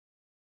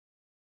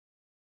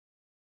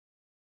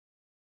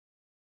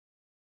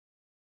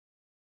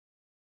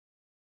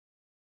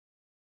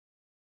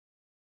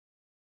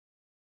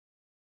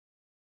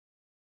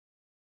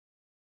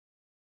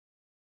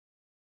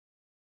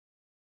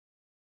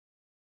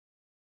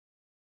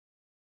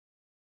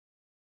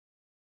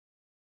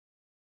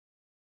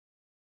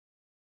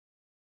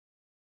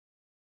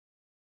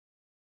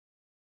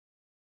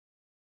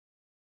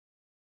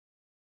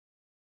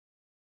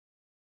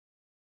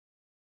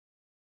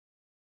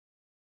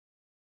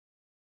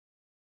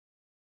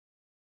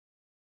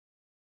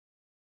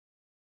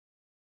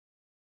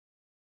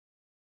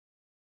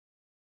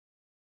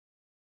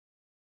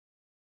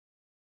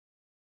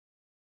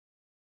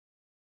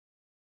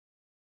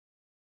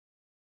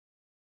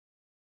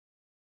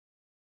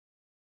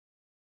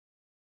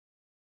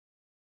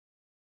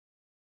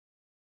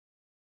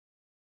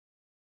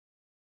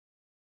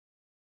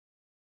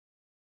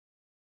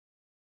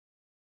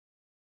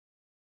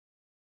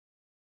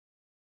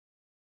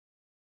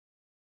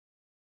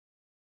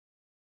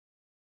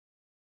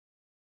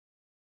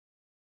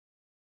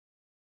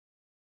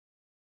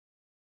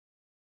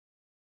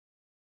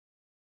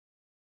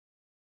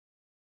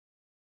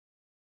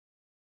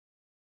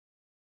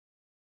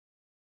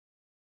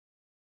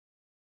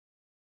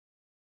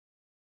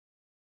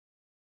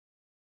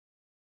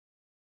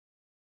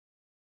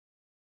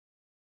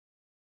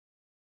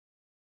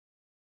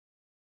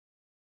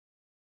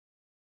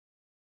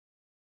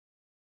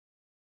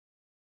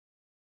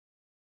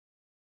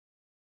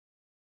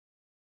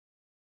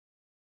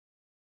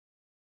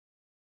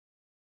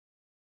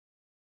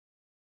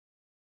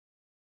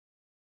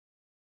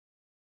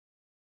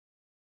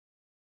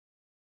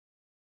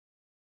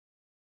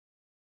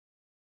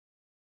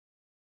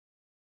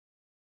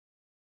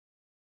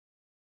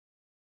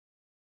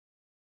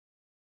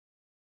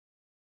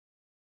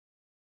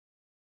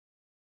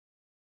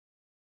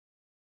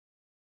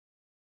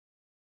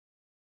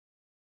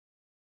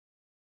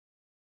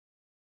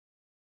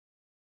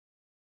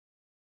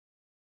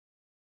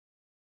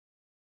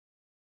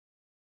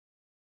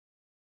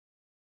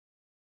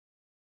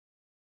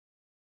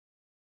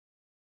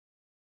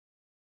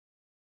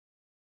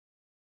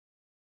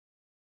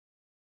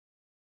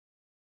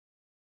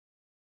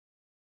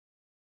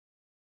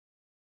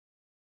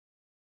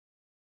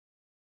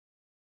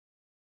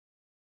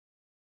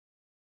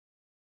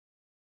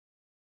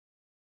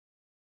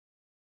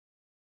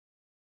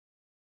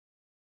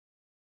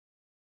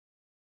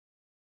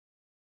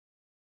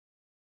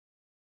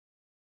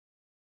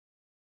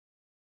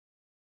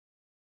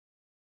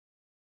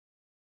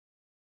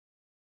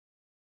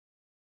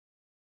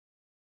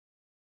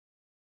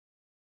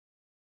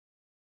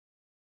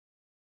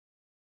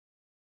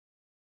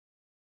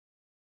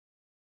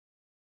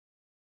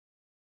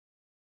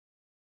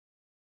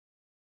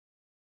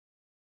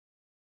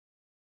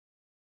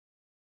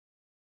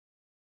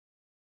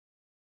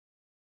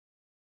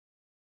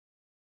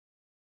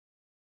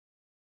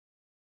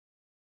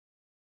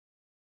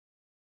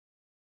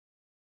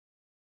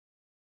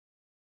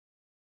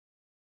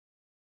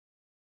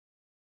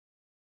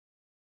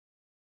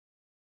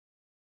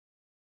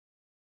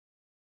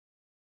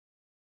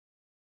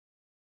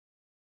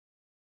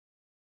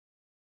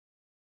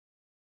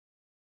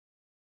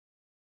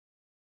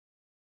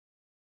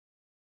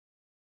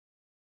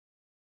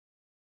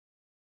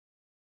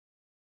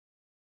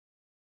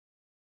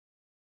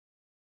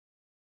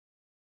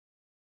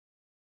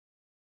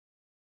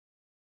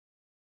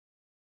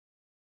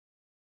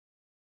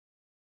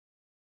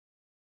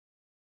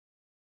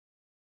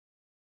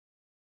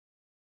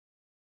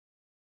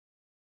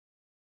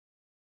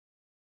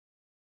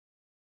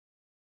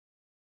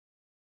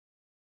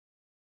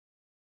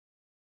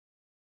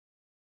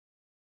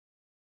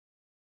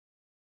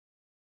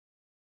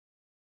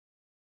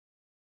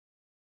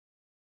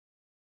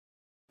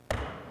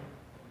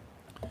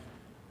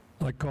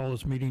I'd like to call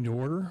this meeting to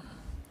order.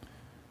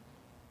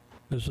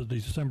 This is the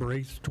December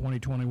 8th,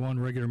 2021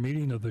 regular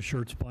meeting of the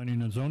Schertz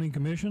Planning and Zoning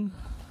Commission.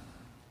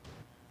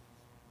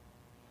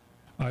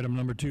 Item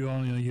number 2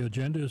 on the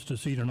agenda is to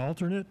seat an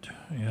alternate,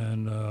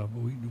 and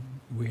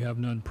we have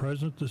none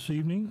present this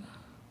evening.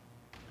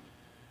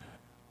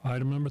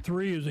 Item number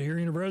 3 is a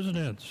hearing of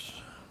residents.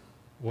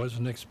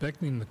 Wasn't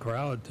expecting the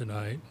crowd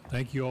tonight.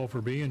 Thank you all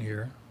for being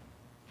here.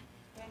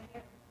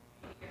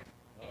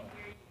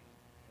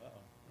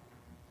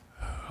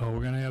 Oh,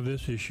 we're going to have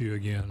this issue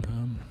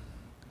again.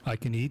 I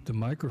can eat the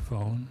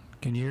microphone.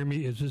 Can you hear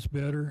me? Is this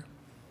better?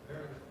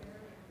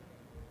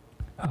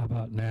 How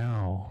about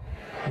now?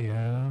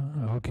 Yeah?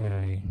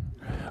 Okay.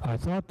 I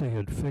thought they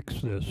had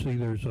fixed this. See,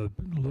 there's a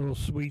little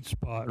sweet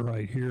spot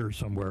right here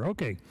somewhere.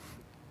 Okay.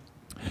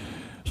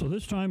 So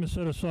this time is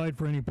set aside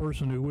for any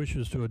person who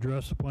wishes to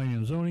address the Planning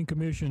and Zoning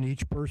Commission.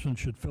 Each person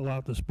should fill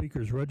out the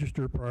speaker's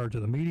register prior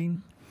to the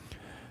meeting.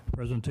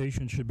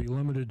 Presentation should be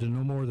limited to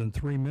no more than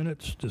 3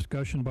 minutes.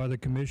 Discussion by the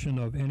Commission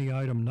of any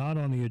item not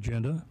on the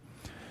agenda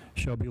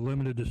shall be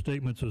limited to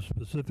statements of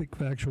specific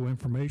factual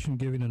information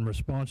given in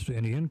response to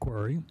any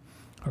inquiry,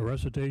 a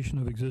recitation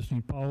of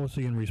existing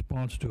policy in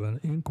response to an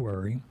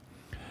inquiry,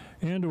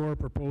 and or a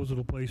proposal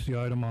to place the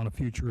item on a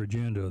future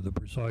agenda. The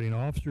presiding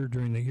officer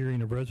during the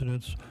hearing of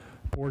residents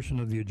portion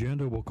of the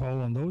agenda will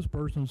call on those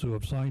persons who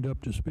have signed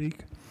up to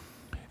speak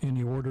in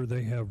the order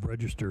they have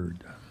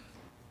registered.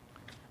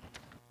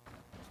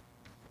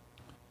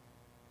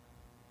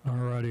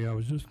 Alrighty, I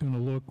was just going to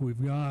look.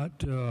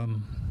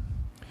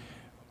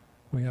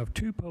 We have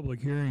 2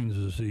 public hearings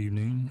this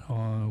evening,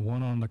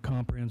 one on the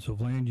comprehensive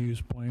land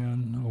use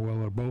plan, well,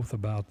 they're both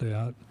about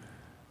that.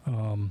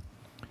 And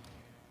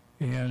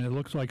it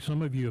looks like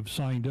some of you have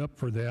signed up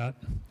for that.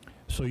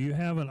 So you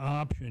have an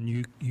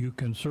option. You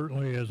can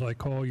certainly, as I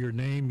call your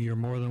name, you're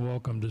more than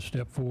welcome to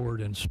step forward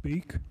and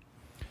speak.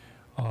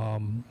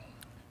 During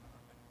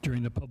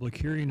the public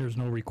hearing, there's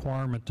no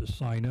requirement to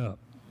sign up.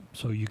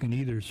 So you can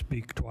either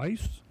speak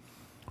twice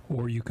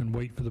or you can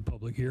wait for the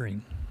public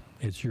hearing.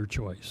 It's your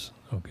choice,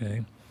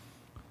 okay?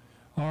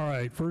 All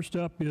right, first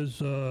up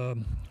is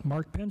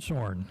Mark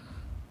Penshorn.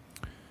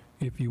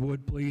 If you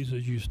would, please,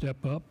 as you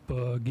step up,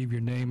 give your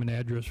name and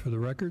address for the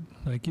record.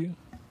 Thank you.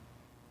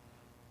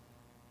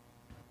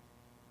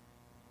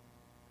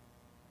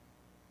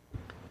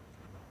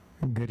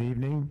 Good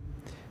evening,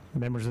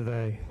 members of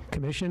the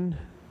Commission,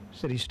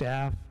 city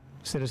staff,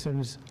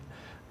 citizens.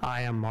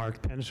 I am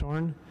Mark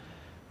Penshorn.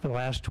 For the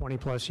last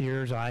 20-plus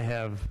years, I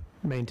have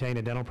maintained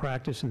a dental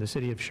practice in the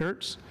city of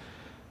Schertz.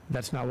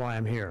 That's not why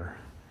I'm here.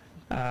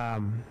 I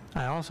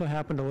also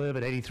happen to live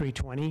at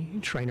 8320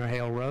 Trainer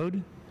Hale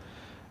Road,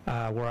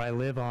 where I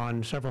live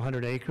on several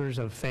hundred acres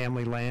of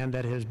family land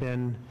that has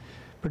been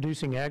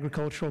producing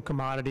agricultural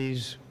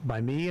commodities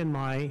by me and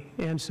my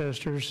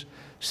ancestors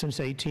since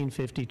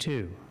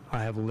 1852.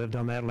 I have lived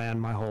on that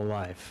land my whole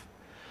life.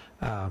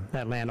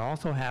 That land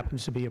also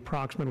happens to be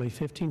approximately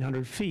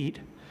 1,500 feet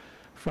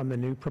from the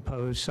new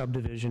proposed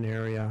subdivision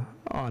area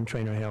on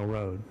Trainer Hale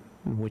Road,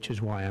 which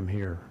is why I'm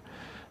here.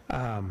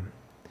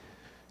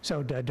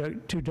 So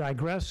to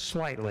digress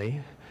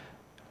slightly,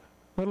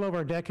 a little over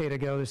a decade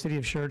ago, the city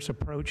of Schertz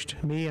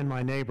approached me and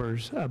my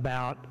neighbors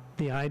about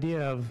the idea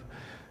of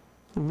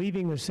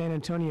leaving the San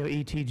Antonio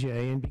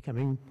ETJ and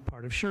becoming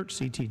part of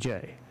Schertz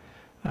ETJ.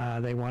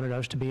 They wanted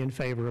us to be in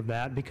favor of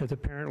that because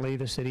apparently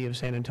the city of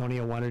San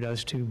Antonio wanted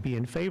us to be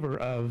in favor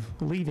of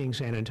leaving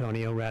San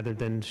Antonio rather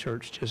than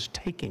Schertz just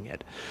taking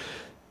it.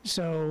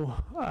 So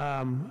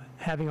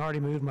having already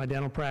moved my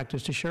dental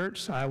practice to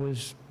Schertz, that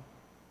was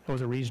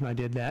a reason I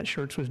did that.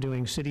 Schertz was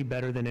doing city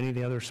better than any of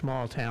the other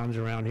small towns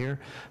around here.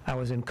 I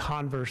was in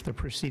Converse the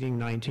preceding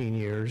 19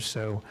 years,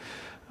 so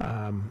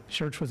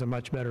Schertz was a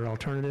much better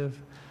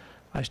alternative.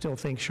 I still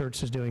think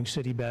Schertz is doing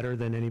city better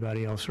than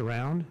anybody else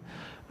around.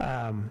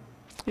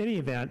 In any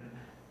event,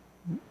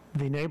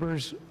 the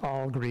neighbors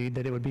all agreed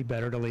that it would be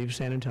better to leave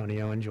San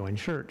Antonio and join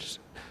Schertz.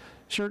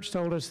 Schertz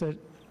told us that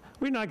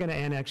we're not going to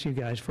annex you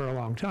guys for a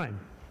long time.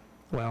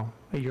 Well,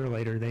 a year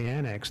later, they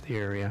annexed the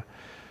area,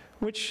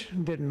 which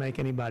didn't make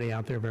anybody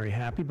out there very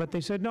happy, but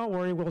they said, don't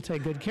worry, we'll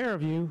take good care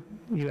of you,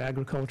 you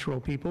agricultural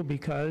people,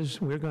 because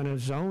we're going to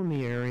zone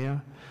the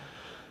area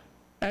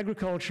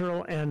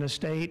agricultural and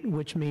estate,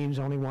 which means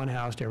only one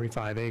house to every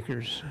 5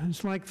 acres.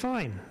 It's like,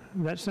 fine,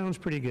 that sounds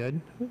pretty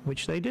good,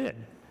 which they did.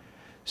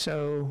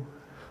 So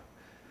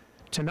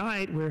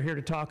tonight, we're here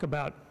to talk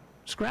about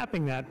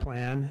scrapping that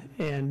plan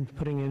and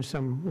putting in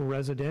some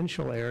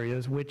residential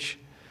areas, which,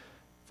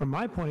 from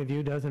my point of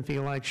view, doesn't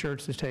feel like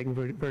Schertz is taking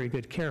very, very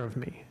good care of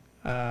me.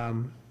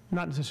 Not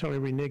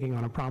necessarily reneging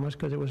on a promise,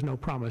 because there was no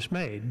promise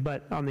made,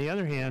 but on the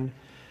other hand,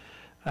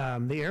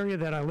 the area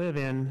that I live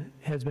in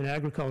has been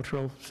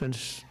agricultural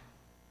since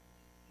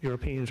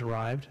Europeans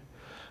arrived.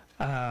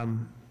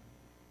 There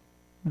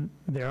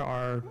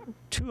are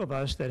 2 of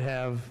us that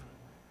have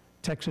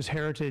Texas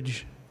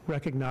Heritage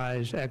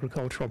recognized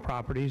agricultural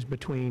properties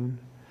between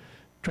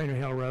Trainer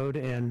Hale Road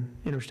and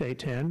Interstate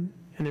 10.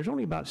 and there's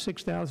only about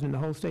 6,000 in the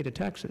whole state of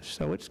Texas.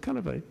 So it's kind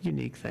of a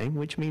unique thing,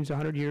 which means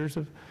 100 years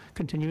of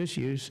continuous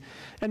use.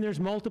 And there's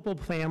multiple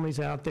families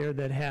out there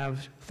that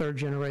have third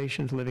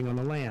generations living on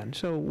the land.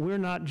 So we're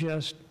not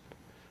just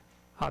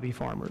hobby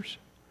farmers.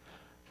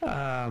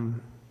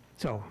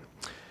 So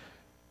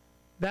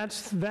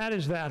that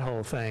is that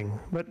whole thing.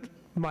 But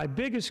my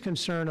biggest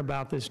concern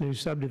about this new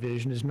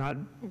subdivision is not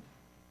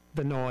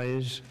the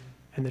noise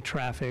and the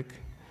traffic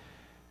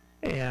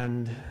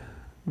and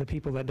the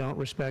people that don't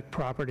respect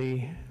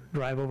property,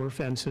 drive over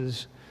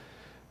fences,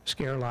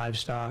 scare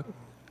livestock,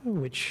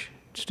 which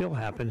still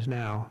happens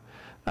now.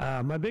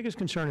 My biggest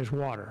concern is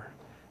water.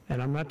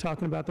 And I'm not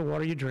talking about the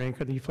water you drink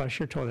or that you flush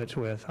your toilets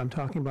with. I'm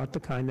talking about the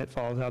kind that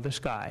falls out of the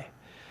sky.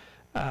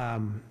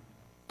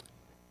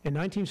 In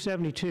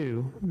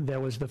 1972, there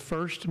was the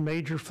first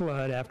major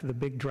flood after the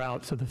big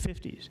droughts of the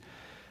 50s.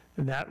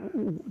 And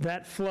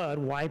that flood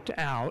wiped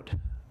out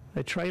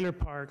the trailer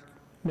park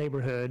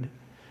neighborhood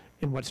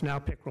in what's now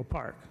Pickerel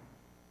Park.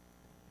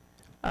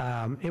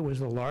 It was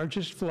the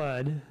largest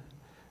flood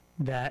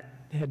that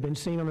had been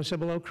seen on the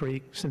Cibolo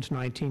Creek since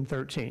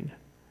 1913.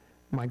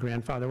 My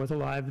grandfather was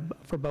alive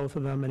for both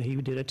of them, and he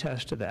did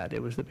attest to that.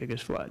 It was the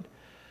biggest flood.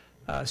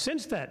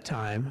 Since that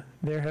time,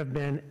 there have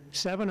been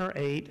 7 or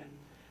 8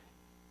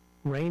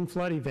 rain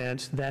flood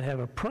events that have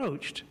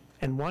approached,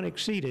 and one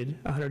exceeded,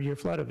 a 100-year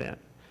flood event.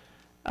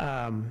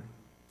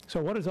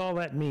 So what does all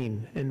that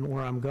mean and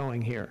where I'm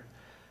going here?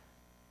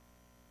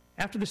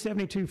 After the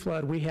 72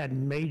 flood, we had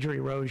major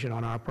erosion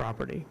on our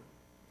property.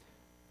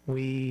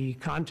 We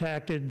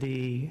contacted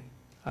the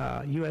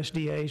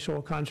USDA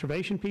soil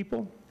conservation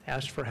people,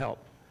 asked for help.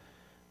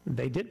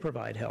 They did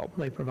provide help.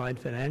 They provide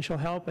financial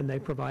help and they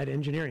provide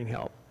engineering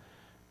help.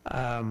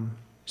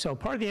 So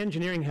part of the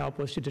engineering help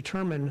was to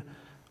determine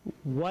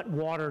what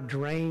water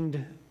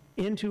drained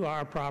into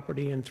our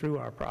property and through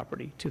our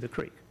property to the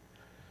creek.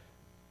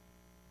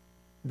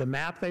 The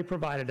map they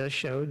provided us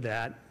showed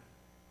that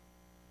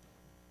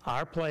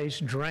our place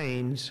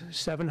drains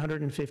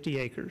 750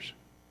 acres.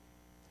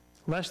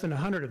 Less than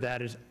 100 of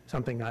that is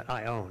something that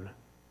I own.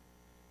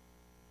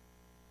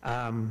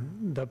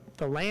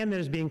 The land that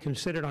is being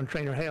considered on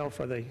Trainer Hale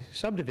for the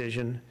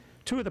subdivision,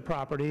 2 of the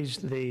properties,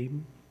 the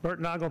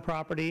Burton-Noggle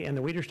property and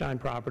the Wiederstein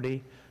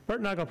property.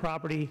 Burton-Noggle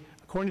property,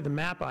 according to the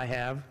map I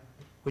have,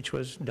 which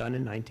was done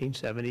in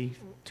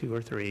 1972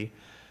 or 3,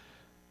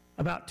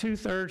 about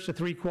 2/3 to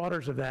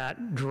 3/4 of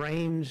that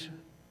drains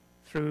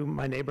through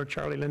my neighbor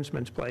Charlie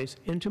Linsman's place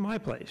into my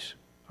place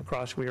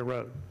across Weir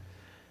Road.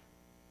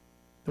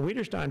 The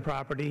Wiederstein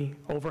property,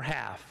 over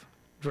half,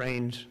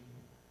 drains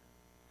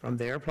from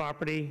their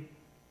property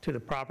to the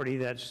property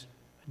that's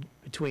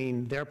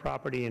between their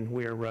property and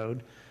Weir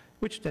Road,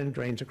 which then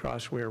drains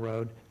across Weir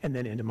Road and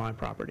then into my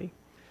property.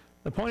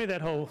 The point of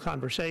that whole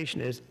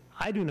conversation is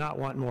I do not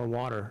want more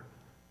water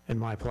in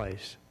my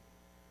place.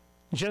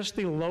 Just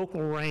the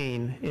local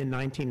rain in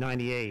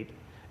 1998,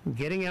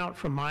 getting out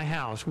from my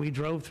house, we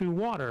drove through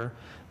water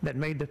that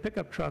made the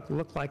pickup truck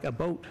look like a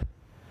boat.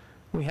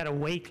 We had a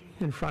wake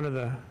in front of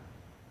the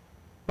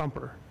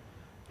bumper.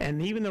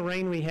 And even the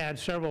rain we had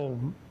several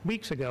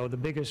weeks ago, the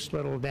biggest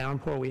little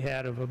downpour we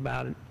had of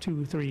about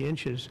 2 or 3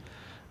 inches,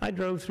 I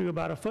drove through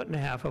about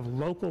 1.5 feet of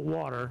local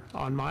water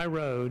on my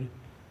road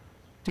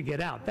to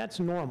get out. That's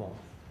normal.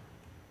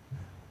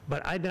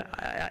 But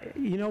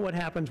you know what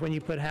happens when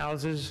you put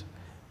houses,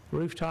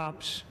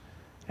 rooftops,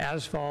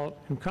 asphalt,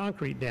 and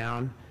concrete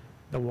down?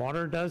 The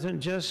water doesn't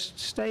just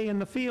stay in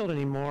the field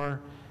anymore.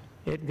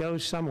 It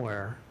goes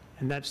somewhere.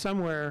 And that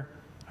somewhere,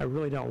 I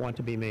really don't want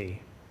to be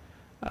me.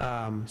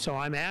 So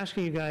I'm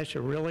asking you guys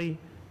to really,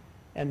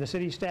 and the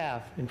city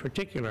staff in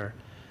particular,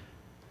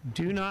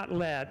 do not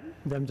let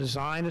them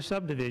design a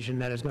subdivision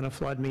that is going to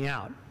flood me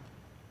out.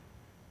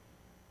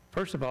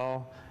 First of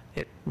all,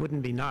 it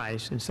wouldn't be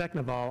nice, and second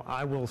of all,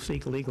 I will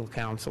seek legal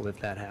counsel if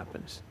that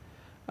happens.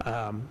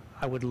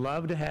 I would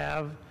love to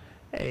have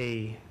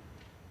a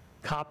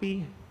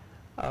copy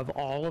of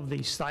all of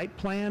the site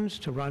plans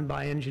to run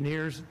by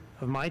engineers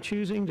of my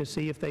choosing to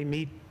see if they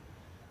meet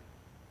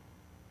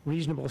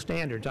reasonable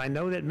standards. I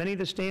know that many of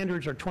the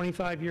standards are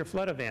 25-year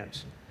flood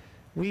events.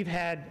 We've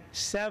had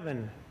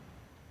 7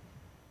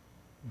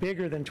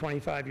 bigger than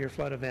 25-year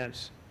flood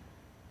events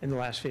in the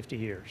last 50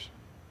 years.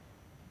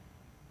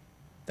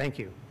 Thank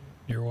you.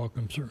 You're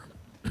welcome, sir.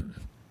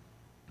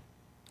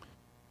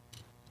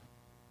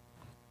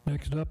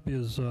 Next up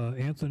is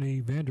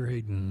Anthony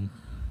Vanderheyden.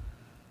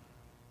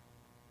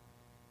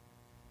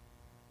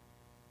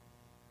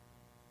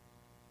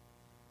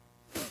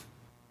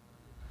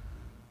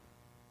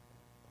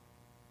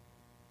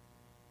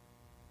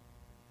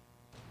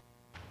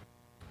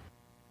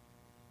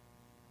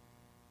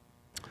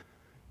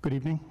 Good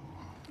evening.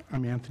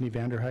 I'm Anthony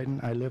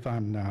Vanderheyden. I live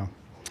on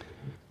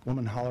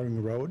Woman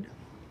Hollering Road.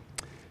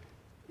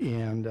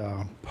 And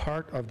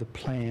part of the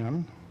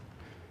plan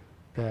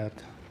that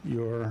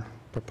you're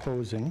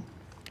proposing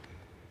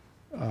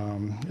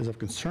is of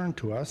concern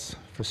to us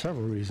for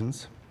several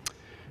reasons.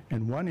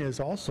 And one is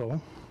also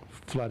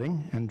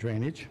flooding and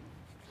drainage.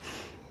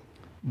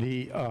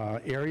 The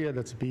area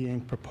that's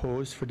being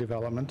proposed for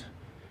development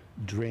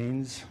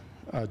drains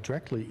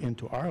directly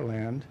into our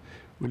land.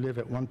 We live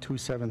at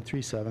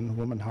 12737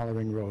 Woman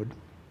Hollering Road.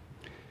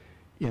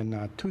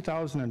 In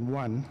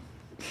 2001,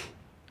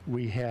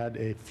 we had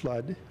a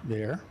flood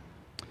there,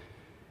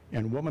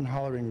 and Woman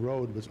Hollering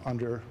Road was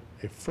under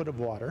a foot of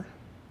water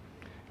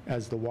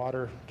as the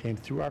water came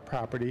through our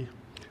property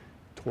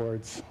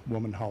towards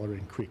Woman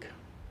Hollering Creek.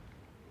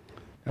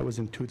 That was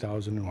in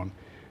 2001.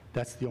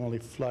 That's the only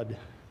flood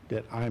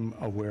that I'm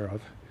aware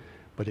of,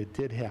 but it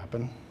did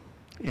happen,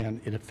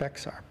 and it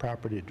affects our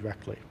property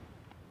directly.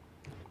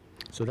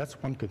 So that's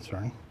one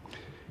concern.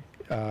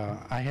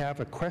 I have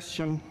a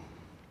question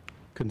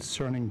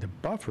concerning the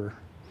buffer,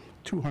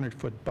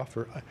 200-foot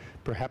buffer.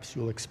 Perhaps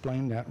you'll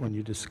explain that when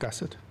you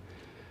discuss it.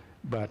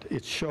 But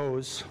it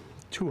shows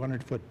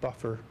 200-foot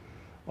buffer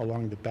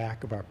along the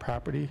back of our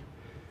property,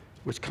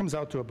 which comes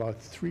out to about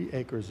 3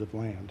 acres of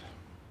land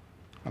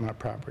on our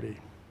property.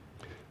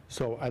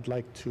 So I'd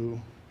like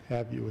to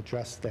have you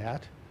address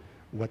that,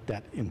 what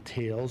that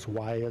entails,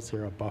 why is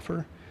there a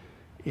buffer,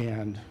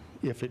 and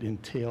if it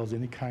entails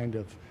any kind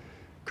of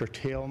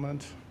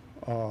curtailment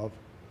of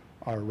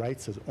our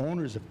rights as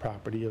owners of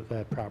property, of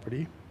that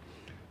property,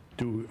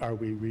 are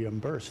we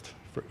reimbursed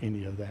for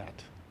any of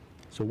that?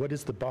 So what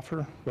is the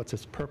buffer? What's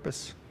its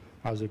purpose?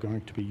 How's it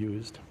going to be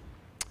used?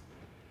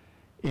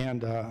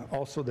 And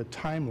also the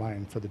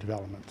timeline for the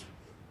development.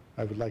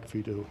 I would like for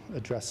you to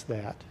address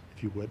that,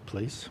 if you would,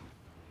 please.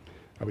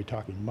 Are we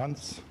talking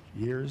months,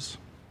 years,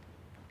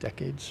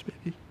 decades,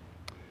 maybe?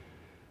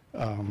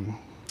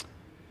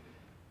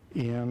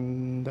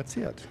 And that's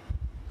it.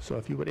 So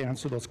if you would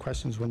answer those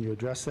questions when you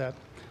address that,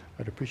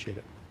 I'd appreciate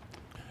it.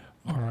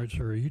 All right,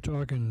 sir. Are you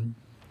talking,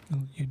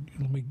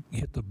 let me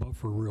hit the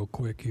buffer real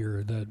quick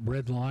here. That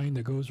red line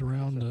that goes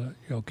around,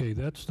 okay,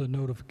 that's the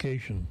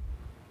notification.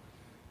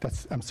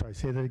 I'm sorry,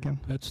 say that again?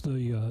 That's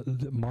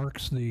that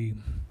marks the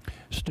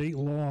state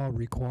law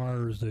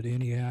requires that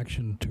any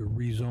action to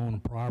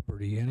rezone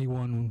property,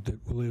 anyone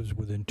that lives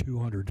within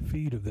 200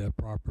 feet of that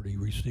property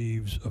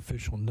receives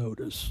official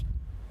notice.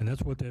 And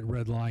that's what that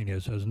red line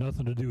is. It has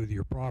nothing to do with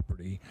your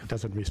property. It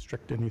doesn't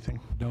restrict anything?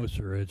 No,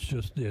 sir. It's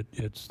just,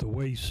 it's the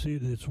way,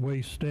 it's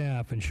way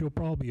staff, and she'll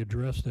probably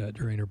address that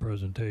during her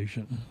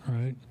presentation,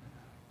 right?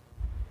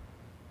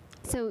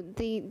 So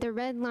the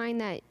red line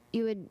that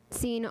you had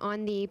seen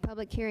on the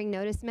public hearing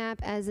notice map,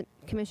 as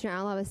Commissioner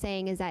Alla was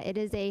saying, is that it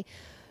is a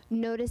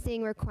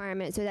noticing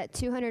requirement. So that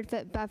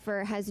 200-foot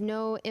buffer has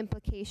no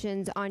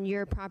implications on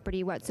your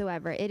property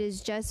whatsoever. It is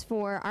just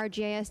for our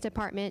GIS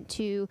department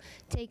to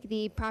take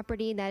the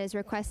property that is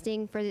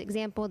requesting, for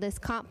example, this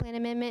comp plan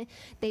amendment.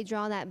 They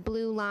draw that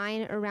blue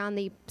line around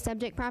the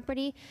subject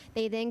property.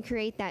 They then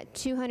create that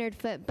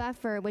 200-foot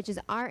buffer, which is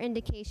our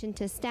indication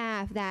to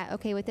staff that,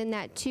 okay, within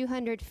that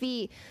 200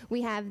 feet,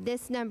 we have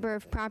this number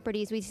of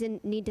properties we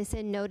need to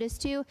send notice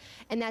to,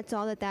 and that's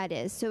all that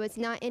is. So it's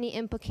not any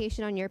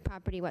implication on your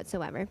property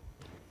whatsoever.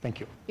 Thank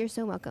you. You're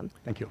so welcome.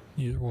 Thank you.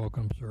 You're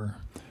welcome, sir.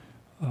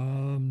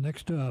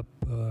 Next up,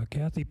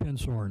 Kathy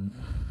Penshorn.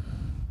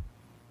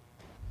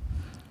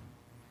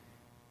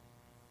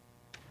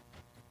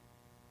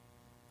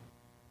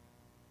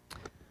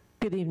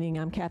 Good evening.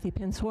 I'm Kathy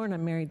Penshorn.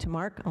 I'm married to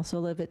Mark. Also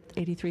live at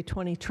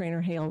 8320 Trainer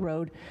Hale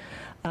Road.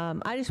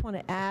 I just want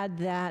to add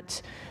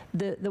that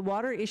the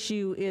water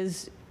issue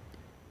is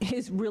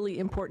really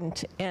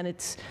important, and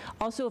it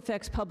also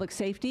affects public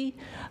safety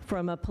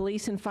from a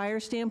police and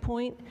fire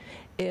standpoint.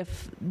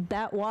 If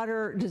that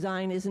water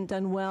design isn't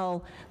done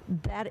well,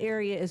 that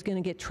area is going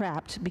to get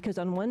trapped, because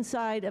on one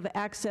side of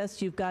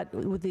access you've got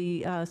with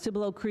the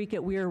Cibolo Creek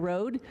at Weir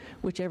Road,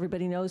 which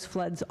everybody knows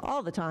floods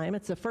all the time.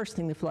 It's the first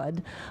thing to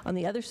flood. On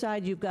the other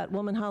side you've got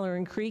Woman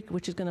Hollering Creek,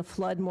 which is going to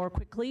flood more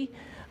quickly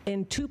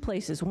in 2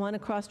 places, one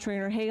across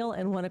Trainer Hale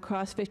and one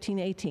across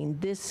 1518.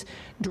 This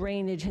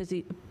drainage has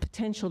the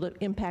potential to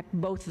impact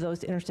both of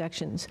those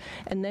intersections.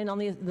 And then on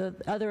the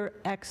other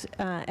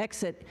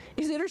exit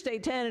is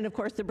Interstate 10, and of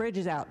course the bridge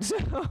is out.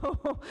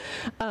 So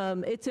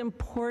it's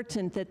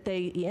important that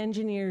the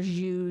engineers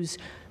use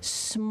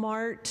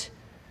smart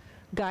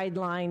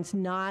guidelines,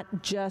 not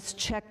just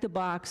check the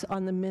box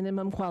on the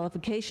minimum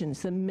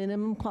qualifications. The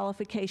minimum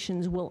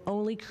qualifications will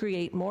only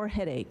create more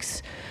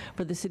headaches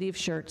for the city of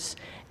Schertz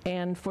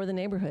and for the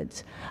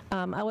neighborhoods.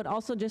 I would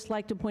also just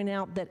like to point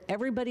out that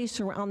everybody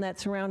on that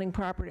surrounding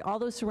property, all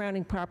those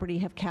surrounding property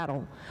have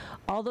cattle.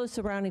 All those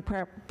surrounding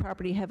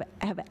property have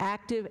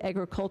active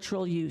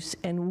agricultural use,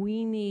 and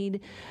we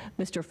need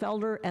Mr.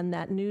 Felder and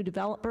that new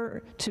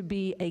developer to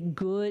be a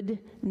good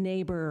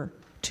neighbor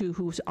to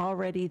who's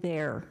already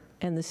there.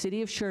 And the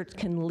city of Schertz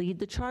can lead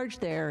the charge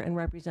there and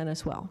represent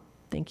us well.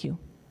 Thank you.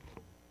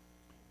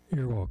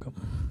 You're welcome.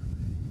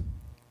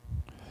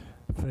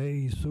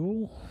 Faye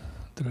Sewell,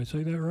 did I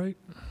say that right?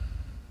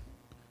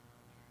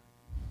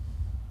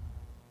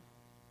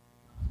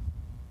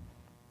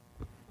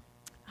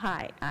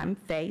 Hi, I'm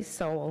Faye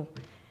Sewell.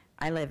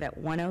 I live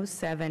at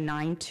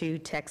 10792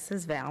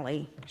 Texas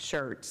Valley,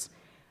 Schertz.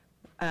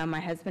 My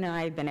husband and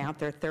I have been out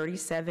there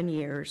 37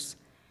 years.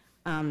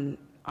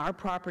 Our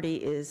property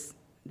is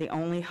the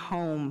only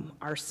home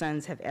our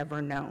sons have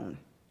ever known.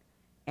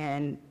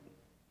 And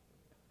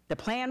The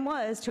plan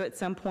was to at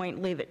some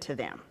point leave it to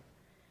them.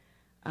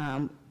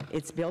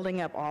 It's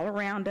building up all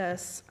around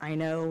us. I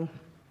know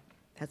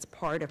that's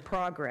part of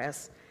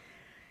progress.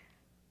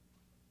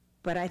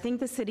 But I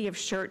think the city of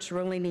Schertz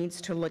really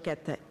needs to look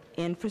at the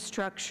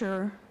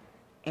infrastructure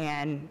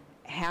and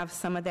have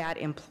some of that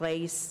in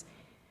place.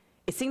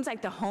 It seems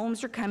like the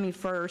homes are coming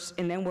first,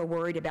 and then we're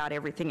worried about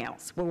everything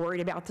else. We're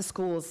worried about the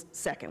schools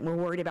second. We're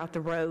worried about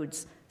the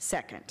roads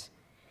second.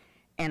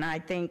 And I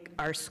think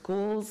our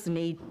schools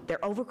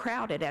they're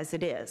overcrowded as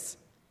it is.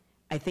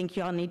 I think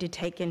y'all need to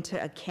take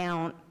into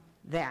account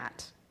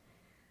that.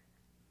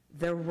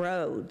 The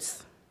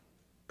roads,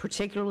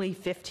 particularly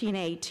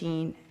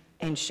 1518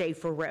 and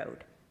Schaefer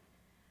Road.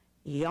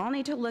 Y'all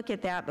need to look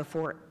at that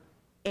before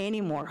any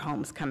more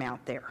homes come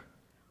out there.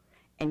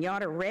 And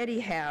y'all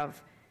already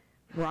have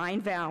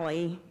Rhine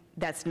Valley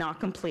that's not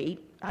complete.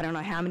 I don't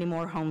know how many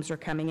more homes are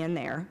coming in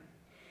there.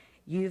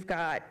 You've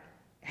got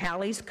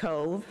Halley's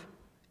Cove.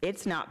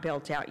 It's not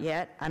built out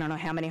yet. I don't know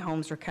how many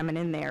homes are coming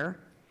in there.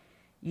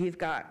 You've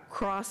got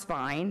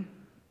Crossvine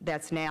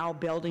that's now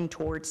building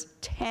towards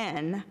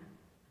 10.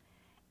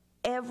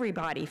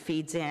 Everybody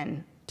feeds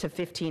in to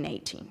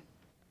 1518.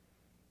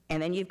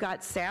 And then you've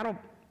got Saddlebrook,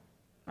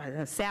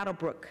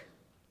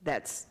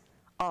 that's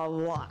a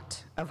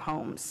lot of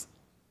homes.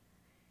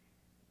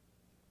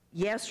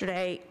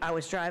 Yesterday, I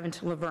was driving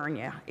to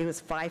Lavernia. It was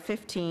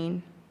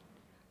 5:15.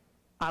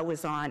 I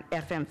was on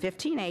FM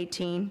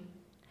 1518.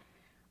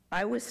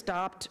 I was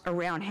stopped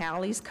around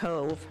Halley's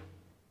Cove.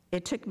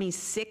 It took me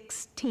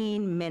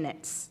 16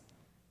 minutes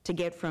to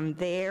get from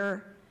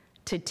there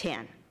to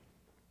 10.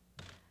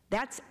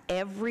 That's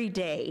every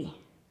day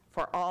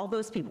for all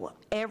those people.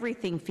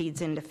 Everything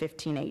feeds into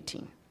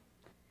 1518.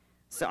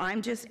 So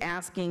I'm just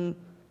asking,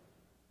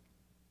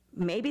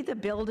 maybe the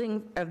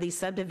building of these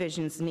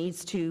subdivisions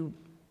needs to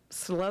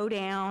slow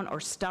down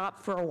or stop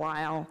for a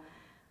while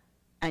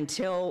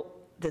until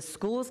the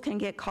schools can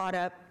get caught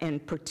up,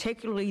 and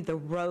particularly the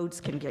roads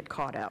can get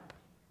caught up.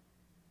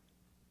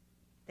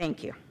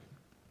 Thank you.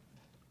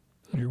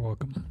 You're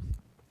welcome.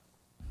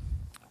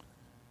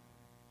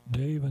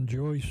 Dave and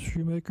Joyce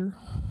Shoemaker.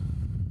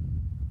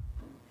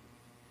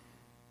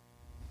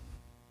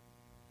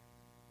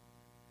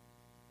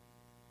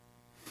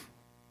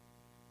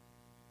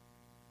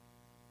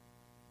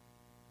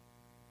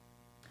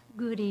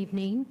 Good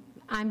evening.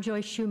 I'm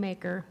Joyce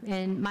Shoemaker,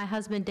 and my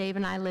husband Dave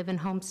and I live in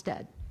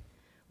Homestead.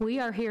 We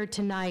are here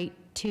tonight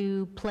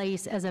to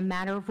place as a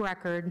matter of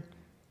record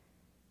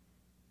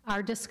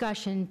our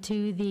discussion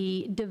to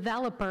the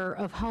developer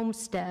of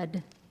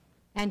Homestead,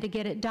 and to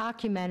get it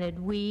documented,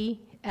 we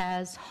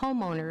as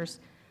homeowners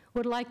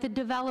would like the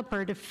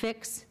developer to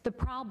fix the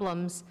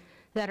problems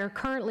that are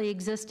currently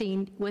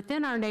existing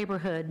within our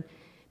neighborhood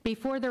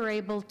before they're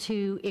able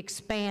to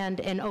expand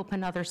and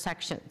open other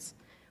sections.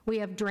 We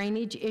have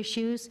drainage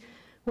issues.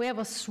 We have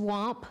a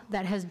swamp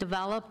that has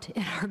developed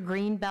in our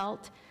green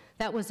belt.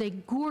 That was a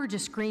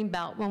gorgeous green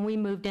belt when we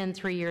moved in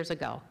 3 years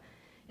ago.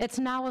 It's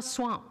now a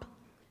swamp.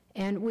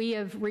 And we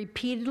have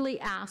repeatedly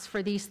asked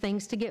for these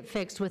things to get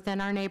fixed within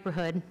our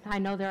neighborhood. I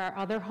know there are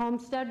other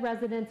Homestead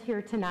residents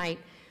here tonight.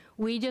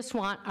 We just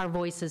want our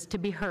voices to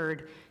be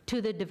heard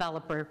to the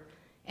developer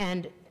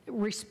and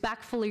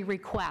respectfully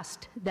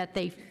request that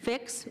they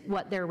fix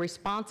what they're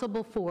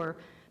responsible for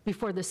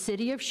before the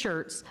city of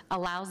Schertz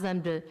allows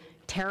them to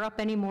tear up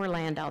any more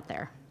land out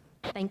there.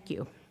 Thank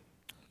you.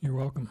 You're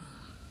welcome.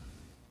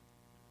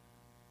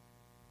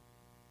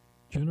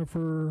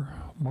 Jennifer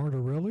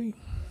Martorelli.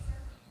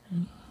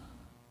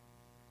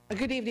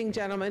 Good evening,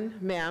 gentlemen,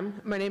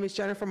 ma'am. My name is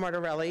Jennifer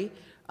Martorelli,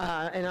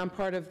 and I'm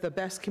part of the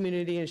best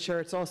community in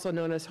Schertz, also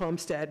known as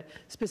Homestead.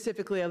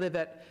 Specifically, I live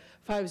at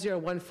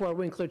 5014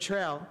 Winkler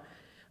Trail.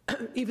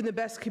 Even the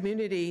best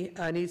community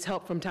needs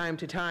help from time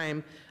to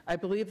time. I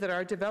believe that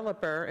our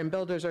developer and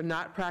builders are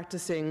not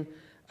practicing,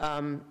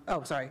 I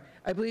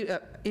believe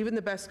even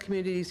the best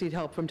communities need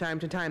help from time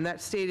to time.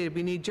 That stated,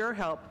 we need your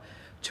help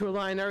to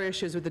align our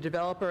issues with the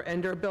developer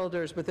and our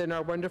builders within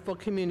our wonderful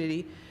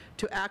community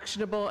to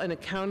actionable and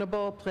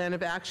accountable plan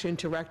of action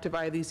to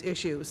rectify these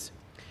issues.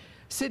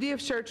 City of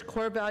Schertz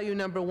core value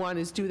number 1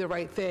 is do the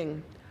right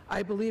thing.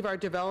 I believe our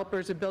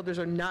developers and builders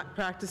are not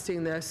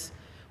practicing this.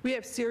 We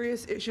have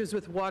serious issues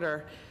with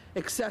water,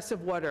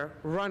 excessive water,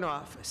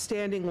 runoff,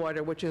 standing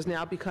water, which is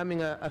now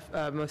becoming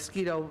a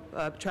mosquito,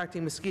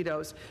 attracting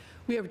mosquitoes.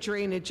 We have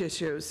drainage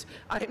issues.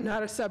 I am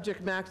not a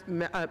subject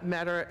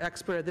matter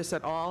expert at this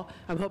at all.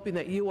 I'm hoping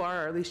that you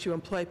are, or at least you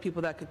employ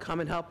people that could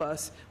come and help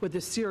us with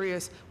this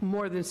serious,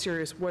 more than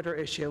serious water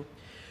issue.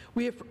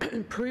 We have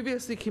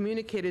previously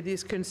communicated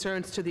these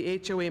concerns to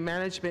the HOA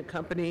management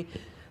company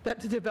that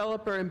the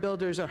developer and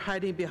builders are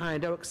hiding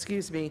behind, hired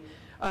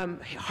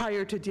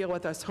to deal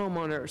with us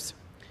homeowners.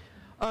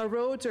 Our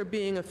roads are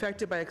being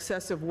affected by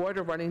excessive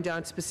water running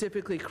down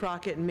specifically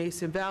Crockett and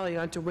Mason Valley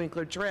onto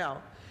Winkler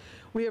Trail.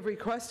 We have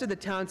requested the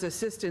town's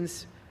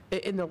assistance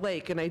in the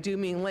lake, and I do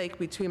mean lake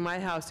between my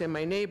house and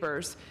my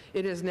neighbors.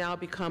 It has now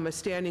become a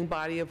standing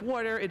body of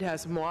water. It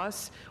has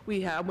moss.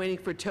 I'm waiting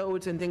for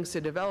toads and things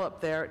to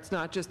develop there. It's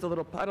not just a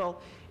little puddle.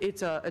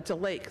 It's a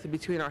lake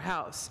between our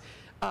house.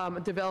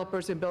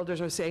 Developers and builders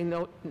are saying,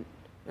 no,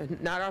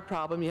 not our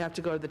problem. You have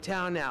to go to the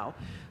town now.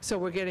 So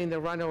we're getting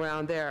the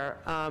runaround there,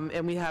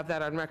 and we have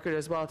that on record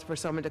as well for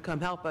someone to come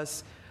help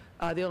us.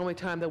 The only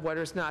time the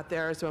water's not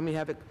there is when we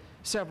have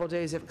several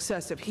days of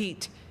excessive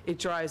heat. It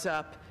dries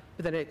up,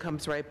 but then it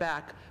comes right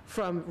back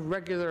from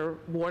regular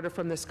water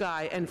from the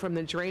sky and from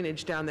the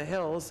drainage down the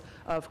hills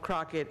of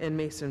Crockett and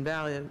Mason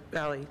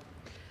Valley.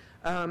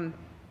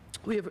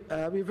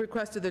 We've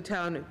requested the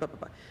town,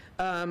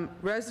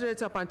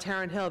 residents up on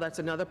Tarrant Hill, that's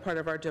another part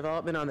of our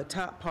development on the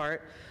top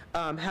part,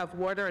 have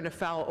water and a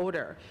foul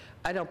odor.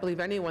 I don't believe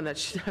anyone that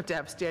should have to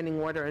have standing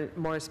water, and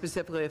more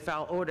specifically a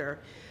foul odor.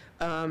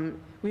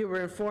 We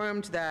were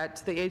informed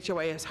that the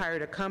HOA has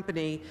hired a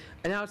company,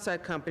 an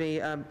outside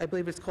company, I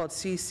believe it's called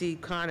CC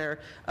Connor,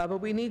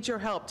 but we need your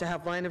help to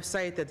have line of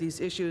sight that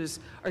these issues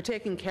are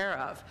taken care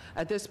of.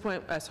 At this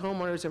point, as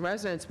homeowners and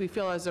residents, we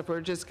feel as if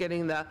we're just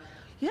getting the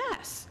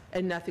yes,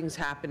 and nothing's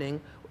happening.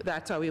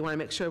 That's why we want to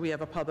make sure we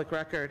have a public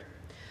record.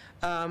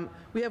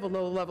 We have a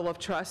low level of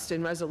trust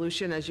and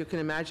resolution, as you can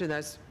imagine,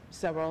 as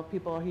several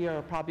people here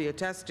will probably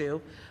attest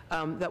to,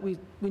 that we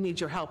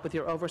need your help with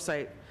your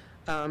oversight,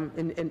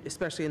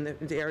 especially in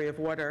the area of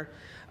water.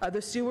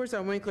 The sewers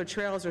on Winkler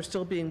Trails are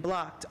still being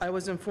blocked. I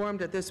was informed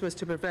that this was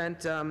to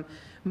prevent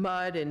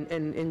mud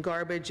and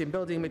garbage and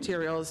building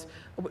materials,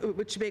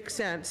 which makes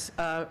sense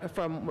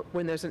from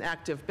when there's an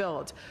active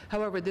build.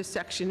 However, this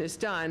section is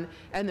done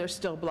and they're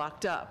still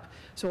blocked up.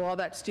 So all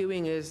that's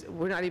doing is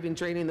we're not even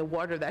draining the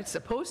water that's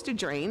supposed to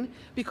drain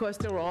because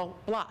they're all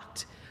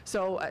blocked.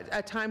 So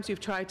at times we've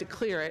tried to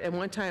clear it, and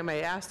one time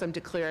I asked them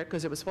to clear it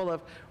because it was full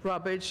of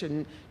rubbish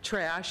and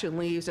trash and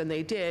leaves, and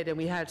they did, and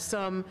we had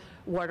some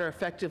water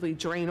effectively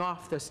drain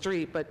off the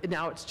street, but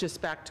now it's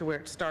just back to where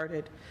it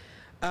started.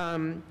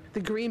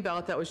 The green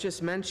belt that was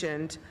just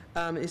mentioned,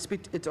 it's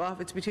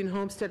between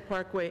Homestead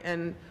Parkway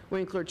and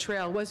Winkler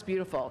Trail, was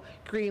beautiful,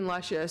 green,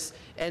 luscious,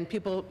 and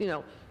people,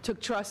 took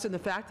trust in the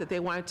fact that they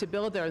wanted to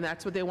build there, and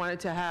that's what they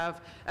wanted to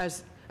have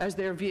as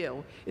their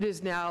view. It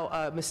is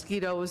now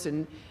mosquitoes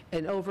and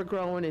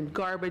overgrown and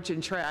garbage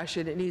and trash,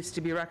 and it needs to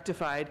be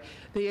rectified.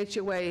 The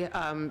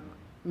HOA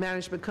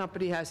management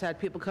company has had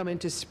people come in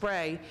to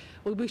spray.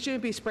 Well, we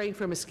shouldn't be spraying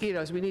for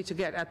mosquitoes. We need to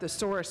get at the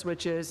source,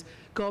 which is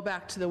go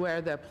back to where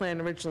the plan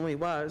originally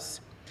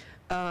was.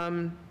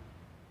 Neither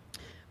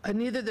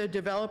the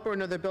developer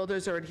nor the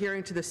builders are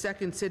adhering to the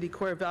second city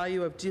core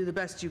value of do the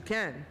best you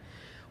can.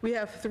 We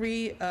have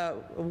 3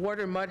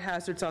 water mud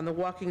hazards on the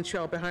walking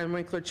trail behind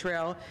Winkler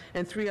Trail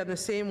and 3 on the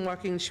same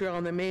walking trail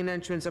on the main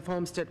entrance of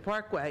Homestead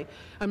Parkway.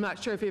 I'm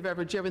not sure if you've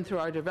ever driven through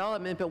our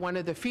development, but one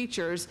of the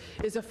features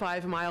is a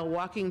 5-mile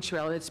walking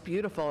trail, and it's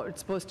beautiful.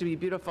 It's supposed to be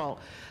beautiful.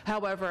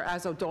 However,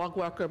 as a dog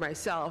walker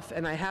myself,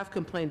 and I have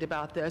complained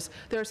about this,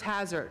 there's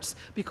hazards.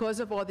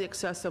 Because of all the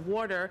excessive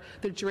water,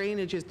 the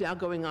drainage is now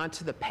going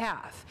onto the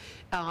path.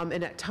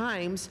 And at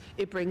times,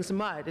 it brings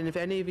mud. And if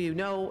any of you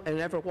know and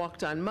ever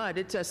walked on mud,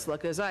 it's as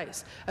slick as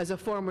ice. As a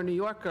former New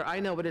Yorker, I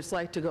know what it's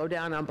like to go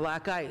down on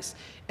black ice.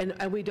 And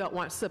we don't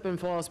want slip and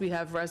falls. We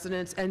have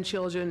residents and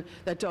children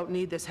that don't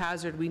need this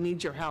hazard. We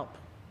need your help.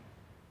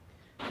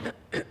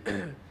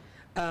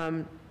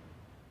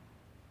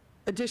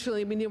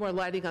 Additionally, we need more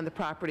lighting on the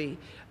property.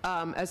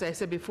 As I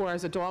said before,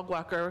 as a dog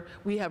walker,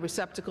 we have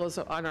receptacles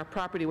on our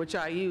property, which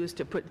I use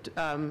to put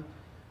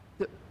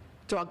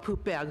dog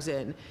poop bags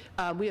in.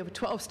 We have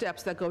 12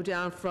 steps that go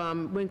down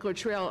from Winkler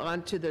Trail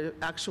onto the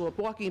actual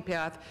walking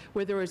path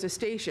where there is a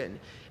station.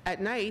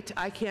 At night,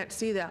 I can't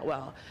see that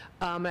well.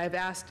 I've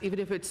asked, even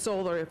if it's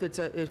solar, if it's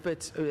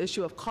an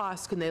issue of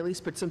cost, can they at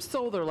least put some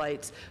solar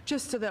lights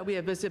just so that we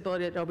have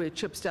visibility that nobody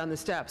trips down the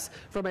steps,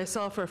 for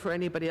myself or for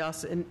anybody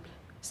else, and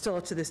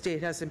still to this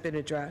date hasn't been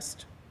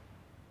addressed.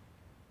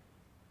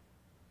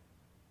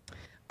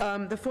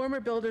 The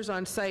former builders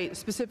on site,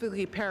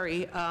 specifically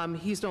Perry,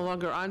 he's no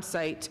longer on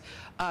site.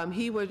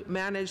 He would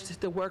manage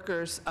the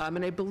workers,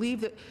 and I believe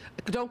that,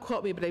 don't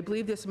quote me, but I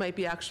believe this might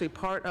be actually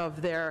part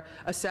of their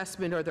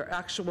assessment or their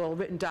actual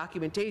written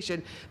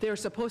documentation. They're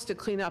supposed to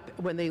clean up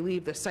when they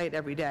leave the site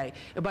every day.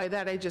 And by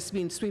that, I just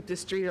mean sweep the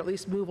street or at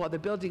least move all the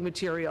building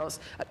materials.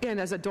 Again,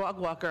 as a dog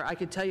walker, I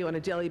can tell you on a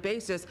daily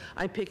basis,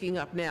 I'm picking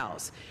up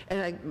nails.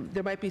 And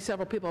there might be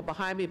several people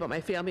behind me, but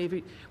my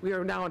family, we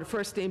are now on a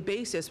first name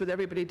basis with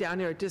everybody down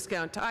here at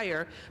Discount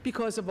Tire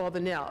because of all the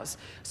nails.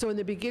 So in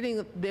the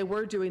beginning, they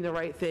were doing the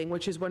right thing,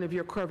 which is one of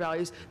your core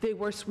values. They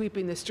were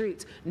sweeping the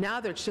streets. Now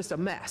it's just a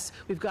mess.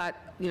 We've got,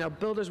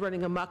 builders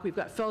running amok. We've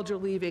got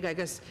Felger leaving. I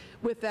guess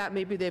with that,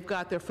 maybe they've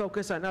got their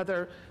focus on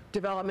other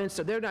developments,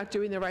 so they're not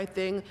doing the right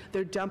thing.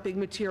 They're dumping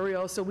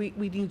material, so we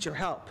need your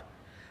help.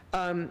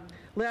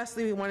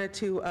 Lastly, we wanted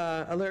to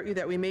alert you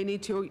that we may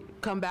need to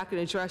come back and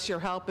address your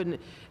help and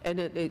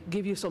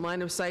give you some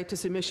line of sight to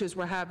some issues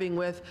we're having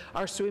with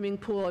our swimming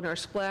pool and our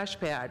splash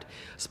pad.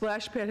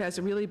 Splash pad has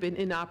really been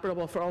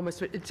inoperable for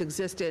almost its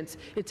existence.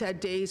 It's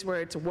had days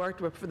where it's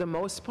worked, but for the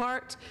most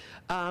part,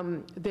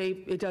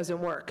 it doesn't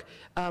work.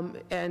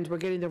 And we're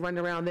getting the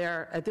runaround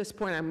there. At this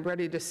point, I'm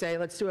ready to say,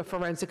 let's do a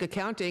forensic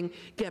accounting,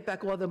 get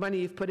back all the money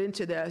you've put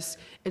into this,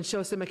 and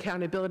show some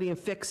accountability and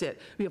fix it.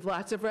 We have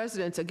lots of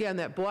residents, again,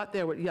 that bought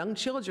there with young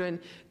children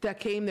that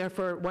came there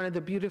for one of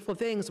the beautiful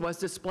things was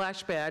the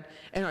splash pad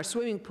and our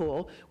swimming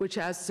pool, which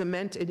has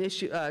cement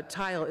and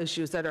tile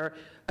issues that are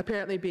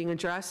apparently being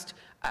addressed.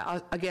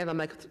 Again, I'm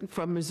like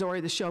from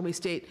Missouri, the show me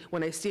state.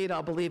 When I see it,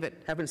 I'll believe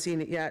it. Haven't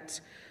seen it yet.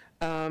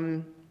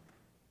 The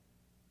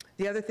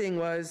other thing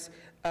was,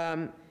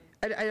 I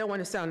don't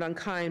want to sound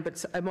unkind,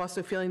 but I'm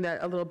also feeling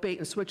that a little bait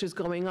and switch is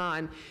going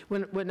on.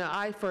 When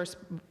I first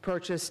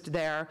purchased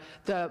there,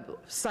 the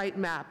site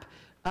map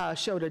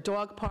showed a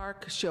dog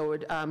park,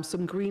 showed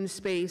some green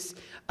space,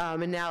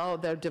 and now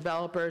the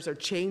developers are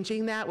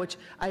changing that, which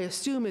I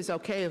assume is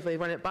okay if they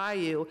run it by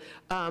you,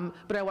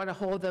 but I want to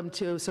hold them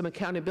to some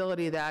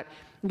accountability that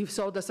you've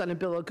sold us on a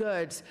bill of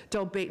goods,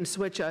 don't bait and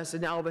switch us,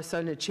 and now all of a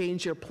sudden to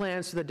change your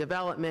plans for the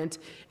development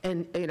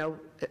and, you know,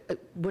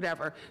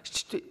 whatever.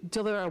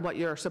 Deliver on what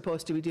you're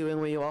supposed to be doing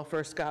when you all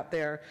first got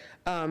there.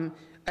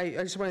 I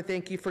just want to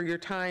thank you for your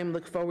time.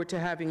 Look forward to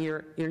having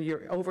your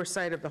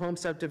oversight of the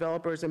homestead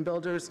developers and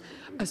builders,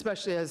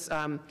 especially as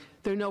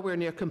they're nowhere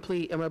near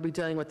complete, and we'll be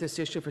dealing with this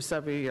issue for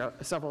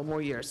several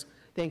more years.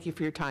 Thank you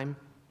for your time.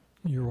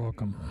 You're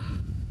welcome.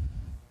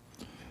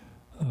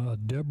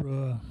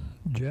 Deborah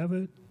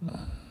Javit.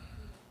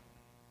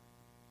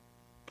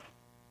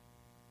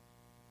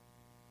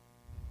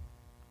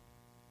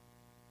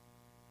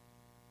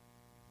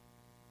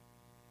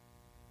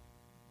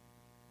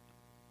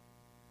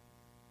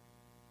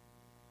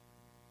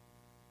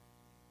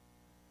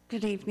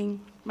 Good evening.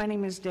 My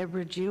name is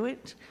Deborah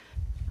Jewett.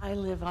 I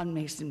live on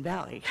Mason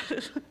Valley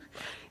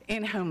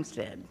in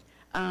Homestead.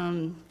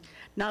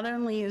 Not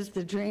only is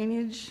the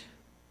drainage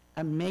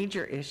a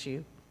major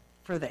issue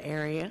for the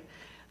area,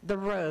 the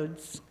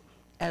roads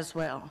as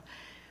well.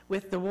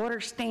 With the water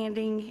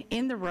standing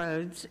in the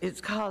roads, it's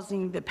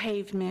causing the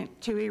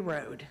pavement to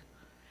erode.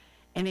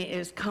 And it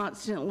is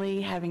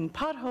constantly having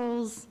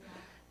potholes.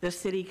 The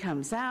city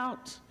comes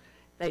out,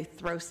 they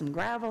throw some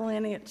gravel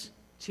in it.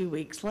 2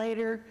 weeks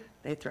later,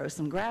 they throw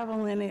some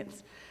gravel in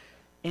it,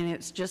 and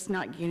it's just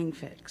not getting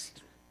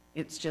fixed.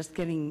 It's just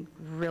getting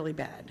really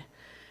bad.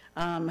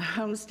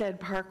 Homestead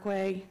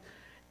Parkway,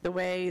 the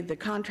way the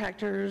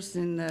contractors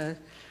and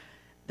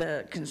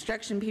the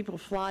construction people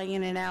fly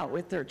in and out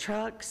with their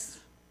trucks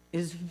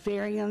is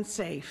very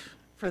unsafe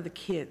for the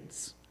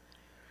kids.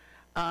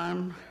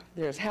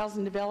 There's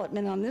housing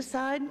development on this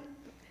side,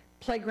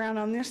 playground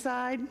on this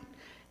side,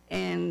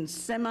 and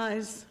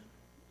semis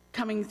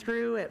coming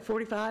through at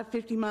 45,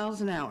 50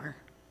 miles an hour.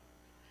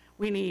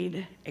 We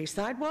need a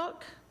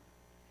sidewalk,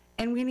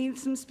 and we need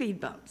some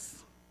speed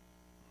bumps.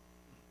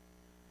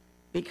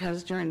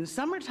 Because during the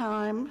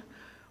summertime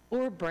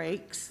or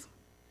breaks,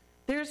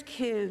 there's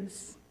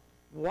kids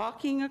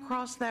walking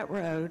across that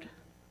road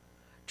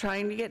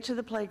trying to get to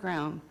the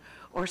playground,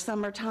 or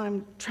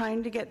summertime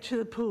trying to get to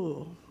the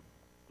pool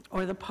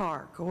or the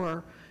park,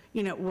 or,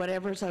 you know,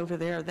 whatever's over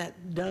there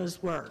that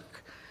does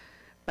work.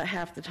 But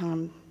half the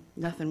time,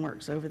 nothing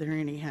works over there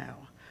anyhow.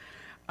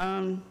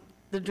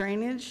 The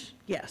drainage,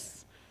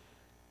 yes.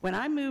 When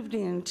I moved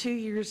in 2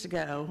 years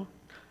ago,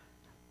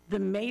 the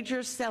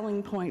major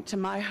selling point to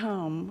my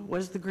home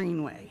was the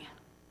greenway.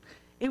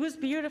 It was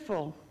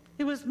beautiful.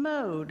 It was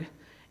mowed.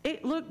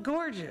 It looked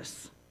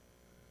gorgeous.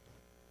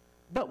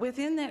 But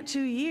within that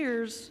 2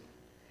 years,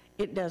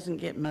 it doesn't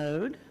get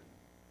mowed.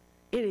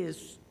 It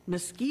is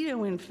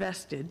mosquito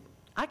infested.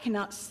 I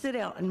cannot sit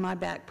out in my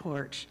back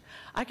porch.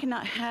 I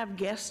cannot have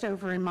guests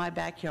over in my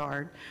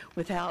backyard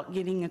without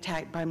getting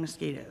attacked by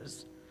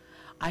mosquitoes.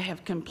 I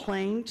have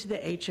complained to the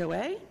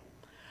HOA.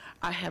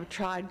 I have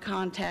tried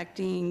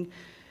contacting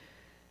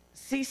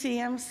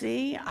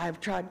CCMC. I've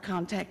tried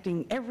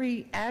contacting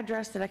every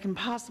address that I can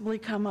possibly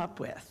come up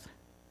with,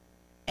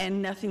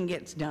 and nothing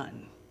gets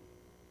done.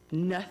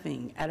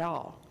 Nothing at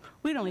all.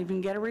 We don't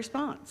even get a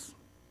response.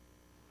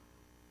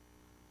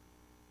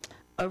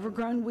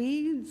 Overgrown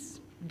weeds,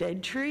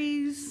 dead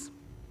trees,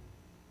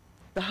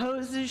 the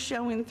hoses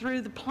showing through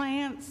the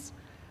plants,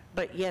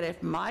 but yet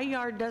if my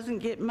yard doesn't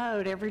get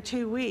mowed every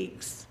 2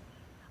 weeks,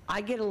 I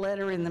get a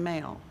letter in the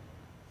mail.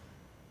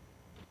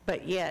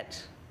 But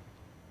yet,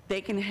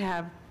 they can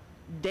have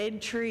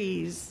dead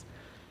trees,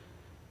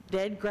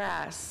 dead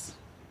grass,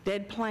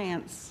 dead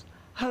plants,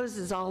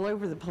 hoses all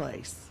over the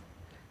place.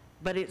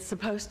 But it's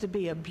supposed to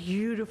be a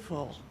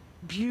beautiful,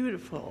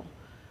 beautiful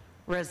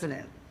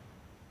resident.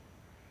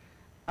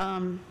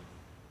 The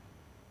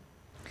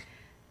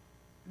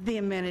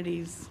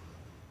amenities,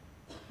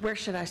 where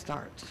should I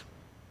start?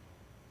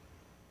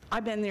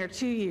 I've been there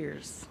 2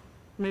 years.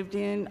 Moved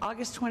in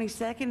August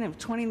 22nd of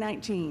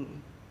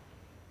 2019.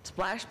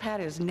 Splash pad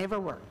has never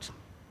worked.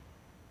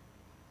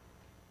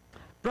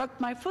 broke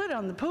my foot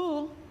on the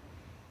pool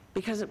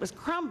because it was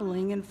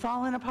crumbling and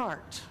falling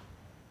apart.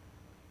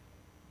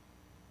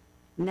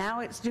 Now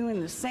it's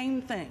doing the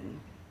same thing.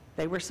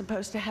 They were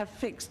supposed to have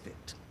fixed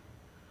it.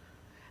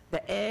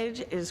 The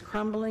edge is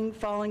crumbling,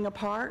 falling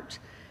apart.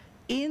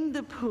 In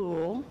the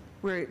pool,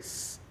 where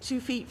it's 2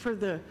 feet for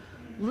the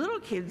little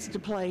kids to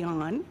play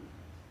on,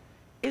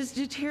 is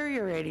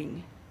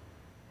deteriorating.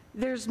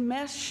 There's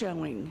mess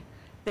showing.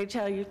 They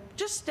tell you,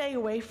 just stay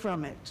away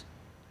from it.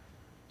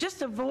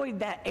 Just avoid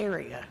that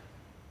area.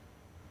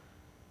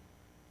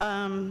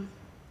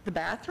 The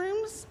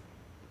bathrooms,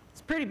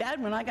 it's pretty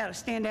bad when I got to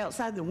stand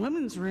outside the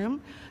women's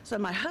room so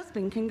my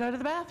husband can go to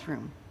the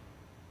bathroom,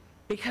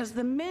 because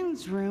the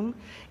men's room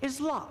is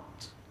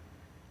locked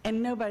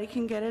and nobody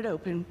can get it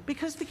open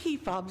because the key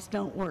fobs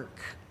don't work.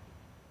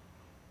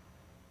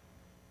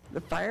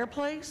 The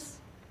fireplace,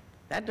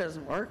 that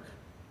doesn't work.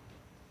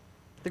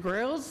 The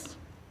grills,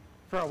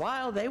 for a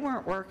while they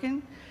weren't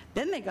working,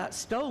 then they got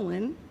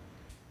stolen,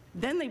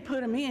 then they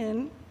put them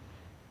in,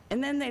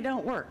 and then they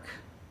don't work.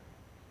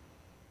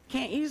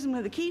 Can't use them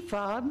with a key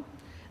fob.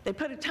 They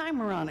put a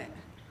timer on it.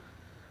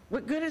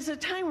 What good is a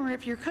timer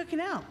if you're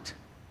cooking out?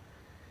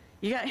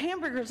 You got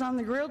hamburgers on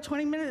the grill,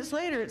 20 minutes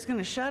later, it's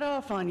gonna shut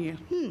off on you.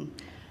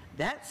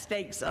 That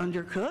steak's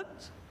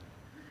undercooked.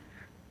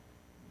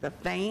 The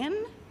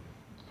fan,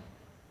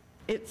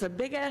 it's a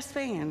big-ass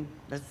fan.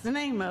 That's the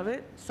name of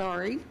it,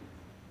 sorry.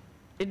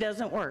 It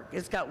doesn't work.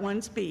 It's got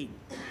one speed,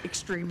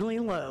 extremely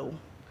low.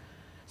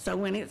 So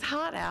when it's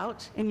hot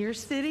out and you're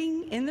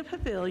sitting in the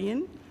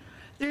pavilion,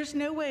 there's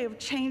no way of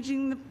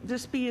changing the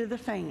speed of the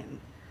fan.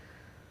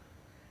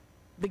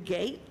 The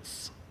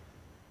gates,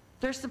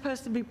 they're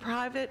supposed to be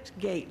private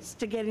gates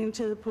to get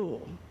into the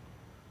pool.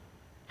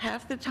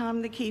 Half the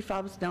time the key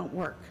fobs don't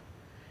work.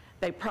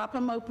 They prop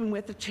them open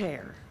with a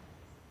chair.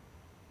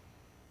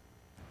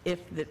 If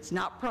it's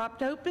not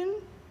propped open,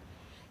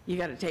 you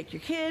got to take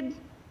your kid,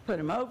 put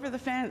them over the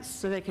fence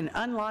so they can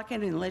unlock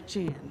it and let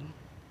you in.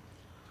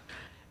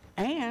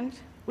 And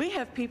we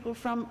have people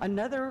from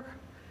another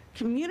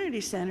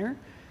community center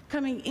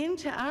coming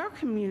into our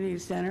community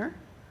center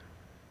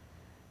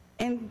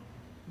and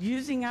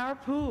using our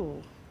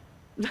pool.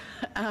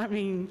 I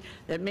mean,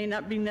 that may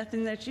not be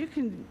nothing that you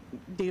can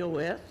deal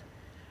with,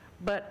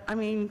 but I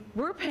mean,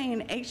 we're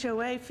paying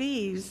HOA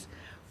fees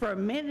for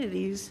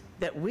amenities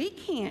that we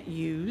can't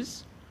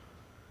use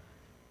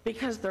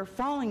because they're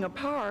falling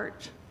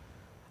apart.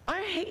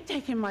 I hate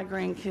taking my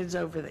grandkids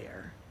over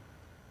there,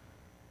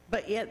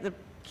 but yet the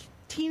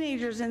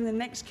teenagers in the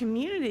next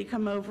community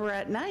come over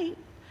at night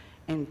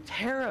and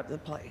tear up the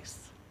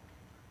place.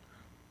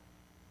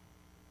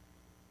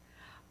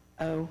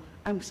 Oh,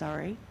 I'm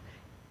sorry.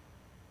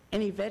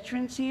 Any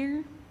veterans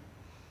here?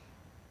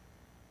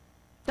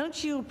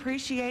 Don't you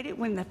appreciate it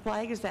when the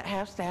flag is at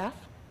half-staff?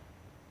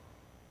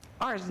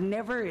 Ours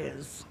never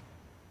is.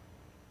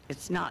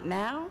 It's not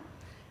now,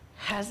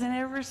 hasn't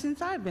ever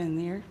since I've been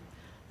there.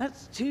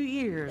 That's 2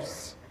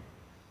 years.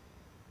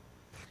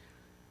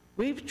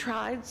 We've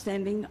tried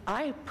sending,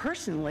 I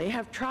personally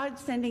have tried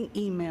sending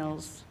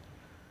emails,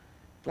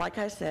 like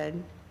I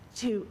said,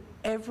 to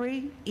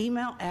every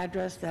email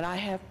address that I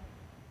have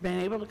been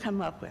able to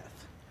come up with.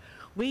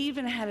 We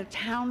even had a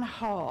town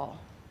hall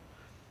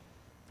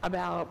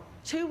about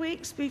 2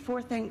 weeks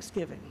before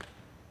Thanksgiving.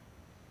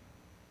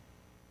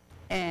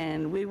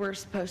 And we were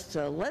supposed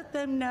to let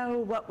them know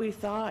what we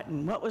thought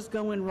and what was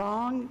going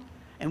wrong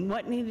and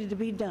what needed to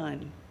be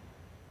done.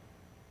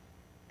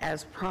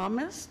 As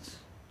promised,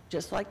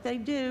 just like they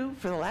do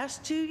for the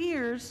last 2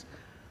 years,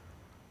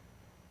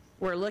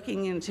 we're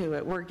looking into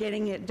it. We're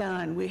getting it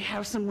done. We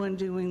have someone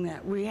doing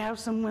that. We have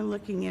someone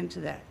looking into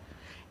that.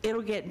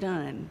 It'll get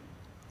done.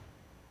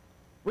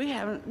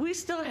 We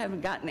still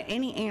haven't gotten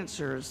any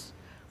answers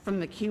from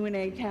the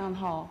Q&A town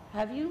hall.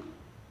 Have you?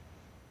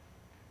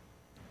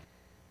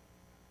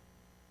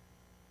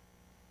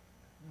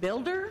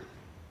 Builder?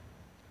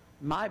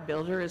 My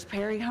builder is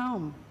Perry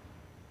Home.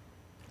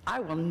 I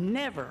will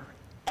never,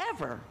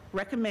 ever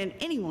recommend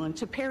anyone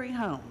to Perry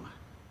Home.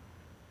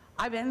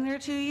 I've been there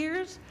 2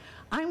 years.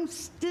 I'm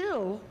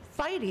still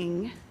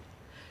fighting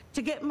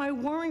to get my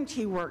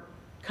warranty work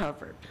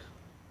covered.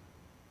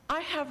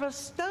 I have a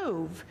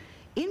stove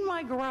in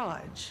my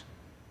garage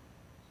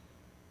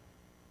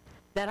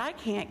that I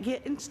can't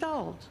get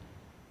installed.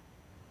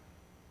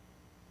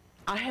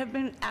 I have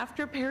been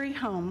after Perry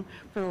Home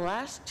for the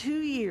last 2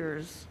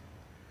 years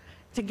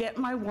to get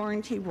my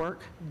warranty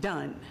work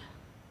done,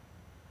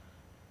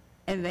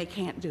 and they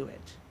can't do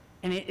it.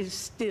 And it is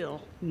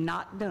still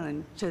not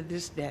done to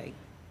this day.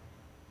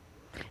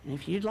 And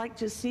if you'd like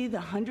to see the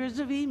hundreds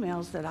of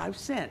emails that I've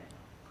sent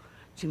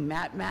to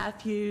Matt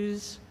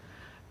Matthews,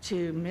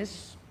 to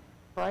Miss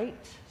Bright,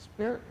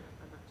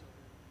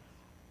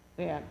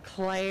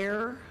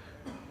 Claire,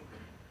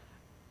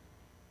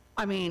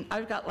 I mean,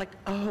 I've got like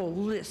a whole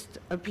list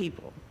of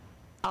people.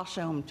 I'll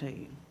show them to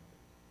you.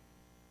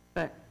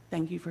 But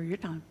thank you for your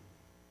time.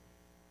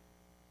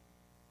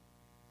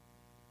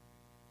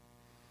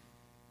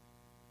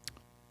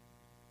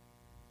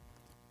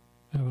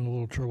 Having a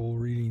little trouble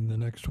reading the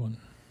next one.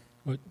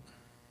 What?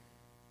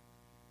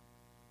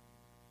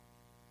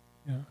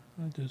 Yeah,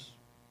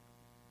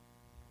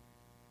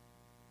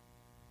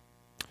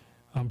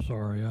 I'm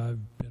sorry,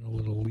 I've been a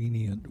little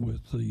lenient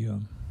with the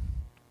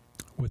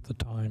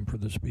time for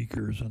the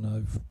speakers, and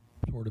I've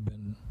sort of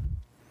been,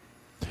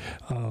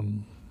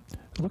 it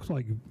looks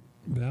like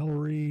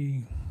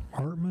Valerie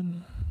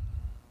Hartman.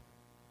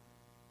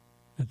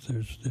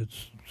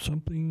 It's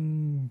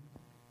something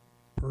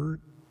Bert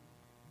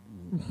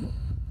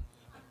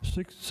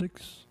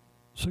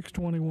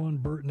 621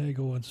 Bert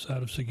Nagel. It's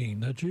out of Seguin.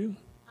 That you?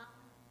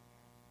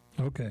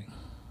 Okay.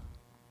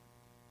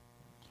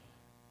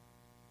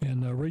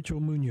 And Rachel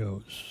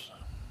Munoz.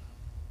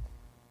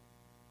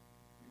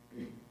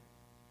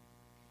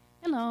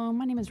 Hello,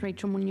 my name is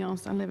Rachel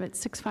Munoz. I live at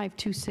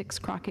 6526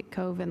 Crockett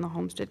Cove in the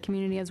Homestead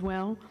community as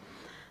well.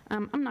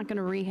 I'm not going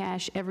to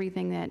rehash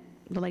everything that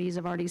the ladies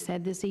have already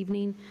said this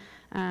evening,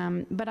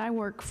 but I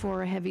work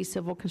for a heavy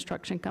civil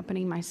construction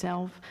company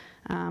myself.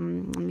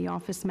 I'm the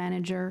office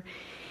manager,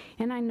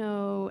 and I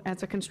know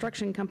as a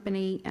construction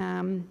company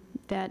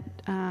that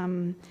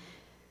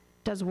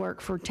does work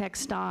for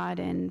TxDOT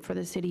and for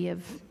the city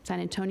of San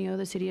Antonio,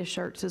 the city of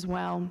Schertz as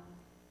well,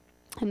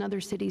 and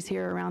other cities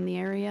here around the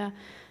area.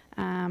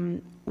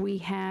 We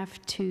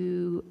have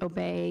to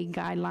obey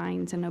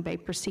guidelines and obey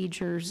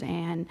procedures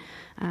and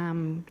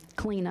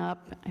clean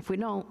up. If we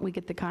don't, we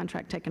get the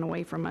contract taken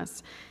away from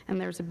us,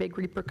 and there's a big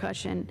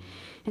repercussion.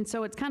 And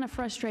so it's kind of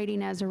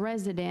frustrating as a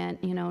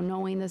resident, you know,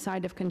 knowing the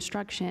side of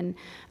construction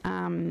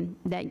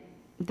that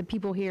the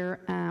people here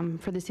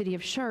for the city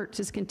of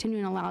Schertz is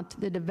continuing to allow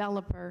the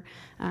developer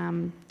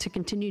to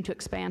continue to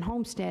expand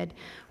Homestead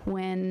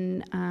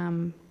when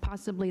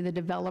possibly the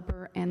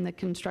developer and the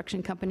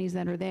construction companies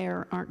that are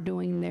there aren't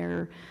doing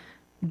their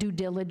due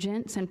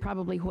diligence and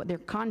probably what they're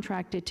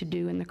contracted to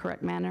do in the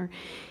correct manner.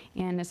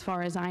 And as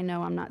far as I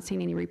know, I'm not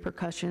seeing any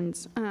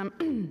repercussions.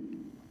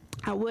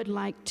 I would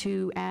like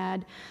to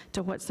add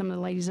to what some of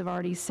the ladies have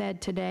already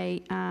said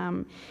today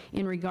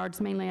in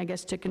regards mainly, I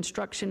guess, to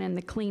construction and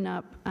the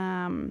cleanup.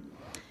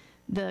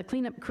 The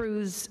cleanup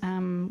crews,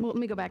 well, let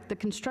me go back. The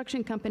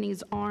construction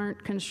companies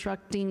aren't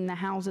constructing the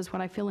houses,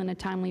 what I feel, in a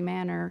timely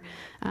manner.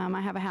 I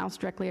have a house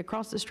directly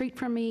across the street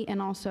from me and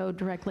also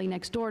directly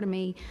next door to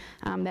me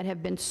that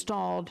have been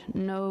stalled.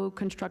 No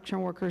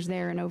construction workers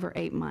there in over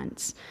 8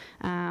 months.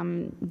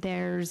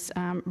 There's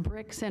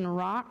bricks and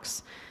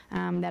rocks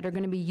that are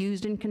going to be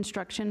used in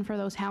construction for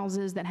those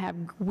houses that have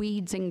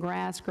weeds and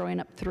grass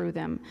growing up through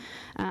them.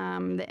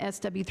 The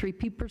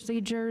SW3P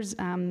procedures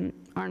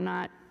are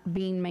not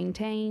being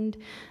maintained.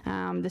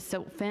 The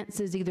silt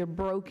fence is either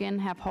broken,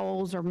 have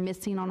holes, or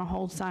missing on a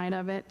whole side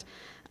of it.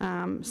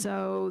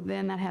 So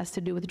then that has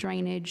to do with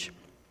drainage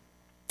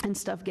and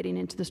stuff getting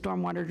into the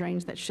stormwater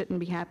drains that shouldn't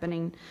be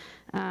happening.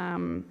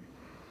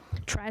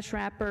 Trash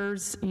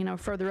wrappers, you know,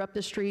 further up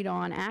the street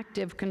on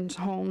active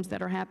homes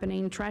that are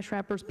happening. Trash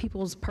wrappers,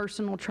 people's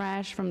personal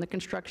trash from the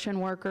construction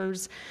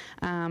workers,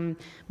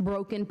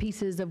 broken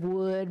pieces of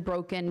wood,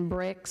 broken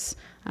bricks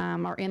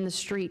are in the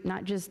street,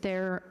 not just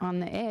there on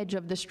the edge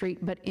of the street,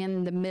 but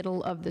in the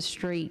middle of the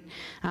street.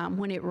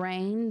 When it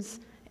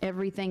rains,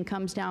 everything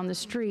comes down the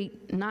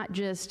street, not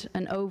just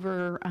an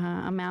over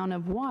amount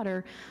of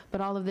water,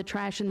 but all of the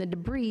trash and the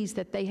debris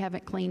that they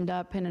haven't cleaned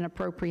up in an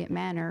appropriate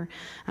manner.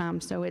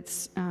 So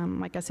it's,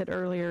 like I said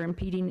earlier,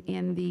 impeding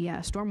in the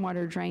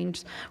stormwater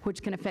drains,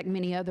 which can affect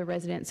many other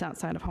residents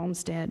outside of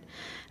Homestead.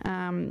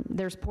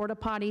 There's porta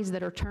potties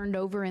that are turned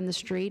over in the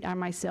street. I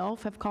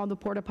myself have called the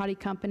porta potty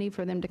company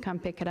for them to come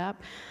pick it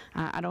up.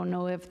 I don't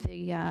know if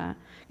the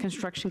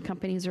construction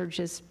companies are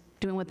just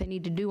doing what they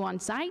need to do on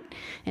site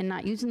and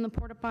not using the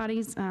porta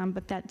potties,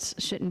 but that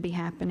shouldn't be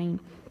happening.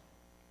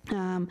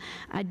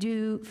 I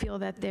do feel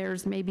that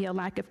there's maybe a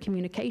lack of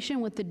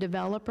communication with the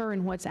developer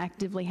and what's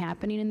actively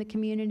happening in the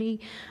community.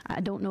 I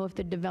don't know if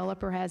the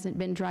developer hasn't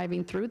been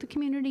driving through the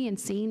community and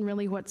seeing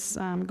really what's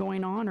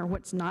going on or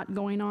what's not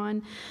going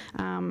on.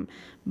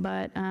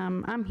 But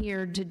I'm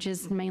here to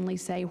just mainly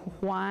say,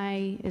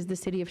 why is the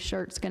city of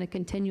Schertz going to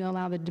continue to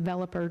allow the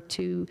developer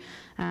to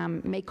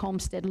make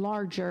Homestead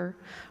larger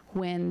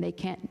when they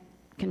can't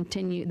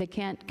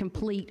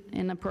complete in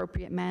an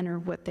appropriate manner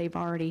what they've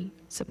already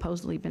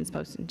supposedly been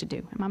supposed to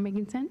do. Am I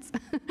making sense?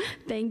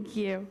 Thank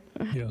you.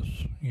 Yes,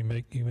 you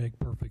make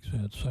perfect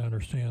sense. I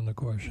understand the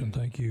question.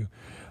 Thank you.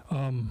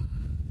 All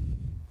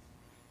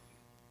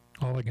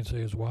I can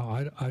say is,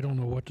 wow, I don't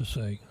know what to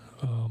say.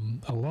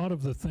 A lot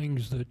of the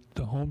things that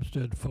the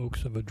Homestead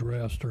folks have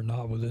addressed are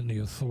not within the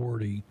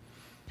authority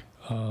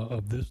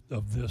of this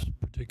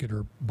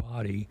particular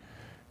body.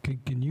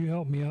 Can you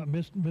help me out,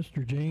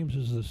 Mr. James?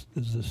 Is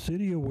the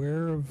city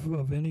aware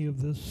of any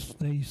of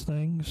these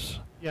things?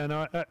 Yeah,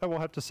 no, I will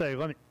have to say,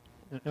 let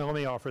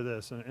me offer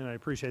this, and I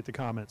appreciate the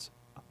comments.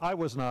 I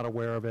was not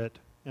aware of it,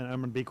 and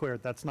I'm going to be clear,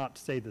 that's not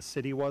to say the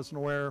city wasn't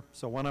aware.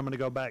 So what I'm going to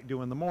go back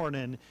do in the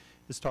morning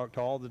is talk to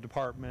all the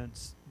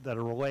departments that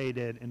are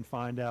related and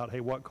find out,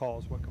 hey, what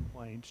calls, what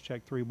complaints,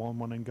 check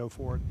 311 and go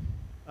for it.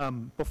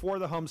 Before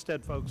the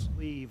Homestead folks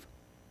leave,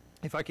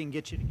 if I can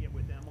get you to get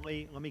with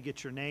Emily, let me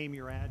get your name,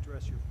 your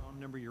address, your phone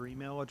number, your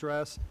email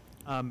address,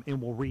 and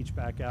we'll reach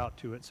back out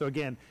to it. So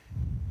again,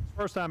 as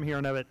first time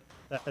hearing of it.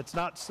 It's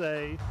not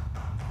say,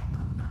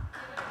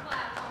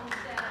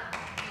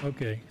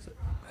 Okay,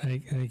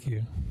 thank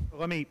you.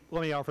 let me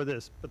offer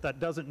this, but that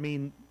doesn't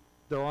mean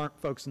there aren't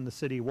folks in the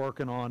city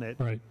working on it.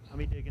 Right, Let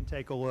me dig and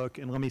take a look,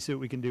 and let me see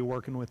what we can do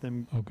working with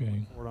them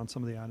okay. forward on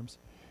some of the items.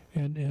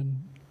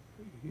 And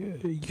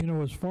you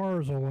know, as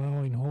far as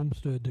allowing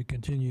Homestead to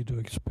continue to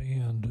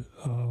expand,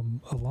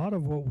 a lot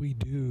of what we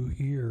do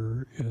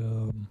here,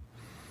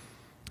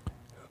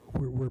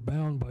 we're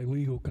bound by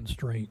legal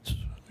constraints,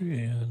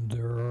 and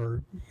there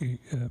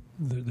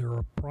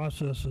are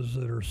processes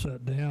that are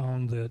set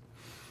down that,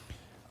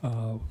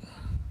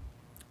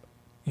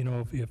 you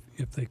know,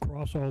 if they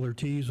cross all their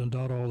T's and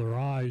dot all their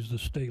I's, the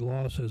state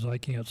law says I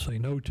can't say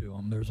no to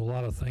them. There's a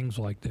lot of things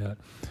like that,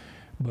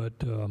 but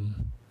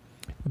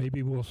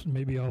maybe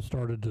I'll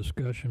start a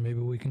discussion. Maybe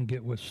we can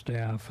get with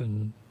staff,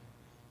 and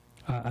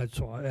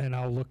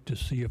I'll look to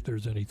see if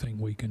there's anything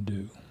we can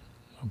do.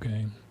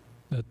 Okay,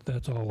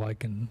 that's all I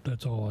can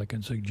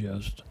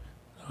suggest.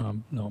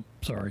 No,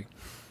 sorry.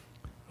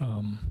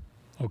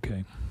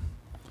 Okay.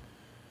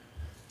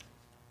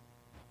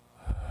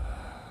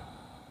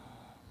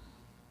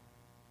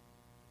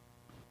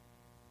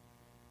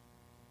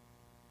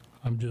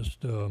 I'm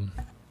just, you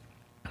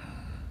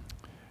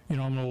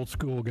know, I'm an old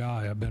school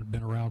guy. I've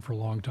been around for a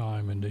long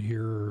time, and to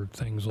hear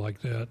things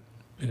like that,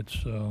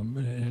 it's,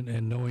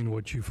 and knowing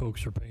what you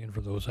folks are paying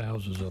for those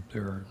houses up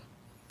there,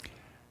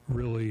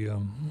 really,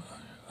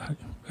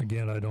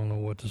 again, I don't know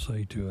what to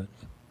say to it.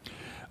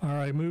 All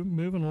right,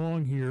 moving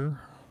along here.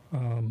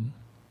 Item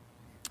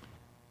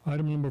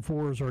number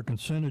 4 is our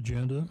consent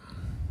agenda.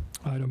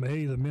 Item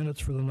A, the minutes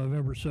for the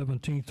November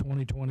 17th,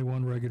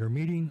 2021 regular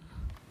meeting.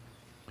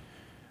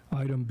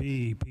 Item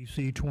B,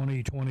 PC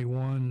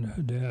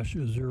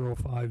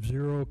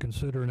 2021-050,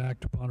 consider and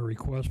act upon a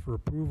request for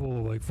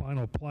approval of a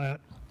final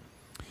plat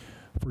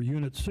for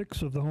Unit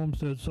 6 of the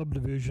Homestead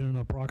subdivision,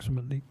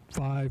 approximately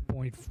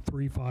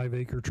 5.35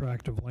 acre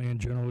tract of land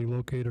generally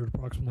located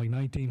approximately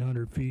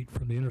 1,900 feet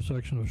from the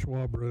intersection of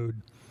Schwab Road,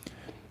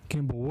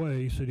 Kimball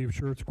Way, City of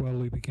Schertz,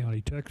 Guadalupe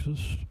County,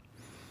 Texas.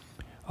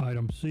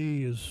 Item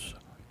C is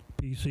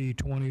PC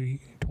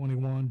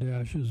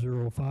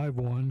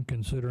 2021-051,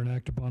 consider and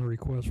act upon a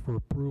request for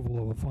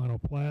approval of a final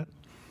plat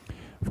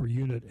for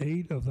Unit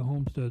 8 of the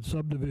Homestead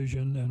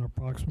subdivision, an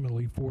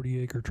approximately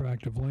 40-acre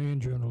tract of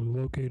land generally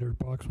located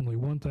approximately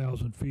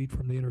 1,000 feet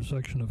from the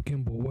intersection of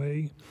Kimball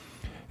Way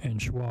and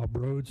Schwab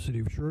Road, City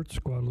of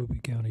Schertz,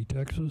 Guadalupe County,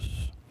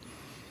 Texas.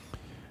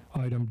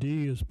 Item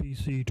D is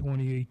PC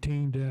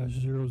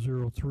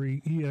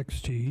 2018-003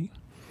 EXT.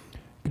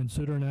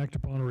 Consider and act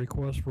upon a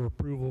request for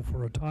approval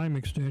for a time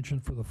extension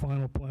for the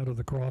final plat of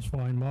the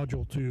Crossvine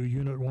Module 2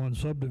 Unit 1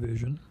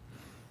 subdivision,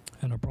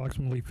 an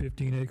approximately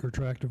 15-acre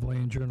tract of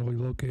land generally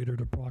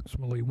located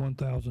approximately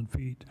 1,000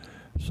 feet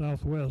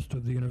southwest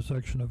of the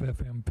intersection of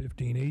FM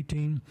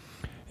 1518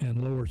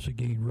 and Lower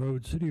Seguin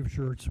Road, City of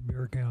Schertz,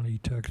 Bear County,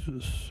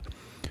 Texas.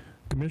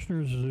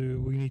 Commissioners, do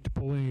we need to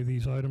pull any of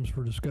these items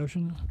for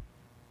discussion?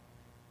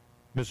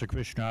 Mr.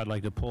 Commissioner, I'd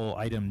like to pull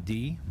item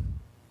D.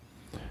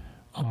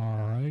 All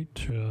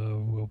right,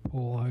 we'll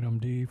pull item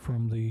D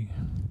from the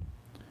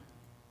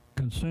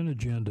consent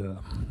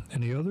agenda.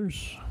 Any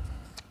others?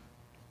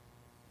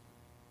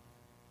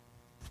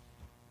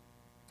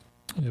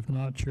 If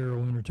not, Chair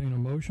will entertain a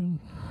motion.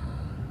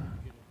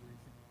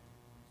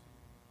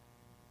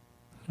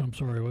 I'm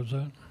sorry, what's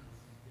that?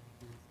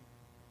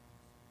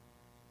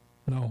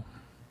 No.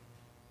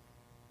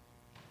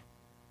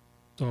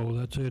 So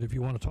that's it. If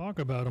you want to talk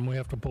about them, we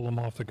have to pull them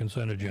off the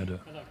consent agenda.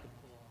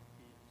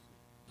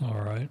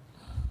 All right.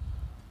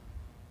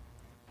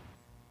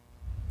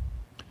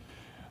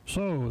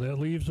 So that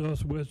leaves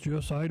us with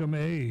just item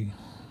A,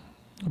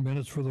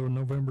 minutes for the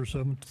November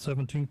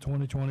 17th,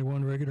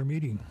 2021 regular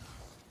meeting.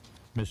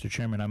 Mr.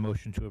 Chairman, I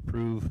motion to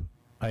approve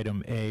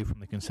item A from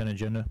the consent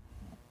agenda.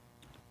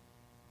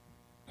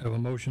 I have a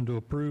motion to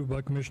approve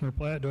by Commissioner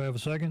Platt. Do I have a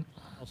second?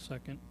 I'll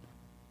second.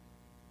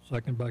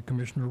 Second by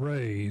Commissioner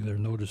Ray. There's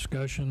no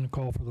discussion.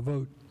 Call for the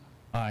vote.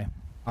 Aye.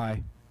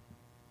 Aye.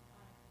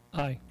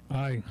 Aye.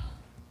 Aye.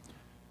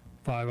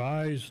 5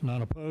 ayes,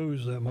 none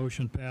opposed. That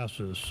motion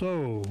passes.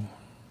 So,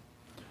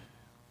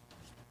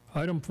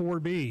 item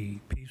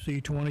 4B,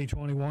 PC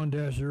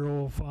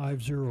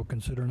 2021-050,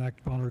 consider and act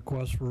upon a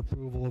request for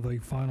approval of a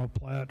final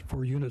plat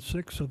for Unit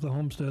 6 of the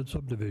Homestead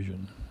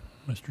subdivision.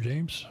 Mr.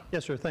 James?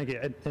 Yes, sir, thank you.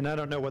 And I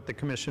don't know what the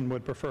commission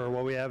would prefer.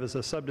 What we have is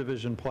a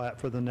subdivision plat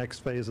for the next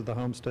phase of the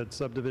Homestead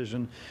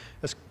subdivision.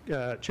 As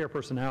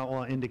Chairperson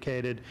Outlaw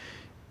indicated,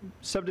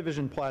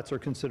 subdivision plats are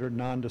considered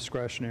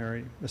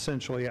non-discretionary.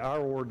 Essentially, our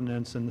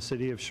ordinance in the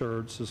city of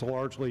Schertz is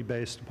largely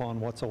based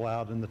upon what's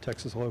allowed in the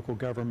Texas Local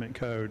Government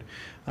Code,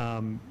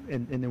 and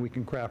then we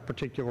can craft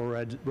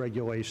particular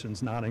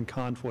regulations not in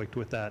conflict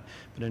with that.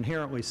 But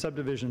inherently,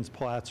 subdivisions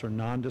plats are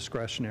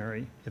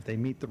non-discretionary. If they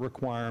meet the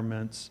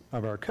requirements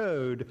of our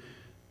code,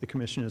 the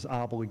commission is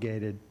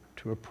obligated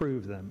to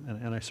approve them.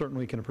 And I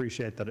certainly can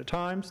appreciate that at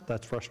times.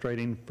 That's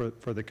frustrating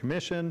for the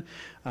commission.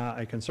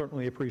 I can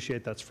certainly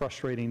appreciate that's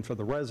frustrating for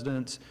the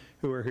residents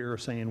who are here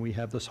saying we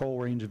have this whole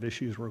range of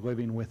issues we're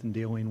living with and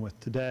dealing with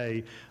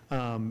today.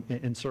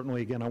 And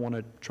certainly, again, I want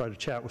to try to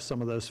chat with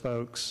some of those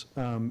folks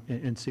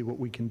and see what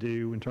we can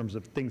do in terms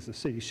of things the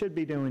city should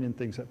be doing and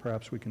things that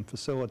perhaps we can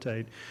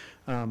facilitate.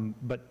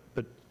 But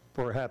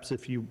perhaps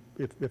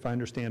if I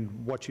understand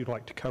what you'd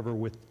like to cover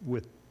with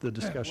the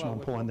discussion on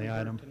pulling the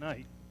item.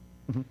 Tonight,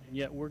 Mhm. and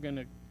yet we're going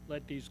to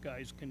let these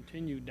guys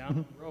continue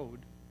down the road.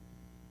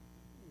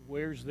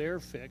 Where's their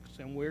fix,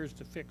 and where's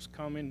the fix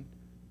coming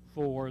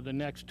for the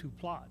next two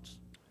plots?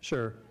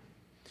 Sure.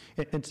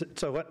 And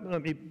so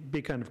let me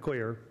be kind of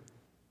clear.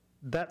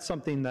 That's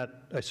something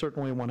that I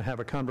certainly want to have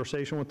a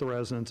conversation with the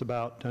residents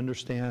about to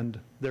understand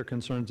their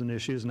concerns and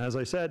issues. And as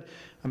I said,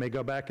 I may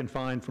go back and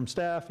find from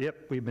staff, yep,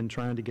 we've been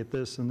trying to get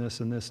this and this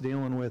and this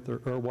dealing with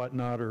or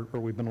whatnot, or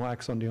we've been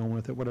lax on dealing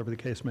with it, whatever the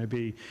case may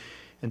be,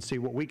 and see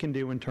what we can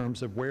do in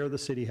terms of where the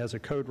city has a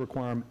code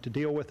requirement to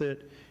deal with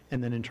it,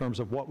 and then in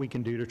terms of what we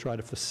can do to try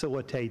to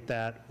facilitate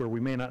that, where we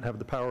may not have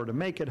the power to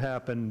make it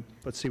happen,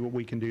 but see what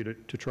we can do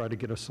to try to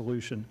get a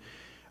solution.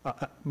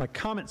 My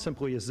comment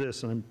simply is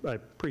this, and I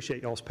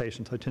appreciate y'all's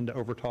patience. I tend to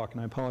overtalk,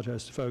 and I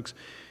apologize to folks.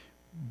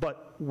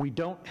 But we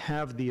don't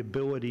have the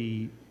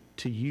ability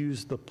to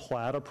use the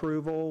plat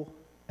approval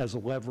as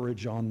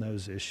leverage on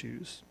those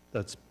issues.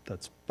 That's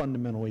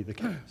fundamentally the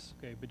case.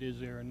 Okay, but is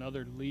there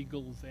another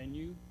legal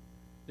venue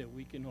that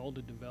we can hold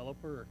a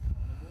developer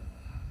accountable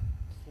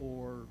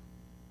for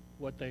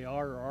what they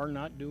are or are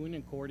not doing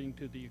according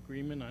to the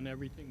agreement on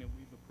everything that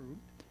we've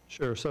approved?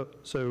 Sure.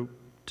 So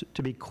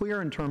to be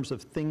clear in terms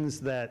of things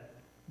that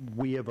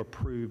we have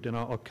approved, and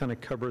I'll kind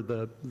of cover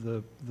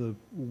the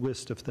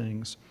list of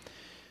things.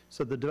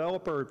 So the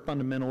developer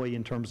fundamentally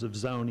in terms of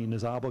zoning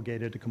is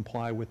obligated to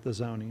comply with the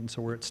zoning.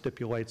 So where it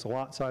stipulates the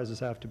lot sizes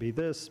have to be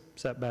this,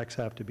 setbacks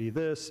have to be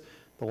this,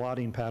 the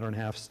lotting pattern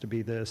has to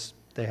be this,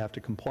 they have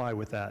to comply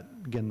with that.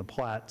 Again, the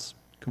plats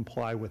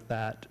comply with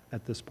that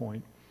at this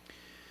point.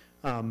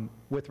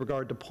 With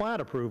regard to plat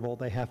approval,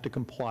 they have to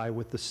comply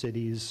with the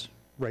city's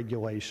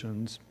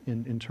regulations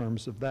in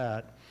terms of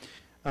that.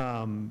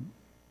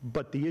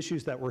 But the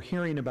issues that we're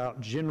hearing about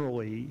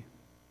generally,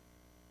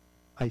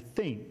 I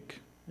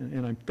think,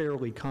 and I'm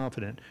fairly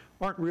confident,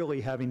 aren't really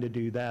having to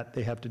do that.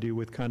 They have to do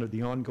with kind of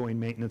the ongoing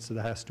maintenance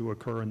that has to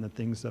occur and the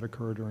things that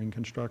occur during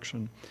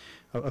construction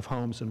of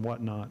homes and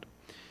whatnot.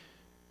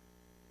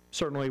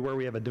 Certainly where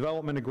we have a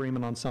development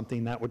agreement on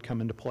something, that would come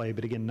into play,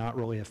 but again, not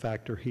really a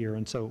factor here.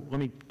 And so let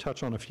me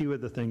touch on a few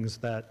of the things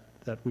that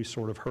we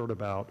sort of heard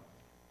about.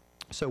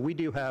 So we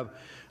do have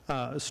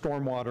a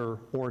stormwater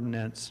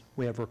ordinance.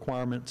 We have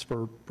requirements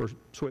for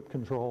SWIP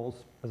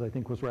controls, as I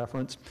think was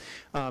referenced.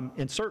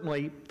 And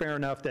certainly, fair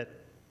enough that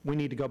we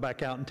need to go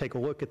back out and take a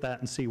look at that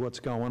and see what's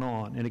going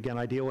on. And again,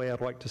 ideally, I'd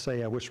like to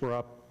say I wish we're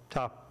up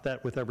top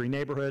that with every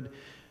neighborhood.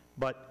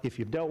 But if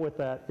you've dealt with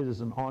that, it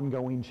is an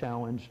ongoing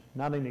challenge,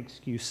 not an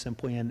excuse,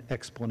 simply an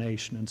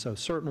explanation. And so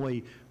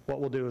certainly what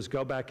we'll do is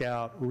go back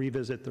out,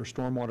 revisit their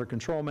stormwater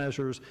control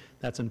measures.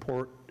 That's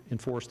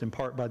enforced in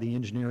part by the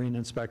engineering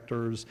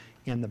inspectors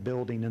and the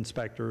building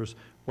inspectors,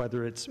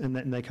 whether it's, and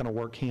they kind of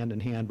work hand in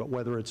hand, but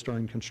whether it's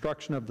during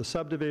construction of the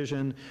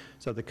subdivision,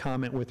 so the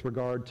comment with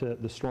regard to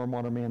the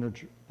stormwater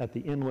manager at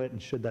the inlet,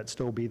 and should that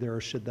still be there,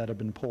 or should that have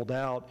been pulled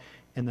out,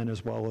 and then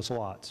as well as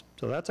lots.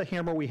 So that's a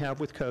hammer we have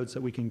with codes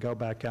that we can go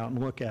back out and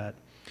look at.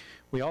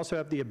 We also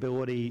have the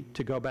ability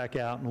to go back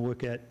out and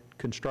look at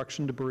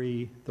construction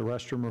debris, the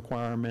restroom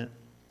requirement,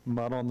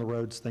 mud on the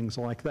roads, things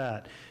like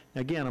that.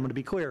 Again, I'm going to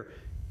be clear,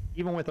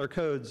 even with our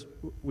codes,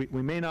 we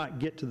may not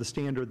get to the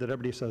standard that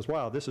everybody says,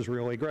 wow, this is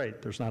really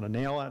great. There's not a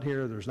nail out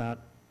here, there's not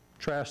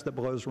trash that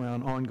blows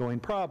around, ongoing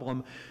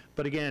problem.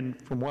 But again,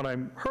 from what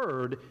I've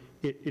heard,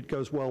 it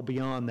goes well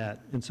beyond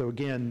that. And so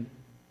again,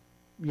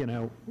 you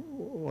know,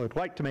 I'd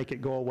like to make it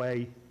go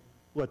away.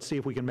 Let's see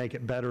if we can make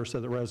it better so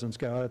that residents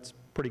go, oh, it's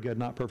pretty good,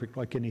 not perfect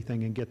like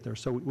anything, and get there.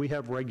 So we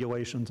have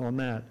regulations on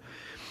that.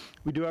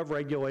 We do have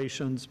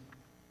regulations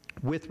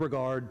with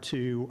regard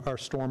to our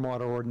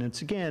stormwater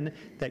ordinance, again,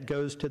 that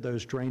goes to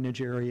those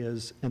drainage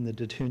areas and the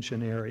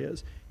detention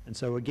areas. And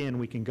so again,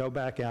 we can go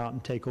back out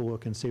and take a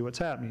look and see what's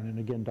happening. And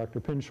again, Dr.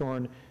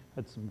 Pinshorn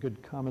had some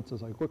good comments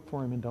as I look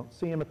for him and don't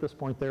see him at this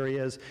point. There he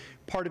is.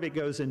 Part of it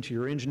goes into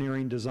your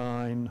engineering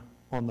design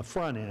on the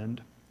front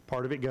end.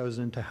 Part of it goes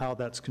into how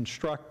that's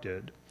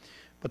constructed.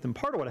 But then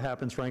part of what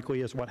happens,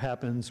 frankly, is what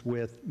happens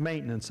with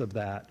maintenance of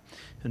that.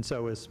 And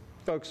so as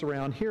folks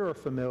around here are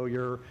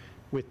familiar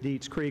with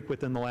Dietz Creek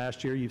within the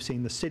last year, you've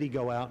seen the city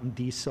go out and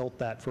desilt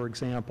that, for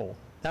example.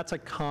 That's a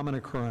common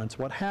occurrence.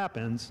 What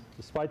happens,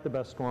 despite the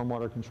best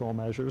stormwater control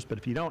measures, but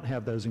if you don't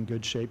have those in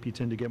good shape, you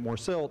tend to get more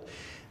silt.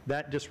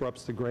 That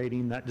disrupts the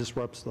grading, that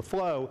disrupts the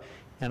flow.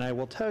 And I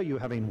will tell you,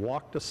 having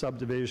walked a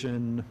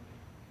subdivision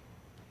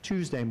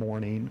Tuesday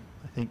morning,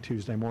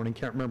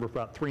 can't remember, for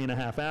about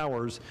 3.5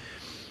 hours,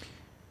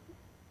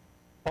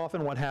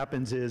 often what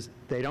happens is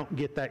they don't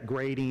get that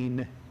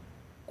grading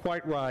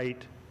quite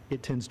right,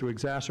 it tends to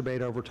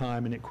exacerbate over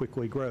time and it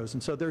quickly grows.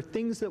 And so there are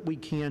things that we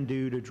can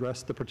do to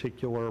address the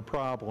particular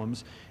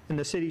problems, and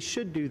the city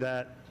should do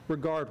that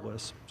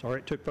regardless.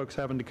 Sorry it took folks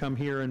having to come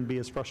here and be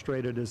as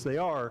frustrated as they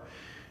are,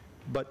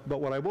 but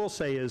what I will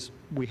say is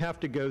we have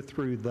to go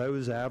through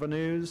those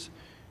avenues.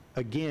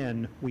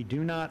 Again, we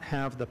do not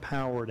have the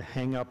power to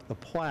hang up the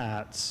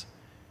plats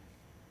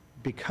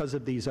because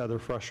of these other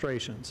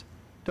frustrations.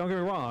 Don't get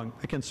me wrong,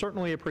 I can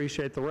certainly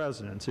appreciate the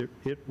residents.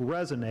 It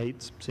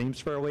resonates, seems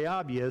fairly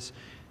obvious.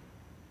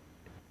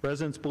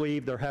 Residents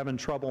believe they're having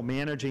trouble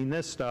managing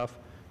this stuff.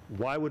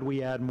 Why would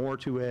we add more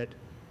to it?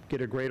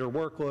 Get a greater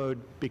workload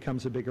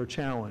becomes a bigger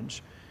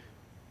challenge.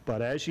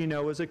 But as you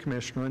know as a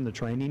commissioner, and the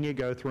training you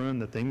go through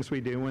and the things we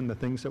do and the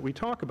things that we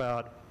talk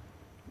about,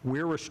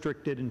 we're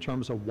restricted in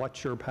terms of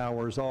what your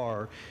powers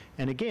are.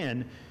 And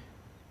again,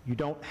 you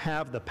don't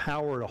have the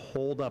power to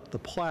hold up the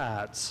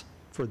plats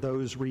for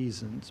those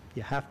reasons.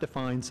 You have to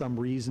find some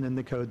reason in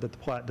the code that the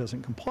plat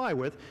doesn't comply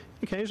with.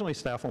 Occasionally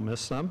staff will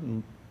miss some,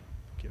 and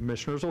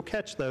commissioners will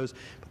catch those,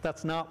 but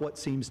that's not what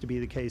seems to be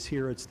the case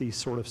here. It's these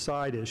sort of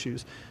side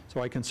issues.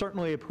 So I can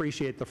certainly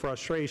appreciate the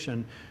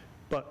frustration,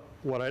 but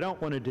what I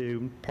don't want to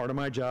do, part of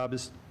my job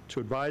is to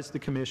advise the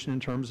commission in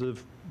terms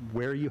of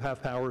where you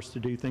have powers to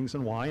do things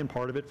and why, and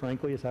part of it,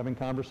 frankly, is having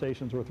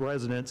conversations with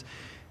residents.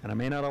 And I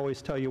may not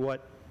always tell you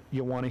what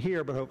you'll want to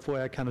hear, but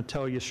hopefully I kind of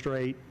tell you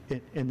straight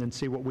and then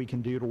see what we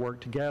can do to work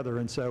together.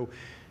 And so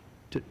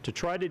to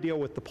try to deal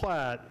with the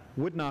plat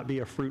would not be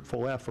a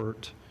fruitful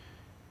effort.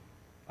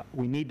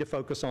 We need to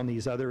focus on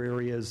these other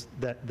areas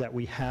that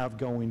we have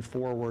going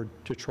forward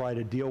to try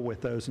to deal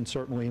with those, and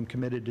certainly am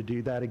committed to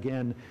do that.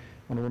 Again,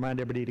 I want to remind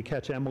everybody to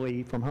catch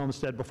Emily from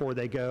Homestead before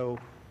they go,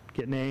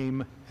 get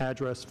name,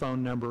 address,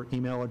 phone number,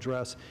 email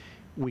address.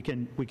 We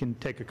can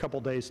take a couple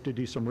days to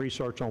do some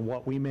research on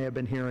what we may have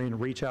been hearing,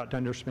 reach out to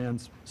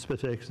understand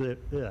specifics,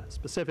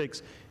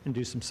 and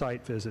do some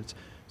site visits.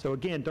 So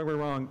again, don't get me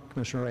wrong,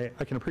 Commissioner Ray,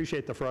 I can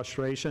appreciate the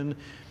frustration,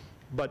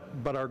 but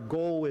our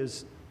goal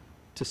is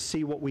to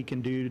see what we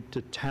can do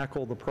to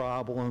tackle the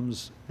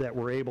problems that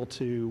we're able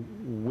to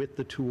with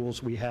the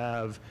tools we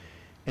have.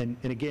 And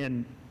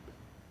again,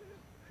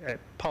 I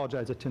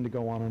apologize, I tend to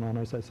go on and on,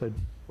 as I said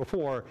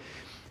before.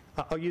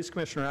 I'll use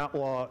Commissioner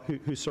Outlaw,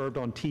 who served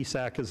on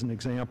TSAC as an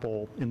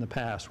example in the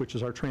past, which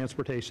is our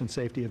Transportation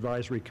Safety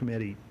Advisory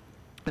Committee.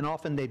 And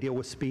often they deal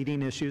with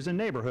speeding issues in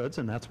neighborhoods,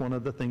 and that's one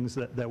of the things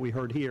that we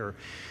heard here.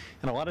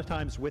 And a lot of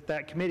times with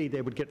that committee,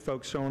 they would get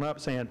folks showing up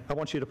saying, I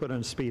want you to put in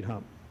a speed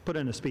hump. Put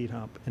in a speed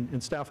hump.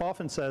 And staff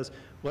often says,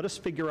 let us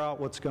figure out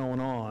what's going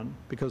on,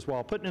 because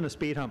while putting in a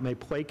speed hump may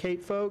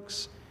placate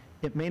folks,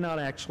 it may not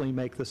actually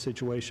make the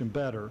situation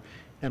better.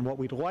 And what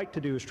we'd like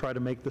to do is try to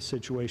make the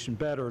situation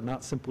better,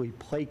 not simply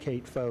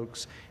placate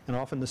folks, and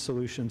often the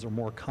solutions are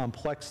more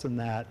complex than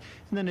that.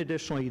 And then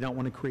additionally, you don't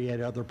want to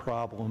create other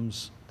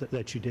problems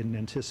that you didn't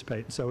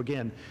anticipate. So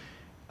again,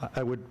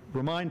 I would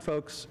remind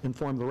folks,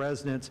 inform the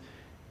residents,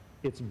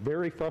 it's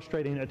very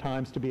frustrating at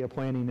times to be a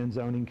planning and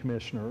zoning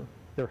commissioner.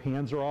 Their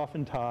hands are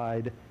often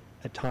tied.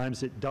 At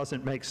times it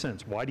doesn't make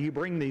sense. Why do you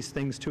bring these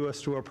things to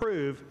us to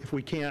approve if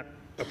we can't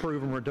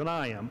approve them or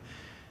deny them?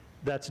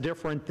 That's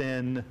different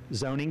than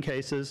zoning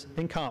cases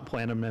and comp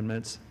plan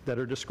amendments that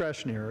are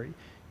discretionary.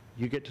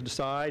 You get to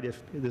decide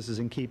if this is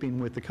in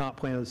keeping with the comp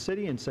plan of the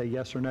city and say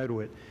yes or no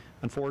to it.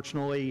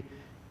 Unfortunately,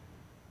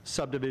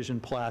 subdivision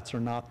plats are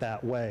not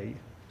that way.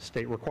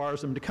 State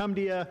requires them to come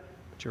to you,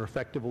 but you're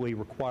effectively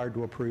required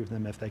to approve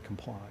them if they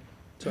comply.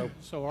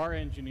 So our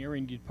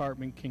engineering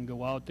department can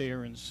go out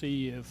there and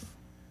see if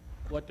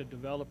what the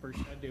developer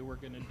said they were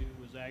going to do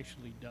was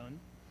actually done?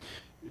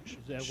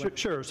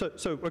 Sure. So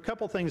a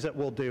couple things that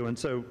we'll do, and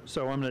so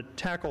I'm going to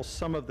tackle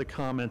some of the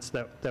comments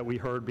that we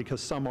heard,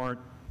 because some aren't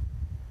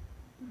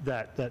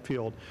that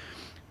field.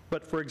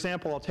 But for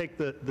example, I'll take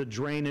the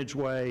drainage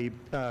way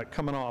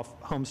coming off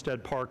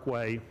Homestead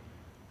Parkway.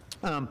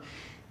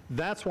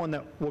 That's one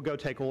that we'll go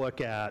take a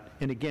look at.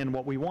 And again,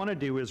 what we want to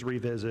do is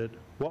revisit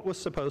what was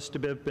supposed to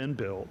have been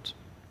built.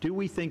 Do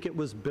we think it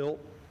was built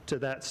to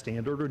that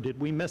standard, or did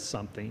we miss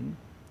something?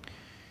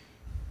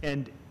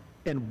 And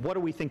what do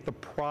we think the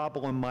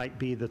problem might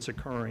be that's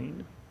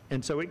occurring?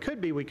 And so it could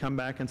be we come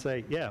back and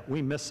say, yeah,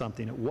 we missed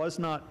something. It was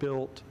not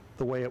built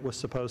the way it was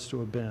supposed to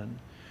have been.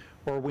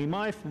 Or we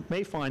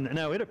may find that,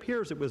 no, it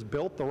appears it was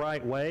built the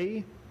right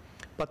way,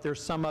 but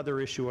there's some other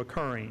issue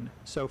occurring.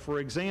 So for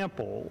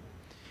example,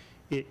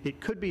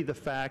 it could be the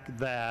fact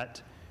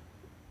that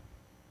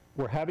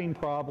we're having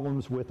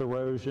problems with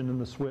erosion in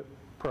the SWIP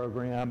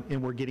program,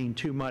 and we're getting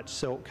too much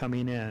silt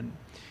coming in,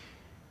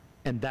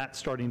 and that's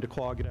starting to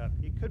clog it up.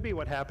 It could be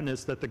what happened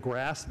is that the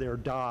grass there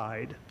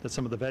died, that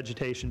some of the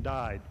vegetation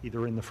died,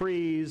 either in the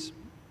freeze,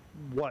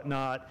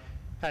 whatnot,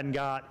 hadn't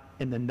got,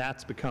 and then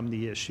that's become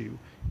the issue.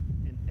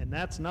 And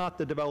that's not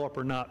the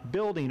developer not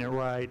building it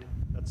right,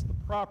 that's the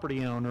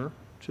property owner,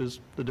 which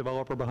is the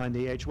developer behind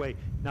the HOA,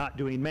 not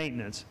doing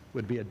maintenance.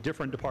 Would be a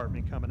different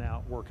department coming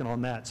out working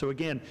on that. So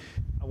again,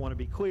 I want to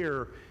be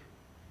clear,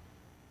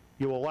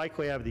 you will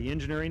likely have the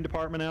engineering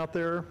department out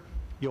there,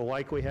 you'll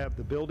likely have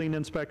the building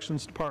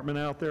inspections department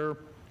out there,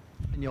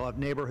 And you'll have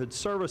neighborhood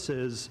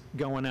services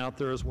going out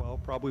there as well,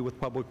 probably with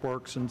Public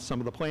Works and some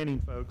of the planning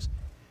folks,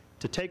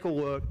 to take a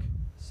look,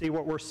 see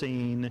what we're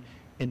seeing,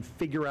 and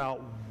figure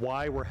out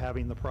why we're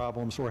having the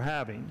problems we're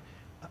having.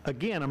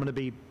 Again, I'm going to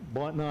be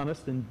blunt and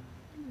honest, and,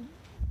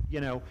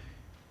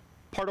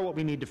 part of what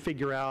we need to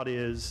figure out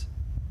is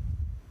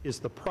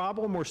the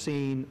problem we're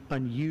seeing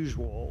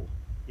unusual?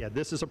 Yeah,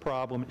 this is a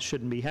problem, it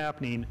shouldn't be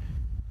happening.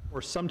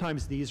 Or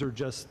sometimes these are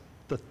just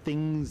the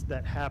things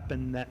that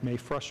happen that may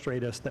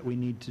frustrate us that we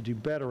need to do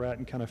better at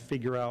and kind of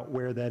figure out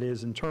where that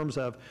is in terms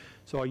of,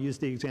 so I'll use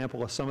the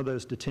example of some of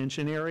those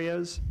detention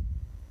areas.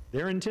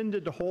 They're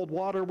intended to hold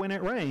water when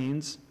it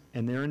rains,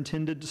 and they're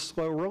intended to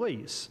slow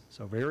release.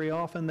 So very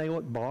often they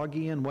look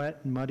boggy and wet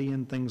and muddy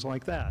and things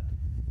like that.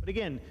 But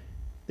again,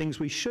 things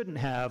we shouldn't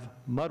have,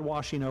 mud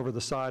washing over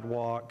the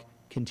sidewalk,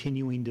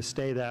 continuing to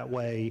stay that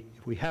way.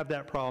 If we have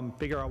that problem,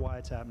 figure out why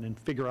it's happening,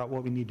 figure out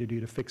what we need to do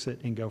to fix it,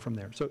 and go from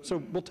there.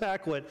 So we'll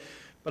tackle it,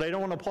 but I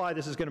don't want to apply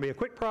this is going to be a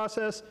quick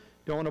process.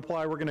 Don't want to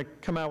apply we're going to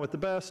come out with the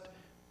best,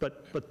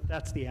 but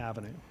that's the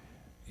avenue.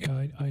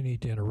 Yeah, I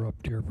need to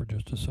interrupt here for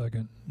just a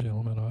second,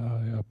 gentlemen.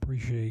 I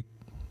appreciate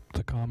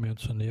the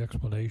comments and the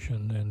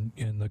explanation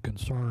and the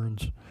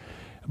concerns,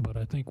 but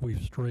I think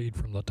we've strayed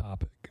from the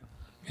topic.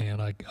 And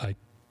I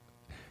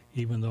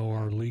even though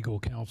our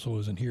legal counsel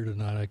isn't here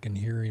tonight, I can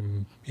hear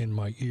him in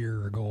my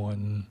ear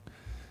going,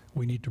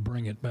 we need to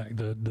bring it back.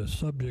 The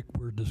subject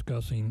we're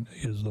discussing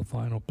is the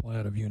final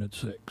plat of Unit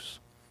 6.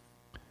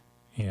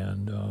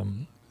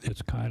 And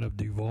it's kind of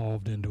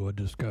devolved into a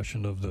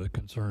discussion of the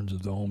concerns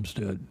of the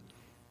Homestead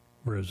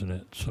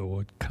resident. So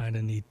it kind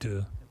of need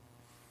to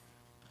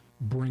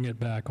bring it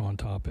back on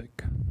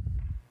topic.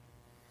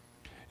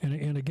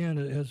 And again,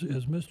 as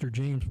Mr.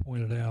 James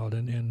pointed out,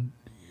 and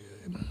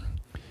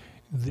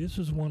this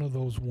is one of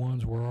those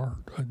ones where our,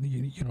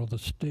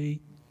 the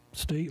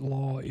state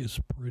law is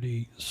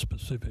pretty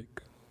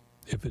specific.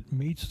 If it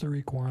meets the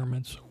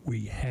requirements,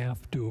 we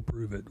have to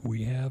approve it.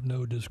 We have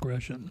no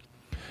discretion.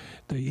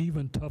 They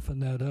even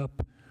toughened that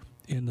up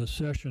in the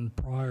session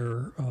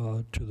prior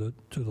to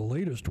the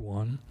latest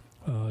one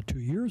 2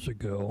 years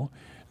ago,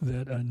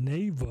 that a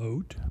nay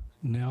vote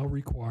now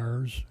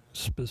requires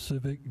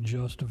specific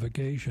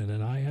justification,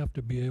 and I have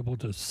to be able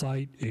to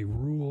cite a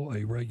rule,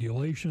 a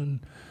regulation,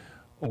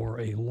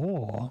 or a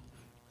law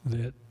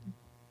that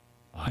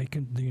I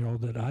can,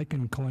 that I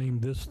can claim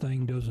this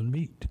thing doesn't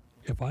meet.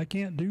 If I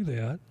can't do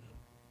that,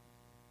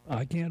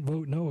 I can't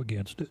vote no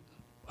against it.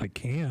 I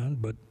can,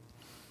 but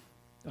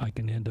I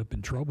can end up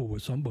in trouble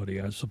with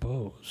somebody, I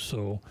suppose.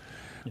 So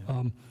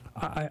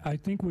I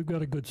think we've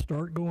got a good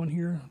start going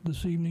here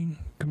this evening.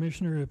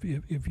 Commissioner, if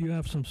you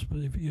have some,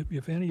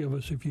 if any of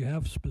us, if you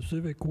have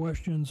specific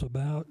questions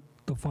about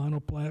the final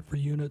plat for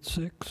Unit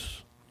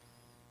 6,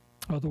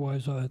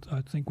 otherwise, I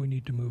think we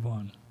need to move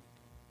on.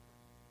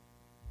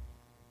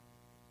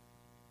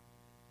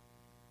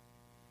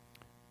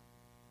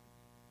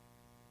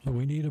 So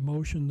we need a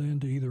motion then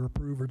to either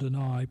approve or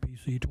deny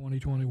PC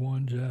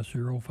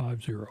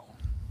 2021-050.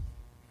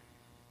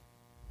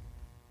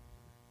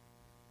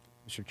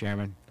 Mr.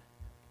 Chairman,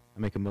 I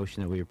make a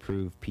motion that we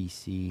approve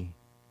PC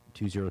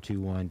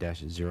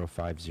 2021-050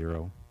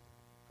 for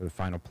the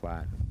final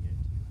plat of Unit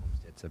 2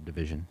 Homestead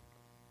Subdivision.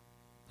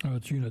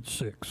 It's Unit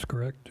 6,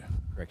 correct?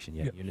 Correction,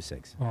 yeah, Yep. Unit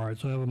 6. All right,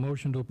 so I have a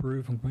motion to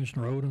approve from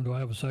Commissioner Odom. Do I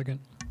have a second?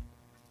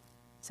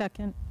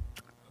 Second.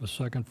 A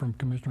second from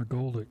Commissioner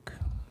Goldick.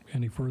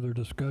 Any further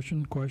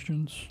discussion,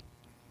 questions?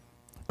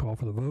 Call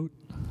for the vote.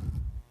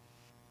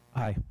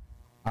 Aye.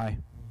 Aye.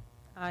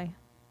 Aye.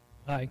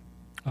 Aye.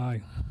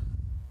 Aye.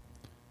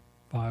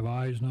 5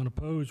 ayes, none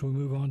opposed. We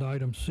move on to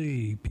item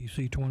C,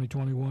 PC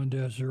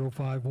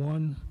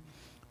 2021-051.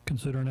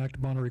 Consider and act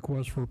upon a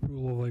request for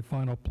approval of a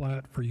final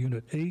plat for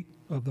Unit 8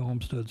 of the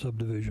Homestead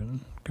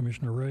subdivision.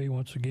 Commissioner Ray,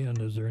 once again,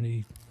 is there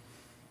any?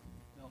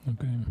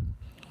 Okay,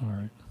 all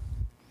right.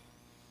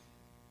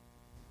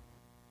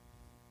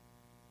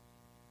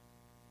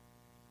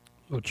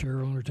 So Chair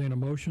will entertain a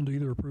motion to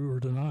either approve or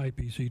deny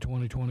PC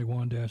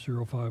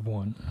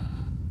 2021-051.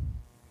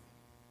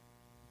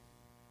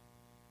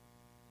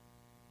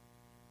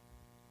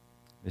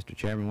 Mr.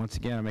 Chairman, once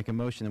again, I make a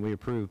motion that we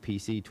approve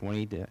PC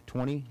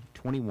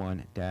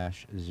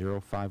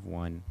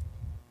 2021-051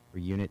 for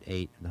Unit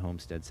 8 of the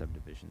Homestead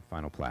Subdivision,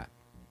 final plat.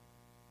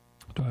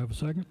 Do I have a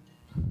second?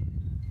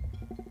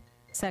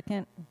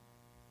 Second.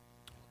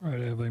 All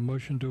right, I have a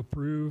motion to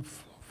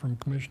approve from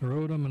Commissioner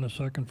Odom and a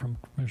second from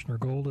Commissioner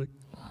Goldick.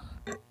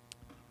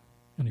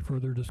 Any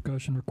further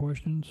discussion or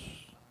questions?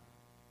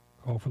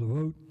 Call for the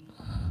vote.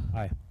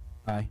 Aye.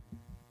 Aye.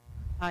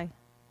 Aye.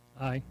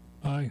 Aye.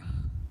 Aye.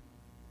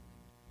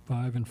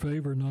 5 in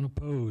favor, none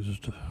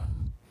opposed.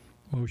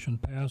 Motion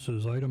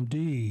passes. Item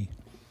D,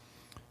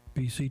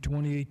 PC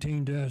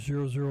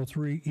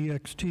 2018-003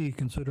 EXT,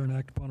 consider and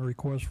act upon a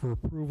request for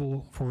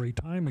approval for a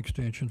time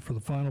extension for the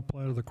final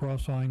plat of the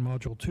cross-line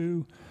Module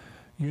 2,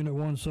 Unit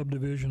 1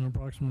 subdivision,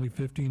 approximately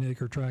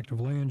 15-acre tract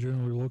of land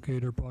generally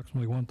located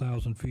approximately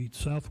 1,000 feet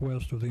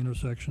southwest of the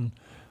intersection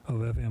of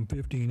FM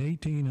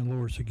 1518 and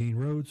Lower Seguin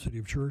Road, City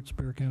of Schertz,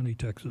 Bexar County,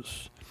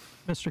 Texas.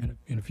 Mr.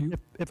 And if you...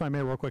 If I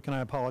may, real quick, and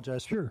I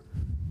apologize. Sure.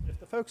 If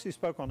the folks who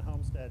spoke on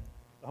Homestead,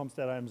 the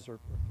Homestead items are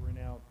through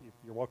now,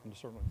 you're welcome to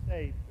certainly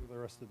stay through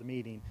the rest of the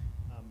meeting.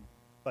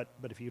 But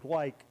if you'd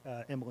like,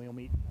 Emily will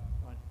meet,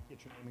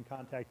 get your name and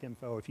contact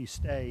info. If you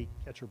stay,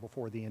 catch her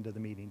before the end of the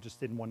meeting.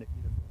 Just didn't want you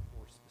to feel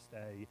forced to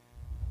stay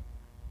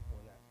for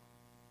that.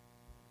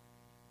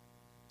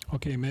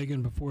 Okay,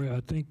 Megan,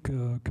 I think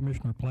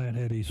Commissioner Platt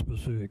had a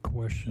specific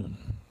question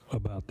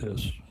about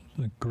this. Is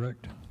that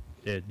correct?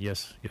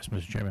 Yes,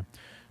 Mr. Chairman.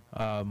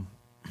 On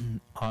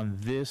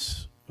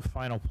this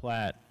final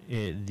plat,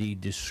 the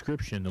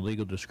description, the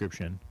legal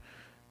description,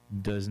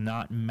 does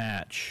not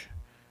match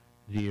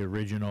the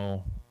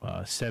original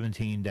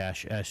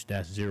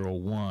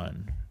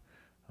 17-S-01,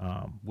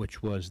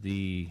 which was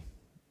the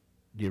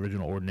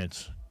original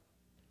ordinance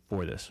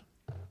for this.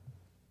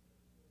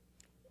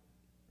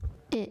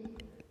 I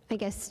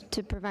guess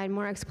to provide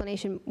more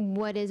explanation,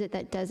 what is it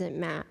that doesn't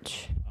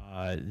match?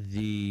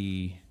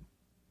 The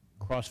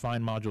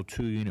Crossvine Module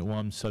 2, Unit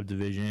 1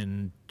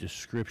 subdivision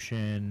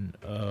description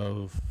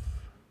of...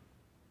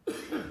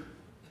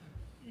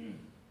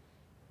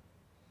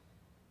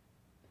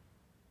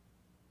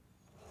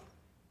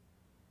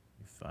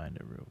 Find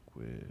it real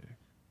quick.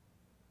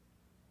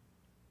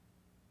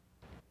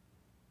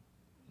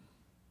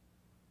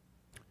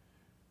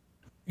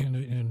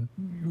 And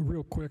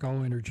real quick,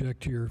 I'll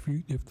interject here.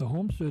 If the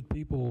Homestead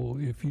people,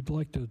 if you'd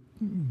like to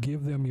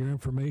give them your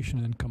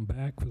information and come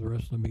back for the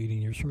rest of the meeting,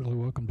 you're certainly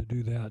welcome to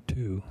do that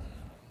too.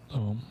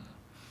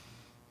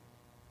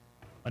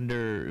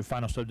 Under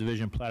final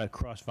subdivision plat of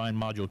Crossvine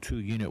Module 2,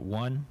 Unit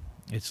 1,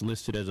 it's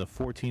listed as a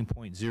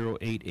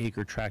 14.08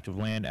 acre tract of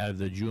land out of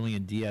the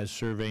Julian Diaz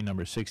Survey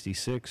number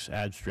 66,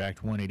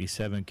 abstract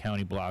 187,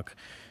 county block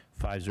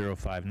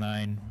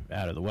 5059,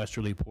 out of the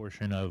westerly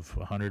portion of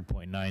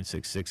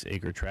 100.966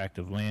 acre tract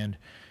of land,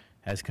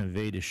 as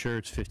conveyed to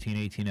Schertz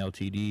 1518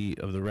 LTD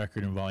of the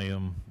record and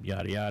volume,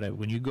 yada yada.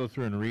 When you go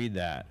through and read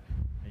that,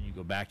 and you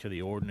go back to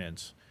the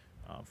ordinance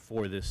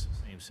for this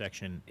same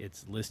section,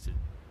 it's listed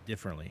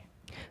differently.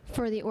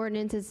 For the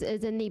ordinance is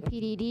in the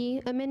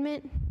PDD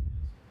amendment?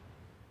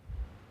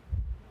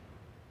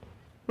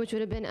 Which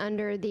would have been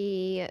under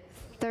the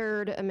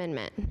third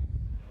amendment.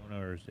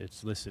 Or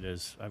it's listed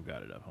as, I've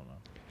got it up, hold on.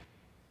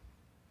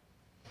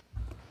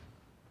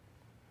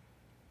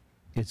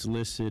 It's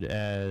listed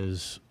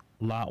as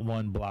Lot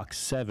 1, Block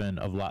 7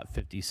 of Lot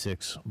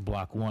 56,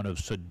 Block 1 of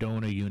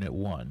Sedona, Unit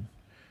 1.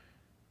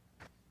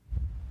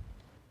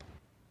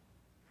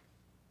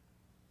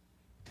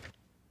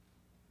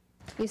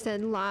 You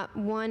said Lot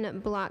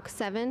 1, Block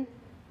 7?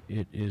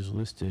 It is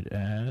listed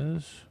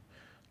as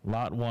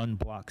Lot 1,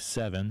 Block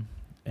 7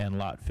 and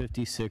Lot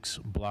 56,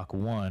 Block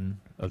 1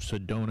 of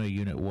Sedona,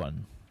 Unit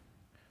 1.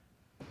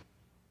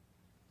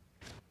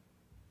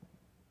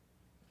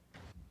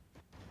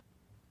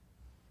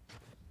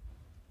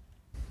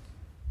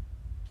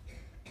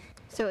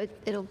 So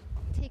it'll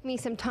take me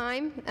some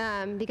time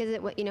because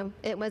it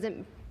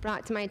wasn't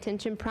brought to my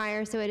attention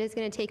prior, so it is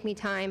going to take me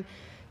time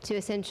to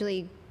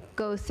essentially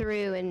go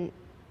through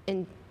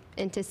and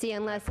to see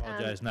unless... I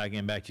apologize not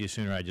getting back to you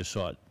sooner. I just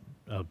saw it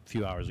a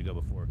few hours ago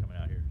before coming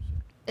out here. So.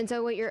 And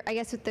so what you're, I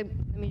guess with the,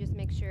 let me just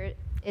make sure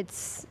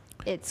it's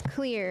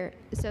clear.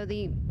 So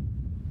the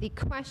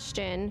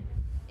question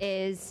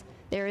is,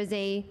 there is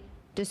a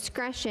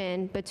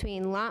discretion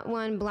between Lot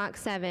 1, Block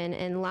 7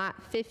 and Lot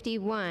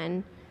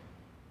 51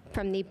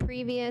 from the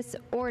previous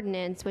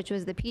ordinance, which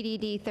was the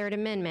PDD Third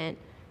Amendment,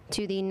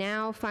 to the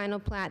now final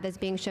plat that's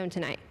being shown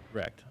tonight.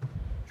 Correct.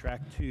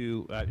 Track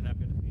 2, and I've got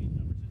the page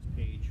numbers, it's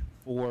page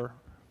 4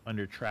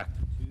 under Track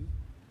 2.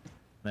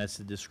 That's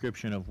the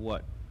description of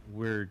what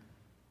we're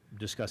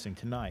discussing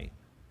tonight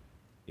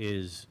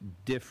is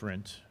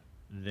different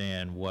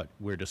than what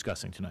we're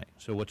discussing tonight.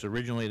 So what's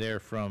originally there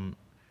from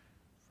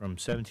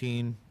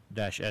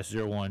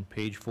 17-S01,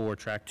 page 4,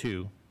 Track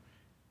 2,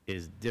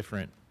 is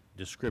different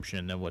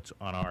description than what's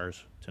on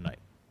ours tonight.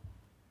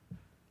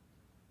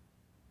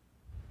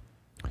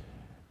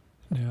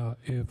 Now,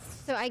 if...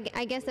 So I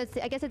guess that's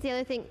the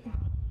other thing.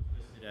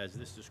 Listed as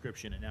this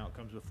description, and now it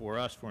comes before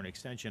us for an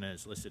extension, and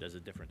it's listed as a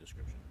different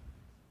description,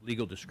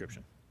 legal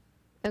description.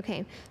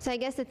 Okay, so I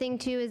guess the thing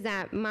too is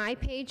that my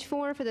page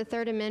 4 for the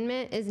Third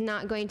Amendment is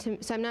not going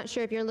to, so I'm not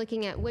sure if you're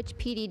looking at which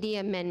PDD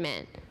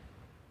amendment.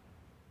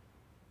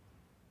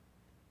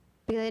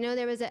 Because I know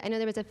there was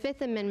a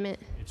Fifth Amendment.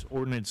 It's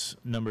ordinance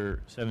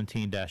number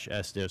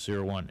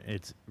 17-S-01.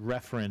 It's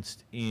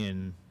referenced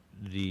in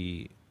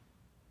the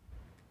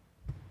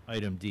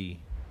item D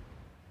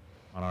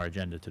on our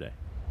agenda today.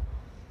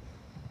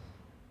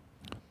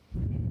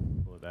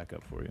 Pull it back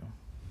up for you.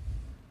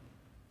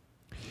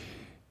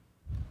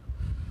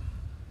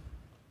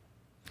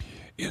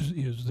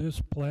 Is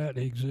this plat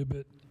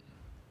exhibit,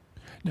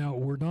 now,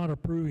 we're not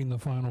approving the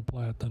final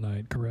plat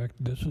tonight, correct?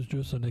 This is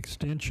just an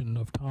extension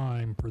of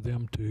time for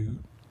them to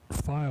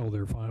file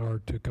their final,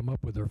 or to come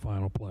up with their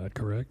final plat,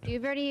 correct?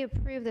 You've already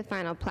approved the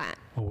final plat.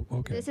 Oh,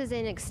 okay. This is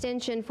an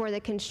extension for the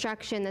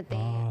construction that they,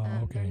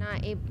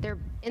 okay. they're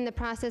in the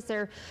process,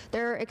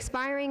 they're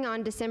expiring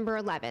on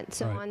December 11th.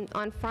 So Right.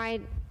 on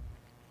Friday,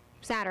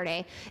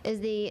 Saturday is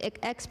the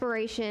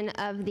expiration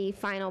of the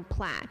final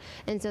plat.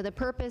 And so the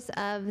purpose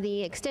of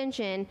the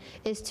extension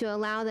is to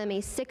allow them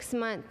a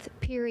 6-month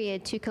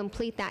period to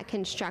complete that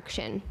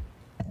construction.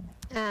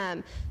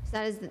 So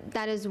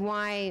that is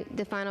why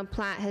the final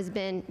plat has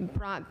been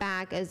brought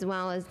back, as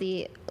well as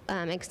the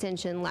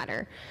extension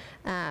letter.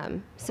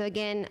 So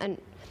again,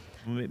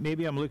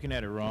 Maybe I'm looking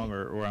at it wrong,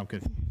 or I'm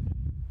confused.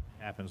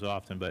 It happens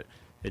often, but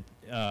it,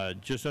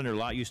 just under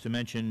lot use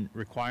dimension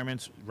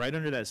requirements, right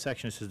under that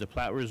section, it says the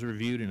plat was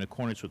reviewed in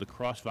accordance with the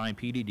Crossvine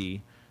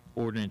PDD,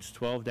 ordinance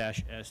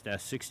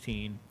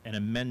 12-S-16, and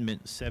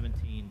amendment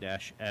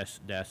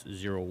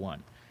 17-S-01.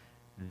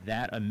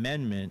 That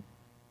amendment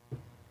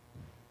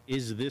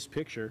is this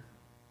picture,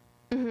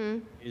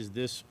 is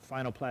this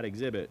final plat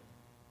exhibit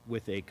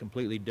with a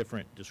completely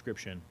different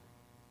description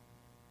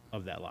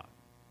of that lot.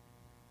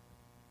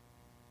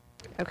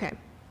 okay.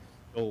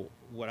 So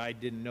what I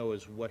didn't know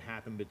is what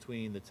happened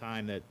between the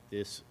time that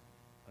this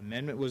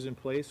amendment was in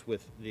place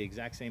with the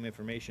exact same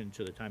information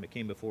to the time it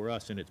came before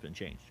us, and it's been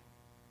changed.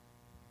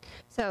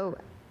 So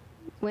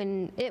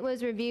when it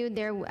was reviewed,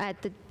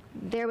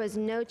 there was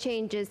no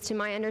changes, to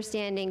my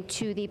understanding,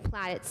 to the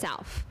plat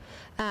itself.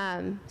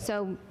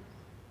 So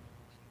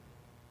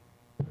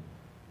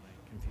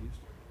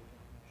Confused?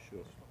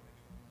 Sure.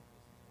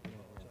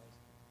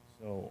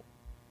 So.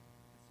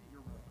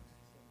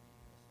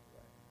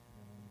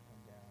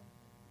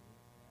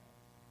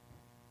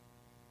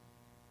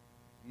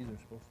 These are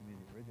supposed to be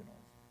the originals.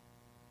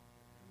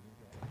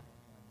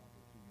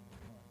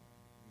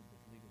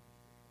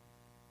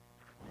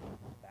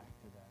 Back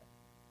to that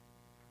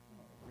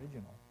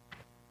original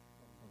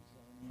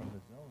from the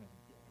zoning,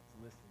 it's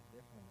listed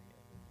differently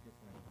as a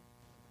different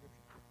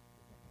description,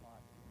 different plot,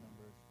 different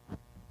numbers.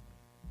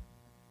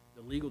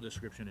 The legal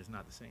description is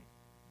not the same.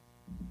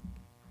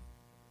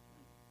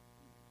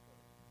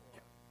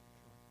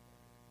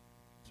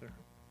 Sir.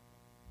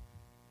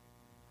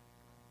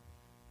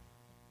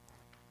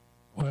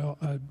 Well,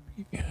 I'm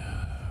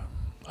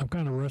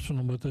kind of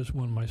wrestling with this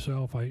one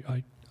myself.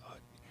 I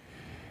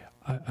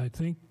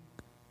think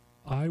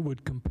I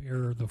would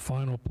compare the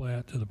final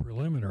plat to the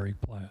preliminary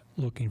plat,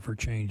 looking for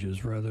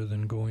changes rather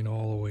than going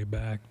all the way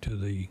back to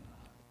the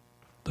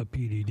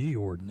PDD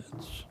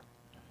ordinance.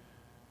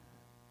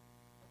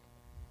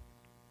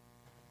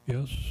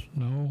 Yes,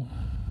 no?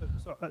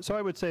 So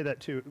I would say that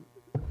too.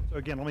 So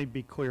again, let me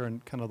be clear in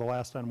kind of the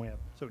last time we have.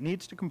 So it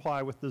needs to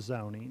comply with the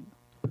zoning.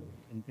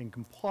 And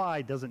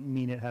comply doesn't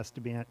mean it has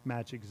to be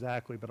match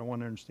exactly, but I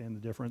want to understand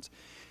the difference.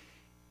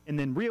 And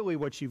then really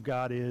what you've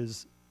got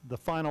is the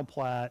final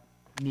plat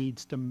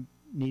needs to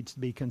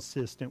be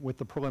consistent with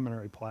the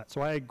preliminary plat.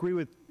 So I agree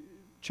with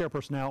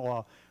Chairperson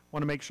Outlaw.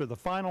 Want to make sure the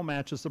final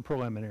matches the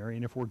preliminary,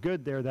 and if we're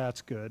good there,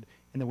 that's good.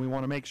 And then we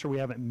want to make sure we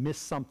haven't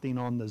missed something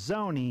on the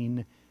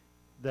zoning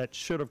that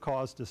should have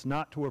caused us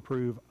not to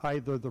approve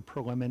either the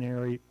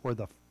preliminary or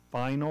the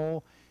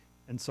final.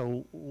 And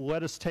so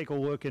let us take a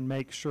look and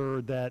make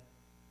sure that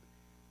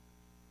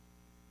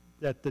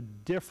the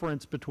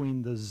difference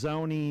between the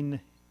zoning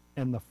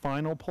and the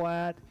final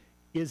plat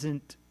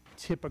isn't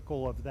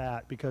typical of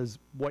that, because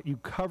what you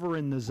cover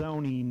in the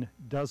zoning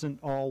doesn't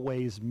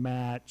always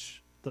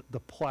match the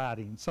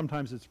platting.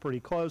 Sometimes it's pretty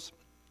close,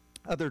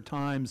 other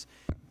times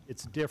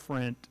it's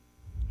different.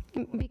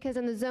 because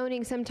in the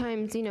zoning,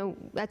 sometimes, you know,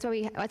 that's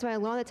why a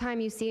lot of the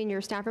time you see in your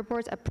staff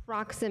reports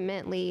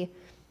approximately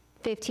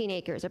 15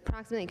 acres,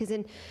 approximately, because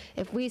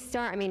if we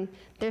start, I mean,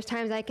 there's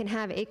times I can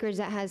have acres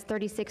that has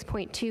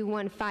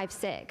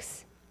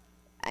 36.2156.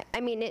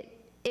 I mean,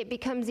 it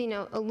becomes, you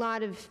know, a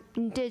lot of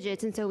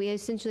digits, and so we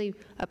essentially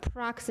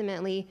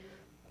approximately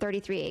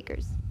 33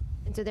 acres.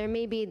 And so there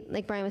may be,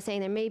 like Brian was saying,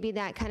 there may be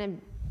that kind of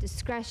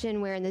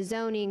discretion where in the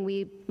zoning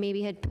we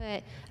maybe had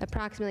put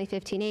approximately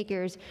 15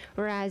 acres,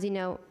 whereas, you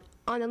know,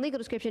 on the legal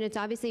description, it's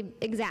obviously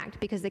exact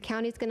because the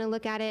county's going to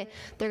look at it.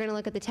 They're going to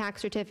look at the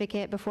tax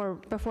certificate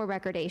before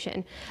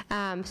recordation.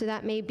 So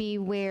that may be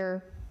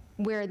where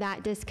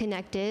that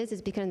disconnect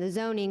is because in the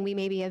zoning we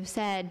maybe have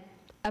said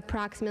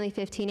approximately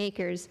 15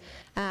 acres.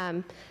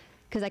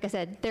 Because like I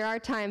said, there are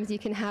times you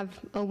can have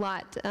a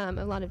lot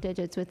of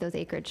digits with those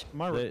acreage.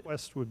 My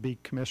request would be,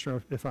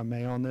 Commissioner, if I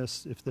may on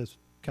this, if this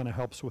kind of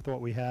helps with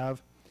what we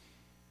have.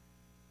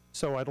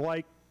 So I'd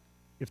like,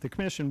 if the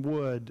commission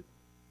would,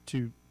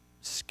 to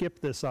skip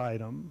this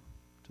item,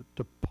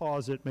 to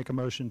pause it, make a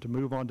motion to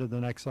move on to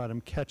the next item,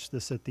 catch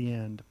this at the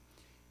end,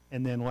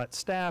 and then let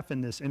staff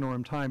in this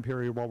interim time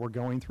period while we're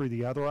going through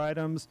the other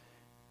items,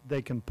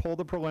 they can pull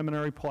the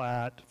preliminary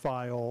plat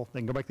file,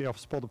 they can go back to the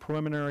office, pull the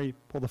preliminary,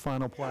 pull the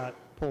final plat,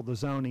 pull the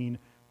zoning,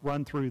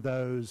 run through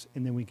those,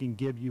 and then we can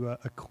give you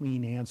a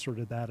clean answer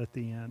to that at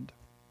the end.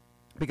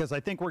 Because I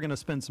think we're going to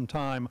spend some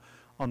time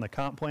on the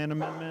comp plan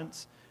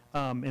amendments,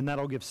 and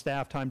that'll give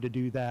staff time to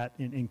do that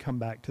and come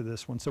back to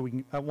this one. So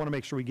I want to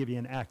make sure we give you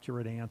an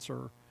accurate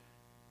answer.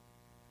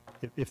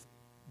 if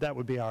that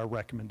would be our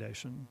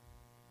recommendation.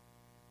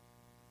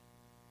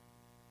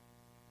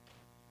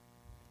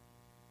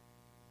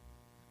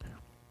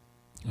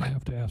 I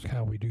have to ask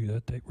how we do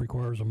that. That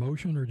requires a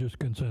motion or just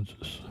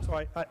consensus?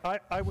 So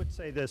I would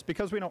say this,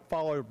 because we don't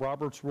follow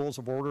Robert's Rules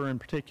of Order in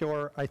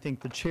particular, I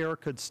think the chair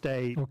could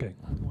state, Okay.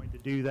 we're going to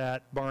do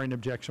that, barring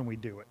objection, we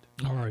do it.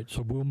 All right,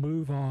 so we'll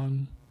move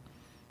on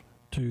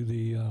to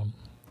the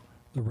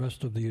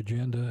rest of the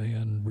agenda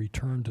and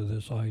return to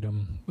this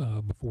item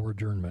before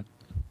adjournment.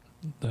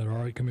 Is that all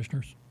right,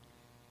 commissioners?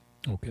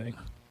 Okay.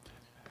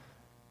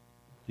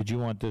 Did you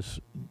want this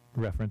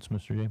reference,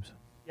 Mr. James?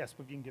 Yes,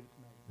 we can give it to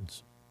me.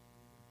 It's-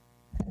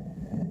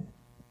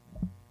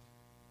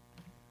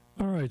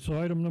 All right, so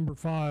item number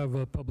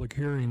 5, public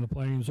hearing. The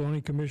Planning and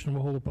Zoning Commission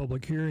will hold a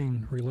public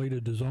hearing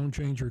related to zone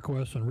change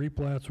requests and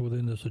replats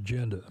within this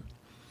agenda.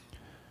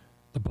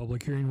 The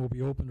public hearing will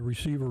be open to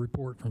receive a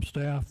report from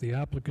staff, the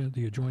applicant,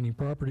 the adjoining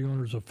property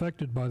owners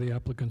affected by the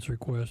applicant's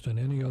request, and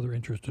any other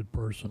interested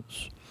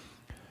persons.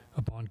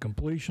 Upon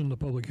completion, the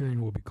public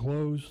hearing will be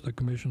closed. The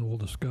commission will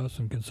discuss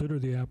and consider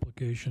the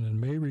application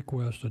and may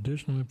request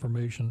additional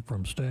information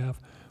from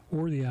staff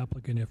or the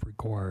applicant if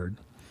required.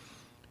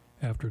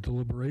 After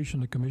deliberation,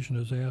 the commission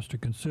is asked to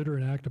consider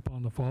and act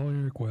upon the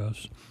following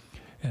requests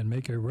and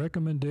make a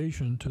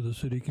recommendation to the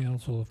city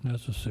council if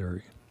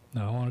necessary.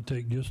 Now, I want to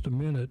take just a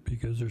minute,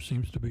 because there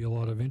seems to be a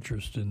lot of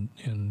interest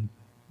in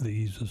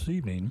these this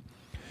evening,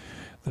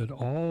 that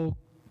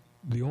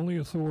the only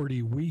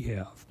authority we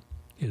have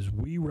is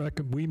we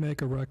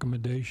make a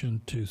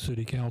recommendation to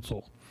city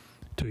council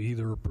to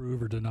either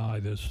approve or deny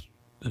this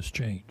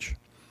change.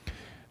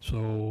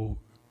 So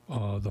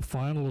the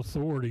final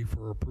authority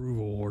for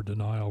approval or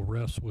denial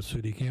rests with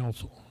city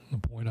council. The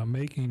point I'm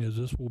making is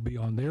this will be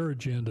on their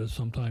agenda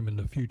sometime in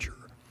the future.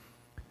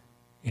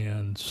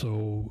 And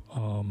so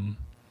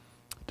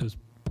does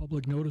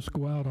public notice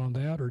go out on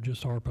that, or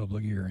just our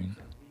public hearing?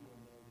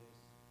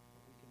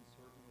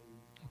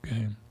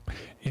 Okay.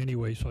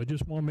 Anyway, so I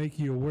just want to make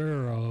you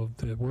aware of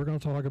that we're going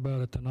to talk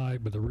about it tonight,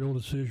 but the real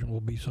decision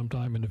will be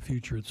sometime in the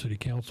future at City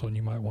Council, and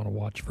you might want to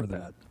watch for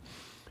that.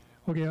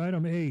 Okay,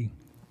 item A.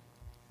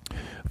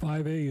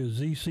 5A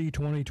is ZC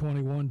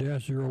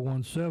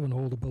 2021-017,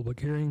 hold a public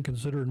hearing,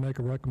 consider and make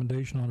a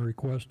recommendation on a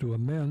request to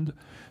amend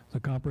the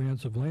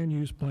comprehensive land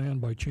use plan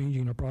by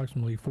changing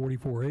approximately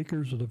 44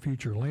 acres of the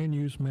future land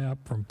use map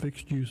from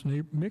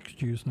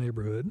mixed-use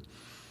neighborhood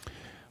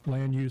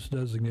land use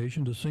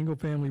designation to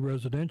single-family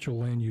residential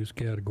land use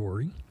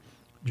category,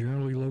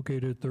 generally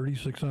located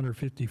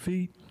 3,650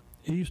 feet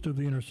east of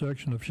the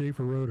intersection of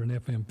Schaefer Road and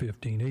FM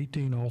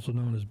 1518, also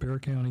known as Bear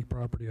County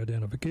property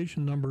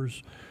identification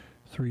numbers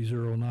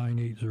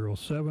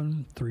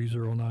 309807,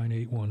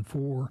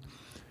 309814,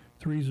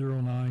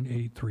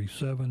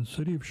 309837,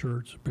 City of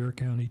Schertz, Bear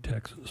County,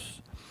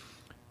 Texas.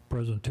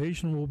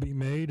 Presentation will be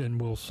made, and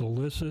we'll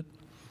solicit,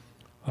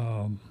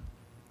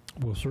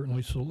 we'll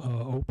certainly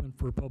open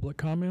for public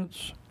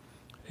comments,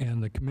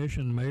 and the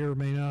commission may or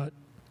may not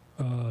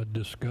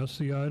discuss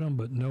the item,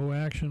 but no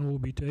action will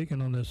be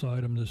taken on this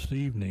item this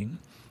evening.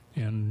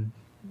 And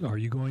are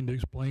you going to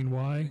explain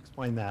why?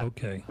 Explain that.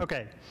 Okay.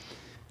 Okay.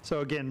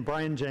 So again,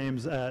 Brian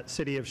James,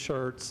 City of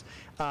Schertz,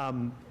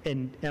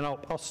 and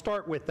I'll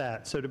start with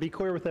that. So to be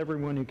clear with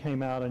everyone who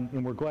came out,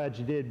 and we're glad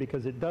you did,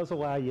 because it does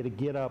allow you to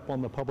get up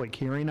on the public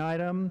hearing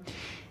item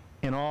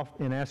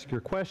and ask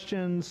your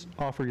questions,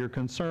 offer your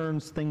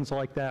concerns, things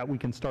like that. We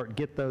can start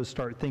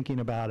thinking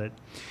about it.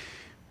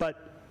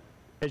 But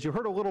as you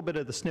heard a little bit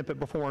of the snippet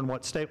before and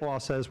what state law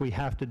says we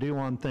have to do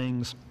on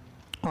things,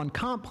 on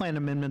comp plan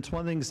amendments, one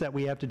of the things that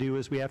we have to do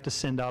is we have to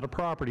send out a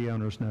property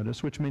owner's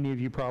notice, which many of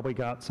you probably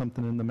got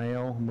something in the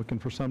mail. I'm looking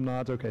for some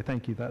nods. Okay,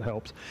 thank you, that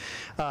helps.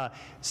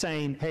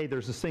 Saying, hey,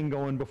 there's this thing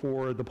going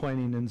before the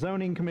Planning and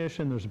Zoning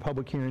Commission. There's a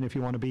public hearing if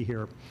you want to be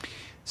here.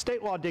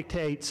 State law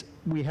dictates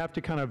we have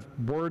to kind of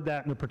word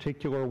that in a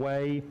particular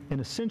way, and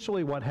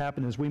essentially what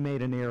happened is we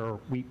made an error.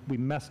 We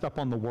messed up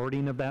on the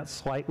wording of that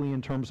slightly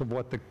in terms of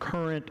what the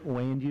current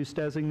land use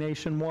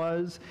designation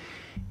was,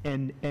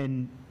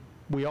 and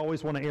we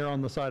always want to err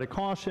on the side of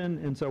caution,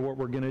 and so what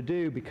we're going to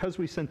do, because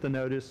we sent the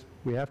notice,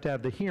 we have to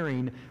have the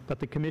hearing, but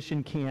the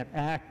commission can't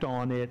act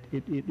on it.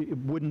 It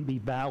wouldn't be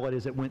valid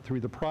as it went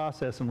through the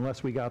process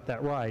unless we got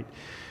that right.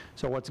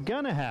 So what's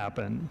going to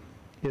happen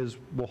is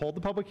we'll hold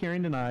the public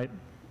hearing tonight.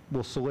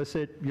 We'll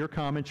solicit your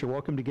comments. You're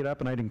welcome to get up,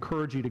 and I'd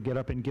encourage you to get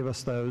up and give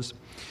us those.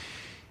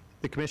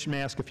 The commission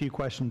may ask a few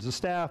questions of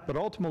staff, but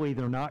ultimately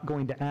they're not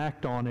going to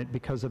act on it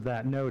because of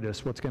that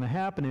notice. What's going to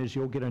happen is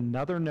you'll get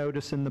another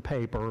notice in the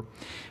paper,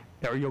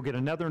 or you'll get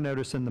another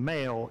notice in the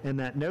mail, and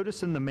that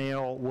notice in the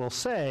mail will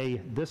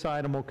say this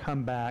item will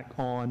come back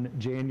on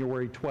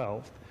January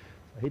 12th.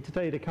 I hate to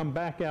tell you to come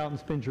back out and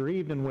spend your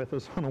evening with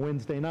us on a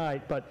Wednesday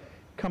night, but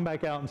come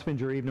back out and spend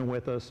your evening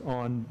with us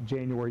on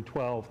January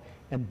 12th,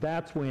 and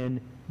that's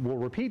when we'll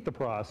repeat the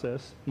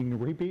process. You can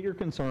repeat your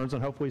concerns,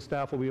 and hopefully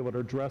staff will be able to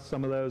address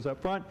some of those up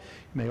front.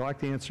 You may like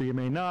the answer, you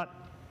may not.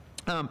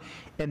 And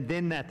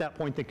then at that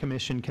point, the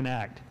commission can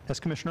act. As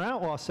Commissioner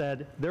Outlaw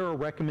said, they're a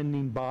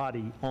recommending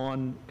body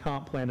on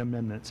comp plan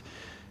amendments.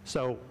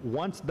 So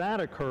once that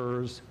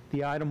occurs,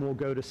 the item will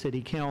go to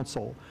City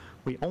Council.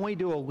 We only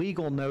do a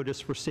legal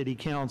notice for City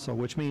Council,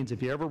 which means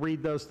if you ever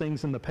read those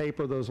things in the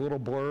paper, those little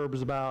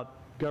blurbs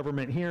about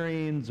government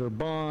hearings or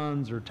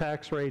bonds or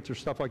tax rates or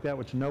stuff like that,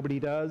 which nobody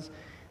does,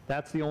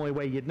 that's the only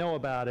way you'd know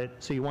about it.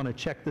 So you want to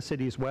check the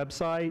city's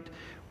website.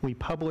 We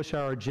publish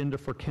our agenda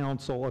for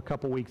council a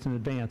couple weeks in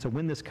advance. And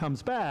when this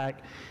comes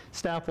back,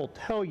 staff will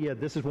tell you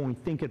this is when we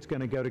think it's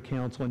going to go to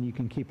council, and you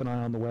can keep an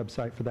eye on the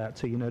website for that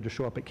so you know to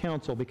show up at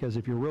council, because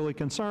if you're really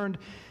concerned,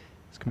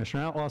 as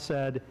Commissioner Outlaw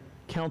said,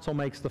 council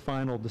makes the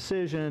final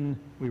decision.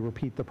 We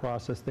repeat the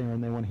process there,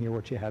 and they want to hear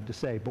what you have to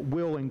say. But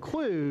we'll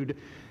include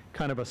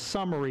kind of a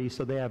summary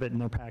so they have it in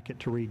their packet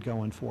to read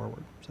going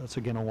forward. So that's,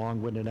 again, a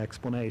long-winded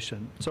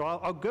explanation. So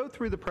I'll go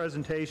through the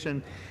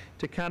presentation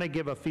to kind of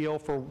give a feel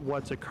for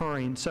what's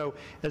occurring. So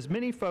as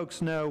many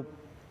folks know,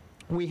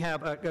 we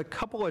have a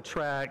couple of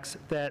tracks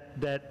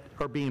that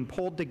are being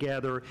pulled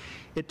together.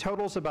 It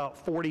totals about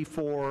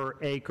 44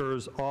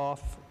 acres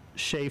off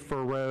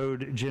Schaefer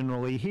Road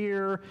generally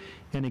here.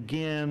 And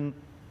again,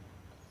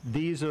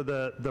 these are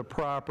the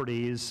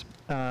properties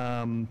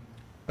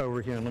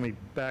over here. And let me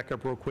back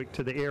up real quick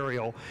to the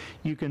aerial.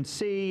 You can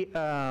see,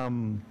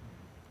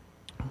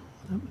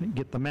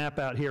 get the map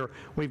out here.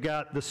 We've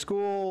got the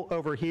school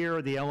over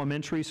here, the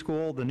elementary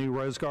school, the new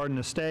Rose Garden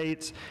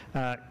Estates.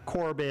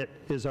 Corbett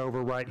is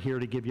over right here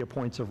to give you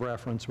points of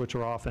reference, which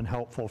are often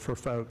helpful for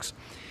folks.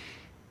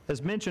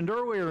 As mentioned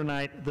earlier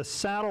tonight, the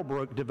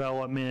Saddlebrook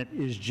development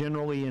is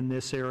generally in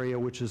this area,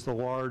 which is the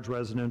large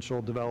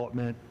residential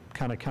development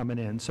kind of coming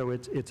in. So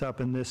it's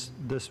up in this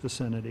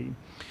vicinity.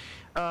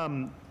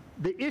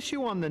 The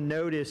issue on the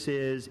notice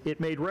is it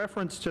made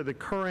reference to the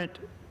current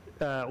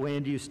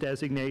land use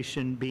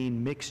designation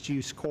being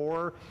mixed-use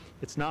core.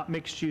 It's not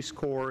mixed-use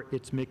core,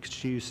 it's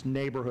mixed-use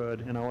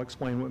neighborhood, and I'll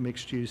explain what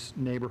mixed-use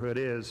neighborhood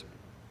is.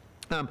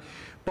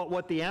 But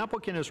what the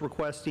applicant is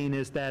requesting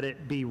is that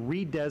it be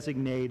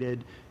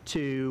redesignated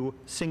to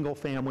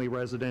single-family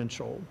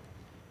residential.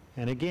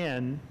 And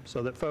again,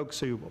 so that folks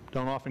who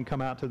don't often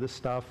come out to this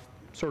stuff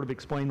sort of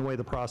explain the way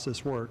the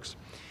process works.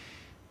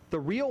 The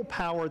real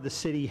power the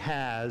city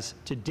has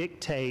to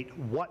dictate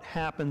what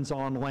happens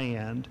on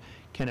land.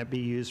 Can it be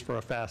used for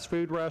a fast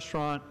food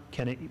restaurant?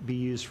 Can it be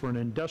used for an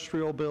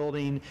industrial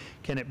building?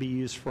 Can it be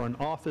used for an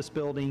office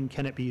building?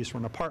 Can it be used for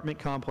an apartment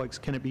complex?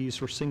 Can it be used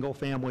for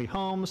single-family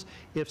homes?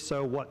 If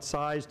so, what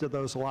size do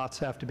those lots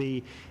have to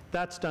be?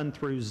 That's done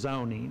through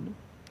zoning.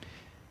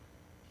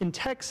 In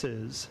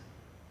Texas,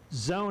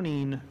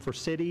 zoning for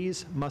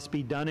cities must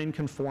be done in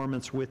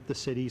conformance with the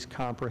city's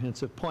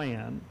comprehensive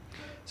plan.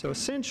 So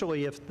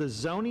essentially, if the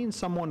zoning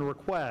someone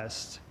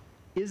requests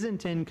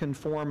isn't in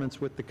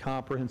conformance with the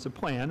comprehensive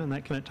plan, and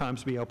that can at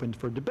times be open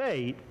for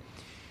debate,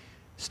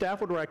 staff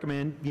would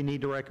recommend, you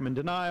need to recommend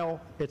denial.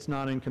 It's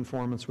not in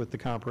conformance with the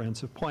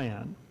comprehensive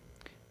plan.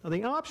 Now,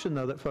 the option,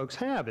 though, that folks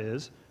have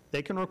is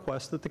they can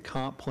request that the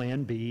comp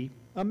plan be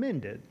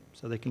amended.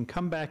 So they can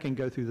come back and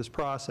go through this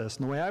process.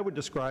 And the way I would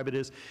describe it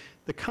is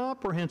the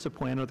comprehensive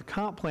plan or the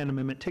comp plan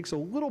amendment takes a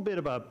little bit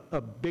of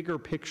a bigger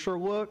picture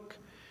look,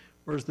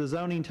 whereas the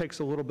zoning takes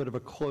a little bit of a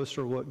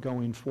closer look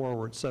going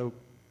forward. So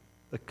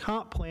the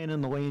comp plan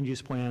and the land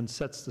use plan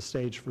sets the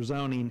stage for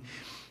zoning.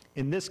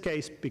 In this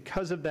case,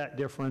 because of that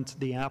difference,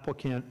 the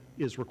applicant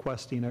is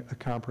requesting a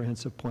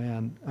comprehensive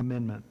plan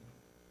amendment.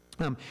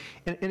 And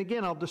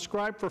again, I'll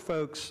describe for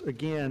folks,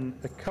 again,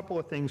 a couple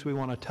of things we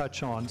want to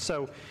touch on.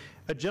 So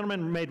a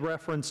gentleman made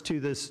reference to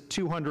this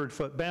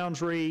 200-foot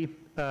boundary.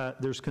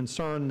 There's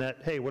concern that,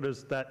 hey, what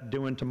is that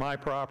doing to my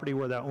property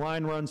where that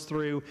line runs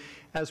through?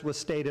 As was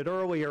stated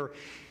earlier,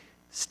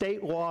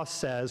 state law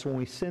says when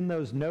we send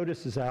those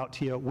notices out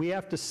to you, we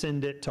have to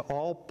send it to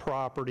all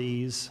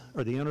properties,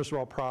 or the owners of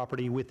all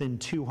property, within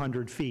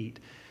 200 feet.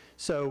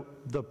 So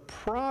the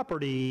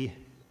property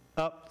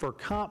up for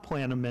comp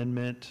plan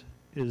amendment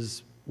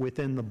is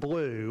within the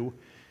blue.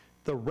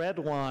 The red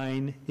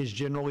line is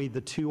generally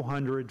the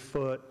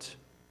 200-foot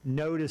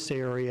notice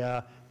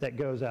area that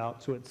goes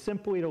out. So it's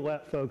simply to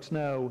let folks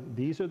know,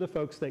 these are the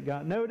folks that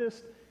got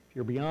noticed. If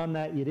you're beyond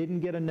that, you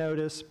didn't get a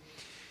notice.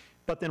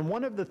 But then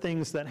one of the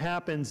things that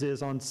happens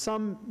is on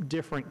some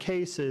different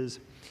cases,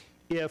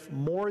 if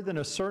more than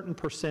a certain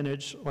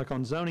percentage, like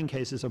on zoning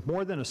cases,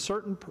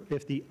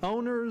 if the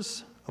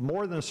owners of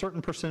more than a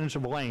certain percentage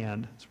of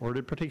land, it's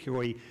worded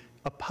particularly,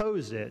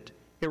 oppose it,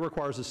 it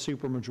requires a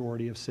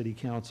supermajority of city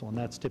council, and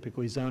that's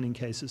typically zoning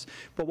cases.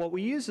 But what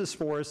we use this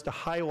for is to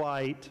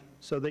highlight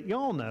so that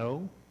y'all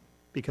know,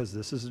 because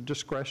this is a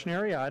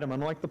discretionary item,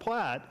 unlike the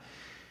plat.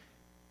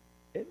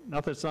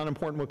 Not that it's not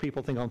important what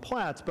people think on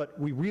plats, but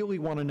we really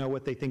want to know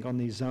what they think on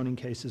these zoning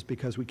cases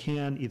because we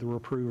can either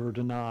approve or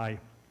deny.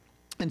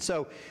 And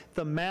so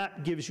the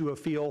map gives you a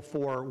feel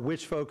for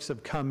which folks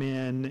have come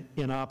in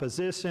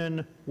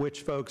opposition,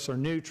 which folks are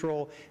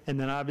neutral, and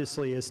then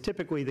obviously, as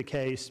typically the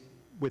case,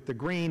 with the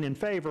green in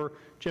favor,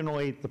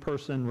 generally the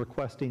person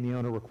requesting, the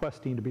owner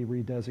requesting to be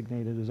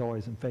redesignated is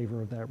always in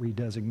favor of that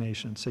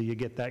redesignation. So you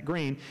get that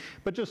green.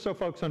 But just so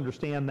folks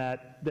understand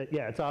that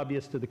yeah, it's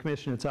obvious to the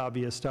commission, it's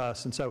obvious to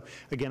us. And so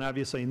again,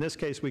 obviously in this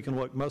case, we can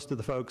look, most of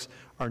the folks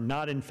are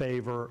not in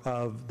favor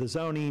of the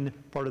zoning.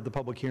 Part of the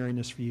public hearing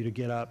is for you to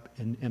get up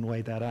and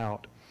lay that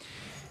out.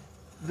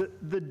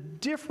 The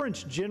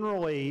difference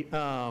generally,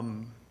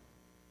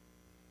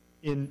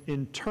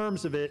 in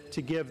terms of it,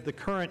 to give the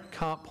current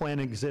comp plan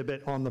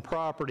exhibit on the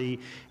property,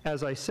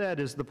 as I said,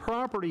 is the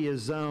property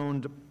is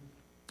zoned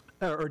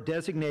or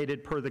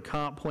designated per the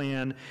comp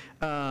plan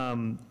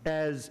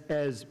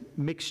as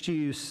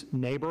mixed-use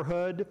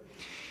neighborhood.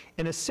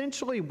 And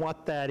essentially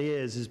what that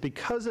is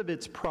because of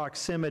its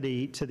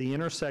proximity to the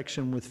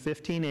intersection with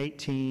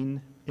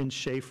 1518 in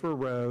Schaefer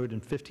Road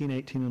and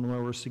 1518 in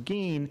Lower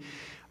Seguin,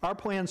 our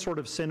plan sort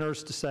of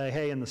centers to say,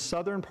 hey, in the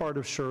southern part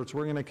of Schertz,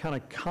 we're going to kind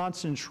of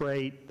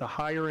concentrate the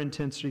higher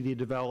intensity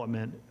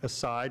development,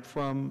 aside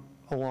from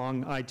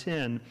along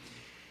I-10,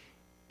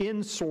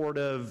 in sort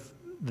of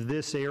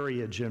this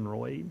area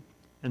generally.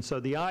 And so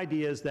the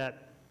idea is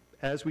that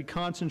as we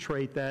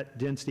concentrate that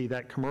density,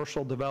 that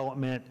commercial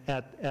development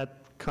at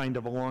kind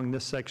of along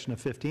this section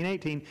of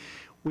 1518,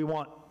 we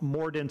want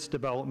more dense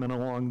development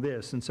along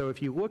this. And so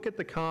if you look at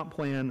the comp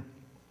plan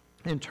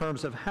in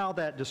terms of how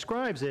that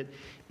describes it,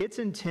 it's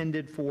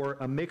intended for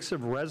a mix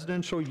of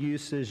residential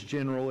uses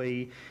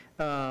generally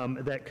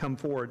that come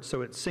forward.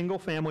 So it's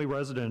single-family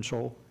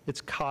residential,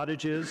 it's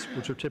cottages,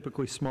 which are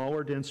typically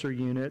smaller, denser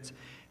units,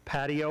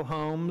 patio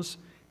homes,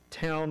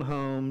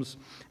 townhomes,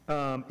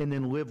 and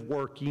then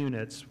live-work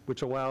units,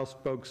 which allows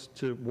folks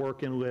to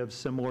work and live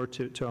similar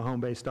to a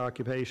home-based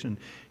occupation.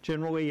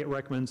 Generally, it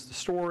recommends the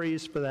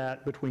stories for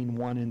that between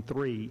 1 and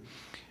 3.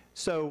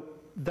 So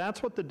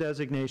that's what the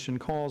designation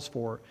calls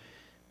for.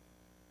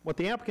 What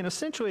the applicant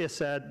essentially has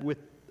said, with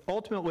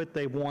ultimately what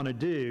they want to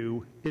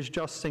do is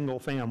just single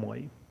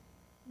family,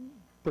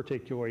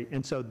 particularly.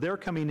 And so they're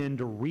coming in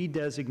to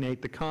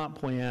redesignate the comp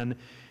plan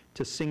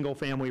to single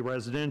family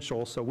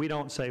residential. So we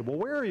don't say, well,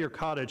 where are your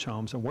cottage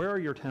homes and where are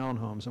your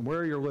townhomes and where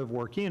are your live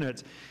work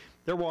units?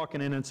 They're walking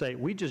in and say,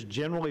 we just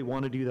generally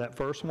want to do that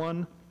first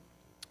one,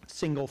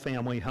 single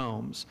family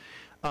homes.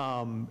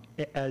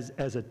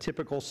 As a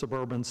typical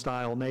suburban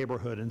style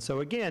neighborhood. And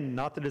so again,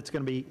 not that it's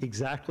going to be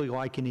exactly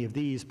like any of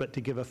these, but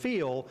to give a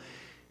feel,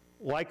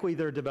 likely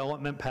their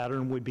development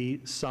pattern would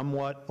be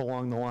somewhat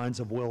along the lines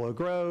of Willow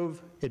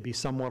Grove, it'd be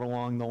somewhat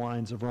along the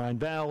lines of Rhine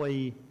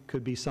Valley,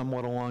 could be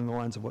somewhat along the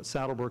lines of what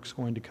Saddlebrook's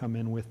going to come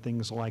in with,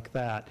 things like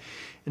that.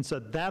 And so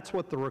that's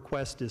what the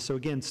request is. So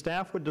again,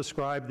 staff would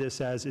describe this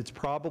as it's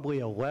probably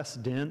a less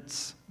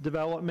dense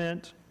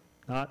development,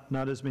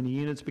 not as many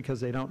units because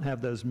they don't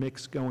have those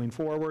mix going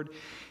forward,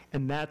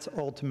 and that's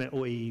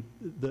ultimately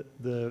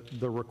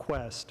the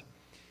request.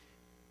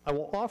 I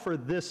will offer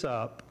this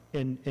up,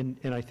 and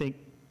I think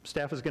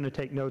staff is going to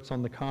take notes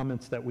on the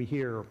comments that we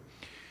hear.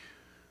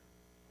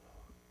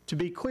 To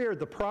be clear,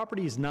 the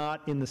property is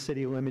not in the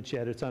city limits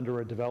yet. It's under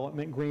a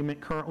development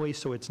agreement currently,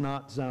 so it's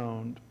not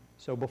zoned.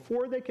 So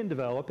before they can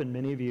develop, and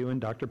many of you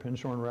and Dr.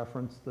 Pinshorn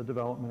referenced the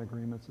development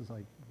agreements as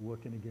I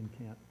look and again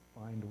can't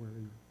find where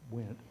he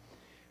went.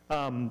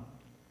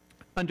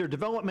 Under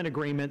development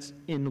agreements,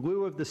 in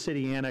lieu of the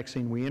city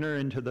annexing, we enter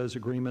into those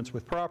agreements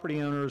with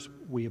property owners.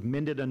 We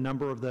amended a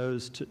number of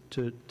those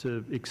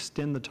to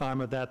extend the time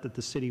of that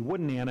the city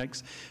wouldn't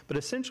annex. But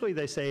essentially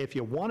they say if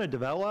you want to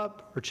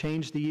develop or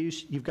change the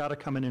use, you've got to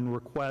come in and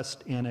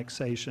request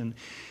annexation.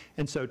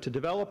 And so to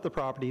develop the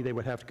property, they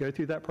would have to go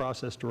through that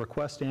process to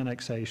request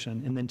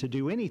annexation. And then to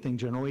do anything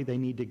generally, they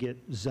need to get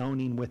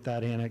zoning with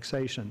that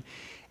annexation.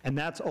 And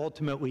that's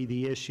ultimately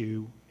the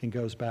issue and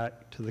goes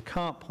back to the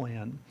comp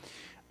plan.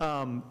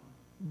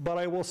 But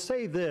I will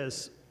say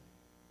this,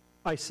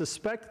 I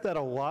suspect that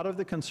a lot of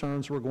the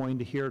concerns we're going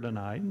to hear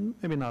tonight,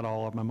 maybe not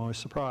all of them, I'm always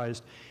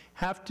surprised,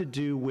 have to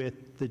do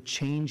with the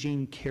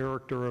changing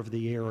character of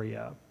the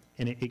area.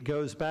 And it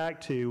goes back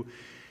to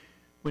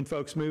when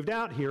folks moved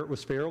out here, it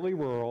was fairly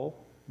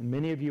rural, and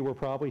many of you were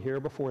probably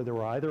here before there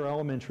were either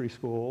elementary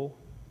school,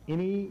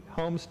 any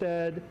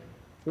homestead,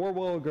 before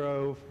Willow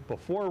Grove,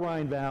 before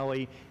Rhine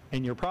Valley,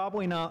 and you're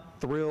probably not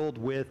thrilled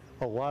with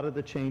a lot of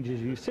the changes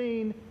you've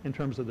seen in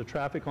terms of the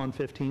traffic on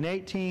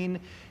 1518,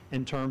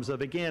 in terms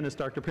of, again, as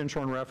Dr.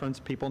 Pinshorn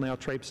referenced, people now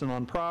traipsing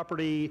on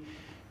property,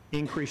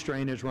 increased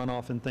drainage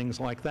runoff, and things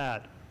like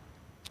that.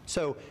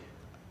 So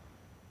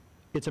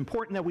it's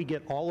important that we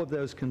get all of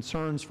those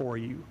concerns for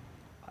you.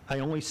 I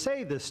only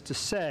say this to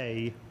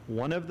say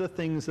one of the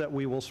things that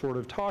we will sort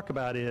of talk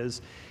about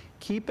is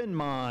keep in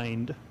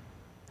mind,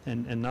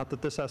 and not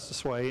that this has to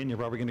sway, and you're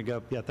probably going to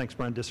go, yeah, thanks,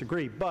 Brian,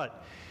 disagree,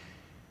 but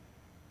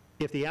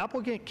if the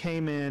applicant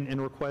came in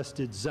and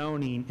requested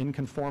zoning in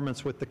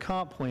conformance with the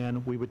comp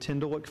plan, we would tend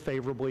to look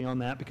favorably on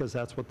that because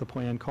that's what the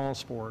plan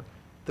calls for.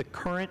 The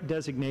current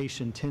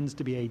designation tends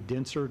to be a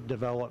denser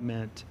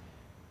development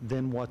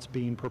than what's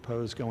being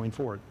proposed going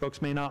forward.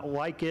 Folks may not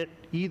like it,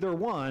 either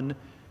one,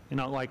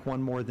 not like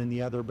one more than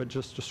the other, but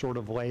just to sort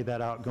of lay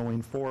that out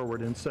going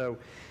forward. And so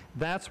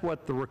that's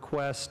what the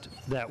request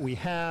that we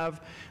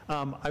have.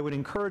 I would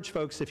encourage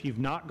folks, if you've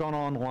not gone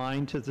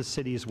online to the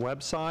city's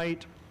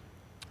website,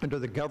 under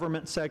the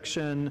government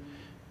section,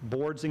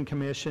 boards and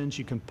commissions,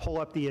 you can pull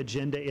up the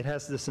agenda. It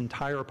has this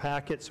entire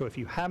packet, so if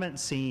you haven't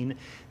seen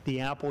the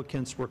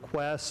applicant's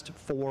request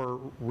for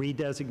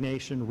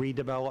redesignation,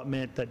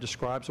 redevelopment that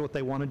describes what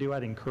they want to do,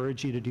 I'd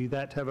encourage you to do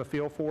that, to have a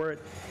feel for it,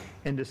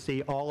 and to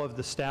see all of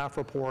the staff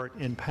report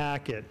and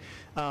packet.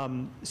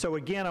 So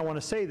again, I want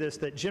to say this,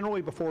 that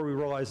generally before we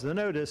realized the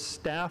notice,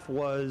 staff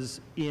was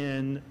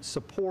in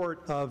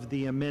support of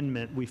the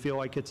amendment. We feel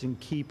like it's in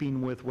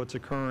keeping with what's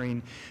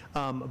occurring.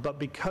 But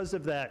because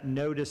of that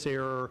notice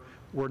error,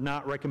 we're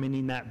not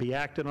recommending that be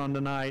acted on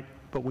tonight,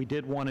 but we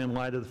did want, in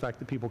light of the fact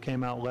that people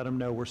came out, let them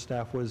know where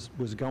staff was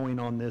going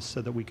on this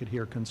so that we could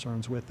hear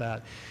concerns with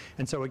that.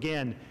 And so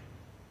again,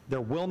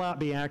 there will not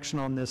be action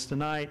on this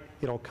tonight.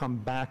 It'll come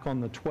back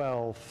on the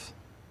 12th,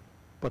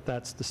 but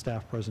that's the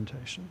staff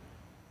presentation.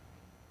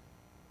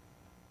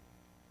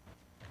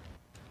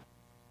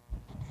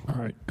 All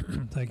right.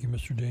 Thank you,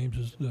 Mr. James.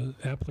 Is the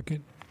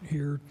applicant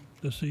here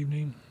this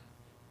evening?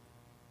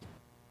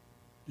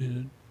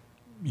 Did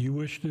you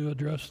wish to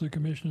address the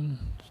commission?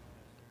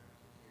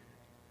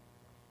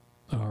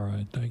 All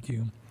right, thank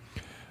you.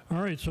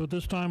 All right, so at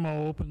this time,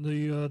 I'll open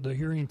the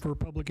hearing for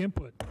public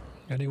input.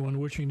 Anyone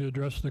wishing to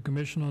address the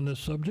commission on this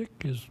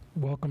subject is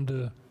welcome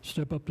to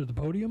step up to the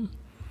podium.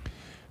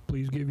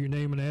 Please give your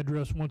name and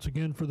address once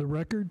again for the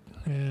record,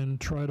 and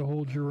try to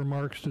hold your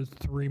remarks to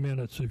 3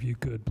 minutes if you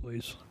could,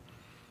 please.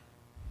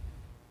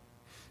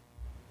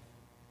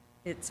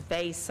 It's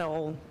Faye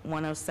Soul,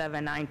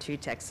 10792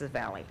 Texas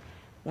Valley.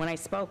 When I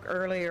spoke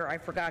earlier, I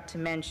forgot to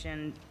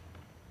mention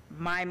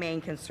my main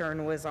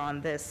concern was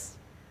on this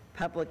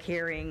public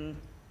hearing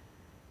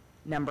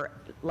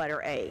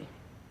letter A,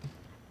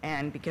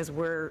 and because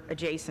we're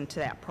adjacent to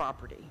that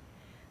property.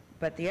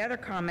 But the other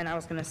comment I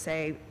was going to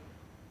say,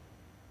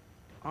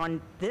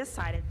 on this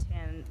side of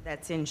 10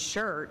 that's in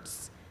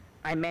Schertz,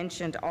 I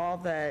mentioned all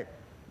the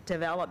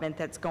development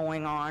that's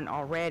going on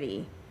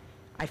already.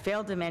 I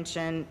failed to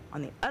mention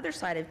on the other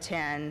side of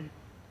 10,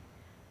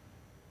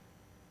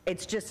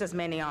 it's just as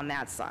many on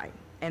that side.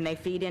 And they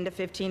feed into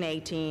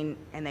 1518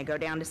 and they go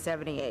down to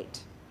 78.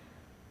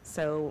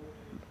 So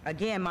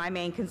again, my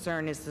main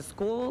concern is the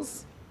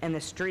schools and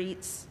the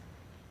streets.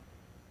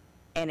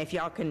 And if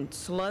y'all can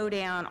slow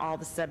down all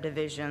the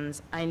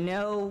subdivisions, I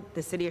know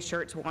the city of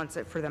Schertz wants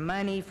it for the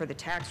money, for the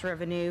tax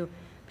revenue,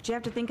 but you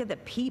have to think of the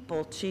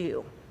people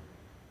too,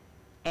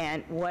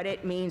 and what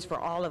it means for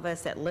all of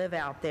us that live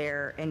out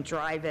there and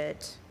drive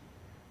it.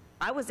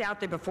 I was out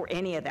there before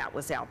any of that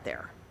was out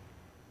there.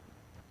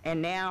 And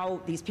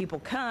now these people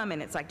come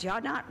and it's like, do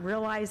y'all not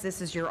realize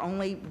this is your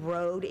only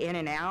road in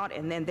and out?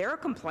 And then they're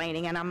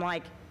complaining and I'm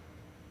like,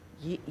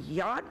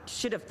 y'all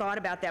should have thought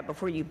about that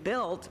before you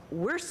built.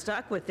 We're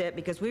stuck with it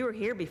because we were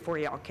here before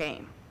y'all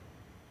came.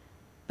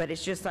 But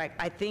it's just like,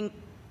 I think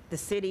the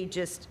city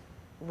just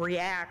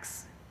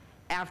reacts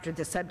after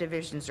the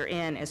subdivisions are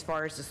in, as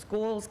far as the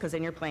schools, because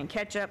then you're playing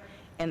catch up,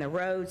 and the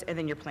roads, and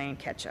then you're playing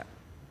catch up.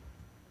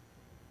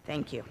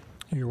 Thank you.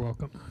 You're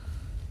welcome.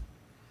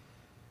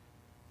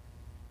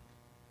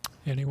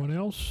 Anyone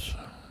else?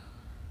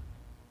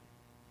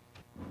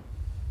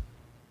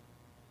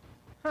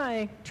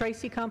 Hi,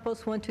 Tracy Campos,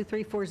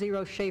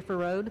 12340 Schaefer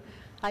Road.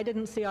 I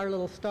didn't see our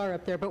little star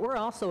up there, but we're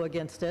also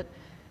against it.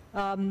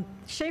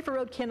 Schaefer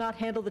Road cannot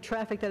handle the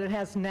traffic that it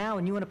has now,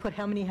 and you want to put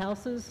how many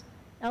houses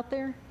out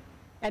there?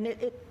 And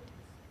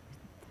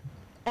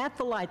at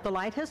the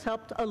light has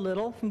helped a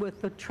little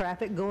with the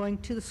traffic going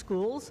to the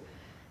schools,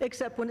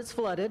 except when it's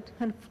flooded,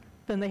 and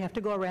then they have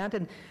to go around.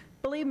 And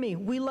believe me,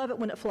 we love it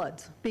when it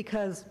floods,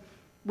 because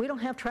we don't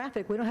have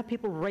traffic. We don't have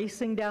people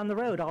racing down the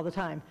road all the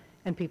time.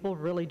 And people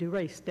really do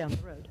race down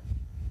the road.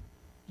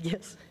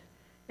 Yes.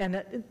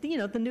 And, you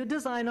know, the new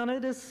design on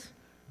it is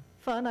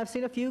fun. I've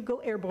seen a few go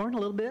airborne a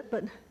little bit,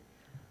 but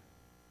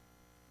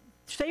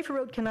Schaefer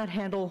Road cannot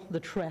handle the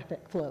traffic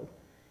flow.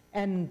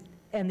 And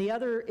the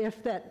other,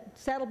 if that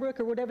Saddlebrook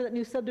or whatever, that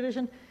new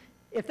subdivision,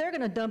 if they're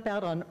going to dump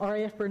out on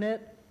RAF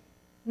Burnett,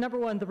 number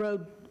one, the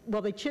road,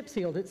 well, they chip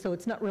sealed it, so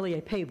it's not really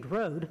a paved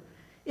road.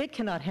 It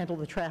cannot handle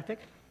the traffic.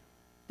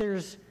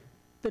 There's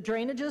the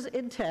drainage is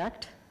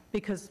intact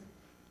because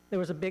there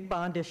was a big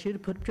bond issue to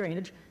put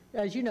drainage.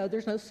 As you know,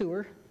 there's no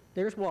sewer.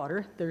 There's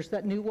water. There's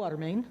that new water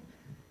main.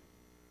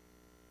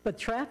 But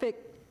traffic,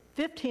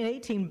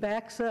 1518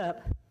 backs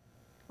up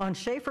on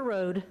Schaefer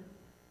Road.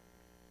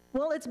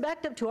 Well, it's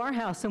backed up to our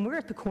house, and we're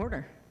at the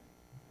corner.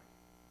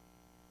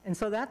 And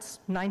so that's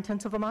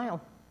 9/10 of a mile.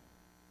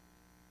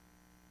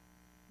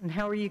 And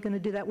how are you going to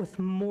do that with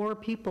more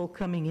people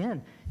coming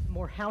in,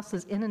 more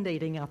houses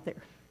inundating out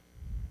there?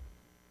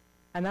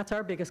 And that's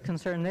our biggest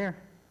concern there.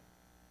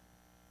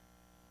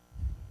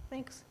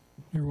 Thanks.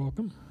 You're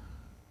welcome.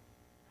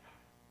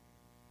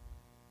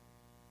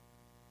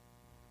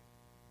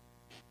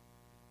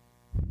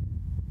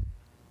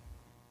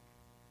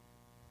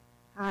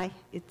 Hi,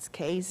 it's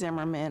Kay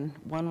Zimmerman,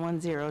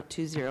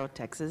 11020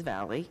 Texas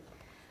Valley.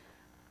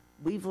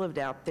 We've lived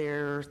out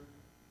there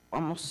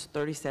almost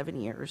 37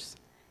 years,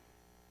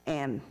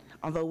 and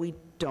although we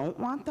don't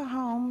want the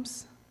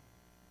homes,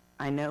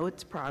 I know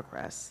it's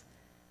progress,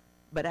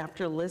 but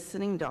after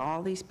listening to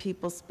all these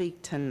people speak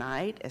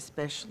tonight,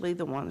 especially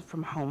the ones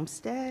from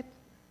Homestead,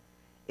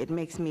 it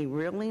makes me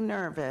really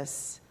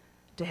nervous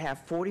to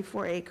have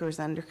 44 acres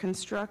under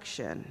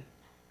construction,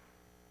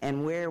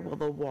 and where will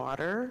the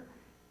water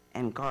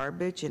and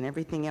garbage and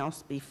everything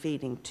else be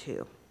feeding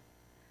to?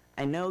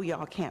 I know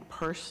y'all can't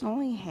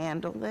personally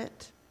handle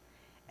it,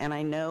 and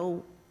I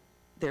know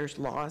there's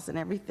laws and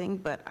everything,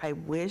 but I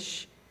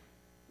wish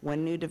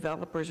when new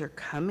developers are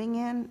coming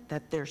in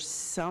that there's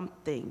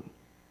something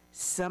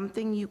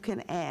you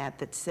can add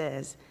that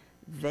says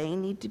they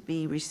need to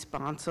be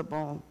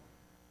responsible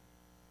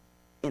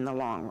in the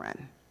long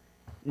run.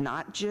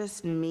 Not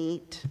just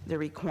meet the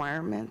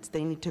requirements,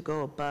 they need to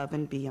go above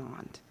and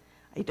beyond.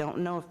 I don't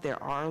know if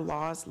there are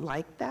laws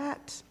like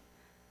that.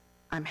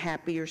 I'm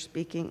happy you're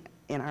speaking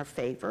in our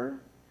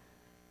favor,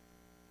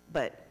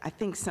 but I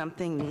think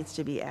something needs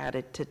to be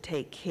added to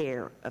take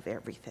care of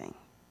everything.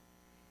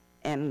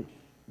 And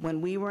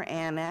when we were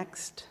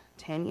annexed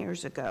 10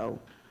 years ago,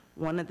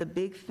 one of the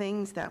big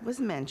things that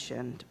was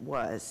mentioned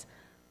was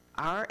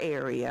our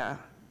area,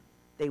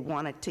 they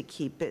wanted to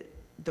keep it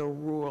the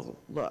rural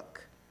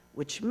look,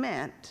 which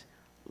meant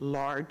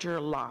larger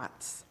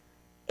lots,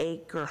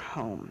 acre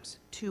homes,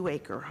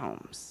 2-acre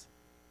homes.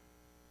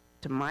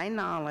 To my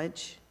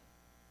knowledge,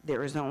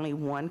 there is only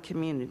one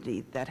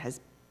community that has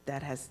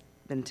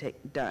been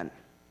done.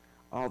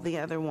 All the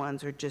other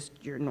ones are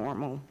just your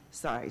normal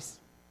size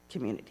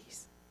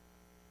communities.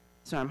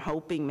 So I'm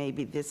hoping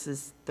maybe this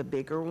is the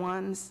bigger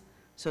ones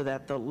so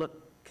that the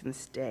look can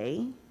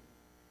stay.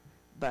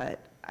 But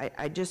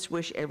I just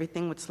wish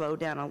everything would slow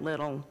down a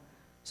little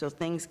so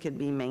things could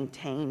be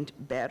maintained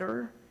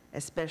better,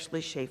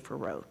 especially Schaefer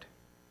Road.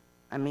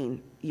 I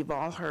mean, you've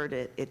all heard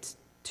it, it's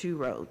 2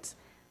 roads.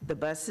 The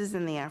buses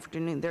in the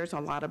afternoon, there's a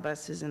lot of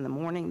buses in the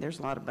morning, there's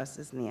a lot of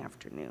buses in the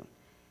afternoon.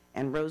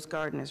 And Rose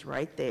Garden is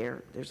right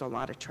there, there's a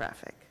lot of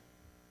traffic.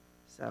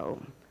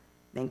 So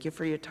thank you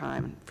for your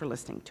time, for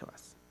listening to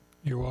us.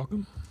 You're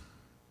welcome.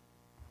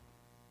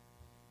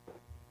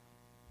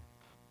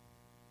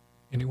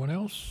 Anyone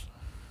else?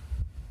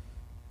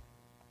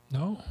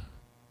 No?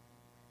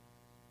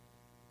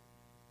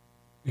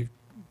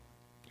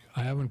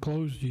 I haven't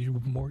closed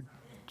you more.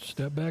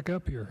 Step back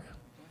up here.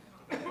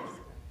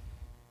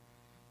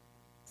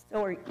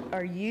 So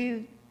are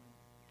you?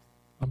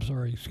 I'm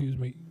sorry, excuse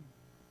me.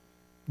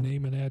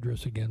 Name and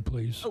address again,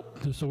 please,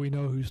 just so we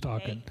know who's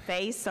talking.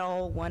 Faye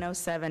Soul,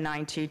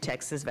 10792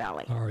 Texas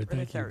Valley. All right, for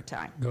thank the you. third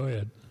time. Go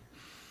ahead.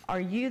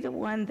 Are you the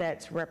one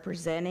that's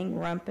representing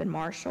Rump and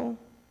Marshall?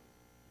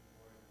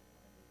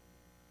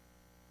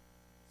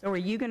 So are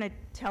you going to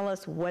tell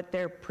us what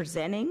they're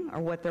presenting or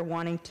what they're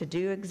wanting to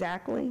do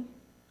exactly?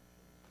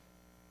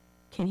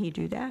 Can he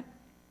do that?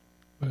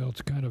 Well,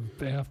 it's kind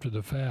of after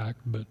the fact,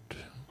 but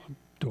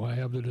do I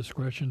have the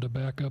discretion to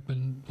back up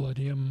and let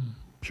him?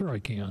 Sure I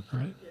can,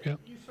 right? Yeah,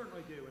 you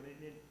certainly do, and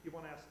if you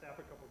want to ask staff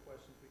a couple of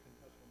questions, we can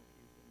touch on a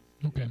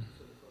few things. Okay.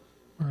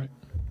 All right.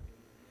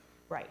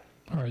 Right.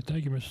 All right,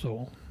 thank you, Ms.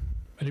 Soul.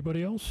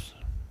 Anybody else?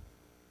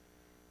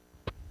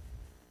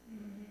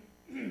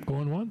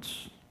 Going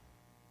once?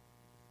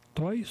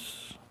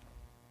 Twice?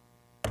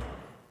 All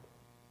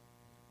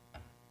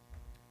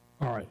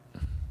right.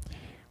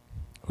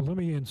 Well, let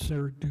me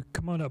insert,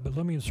 come on up, but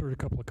let me insert a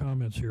couple of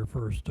comments here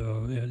first.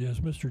 As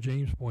Mr.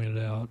 James pointed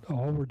out,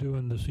 all we're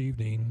doing this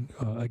evening,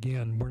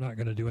 again, we're not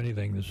going to do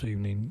anything this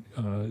evening,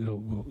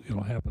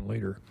 it'll happen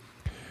later,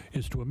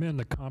 is to amend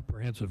the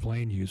comprehensive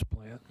land use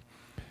plan.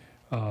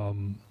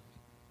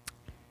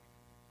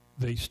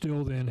 They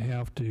still then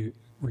have to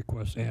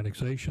request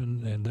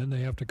annexation, and then they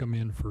have to come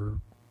in for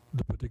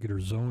the particular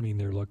zoning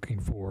they're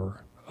looking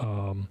for.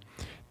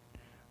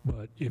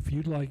 But if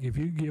you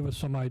give us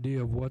some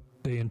idea of what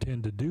they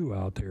intend to do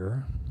out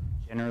there.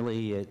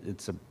 Generally,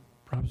 it's a...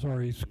 I'm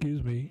sorry,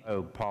 excuse me.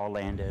 Oh, Paul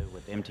Lando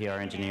with MTR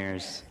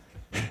Engineers.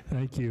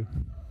 Thank you.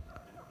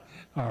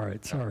 All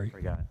right, sorry. I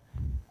forgot.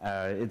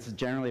 It's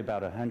generally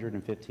about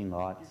 115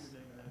 lots.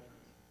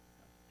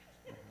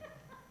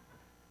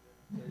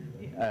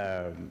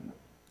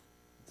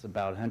 It's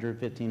about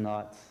 115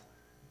 lots.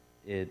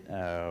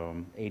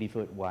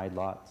 80-foot wide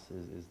lots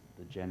is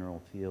the general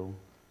feel.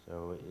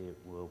 So it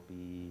will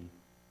be,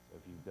 so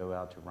if you go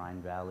out to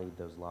Rhine Valley,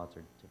 those lots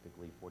are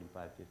typically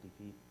 45, 50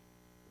 feet.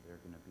 So they're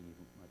going to be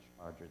much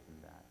larger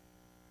than that.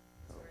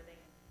 So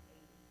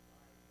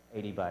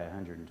 80 by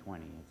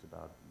 120. It's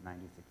about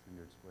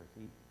 9,600 square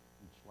feet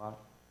each lot,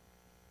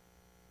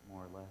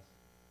 more or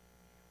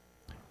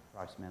less.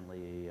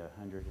 Approximately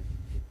 150.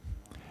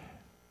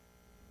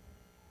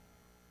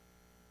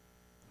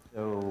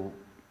 So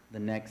the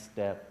next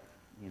step,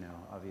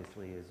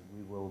 obviously, is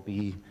we will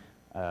be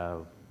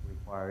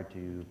required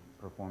to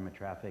perform a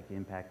traffic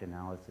impact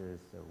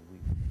analysis, so we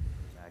can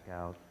go back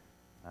out,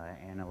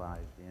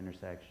 analyze the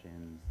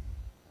intersections.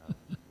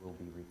 Will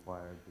be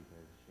required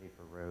because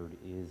Schaefer road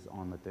is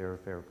on the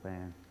thoroughfare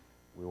plan.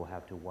 We will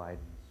have to widen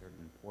a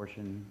certain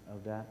portion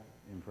of that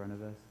in front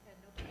of us.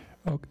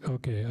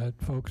 Okay,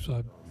 folks,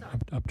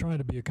 I'm trying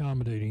to be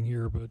accommodating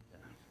here, but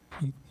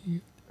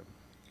you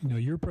know,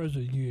 you're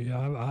president.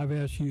 I've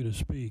asked you to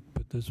speak,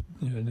 but this,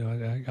 you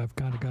know, I've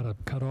kind of got to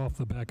cut off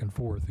the back and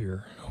forth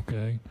here.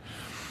 Okay.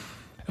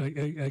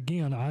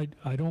 Again,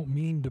 I don't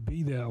mean to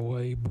be that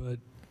way, but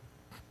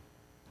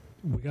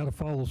we got to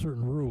follow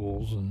certain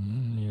rules,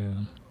 and yeah.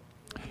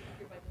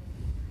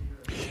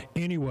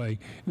 Anyway,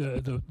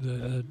 there'll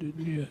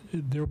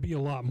be a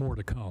lot more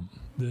to come.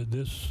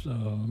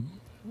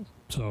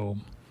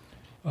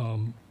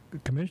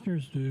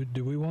 Commissioners,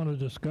 do we want to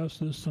discuss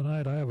this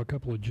tonight? I have a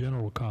couple of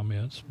general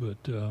comments, but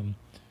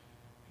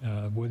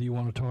whether you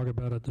want to talk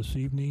about it this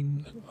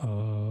evening,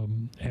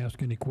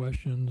 ask any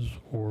questions,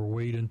 or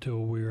wait until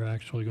we're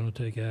actually going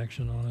to take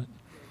action on it.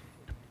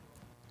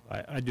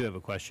 I do have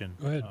a question.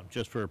 Go ahead.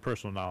 Just for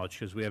personal knowledge,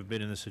 because we haven't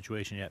been in this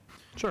situation yet.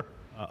 Sure.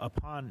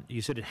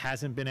 You said it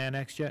hasn't been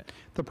annexed yet?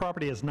 The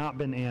property has not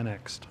been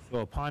annexed. So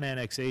upon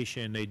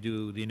annexation, they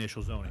do the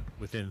initial zoning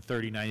within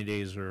 30, 90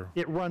 days or?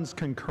 It runs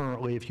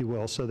concurrently, if you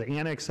will. So the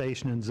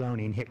annexation and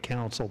zoning hit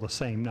council the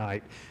same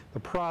night. The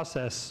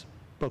process,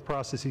 both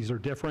processes are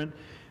different,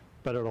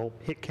 but it'll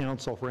hit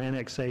council for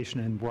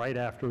annexation and right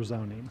after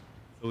zoning.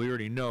 So we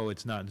already know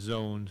it's not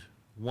zoned.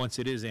 Once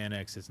it is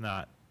annexed, it's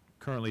not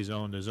currently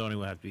zoned. The zoning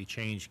will have to be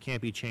changed.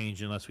 Can't be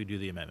changed unless we do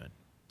the amendment.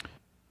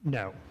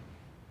 No.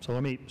 So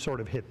let me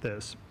sort of hit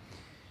this.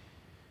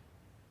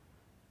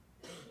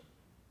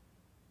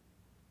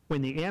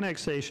 When the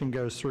annexation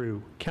goes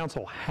through,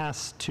 council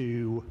has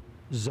to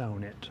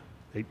zone it.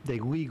 They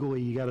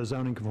legally, you got to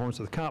zone in conformance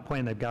with the comp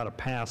plan. They've got to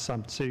pass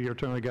some city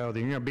attorney to go, you're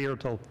going to be here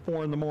till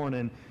 4 in the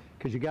morning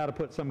because you got to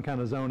put some kind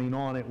of zoning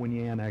on it when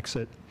you annex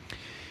it.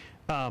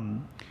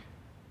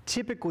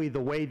 Typically, the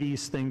way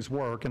these things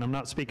work, and I'm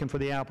not speaking for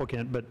the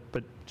applicant, but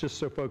just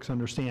so folks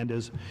understand,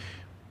 is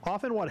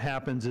often what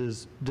happens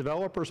is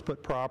developers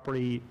put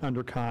property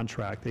under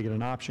contract. They get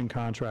an option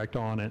contract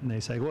on it, and they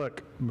say,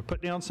 look, I'm going to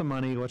put down some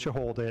money, let you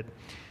hold it.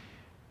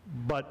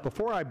 But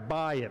before I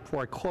buy it,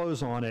 before I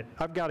close on it,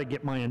 I've got to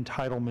get my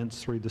entitlements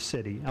through the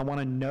city. I want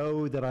to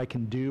know that I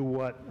can do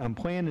what I'm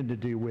planning to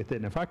do with it.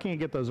 And if I can't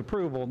get those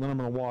approval, then I'm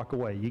going to walk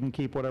away. You can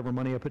keep whatever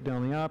money I put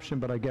down the option,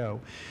 but I go.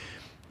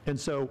 And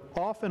so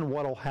often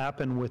what will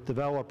happen with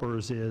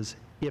developers is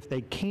if they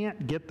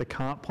can't get the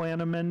comp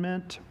plan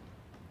amendment,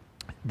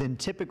 then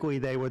typically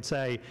they would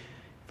say,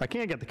 if I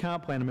can't get the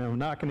comp plan amendment, I'm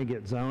not going to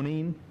get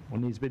zoning. What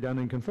needs to be done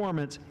in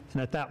conformance.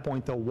 And at that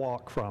point, they'll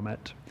walk from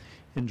it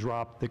and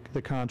drop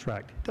the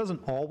contract. It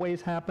doesn't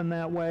always happen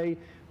that way,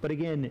 but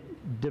again,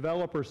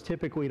 developers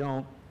typically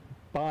don't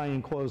buy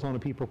and close on a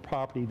piece of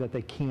property that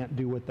they can't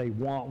do what they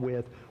want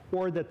with,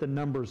 or that the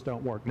numbers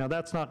don't work. Now,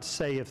 that's not to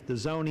say if the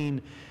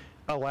zoning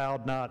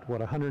allowed not,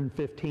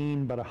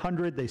 115, but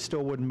 100, they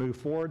still wouldn't move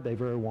forward. They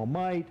very well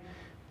might,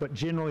 but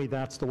generally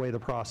that's the way the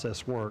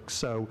process works.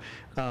 So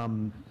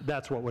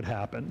that's what would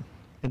happen.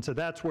 And so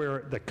that's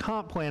where the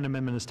comp plan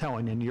amendment is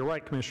telling, and you're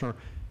right, Commissioner,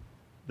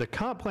 the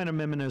comp plan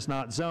amendment is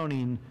not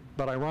zoning,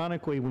 but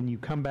ironically, when you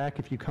come back,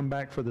 if you come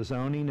back for the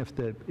zoning, if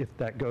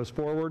that goes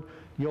forward,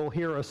 you'll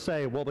hear us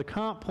say, well, the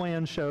comp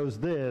plan shows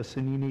this,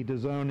 and you need to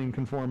zone in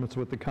conformance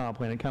with the comp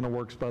plan. It kind of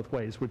works both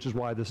ways, which is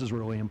why this is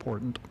really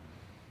important.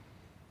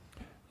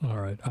 All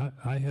right.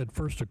 I had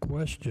first a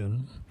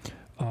question.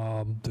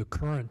 The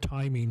current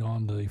timing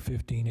on the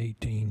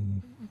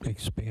 15-18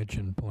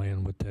 expansion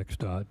plan with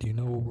TxDOT, do you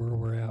know where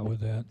we're at with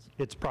that?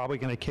 It's probably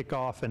going to kick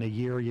off in a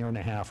year and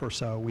a half or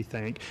so, we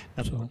think.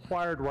 Now, the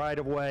required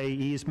right-of-way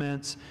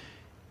easements,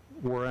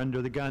 we're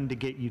under the gun to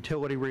get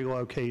utility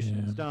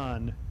relocations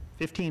done.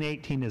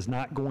 15-18 is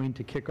not going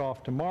to kick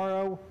off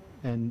tomorrow,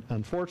 and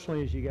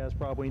unfortunately, as you guys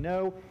probably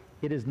know,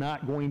 it is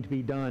not going to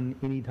be done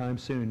anytime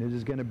soon. It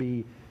is going to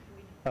be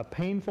a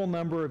painful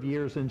number of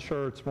years in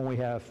Schertz when we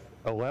have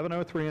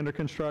 1103 under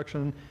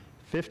construction,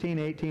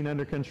 15-18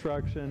 under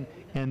construction,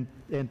 and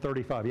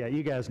 35. Yeah,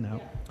 you guys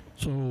know.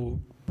 So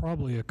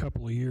probably a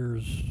couple of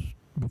years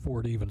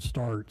before it even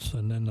starts,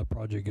 and then the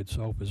project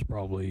itself is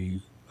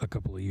probably a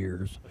couple of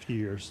years. A few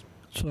years.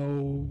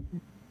 So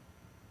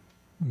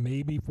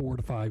maybe 4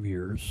 to 5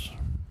 years,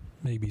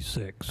 maybe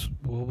 6.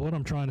 Well, what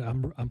I'm trying to,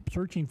 I'm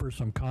searching for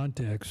some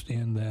context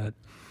in that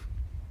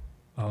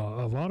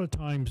a lot of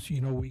times, you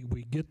know,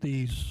 we get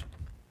these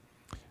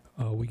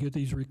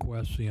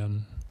requests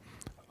in,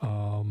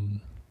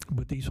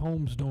 but these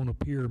homes don't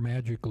appear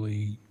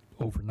magically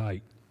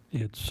overnight.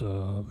 It's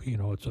you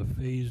know, it's a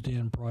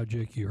phased-in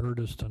project. You heard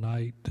us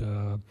tonight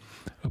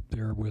up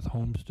there with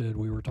Homestead.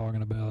 We were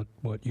talking about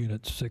what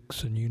Unit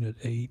 6 and Unit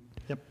 8.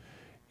 Yep.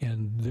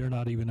 And they're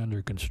not even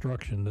under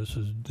construction. This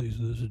is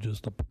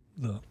just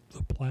the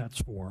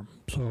plats for them.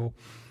 So.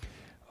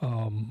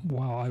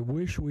 While I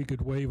wish we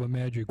could wave a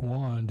magic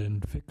wand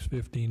and fix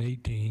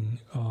 15-18,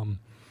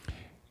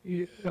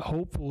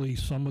 hopefully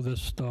some of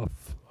this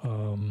stuff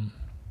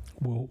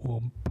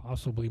will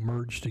possibly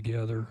merge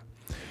together.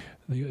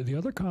 The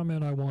other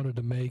comment I wanted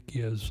to make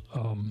is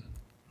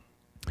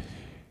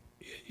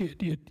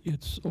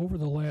it's over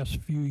the last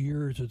few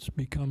years, it's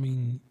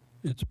become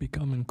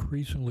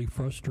increasingly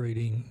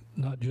frustrating,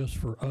 not just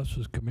for us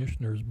as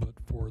commissioners, but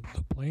for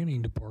the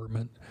planning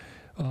department.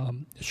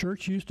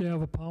 Schertz used to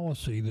have a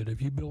policy that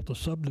if you built a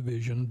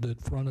subdivision that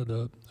fronted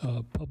a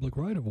public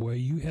right-of-way,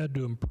 you had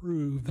to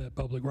improve that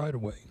public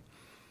right-of-way.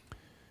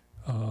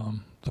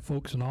 The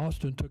folks in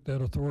Austin took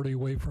that authority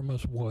away from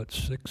us, what,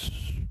 6,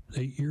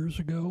 8 years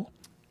ago?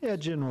 Yeah,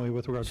 generally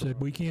with regard to...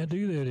 Said we can't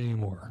do that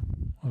anymore,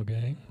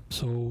 okay?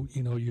 So,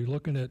 you know, you're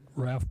looking at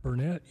Ralph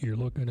Burnett, you're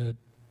looking at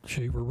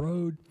Shaver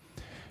Road.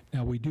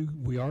 Now,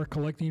 we are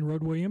collecting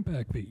roadway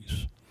impact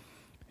fees.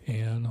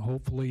 And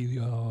hopefully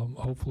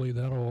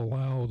that'll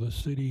allow the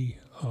city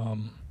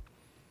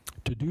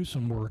to do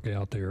some work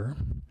out there.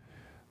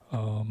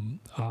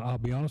 I'll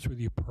be honest with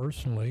you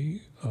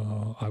personally,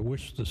 I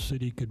wish the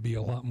city could be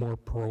a lot more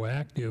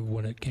proactive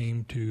when it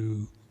came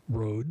to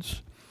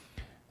roads,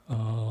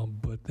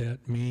 but that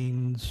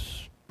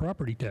means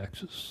property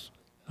taxes.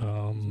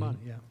 money,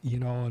 yeah. You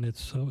know, and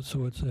it's it's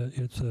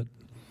a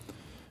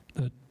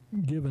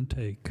give and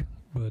take.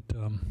 But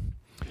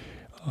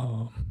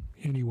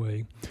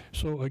anyway,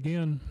 so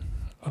again,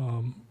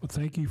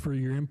 thank you for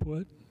your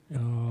input.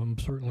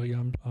 Certainly,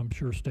 I'm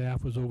sure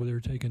staff was over there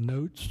taking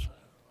notes.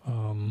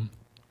 And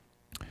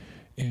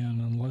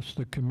unless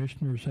the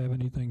commissioners have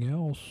anything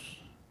else,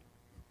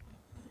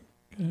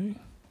 okay.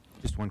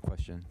 Just one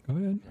question. Go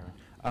ahead.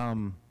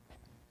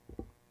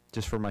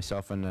 Just for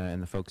myself and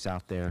the folks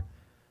out there,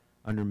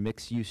 under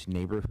mixed-use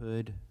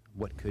neighborhood,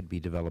 what could be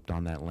developed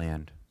on that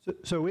land?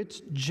 So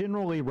it's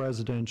generally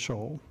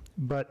residential,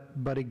 but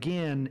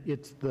again,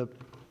 it's the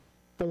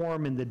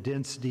form and the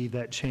density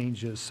that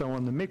changes. So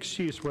on the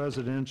mixed-use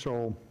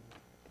residential,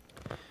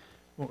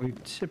 what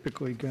we've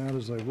typically got,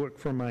 as I look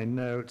for my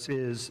notes,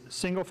 is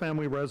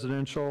single-family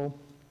residential,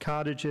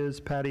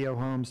 cottages, patio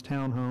homes,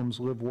 townhomes,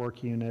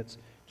 live-work units,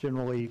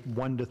 generally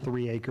 1 to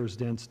 3 acres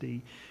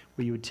density.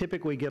 Where you would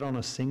typically get on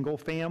a single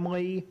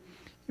family,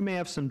 you may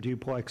have some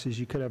duplexes,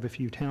 you could have a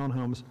few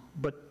townhomes,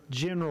 but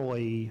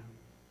generally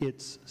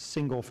it's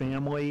single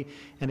family.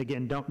 And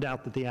again, don't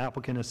doubt that the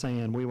applicant is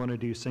saying, we want to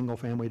do single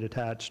family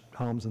detached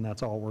homes and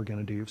that's all we're going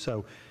to do.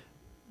 So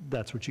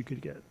that's what you could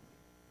get.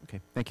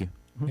 Okay, thank you.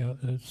 Yeah,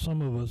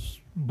 some of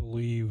us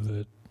believe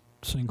that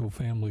single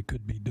family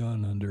could be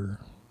done under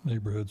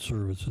neighborhood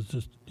service. It's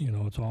just, you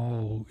know, it's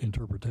all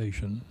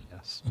interpretation.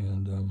 Yes.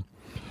 And,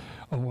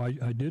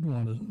 I did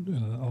want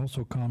to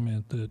also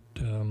comment that,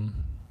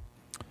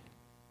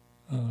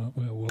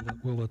 well,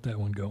 we'll let that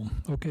one go.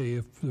 Okay,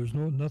 if there's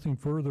nothing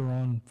further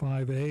on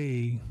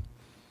 5A,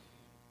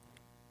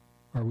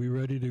 are we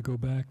ready to go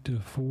back to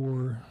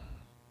 4?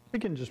 We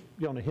can just,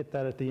 you want to hit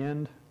that at the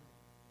end?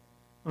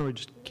 Or we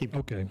just keep...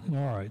 Okay,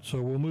 all right, so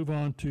we'll move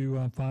on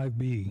to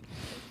 5B.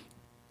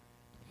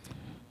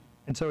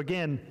 And so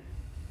again,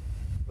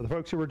 for the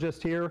folks who were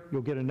just here,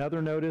 you'll get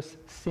another notice.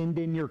 Send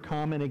in your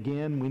comment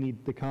again. We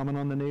need the comment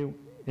on the new,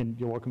 and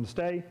you're welcome to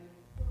stay.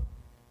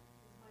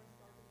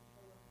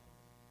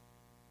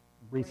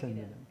 Resend it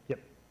in. Yep,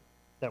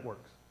 that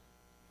works.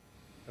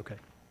 Okay.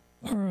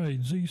 All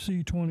right,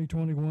 ZC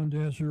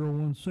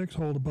 2021-016,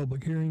 hold a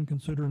public hearing,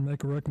 consider and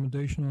make a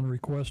recommendation on a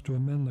request to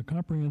amend the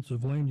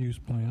comprehensive land use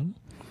plan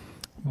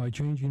by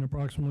changing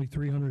approximately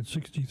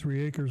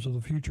 363 acres of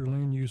the future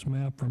land use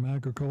map from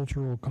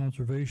agricultural,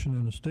 conservation,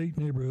 and estate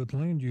neighborhood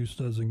land use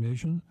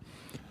designation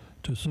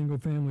to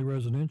single-family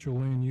residential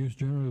land use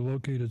generally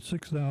located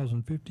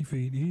 6,050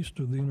 feet east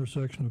of the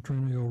intersection of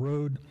Trainer Hill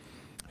Road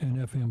and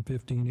FM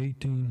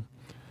 1518,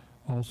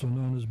 also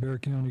known as Bear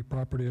County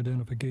Property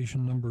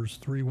Identification Numbers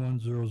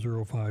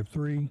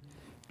 310053,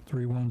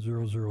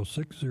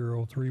 310060,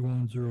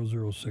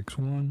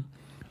 310061,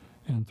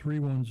 and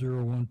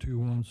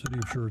 310121, City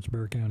of Schertz,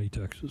 Bear County,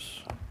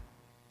 Texas.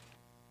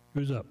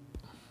 Who's up?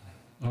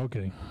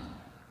 Okay.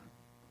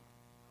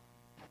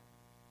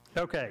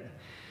 Okay.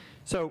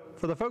 So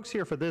for the folks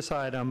here for this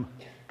item,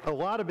 a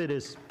lot of it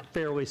is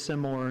fairly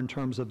similar in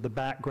terms of the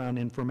background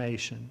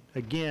information.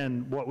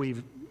 Again, what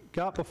we've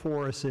got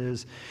before us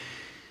is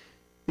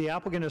the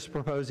applicant is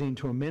proposing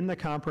to amend the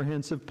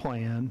comprehensive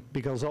plan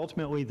because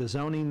ultimately the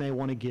zoning they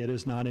want to get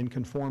is not in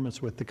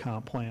conformance with the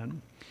comp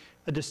plan.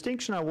 A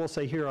distinction I will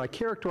say here, I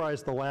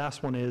characterized the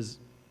last one is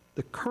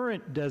the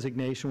current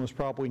designation was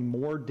probably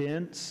more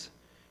dense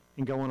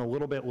and going a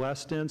little bit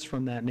less dense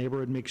from that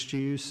neighborhood mixed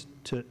use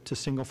to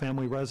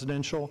single-family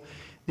residential.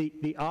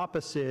 The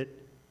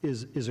opposite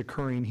is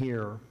occurring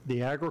here.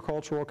 The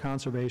agricultural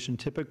conservation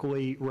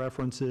typically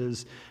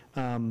references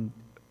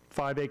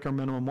 5-acre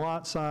minimum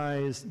lot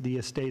size. The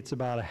estate's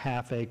about a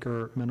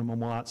half-acre minimum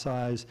lot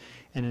size.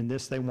 And in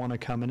this, they want to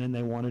come in and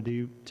they want to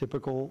do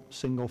typical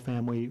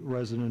single-family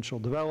residential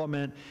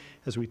development.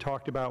 As we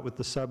talked about with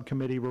the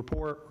subcommittee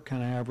report, we're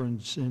kind of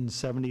averaging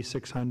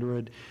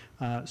 7,600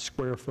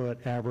 square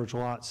foot average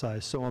lot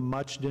size. So a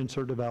much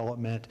denser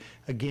development.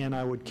 Again,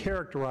 I would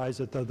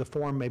characterize it, though the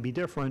form may be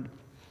different,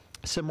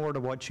 similar to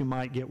what you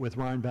might get with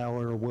Rhine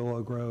Valley or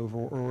Willow Grove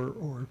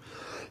or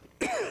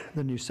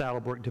the new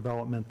Saddlebrook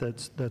development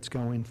that's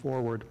going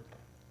forward.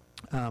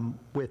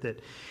 with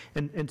it.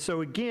 And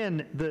so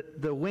again,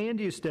 the land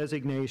use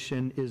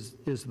designation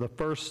is the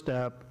first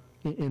step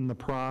in the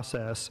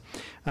process.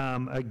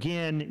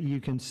 Again, you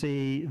can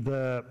see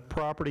the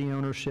property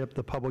ownership,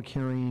 the public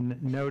hearing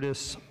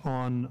notice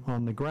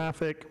on the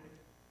graphic.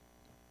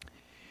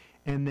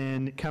 And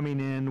then coming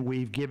in,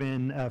 we've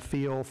given a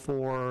feel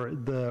for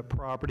the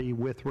property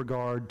with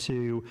regard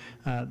to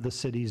the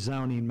city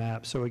zoning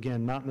map. So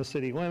again, not in the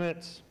city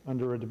limits,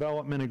 under a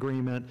development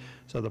agreement,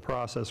 so the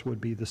process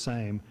would be the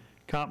same.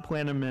 Comp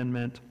plan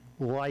amendment,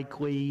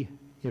 likely,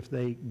 if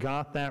they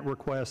got that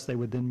request, they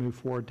would then move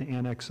forward to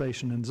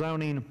annexation and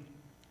zoning.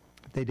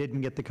 If they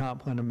didn't get the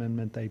comp plan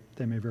amendment,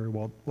 they may very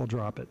well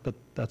drop it, but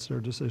that's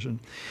their decision.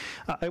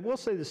 I will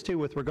say this too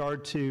with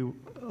regard to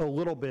a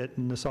little bit,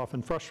 and this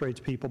often frustrates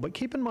people, but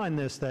keep in mind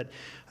this, that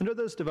under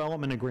those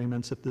development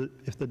agreements, if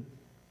the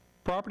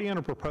property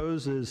owner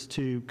proposes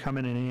to come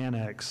in and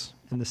annex,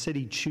 and the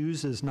city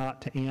chooses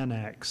not to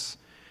annex,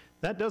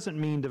 that doesn't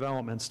mean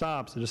development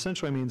stops. It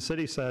essentially means the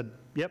city said,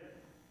 yep,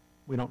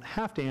 we don't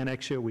have to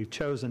annex you, we've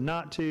chosen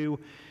not to,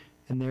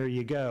 and there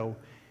you go.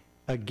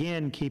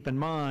 Again, keep in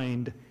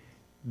mind,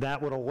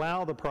 that would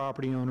allow the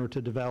property owner to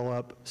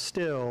develop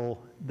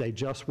still, they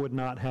just would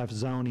not have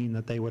zoning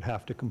that they would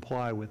have to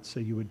comply with. So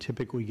you would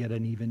typically get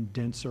an even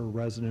denser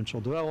residential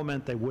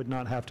development. They would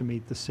not have to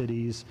meet the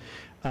city's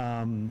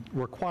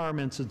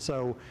requirements. And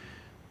so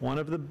one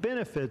of the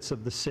benefits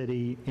of the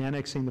city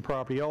annexing the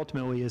property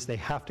ultimately is they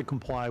have to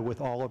comply with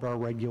all of our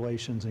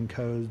regulations and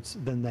codes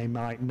than they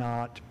might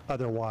not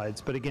otherwise.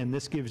 But again,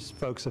 this gives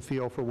folks a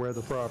feel for where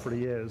the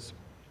property is.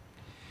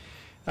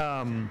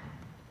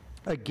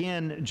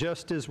 Again,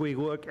 just as we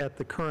look at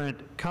the current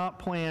comp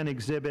plan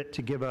exhibit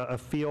to give a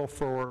feel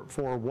for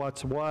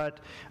what's what,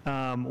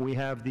 we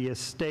have the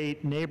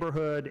estate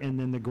neighborhood, and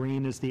then the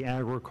green is the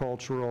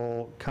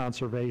agricultural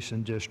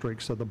conservation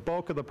district. So the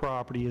bulk of the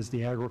property is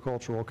the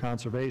agricultural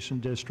conservation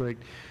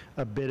district.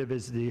 A bit of it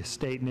is the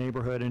estate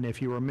neighborhood, and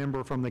if you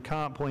remember from the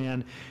comp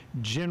plan,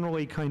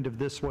 generally kind of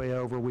this way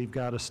over, we've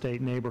got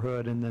estate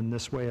neighborhood, and then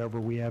this way over,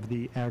 we have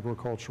the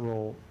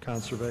agricultural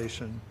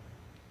conservation.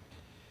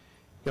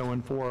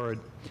 Going forward.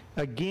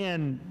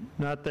 Again,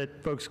 not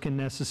that folks can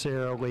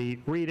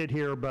necessarily read it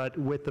here, but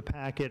with the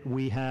packet,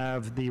 we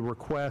have the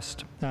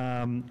request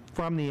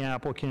from the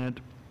applicant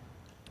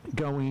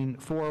going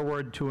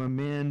forward to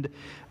amend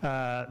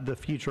the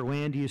future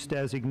land use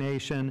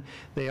designation.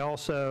 They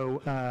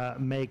also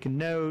make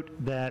note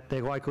that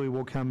they likely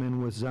will come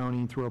in with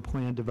zoning through a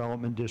planned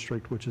development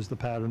district, which is the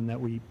pattern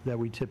that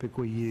we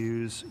typically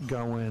use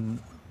going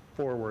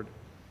forward.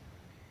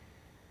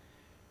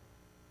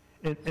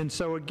 And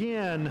so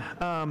again,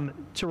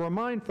 to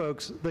remind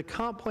folks, the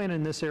comp plan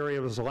in this area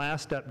was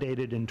last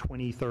updated in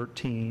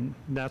 2013.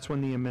 That's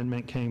when the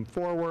amendment came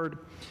forward.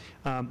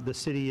 The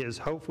city is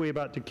hopefully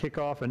about to kick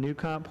off a new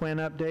comp plan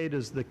update,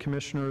 as the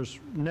commissioners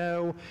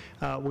know.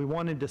 We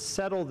wanted to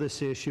settle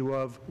this issue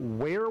of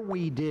where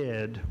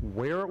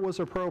it was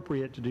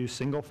appropriate to do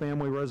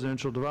single-family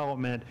residential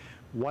development,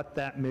 what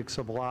that mix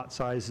of lot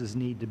sizes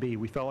need to be.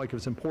 We felt like it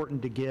was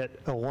important to get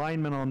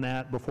alignment on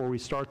that before we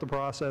start the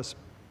process.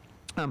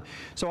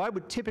 So I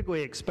would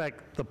typically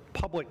expect the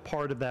public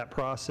part of that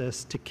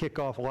process to kick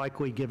off,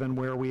 likely given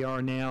where we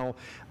are now,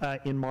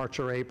 in March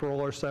or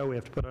April or so. We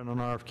have to put in an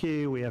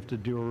RFQ, we have to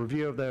do a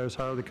review of those,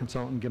 hire the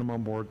consultant, get them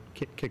on board,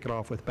 kick it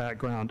off with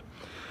background.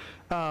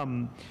 But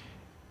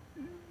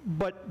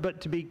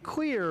to be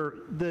clear,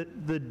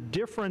 the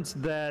difference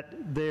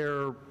that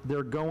they're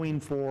going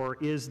for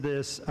is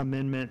this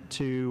amendment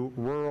to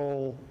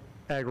rural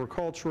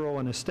agricultural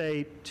and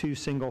estate to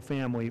single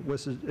family,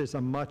 which is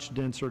a much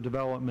denser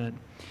development.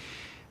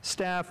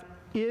 Staff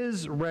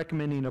is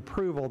recommending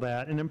approval of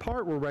that, and in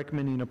part we're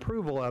recommending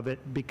approval of it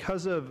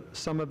because of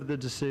some of the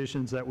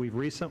decisions that we've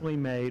recently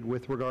made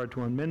with regard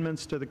to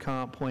amendments to the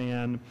comp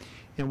plan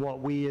and what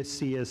we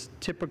see as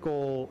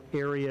typical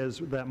areas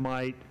that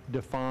might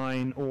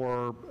define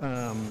or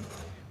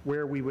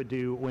where we would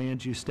do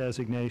land use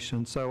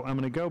designation. So I'm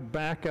going to go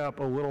back up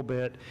a little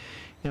bit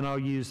and I'll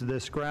use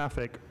this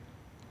graphic.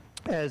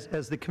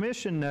 As the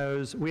commission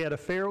knows, we had a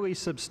fairly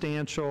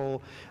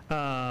substantial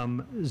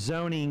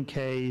zoning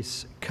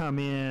case come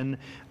in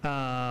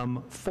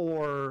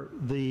for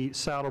the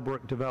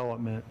Saddlebrook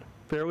development.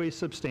 Fairly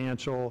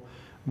substantial,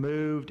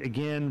 moved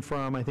again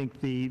from, I think,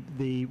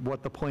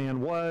 what the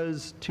plan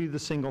was to the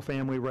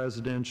single-family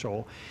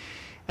residential.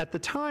 At the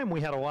time,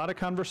 we had a lot of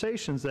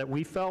conversations that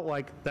we felt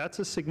like that's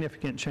a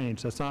significant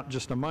change. That's not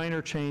just a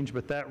minor change,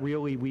 but that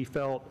really, we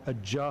felt,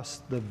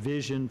 adjusts the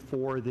vision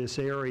for this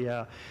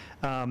area.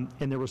 And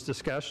there was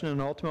discussion,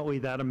 and ultimately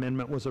that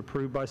amendment was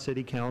approved by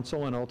City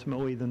Council, and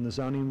ultimately then the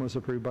zoning was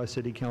approved by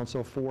City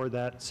Council for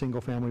that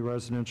single-family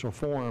residential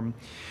form.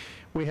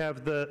 We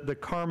have the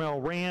Carmel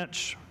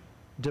Ranch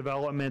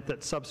development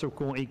that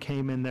subsequently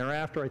came in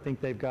thereafter. I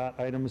think they've got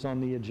items on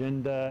the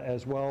agenda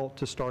as well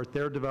to start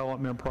their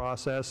development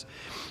process.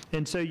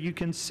 And so you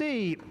can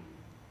see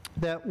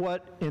that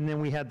and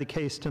then we had the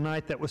case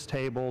tonight that was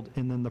tabled,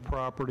 and then the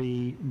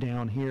property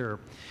down here.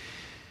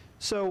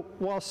 So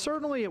while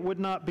certainly it would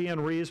not be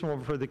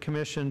unreasonable for the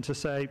commission to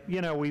say,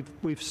 you know,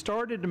 we've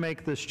started to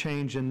make this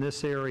change in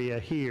this area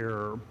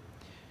here,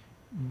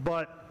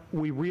 but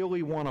we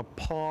really want to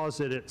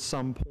pause it at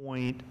some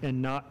point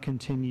and not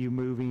continue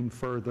moving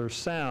further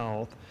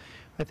south.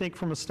 I think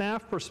from a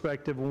staff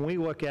perspective, when we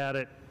look at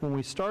it, when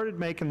we started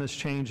making this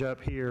change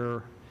up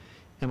here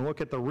and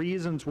look at the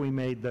reasons we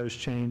made those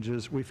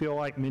changes, we feel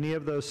like many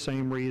of those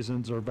same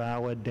reasons are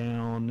valid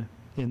down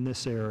in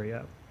this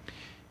area.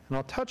 And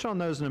I'll touch on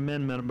those in a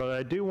minute, but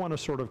I do want to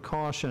sort of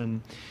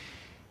caution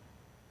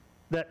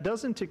that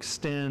doesn't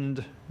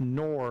extend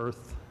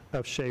north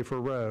of Schaefer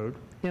Road,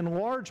 in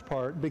large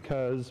part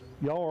because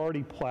y'all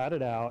already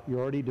platted out, you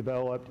already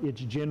developed,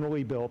 it's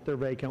generally built, they're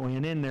vacant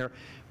land in there,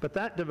 but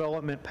that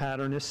development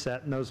pattern is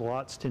set and those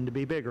lots tend to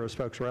be bigger, as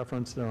folks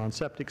referenced, they're on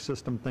septic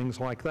system, things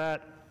like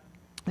that.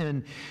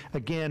 And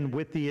again,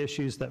 with the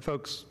issues that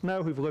folks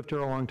know who've lived here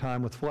a long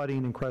time with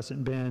flooding in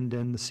Crescent Bend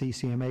and the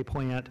CCMA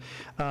plant,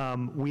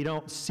 we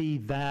don't see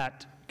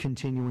that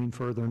continuing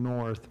further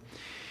north.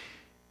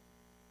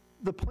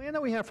 The plan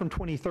that we have from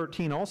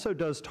 2013 also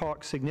does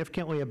talk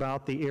significantly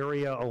about the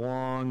area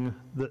along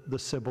the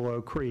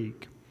Cibolo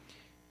Creek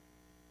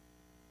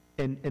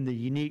and the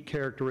unique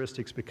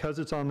characteristics because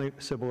it's on the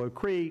Cibolo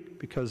Creek,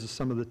 because of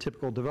some of the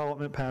typical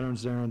development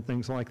patterns there and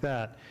things like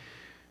that.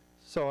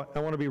 So I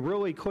want to be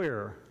really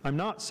clear. I'm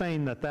not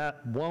saying that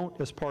that won't,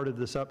 as part of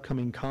this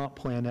upcoming comp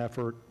plan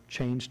effort,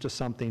 change to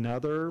something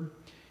other.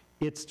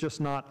 It's just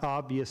not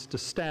obvious to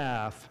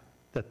staff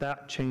that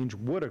that change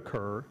would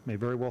occur. It may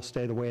very well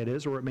stay the way it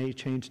is, or it may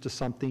change to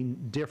something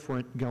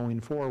different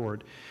going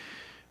forward.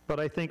 But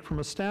I think from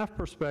a staff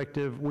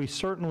perspective, we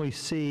certainly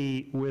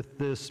see with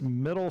this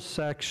middle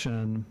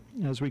section,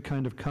 as we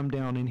kind of come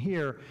down in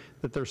here,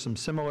 that there's some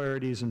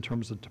similarities in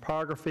terms of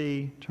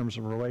topography, in terms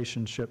of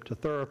relationship to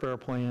thoroughfare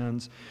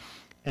plans,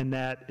 and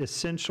that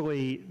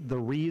essentially the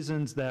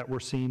reasons that we're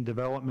seeing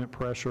development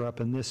pressure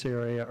up in this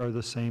area are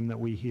the same that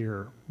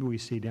we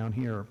see down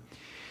here.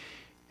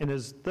 And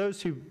as those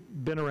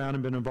who've been around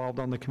and been involved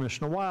on the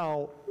commission a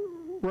while,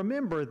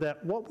 remember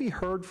that what we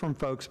heard from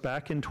folks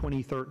back in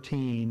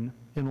 2013,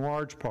 in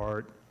large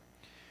part,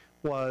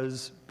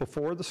 was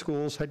before the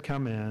schools had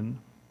come in,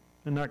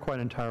 and not quite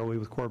entirely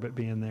with Corbett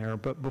being there,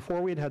 but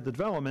before we'd had the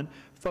development,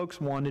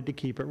 folks wanted to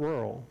keep it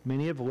rural.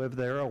 Many have lived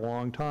there a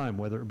long time,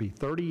 whether it be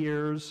 30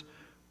 years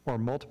or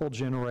multiple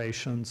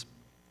generations,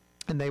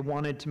 and they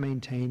wanted to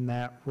maintain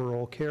that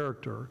rural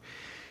character.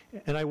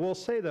 And I will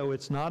say, though,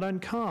 it's not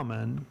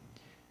uncommon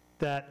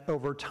that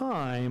over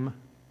time,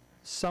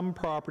 some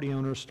property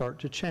owners start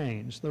to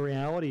change. The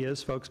reality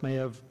is folks may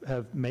have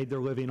made their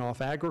living off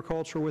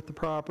agriculture with the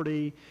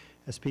property.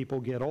 As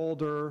people get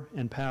older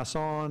and pass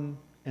on,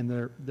 and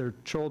their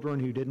children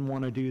who didn't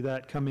want to do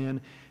that come in,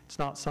 it's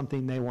not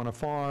something they want to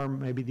farm.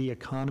 Maybe the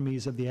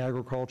economies of the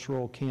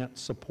agricultural can't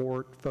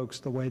support folks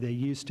the way they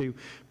used to.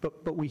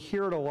 But we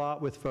hear it a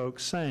lot with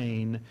folks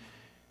saying,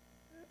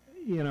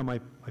 you know, my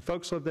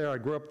folks live there, I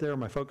grew up there,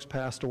 my folks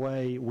passed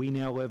away, we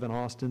now live in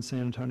Austin, San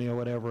Antonio,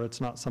 whatever,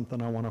 it's not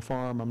something I want to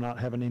farm, I'm not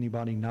having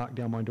anybody knock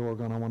down my door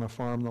going, I want to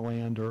farm the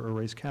land or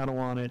raise cattle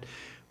on it,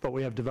 but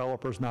we have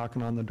developers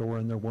knocking on the door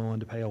and they're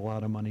willing to pay a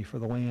lot of money for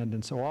the land.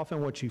 And so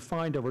often what you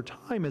find over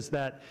time is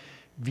that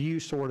view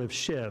sort of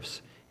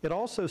shifts. It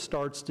also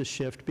starts to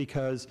shift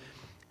because,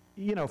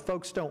 you know,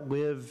 folks don't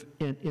live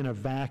in a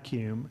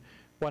vacuum.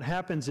 What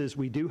happens is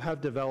we do have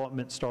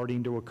development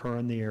starting to occur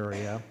in the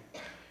area.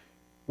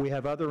 We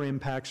have other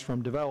impacts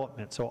from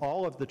development. So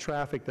all of the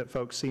traffic that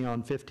folks see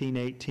on 15,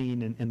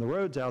 18, and the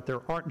roads out there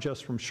aren't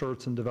just from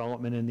Schertz and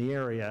development in the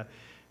area.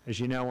 As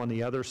you know, on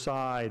the other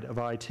side of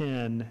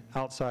I-10,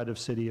 outside of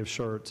city of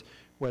Schertz,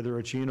 whether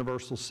it's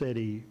Universal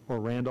City or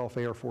Randolph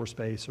Air Force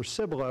Base or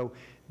Cibolo,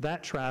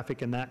 that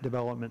traffic and that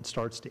development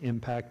starts to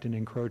impact and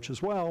encroach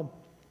as well.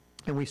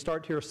 And we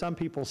start to hear some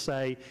people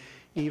say,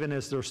 even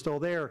as they're still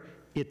there,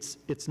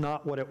 it's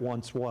not what it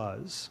once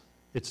was.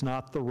 It's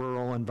not the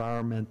rural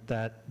environment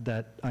that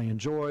I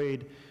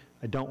enjoyed.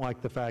 I don't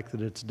like the fact that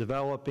it's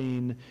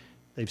developing.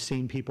 They've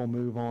seen people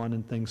move on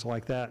and things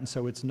like that. And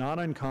so it's not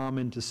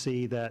uncommon to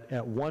see that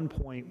at one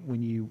point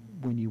when you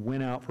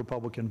went out for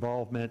public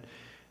involvement,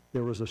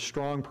 there was a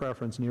strong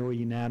preference, nearly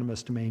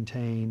unanimous, to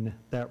maintain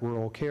that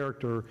rural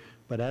character.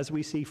 But as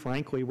we see,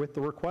 frankly, with the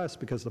request,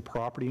 because the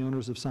property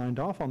owners have signed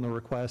off on the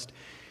request,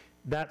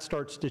 that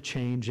starts to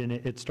change and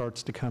it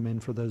starts to come in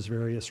for those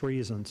various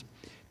reasons.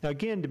 Now,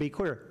 again, to be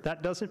clear,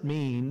 that doesn't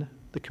mean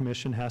the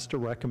commission has to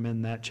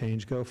recommend that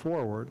change go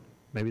forward.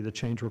 Maybe the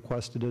change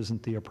requested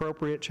isn't the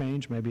appropriate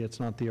change. Maybe it's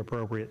not the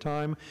appropriate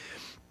time.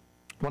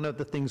 One of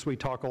the things we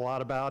talk a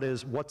lot about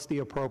is what's the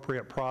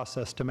appropriate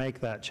process to make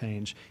that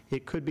change.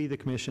 It could be the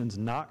commission's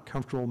not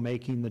comfortable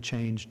making the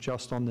change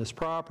just on this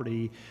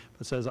property,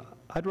 but says,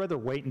 I'd rather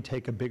wait and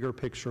take a bigger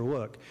picture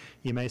look.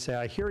 You may say,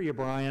 I hear you,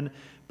 Brian,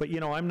 but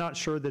you know, I'm not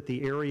sure that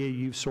the area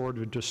you've sort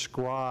of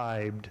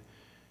described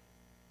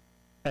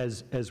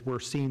as we're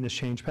seeing this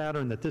change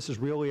pattern, that this is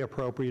really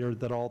appropriate or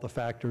that all the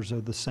factors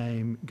are the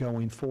same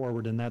going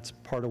forward, and that's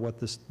part of what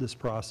this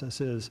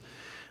process is.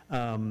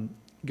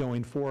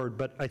 going forward.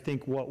 But I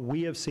think what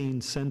we have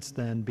seen since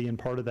then, being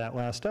part of that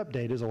last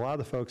update, is a lot of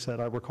the folks that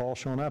I recall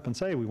showing up and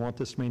say, we want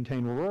this to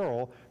maintain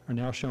rural, are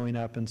now showing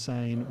up and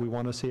saying, we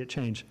want to see it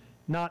change.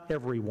 Not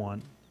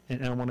everyone.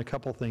 And I want a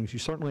couple things. You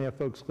certainly have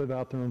folks live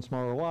out there on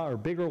smaller lot or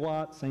bigger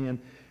lots saying,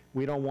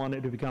 we don't want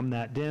it to become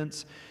that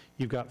dense.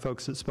 You've got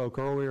folks that spoke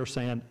earlier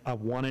saying, I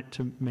want it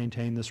to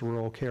maintain this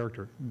rural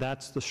character.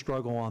 That's the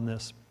struggle on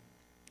this.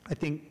 I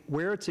think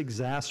where it's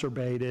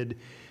exacerbated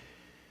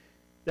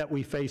that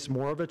we face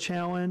more of a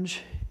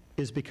challenge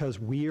is because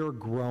we are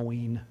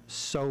growing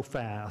so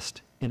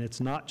fast. And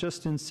it's not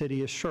just in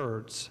city of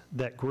Schertz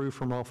that grew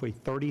from roughly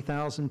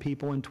 30,000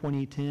 people in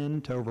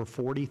 2010 to over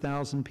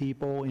 40,000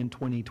 people in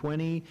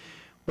 2020,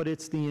 but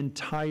it's the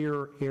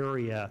entire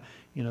area.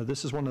 You know,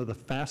 this is one of the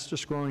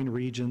fastest growing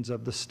regions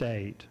of the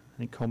state. I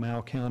think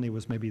Comal County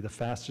was maybe the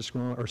fastest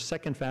growing or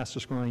second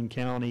fastest growing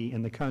county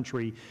in the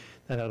country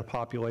that had a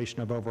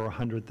population of over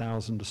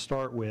 100,000 to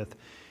start with.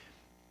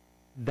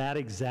 That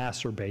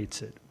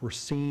exacerbates it. We're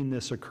seeing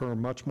this occur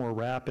much more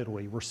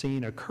rapidly. We're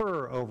seeing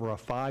occur over a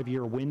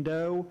 5-year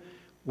window,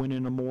 when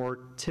in a more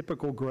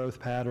typical growth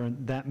pattern,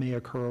 that may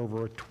occur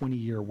over a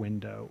 20-year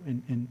window.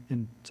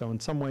 And so in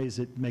some ways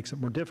it makes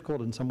it more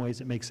difficult, in some ways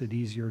it makes it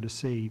easier to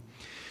see.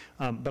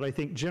 But I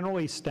think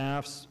generally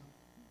staff's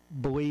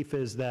belief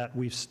is that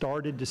we've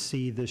started to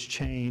see this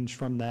change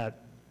from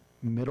that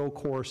middle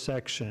core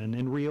section,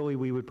 and really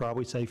we would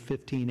probably say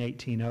 15,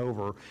 18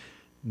 over,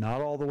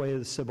 not all the way to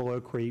the Cibolo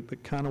Creek,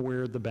 but kind of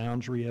where the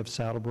boundary of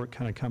Saddlebrook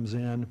kind of comes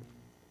in,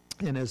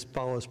 and as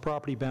follows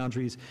property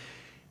boundaries,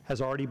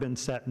 has already been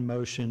set in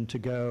motion to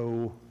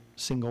go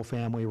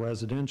single-family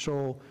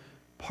residential.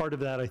 Part of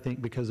that, I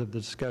think, because of the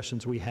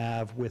discussions we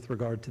have with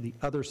regard to the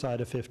other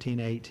side of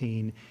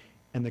 1518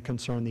 and the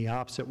concern the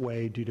opposite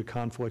way due to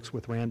conflicts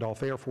with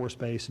Randolph Air Force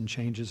Base and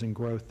changes in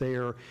growth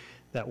there,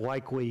 that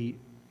likely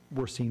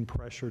we're seeing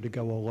pressure to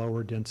go a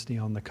lower density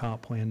on the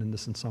comp plan, and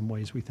this in some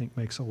ways we think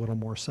makes a little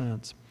more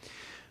sense.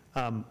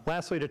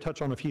 Lastly, to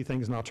touch on a few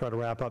things, and I'll try to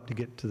wrap up to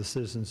get to the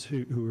citizens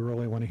who we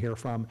really want to hear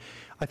from.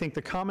 I think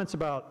the comments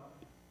about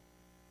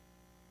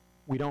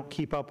we don't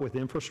keep up with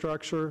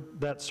infrastructure,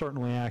 that's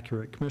certainly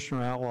accurate.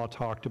 Commissioner Outlaw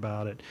talked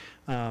about it.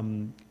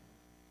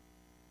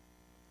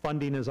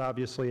 Funding is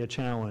obviously a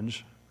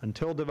challenge.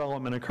 Until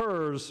development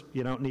occurs,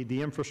 you don't need the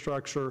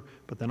infrastructure,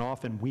 but then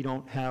often we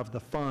don't have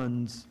the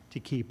funds to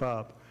keep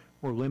up.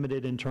 We're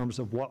limited in terms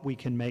of what we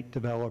can make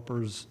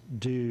developers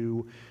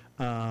do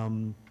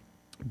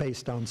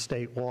based on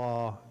state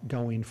law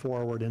going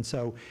forward. And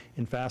so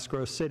in fast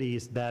growth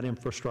cities, that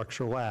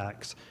infrastructure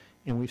lacks.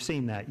 And we've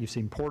seen that. You've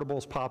seen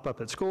portables pop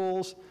up at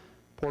schools,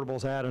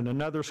 portables add in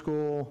another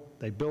school,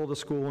 they build a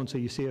school, and so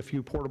you see a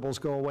few portables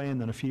go away,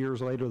 and then a few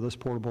years later, those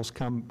portables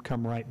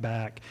come right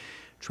back.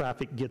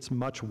 Traffic gets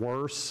much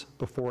worse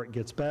before it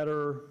gets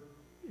better.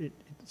 It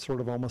sort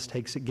of almost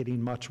takes it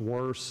getting much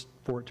worse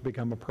for it to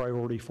become a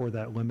priority for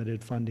that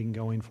limited funding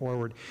going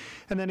forward.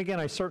 And then again,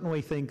 I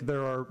certainly think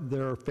there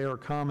are fair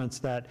comments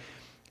that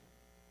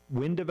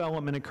when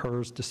development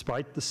occurs,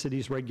 despite the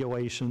city's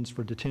regulations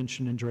for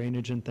detention and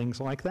drainage and things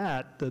like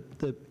that,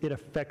 it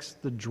affects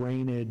the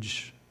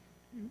drainage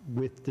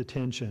with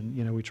detention.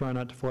 You know, we try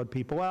not to flood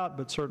people out,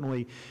 but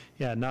certainly,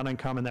 yeah, not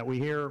uncommon that we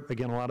hear.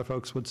 Again, a lot of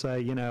folks would say,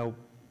 you know,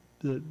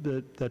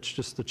 that's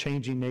just the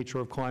changing nature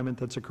of climate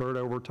that's occurred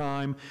over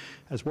time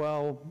as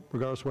well.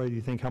 Regardless of whether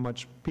you think how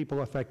much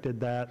people affected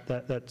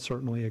that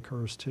certainly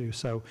occurs too.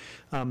 So,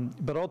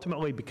 but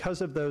ultimately,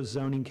 because of those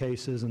zoning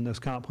cases and those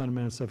comp plan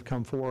amendments that have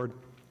come forward,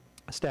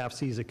 staff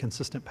sees a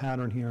consistent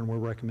pattern here, and we're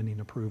recommending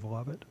approval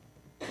of it.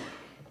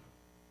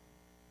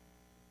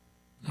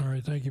 All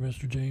right, thank you,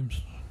 Mr.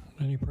 James.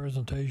 Any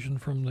presentation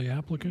from the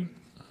applicant?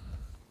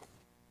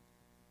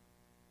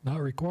 Not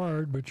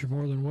required, but you're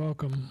more than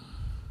welcome.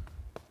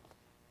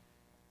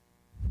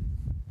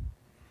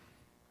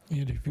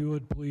 And if you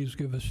would, please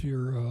give us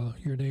your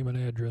name and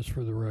address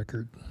for the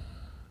record.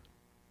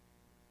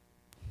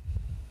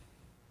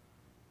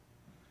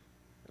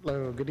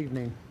 Hello, good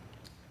evening.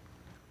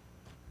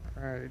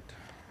 All right.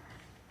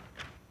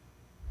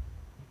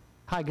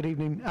 Hi, good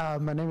evening.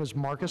 My name is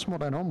Marcus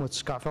Moreno. I'm with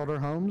Scottfelder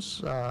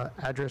Homes.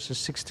 Address is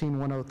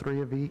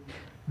 16103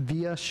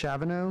 Via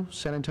Chavano,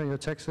 San Antonio,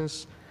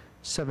 Texas,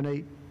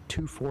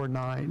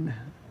 78249.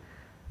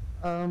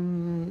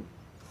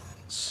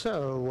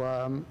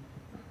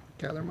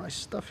 Gather my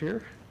stuff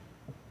here.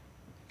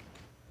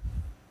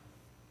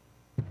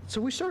 So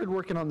we started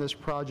working on this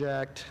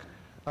project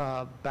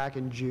back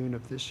in June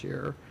of this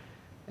year.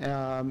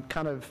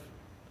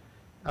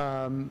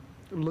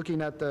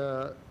 Looking at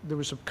there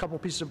was a couple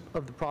pieces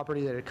of the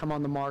property that had come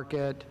on the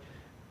market.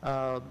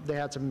 They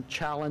had some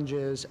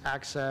challenges,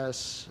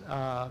 access,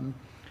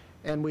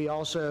 and we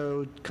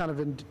also kind of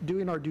in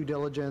doing our due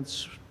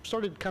diligence,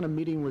 started kind of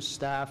meeting with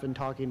staff and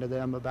talking to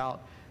them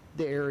about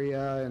the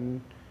area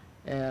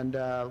and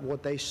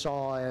what they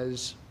saw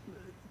as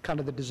kind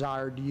of the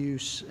desired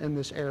use in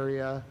this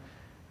area.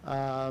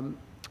 You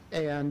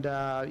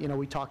know,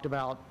 we talked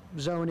about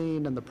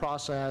zoning and the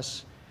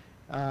process.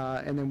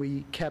 And then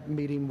we kept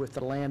meeting with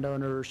the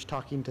landowners,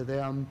 talking to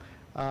them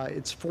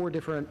It's 4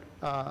 different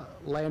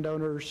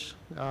landowners.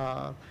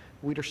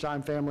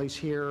 Wiederstein family's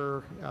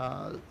here.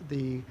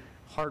 The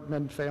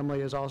Hartman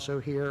family is also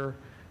here.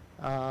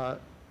 A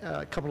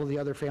couple of the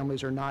other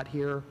families are not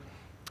here.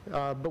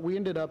 But we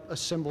ended up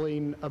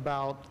assembling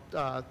about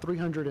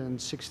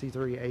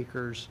 363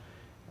 acres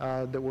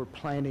that we're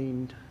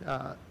planning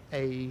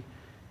a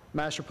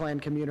master plan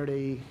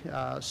community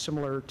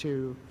similar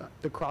to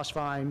the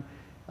Crossvine.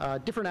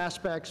 Different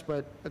aspects,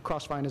 but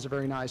Crossvine is a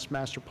very nice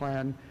master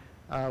plan.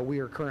 We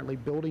are currently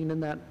building in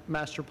that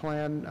master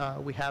plan.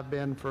 We have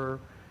been for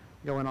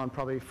going on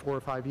probably 4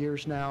 or 5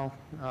 years now.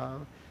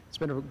 It's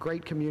been a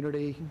great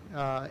community,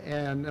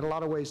 and in a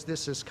lot of ways,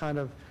 this is kind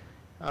of,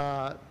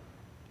 as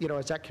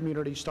that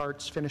community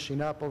starts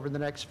finishing up over the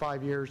next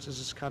 5 years, this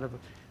is kind of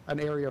an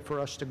area for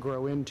us to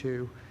grow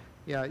into.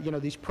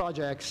 These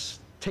projects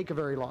take a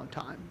very long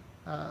time.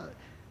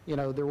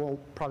 There will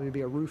probably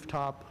be a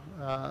rooftop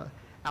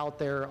out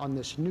there on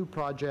this new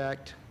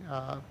project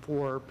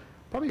for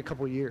probably a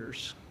couple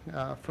years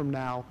from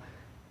now.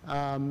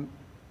 And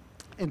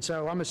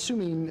so I'm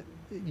assuming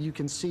you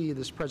can see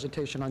this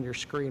presentation on your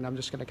screen. I'm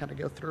just going to kind of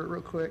go through it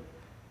real quick.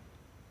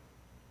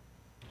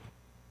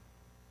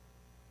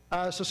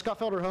 So Scott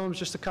Felder Homes,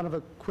 just to kind of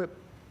equip,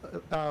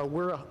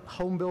 we're a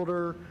home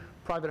builder,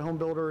 private home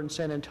builder in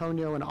San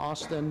Antonio and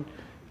Austin.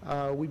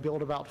 We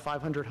build about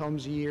 500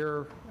 homes a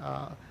year.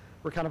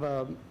 We're kind of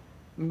a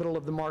middle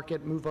of the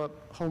market, move up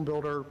home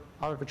builder.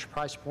 Average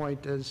price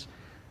point is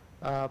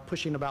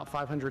pushing about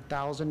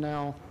 500,000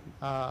 now.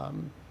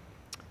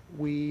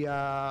 We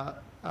are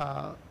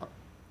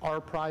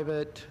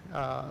private.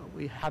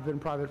 We have been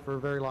private for a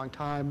very long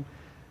time.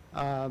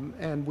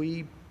 And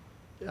we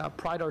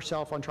pride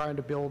ourselves on trying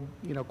to build,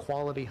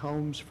 quality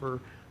homes for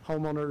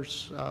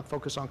homeowners,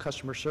 focus on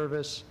customer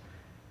service.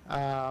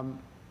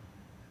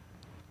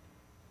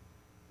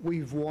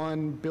 We've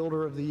won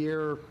Builder of the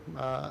Year,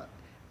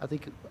 I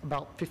think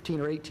about 15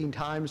 or 18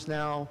 times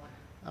now.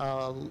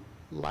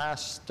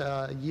 This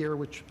year,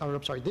 which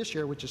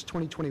is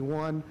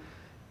 2021,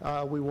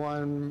 we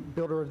won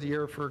Builder of the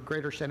Year for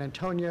Greater San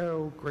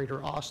Antonio,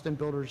 Greater Austin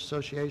Builders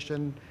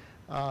Association,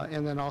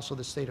 and then also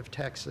the state of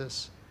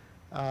Texas.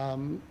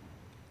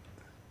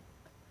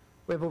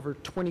 We have over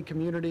 20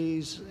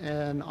 communities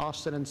in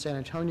Austin and San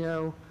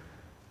Antonio,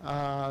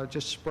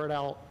 just spread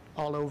out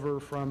all over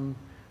from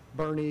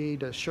Bernie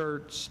to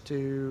Schertz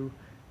to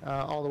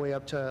all the way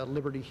up to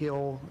Liberty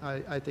Hill,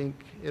 I think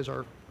is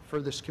our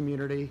furthest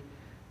community.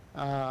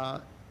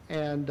 We're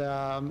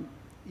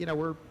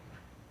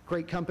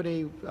great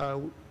company,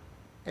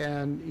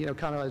 and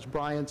kind of as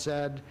Brian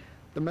said,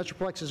 the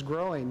Metroplex is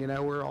growing.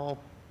 We're all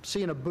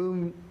seeing a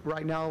boom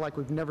right now like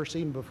we've never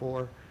seen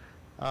before.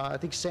 I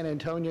think San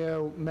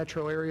Antonio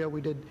metro area,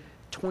 we did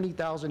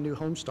 20,000 new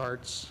home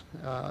starts.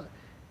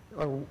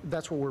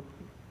 That's what we're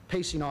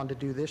pacing on to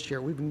do this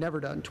year. We've never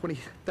done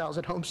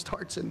 20,000 home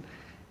starts in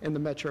the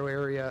metro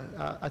area.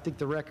 I think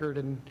the record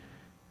in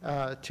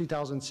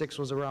 2006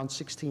 was around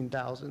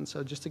 16,000.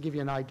 So just to give you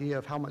an idea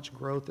of how much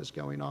growth is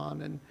going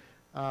on, and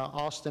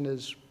Austin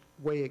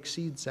way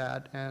exceeds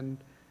that. And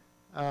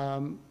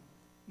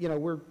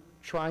we're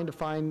trying to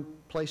find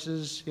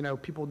places.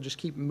 People just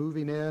keep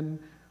moving in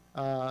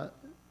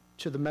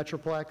to the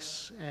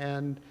Metroplex,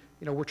 and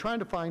we're trying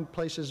to find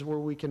places where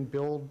we can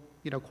build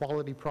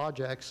quality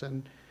projects.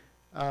 And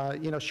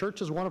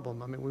Schertz is one of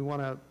them. I mean, we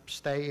want to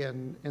stay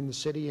in the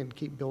city and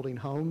keep building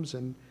homes.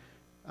 And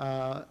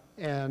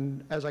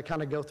as I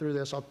kind of go through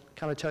this, I'll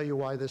kind of tell you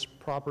why this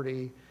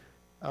property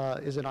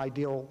is an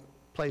ideal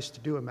place to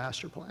do a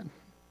master plan.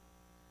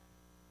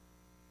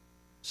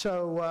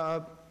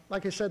 So,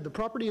 like I said, the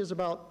property is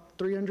about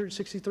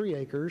 363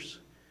 acres.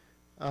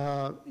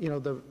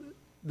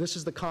 This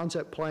is the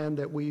concept plan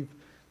that we've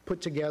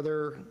put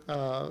together,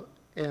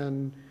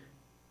 and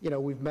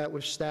we've met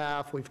with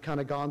staff. We've kind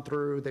of gone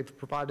through. They've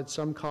provided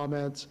some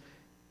comments.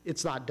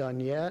 It's not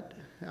done yet,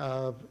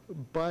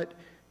 but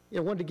I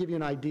wanted to give you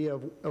an idea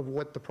of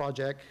what the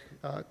project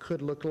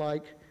could look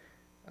like.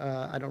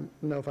 I don't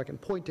know if I can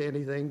point to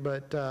anything,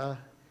 but oh,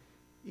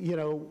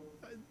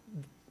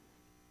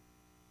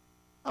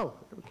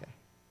 okay.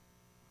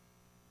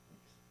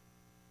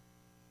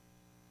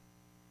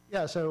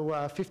 Yeah, so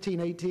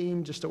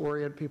 1518, just to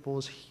orient people,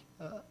 is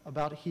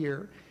about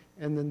here.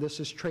 And then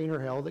this is Trainer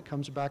Hill that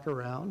comes back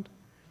around.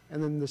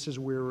 And then this is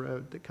Weir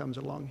Road that comes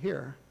along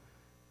here.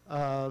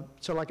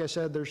 So like I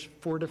said, there's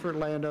 4 different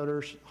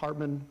landowners.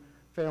 Hartman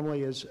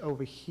family is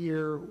over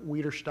here.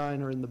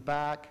 Wiederstein are in the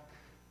back.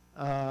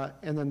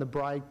 And then the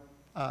Bride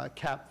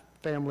Cap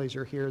families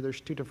are here.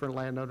 There's 2 different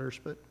landowners,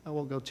 but I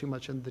won't go too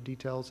much into the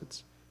details.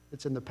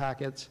 It's in the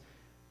packets.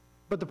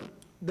 But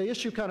the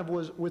issue kind of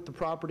was with the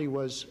property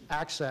was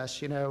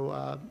access.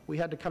 We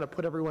had to kind of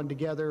put everyone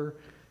together.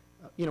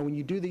 When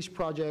you do these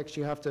projects,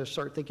 you have to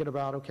start thinking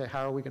about, okay,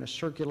 how are we going to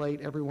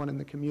circulate everyone in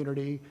the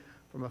community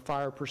from a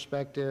fire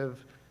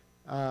perspective?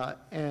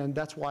 And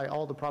that's why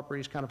all the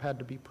properties kind of had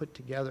to be put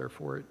together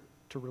for it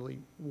to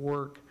really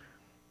work.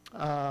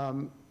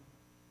 One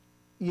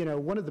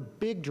of the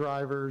big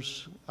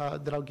drivers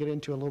that I'll get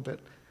into a little bit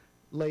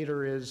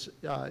later is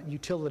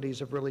utilities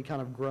have really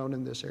kind of grown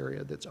in this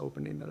area that's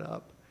opening it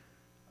up.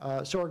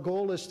 So our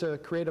goal is to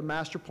create a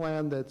master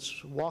plan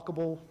that's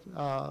walkable,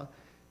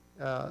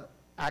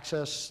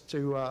 access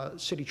to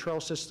city trail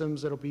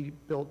systems that'll be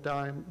built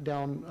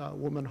down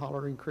Woman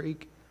Hollering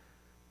Creek.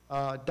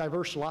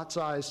 Diverse lot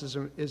size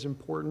is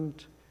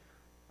important.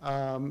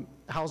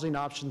 Housing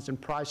options and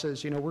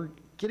prices. You know, we're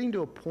getting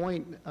to a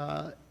point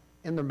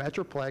in the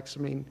Metroplex.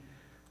 I mean,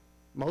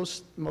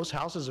 most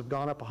houses have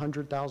gone up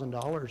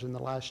 $100,000 in the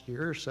last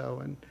year or so,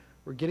 and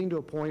we're getting to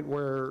a point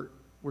where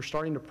we're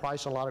starting to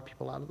price a lot of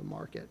people out of the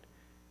market.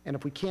 And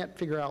if we can't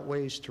figure out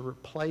ways to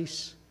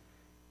replace,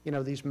 you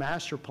know, these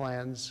master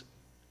plans,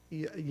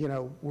 you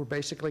know, we're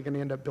basically going to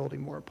end up building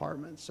more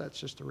apartments. That's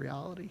just the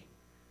reality.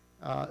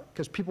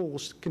 Because people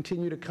will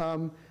continue to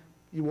come.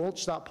 You won't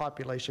stop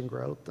population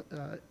growth.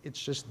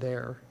 It's just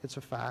there. It's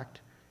a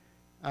fact.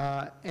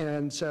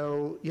 And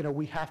so, you know,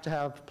 we have to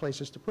have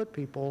places to put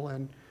people.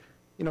 And,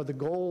 you know, the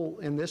goal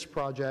in this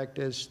project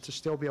is to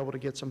still be able to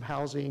get some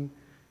housing,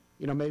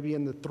 you know, maybe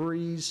in the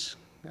threes,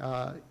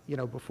 you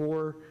know,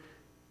 before,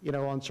 you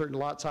know, on certain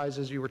lot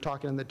sizes, you were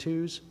talking in the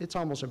twos. It's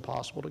almost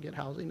impossible to get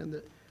housing in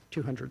the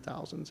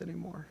 200,000s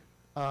anymore.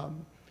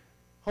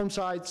 Home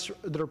sites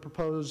that are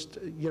proposed,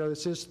 you know,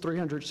 this is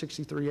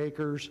 363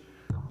 acres.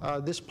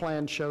 This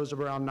plan shows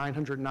around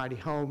 990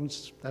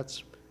 homes.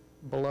 That's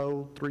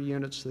below 3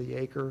 units to the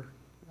acre.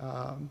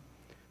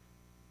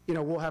 You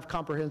know, we'll have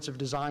comprehensive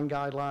design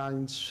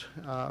guidelines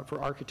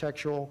for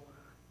architectural.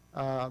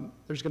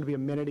 There's going to be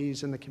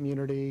amenities in the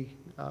community.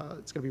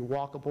 It's going to be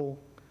walkable.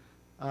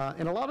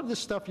 And a lot of this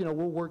stuff, you know,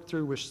 we'll work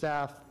through with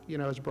staff. You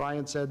know, as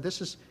Brian said,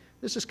 this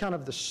is kind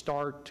of the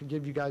start to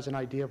give you guys an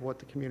idea of what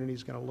the community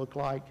is going to look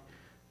like.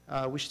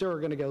 We still are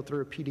going to go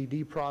through a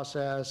PDD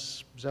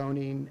process,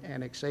 zoning,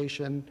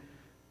 annexation,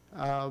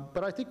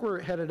 but I think we're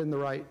headed in the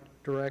right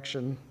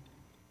direction.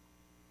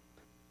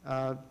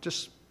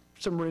 Just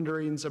some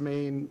renderings. I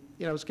mean,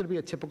 you know, it's going to be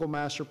a typical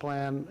master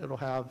plan. It'll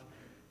have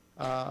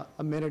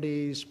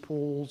amenities,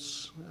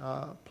 pools,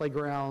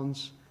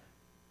 playgrounds,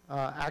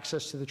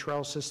 access to the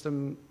trail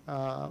system.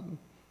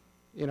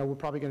 You know, we're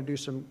probably going to do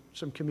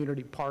some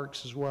community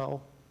parks as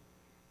well.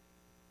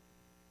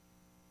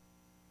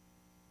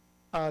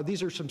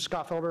 These are some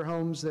Scott Felder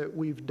homes that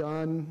we've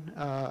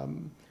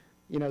done.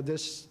 You know,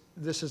 this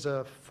is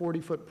a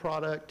 40-foot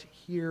product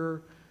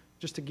here,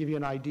 just to give you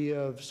an idea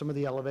of some of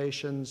the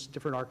elevations,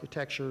 different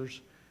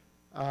architectures.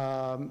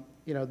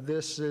 You know,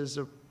 this is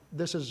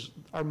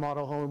our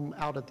model home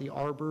out at the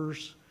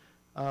Arbors,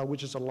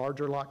 which is a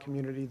larger lot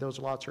community. Those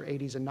lots are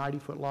 80s and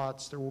 90-foot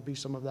lots. There will be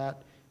some of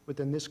that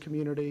within this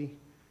community.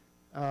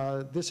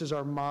 This is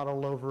our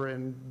model over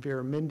in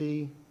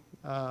Viramindy.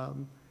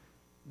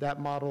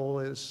 That model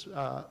is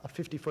a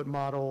 50-foot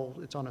model.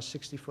 It's on a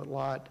 60-foot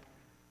lot.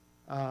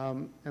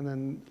 And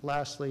then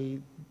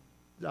lastly,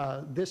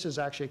 this is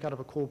actually kind of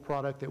a cool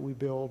product that we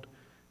build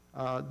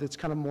that's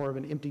kind of more of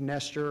an empty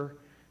nester,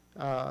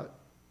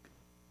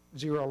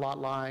 zero lot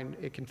line.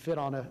 It can fit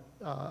on a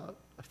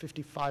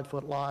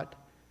 55-foot lot.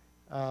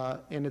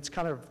 And it's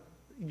kind of,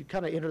 you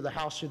kind of enter the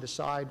house through the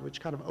side,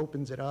 which kind of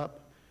opens it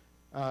up.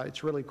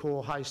 It's really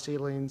cool, high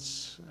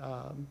ceilings.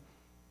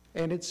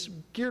 And it's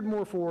geared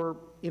more for,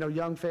 you know,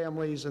 young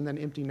families and then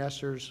empty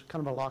nesters,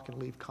 kind of a lock and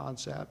leave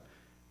concept.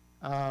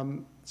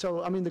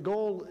 So, I mean, the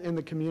goal in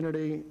the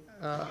community,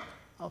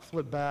 I'll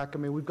flip back. I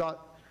mean, we've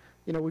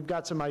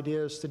got some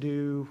ideas to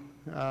do,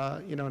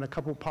 you know, in a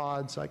couple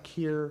pods like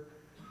here.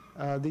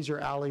 These are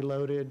alley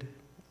loaded.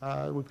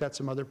 We've got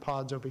some other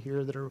pods over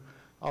here that are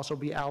also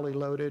be alley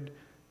loaded.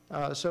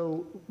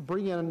 So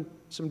bring in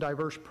some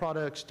diverse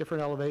products,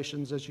 different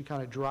elevations as you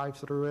kind of drive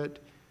through it.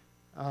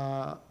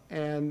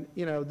 And,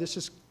 you know, this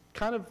is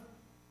kind of,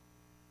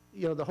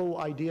 you know, the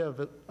whole idea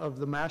of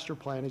the master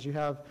plan is you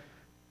have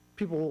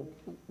people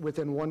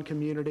within one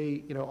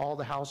community, you know, all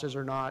the houses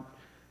are not,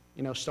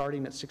 you know,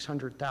 starting at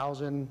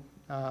 600,000.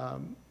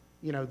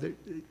 You know,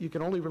 you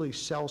can only really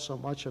sell so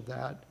much of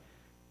that.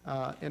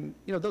 And,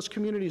 you know, those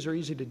communities are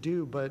easy to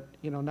do, but,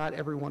 you know, not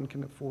everyone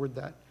can afford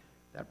that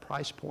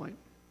price point.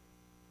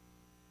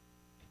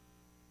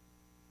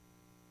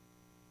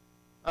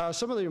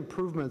 Some of the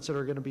improvements that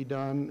are going to be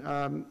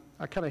done,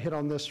 I kind of hit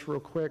on this real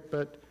quick,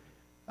 but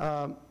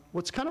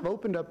what's kind of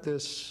opened up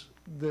this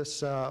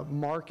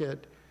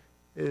market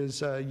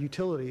is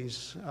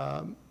utilities.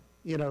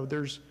 You know,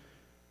 there's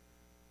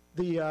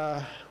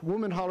the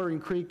Woman Hollering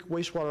Creek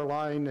wastewater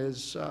line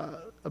is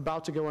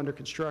about to go under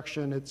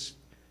construction. It's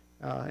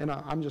and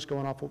I'm just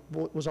going off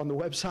what was on the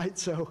website,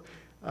 so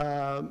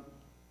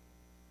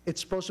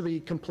it's supposed to be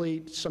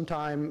complete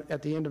sometime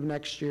at the end of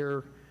next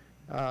year.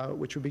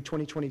 Which would be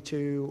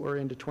 2022 or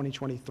into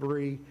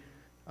 2023.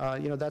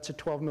 You know, that's a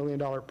 $12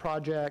 million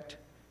project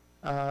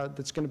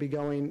that's going to be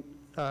going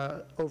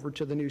over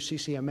to the new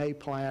CCMA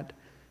plant.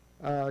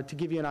 To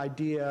give you an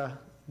idea,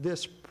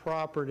 this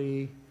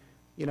property,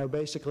 you know,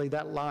 basically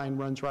that line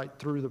runs right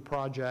through the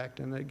project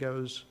and it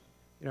goes,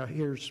 you know,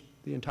 here's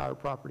the entire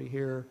property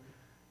here.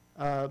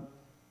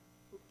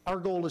 Our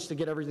goal is to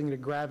get everything to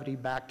gravity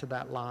back to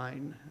that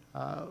line,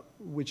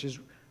 which is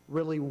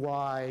really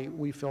why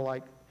we feel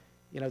like,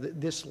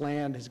 this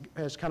land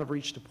has kind of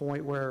reached a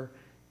point where,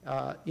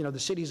 the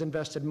city's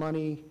invested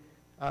money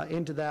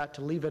into that.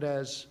 To leave it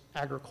as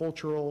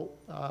agricultural,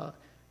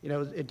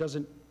 it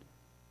doesn't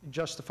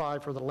justify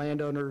for the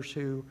landowners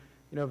who,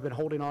 have been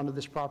holding on to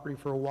this property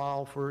for a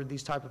while for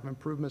these type of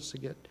improvements to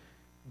get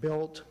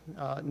built.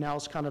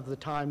 Now's kind of the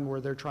time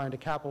where they're trying to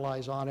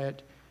capitalize on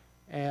it,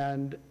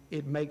 and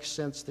it makes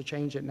sense to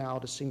change it now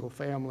to single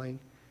family.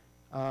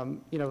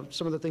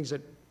 Some of the things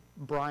that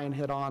Brian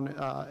hit on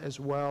as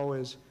well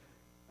is,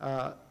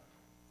 the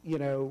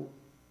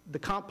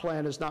comp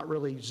plan is not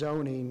really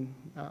zoning.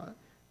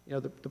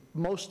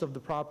 Most of the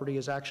property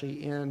is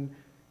actually in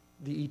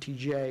the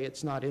ETJ.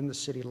 It's not in the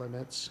city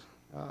limits.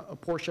 A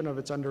portion of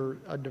it's under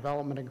a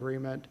development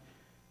agreement,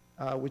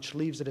 which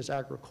leaves it as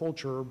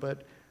agriculture.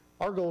 But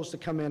our goal is to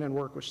come in and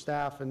work with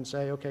staff and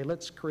say, okay,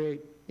 let's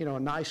create, a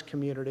nice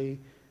community,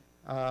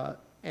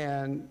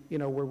 and,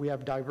 where we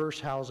have diverse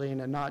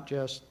housing and not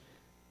just,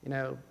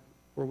 where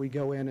we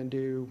go in and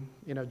do,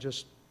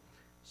 just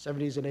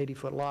 70s and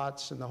 80-foot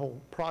lots and the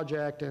whole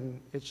project, and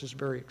it's just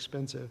very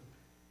expensive.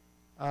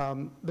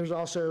 There's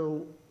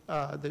also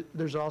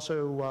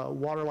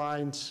water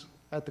lines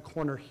at the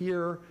corner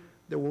here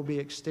that will be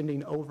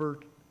extending over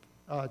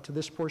to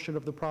this portion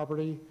of the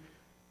property.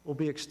 We'll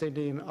be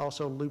extending,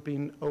 also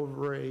looping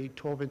over a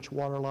 12-inch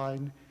water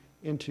line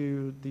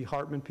into the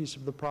Hartman piece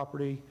of the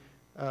property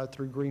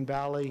through Green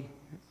Valley.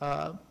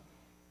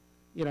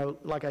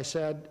 Like I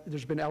said,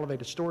 there's been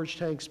elevated storage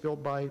tanks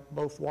built by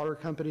both water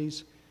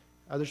companies.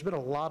 There's been a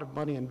lot of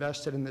money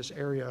invested in this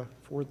area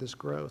for this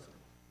growth.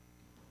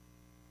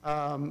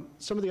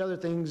 Some of the other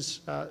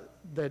things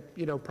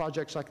that,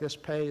 projects like this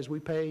pay is we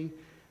pay,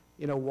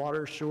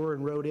 water, sewer,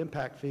 and road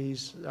impact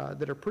fees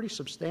that are pretty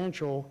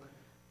substantial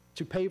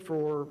to pay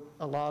for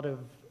a lot of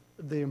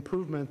the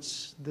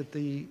improvements that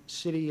the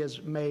city has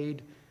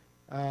made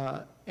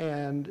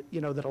and,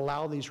 that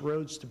allow these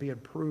roads to be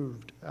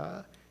improved.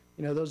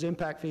 Those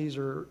impact fees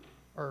are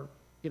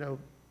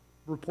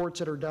reports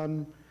that are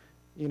done,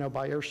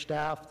 by your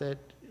staff that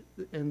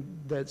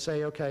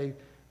say, okay,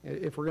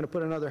 if we're going to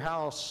put another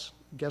house,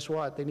 guess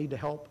what? They need to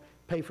help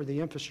pay for the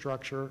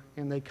infrastructure,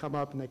 and they come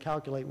up and they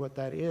calculate what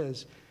that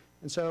is.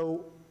 And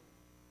so,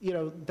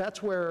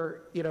 that's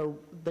where,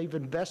 they've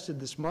invested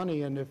this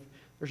money, and if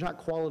there's not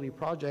quality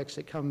projects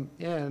that come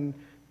in,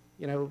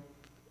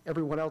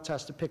 everyone else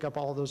has to pick up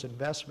all those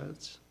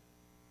investments.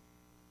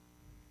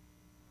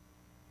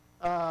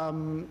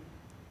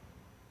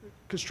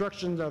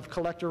 Construction of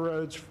collector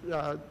roads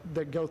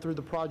that go through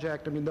the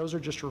project, those are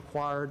just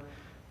required.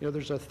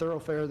 There's a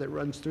thoroughfare that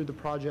runs through the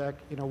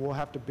project. We'll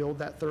have to build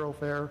that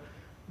thoroughfare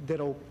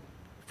that'll,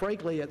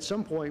 frankly, at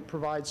some point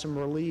provide some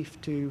relief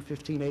to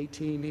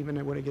 1518,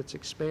 even when it gets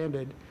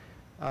expanded.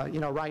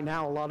 Right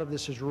now, a lot of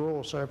this is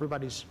rural, so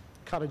everybody's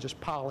kind of just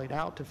piling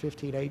out to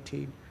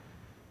 1518.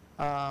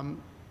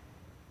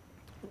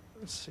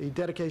 Let's see,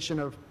 dedication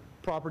of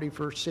property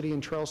for city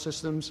and trail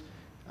systems.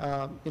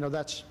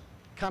 That's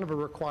kind of a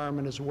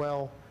requirement as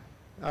well.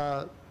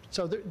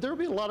 So there'll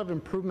be a lot of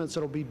improvements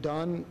that'll be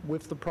done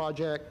with the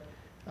project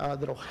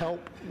that'll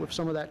help with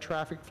some of that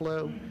traffic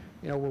flow.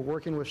 We're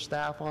working with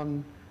staff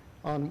on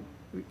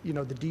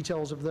the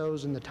details of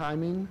those and the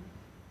timing.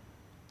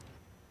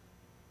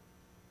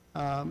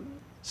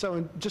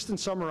 So just in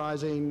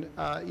summarizing,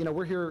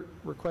 we're here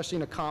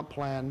requesting a comp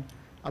plan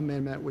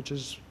amendment, which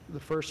is the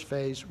first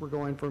phase. We're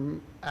going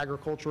from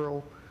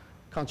agricultural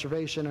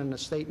conservation and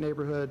estate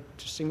neighborhood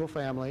to single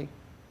family.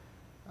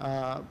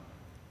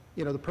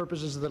 The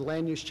purposes of the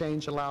land use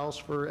change allows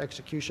for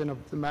execution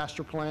of the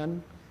master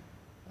plan.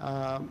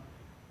 One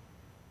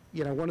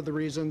of the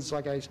reasons,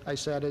 like I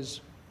said,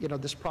 is,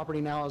 this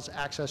property now has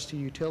access to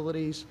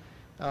utilities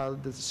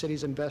that the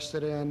city's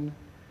invested in.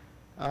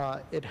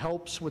 It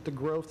helps with the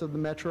growth of the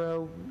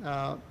metro.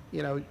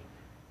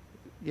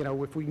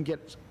 If we can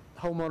get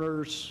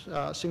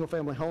homeowners,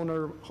 single-family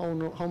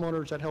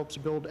homeowners, that helps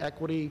build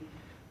equity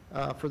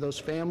for those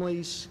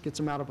families, gets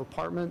them out of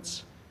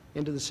apartments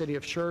into the city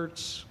of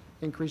Schertz,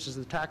 increases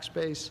the tax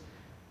base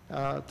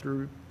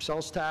through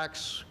sales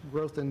tax,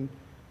 growth in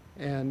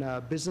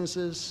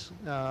businesses.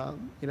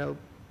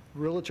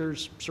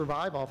 Realtors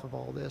survive off of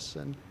all this,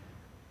 and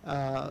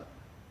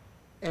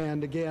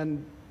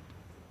again,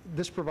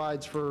 this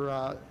provides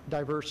for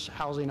diverse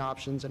housing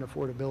options and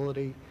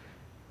affordability.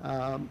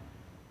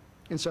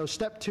 And so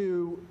step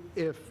two,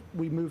 if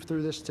we move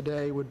through this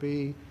today, would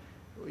be,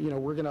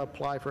 we're going to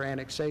apply for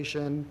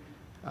annexation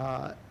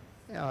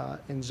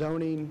and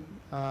zoning,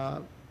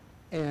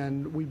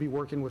 and we'd be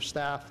working with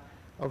staff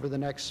over the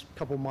next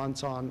couple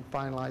months on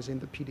finalizing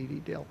the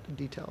PDD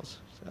details.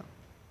 So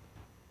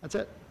that's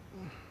it.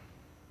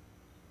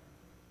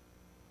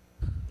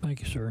 Thank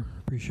you, sir.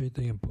 Appreciate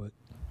the input.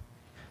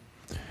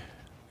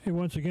 Hey,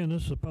 once again,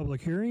 this is a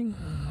public hearing.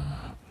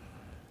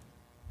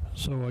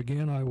 So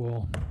again, I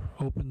will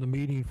open the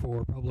meeting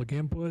for public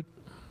input.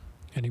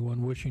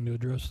 Anyone wishing to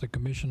address the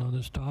commission on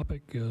this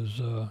topic is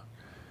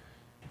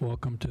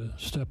welcome to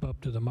step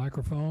up to the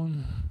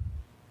microphone.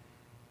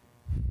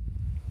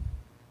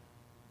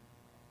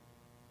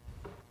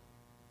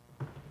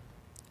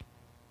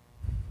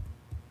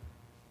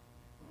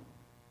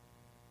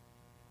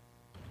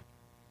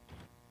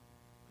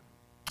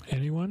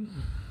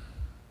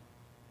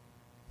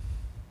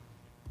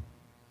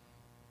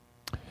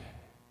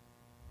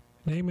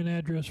 Name and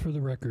address for the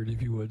record,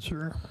 if you would,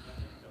 sir.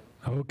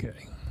 Okay.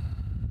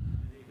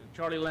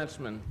 Charlie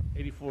Lentzman,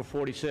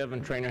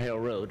 8447 Trainer Hill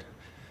Road.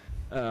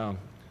 I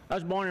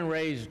was born and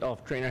raised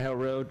off Trainer Hill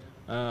Road.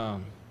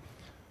 I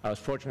was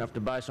fortunate enough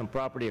to buy some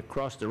property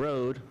across the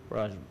road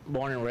where I was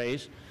born and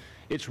raised.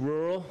 It's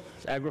rural,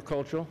 it's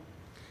agricultural,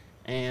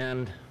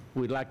 and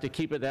we'd like to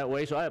keep it that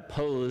way, so I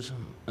oppose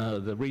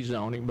the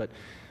rezoning. But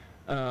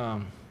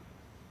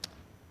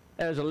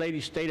as a lady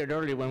stated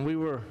earlier, when we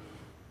were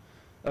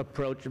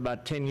approached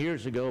about 10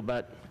 years ago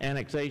about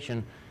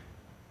annexation,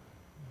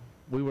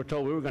 we were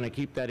told we were going to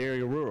keep that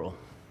area rural,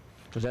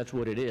 because that's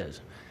what it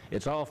is.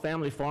 It's all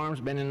family farms,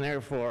 been in there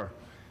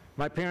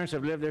my parents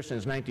have lived there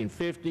since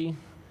 1950.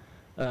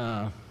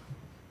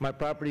 My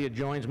property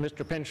adjoins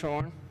Mr.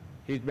 Pinshorn.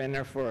 He's been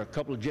there for a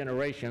couple of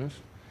generations.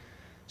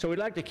 So we'd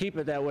like to keep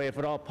it that way if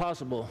at all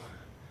possible.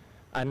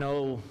 I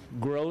know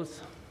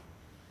growth,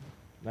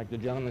 like the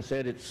gentleman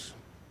said, it's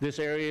this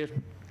area,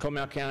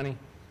 Comal County,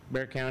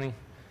 Bexar County.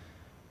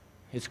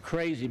 It's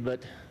crazy,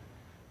 but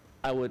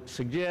I would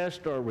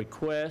suggest or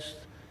request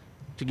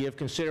to give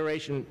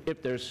consideration,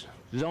 if there's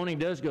zoning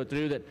does go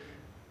through, that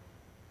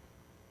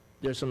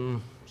there's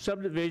some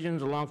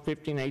subdivisions along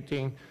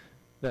 1518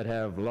 that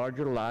have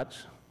larger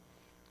lots.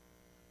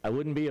 I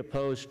wouldn't be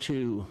opposed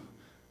to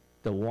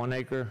the 1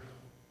 acre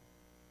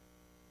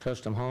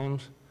custom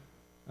homes.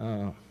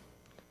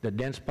 The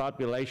dense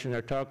population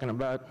they're talking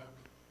about,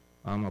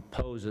 I'm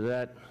opposed to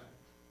that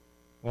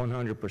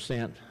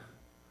 100%.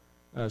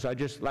 So I'd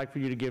just like for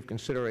you to give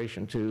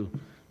consideration to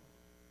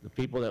the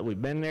people that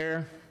we've been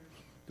there,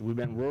 that we've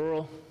been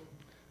rural.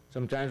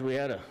 Sometimes we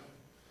had to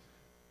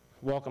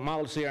walk a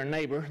mile to see our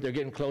neighbor. They're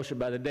getting closer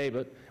by the day,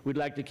 but we'd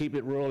like to keep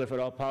it rural if at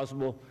all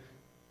possible.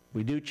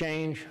 We do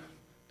change,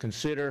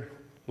 consider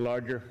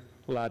larger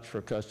lots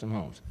for custom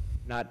homes,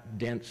 not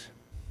dense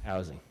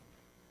housing.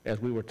 As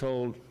we were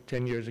told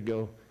 10 years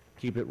ago,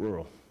 keep it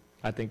rural.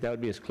 I think that would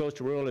be as close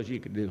to rural as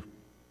you could do.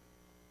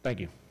 Thank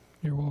you.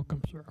 You're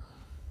welcome, sir.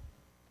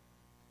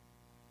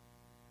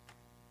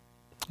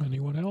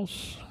 Anyone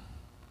else?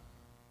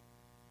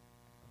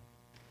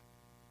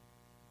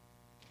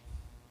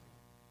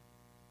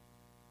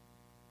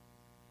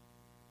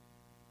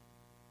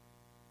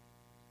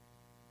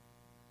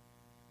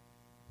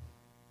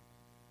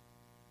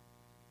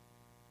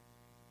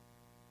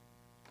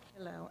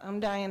 Hello, I'm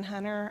Diane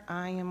Hunter.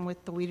 I am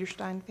with the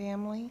Wiederstein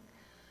family.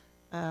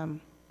 I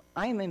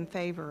am in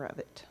favor of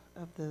it,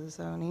 of the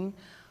zoning.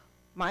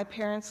 My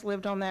parents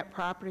lived on that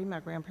property.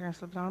 My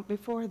grandparents lived on it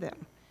before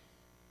them.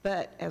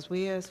 But as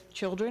we as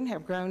children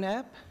have grown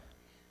up,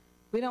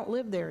 we don't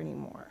live there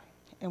anymore,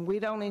 and we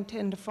don't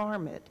intend to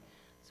farm it,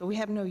 so we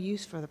have no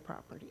use for the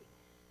property.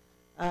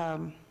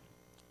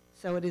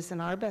 So it is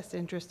in our best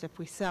interest if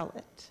we sell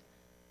it.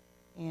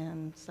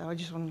 And so I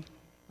just want to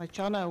let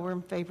y'all know we're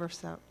in favor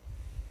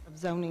of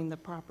zoning the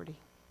property.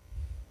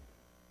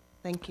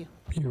 Thank you.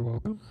 You're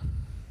welcome.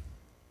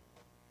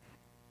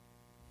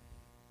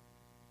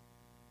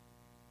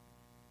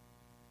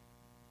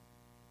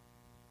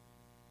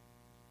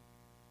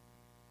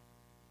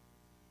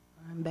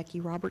 I'm Becky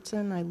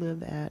Robertson. I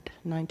live at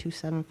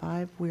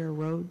 9275 Weir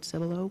Road,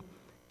 Cibolo,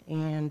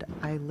 and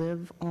I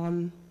live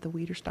on the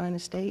Wiederstein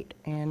estate,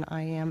 and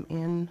I am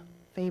in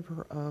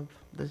favor of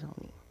the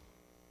zoning.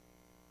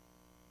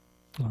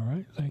 All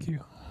right, thank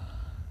you.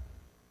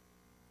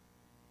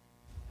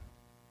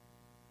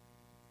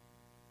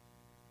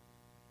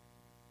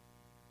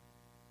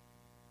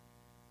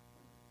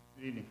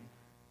 Good evening.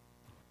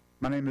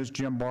 My name is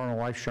Jim Barr. My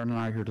wife Sharon and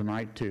I are here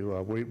tonight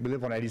to, we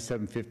live on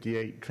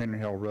 8758 Trainer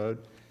Hill Road.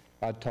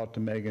 I talked to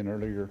Megan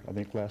earlier, I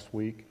think last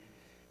week,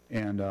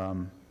 and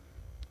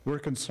we're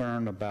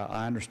concerned about,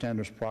 I understand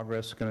there's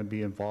progress going to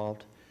be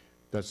involved,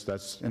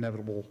 that's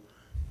inevitable,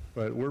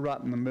 but we're right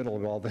in the middle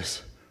of all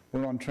this.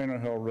 We're on Trainer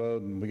Hill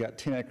Road, and we got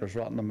 10 acres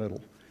right in the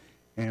middle,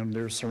 and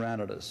they're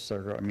surrounded us,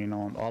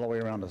 all the way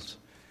around us.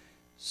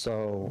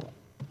 So,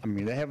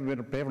 they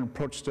haven't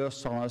approached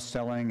us on us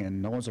selling,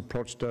 and no one's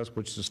approached us,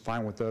 which is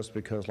fine with us,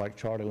 because like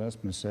Charlie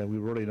Lentzman said, we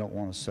really don't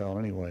want to sell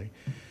anyway.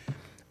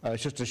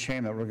 It's just a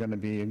shame that we're going to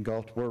be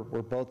engulfed. We're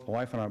both, my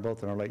wife and I are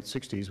both in our late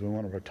 60s. We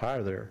want to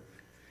retire there.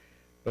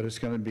 But it's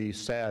going to be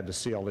sad to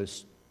see all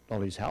these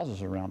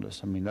houses around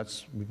us. We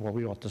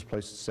bought this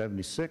place in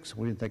 76.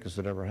 We didn't think this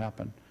would ever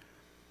happen.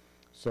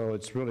 So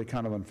it's really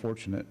kind of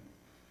unfortunate.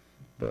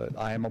 But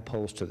I am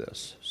opposed to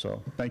this.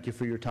 So thank you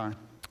for your time.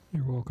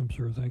 You're welcome,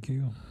 sir. Thank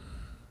you.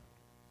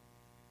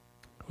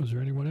 Was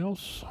there anyone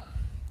else?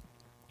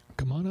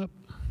 Come on up.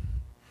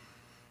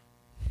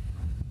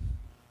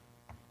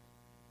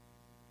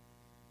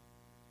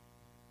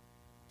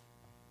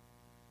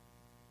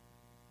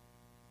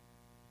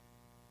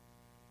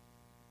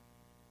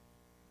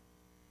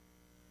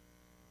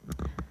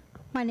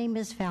 My name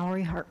is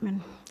Valerie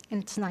Hartman,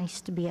 and it's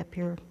nice to be up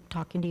here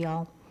talking to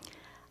y'all.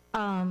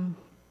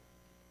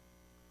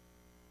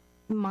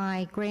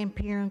 My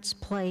grandparents'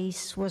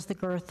 place was the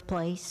Girth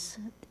place.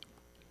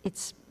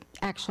 It's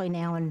actually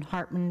now in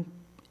Hartman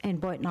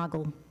and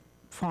Boitnagel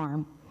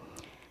Farm.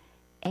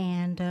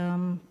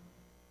 And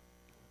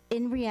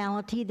in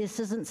reality, this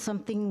isn't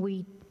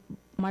something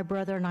my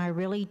brother and I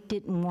really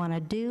didn't want to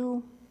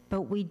do,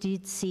 but we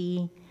did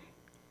see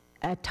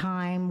a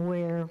time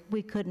where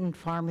we couldn't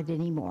farm it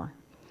anymore.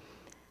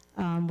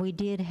 We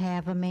did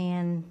have a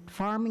man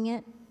farming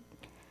it,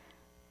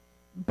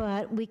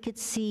 but we could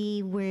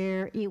see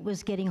where it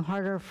was getting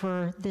harder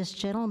for this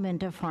gentleman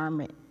to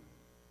farm it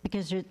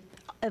because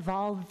of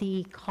all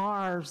the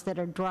cars that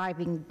are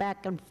driving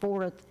back and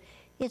forth.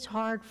 It's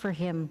hard for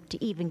him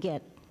to even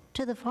get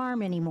to the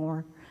farm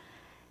anymore.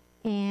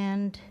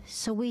 And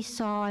so we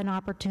saw an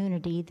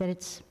opportunity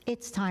that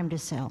it's time to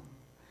sell.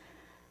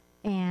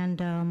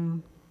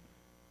 And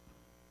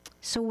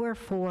so we're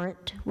for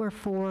it. We're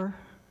for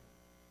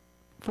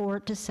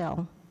it to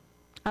sell.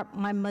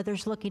 My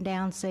mother's looking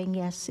down saying,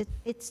 yes,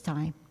 it's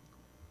time.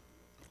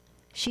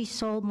 She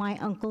sold my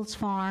uncle's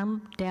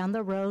farm down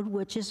the road,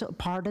 which is a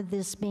part of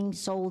this being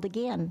sold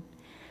again.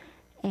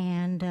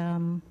 And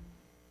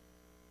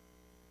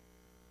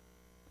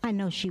I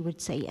know she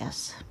would say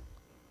yes.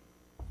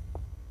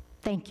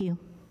 Thank you.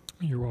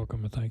 You're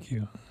welcome, and thank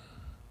you.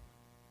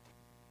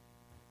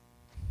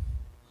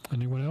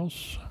 Anyone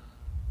else?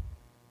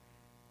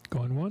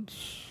 Going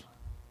once?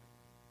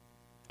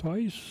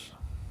 Twice?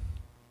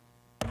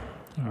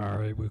 All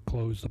right, we'll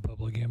close the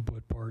public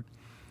input part.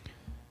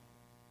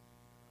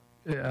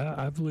 Yeah,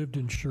 I've lived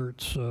in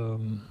Schertz,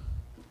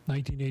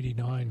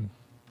 1989,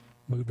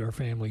 moved our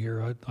family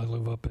here. I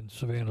live up in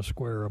Savannah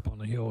Square up on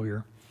the hill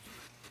here,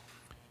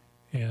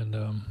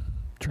 and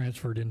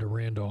transferred into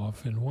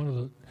Randolph. And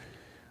one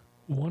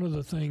of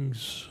the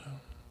things,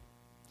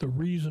 the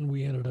reason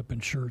we ended up in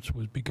Schertz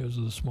was because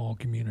of the small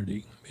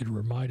community. It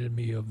reminded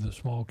me of the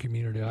small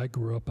community I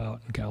grew up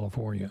out in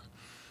California.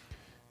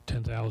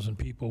 10,000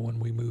 people when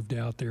we moved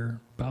out there,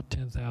 about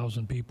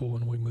 10,000 people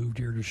when we moved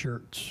here to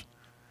Schertz.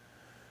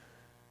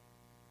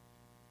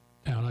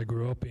 Town I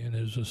grew up in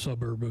is a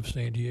suburb of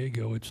San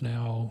Diego. It's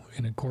now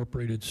an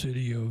incorporated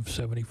city of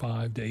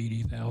 75 to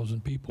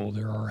 80,000 people.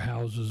 There are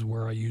houses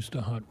where I used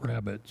to hunt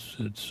rabbits.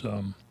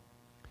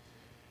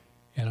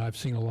 And I've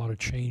seen a lot of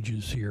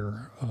changes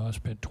here. I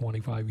spent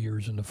 25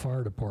 years in the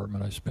fire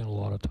department. I spent a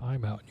lot of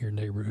time out in your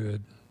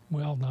neighborhood.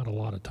 Well, not a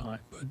lot of time,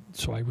 but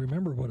so I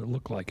remember what it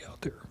looked like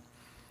out there.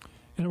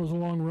 And it was a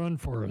long run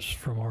for us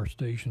from our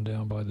station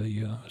down by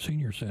the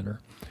senior center.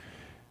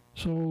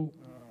 So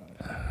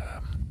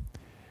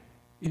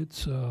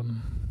it's,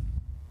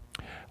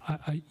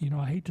 I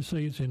hate to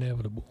say it's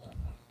inevitable.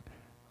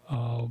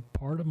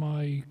 Part of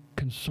my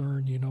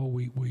concern,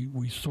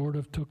 we sort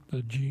of took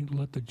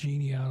let the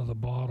genie out of the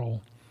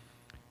bottle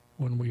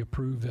when we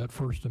approved that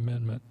First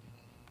Amendment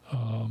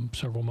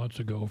several months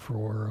ago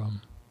for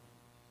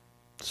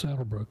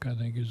Saddlebrook, I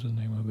think is the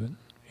name of it.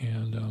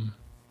 And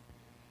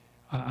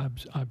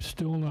I'm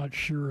still not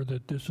sure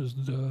that this is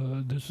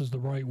the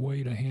right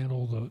way to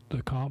handle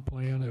the comp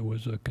plan. It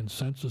was a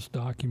consensus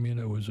document.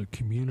 It was a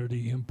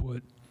community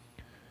input.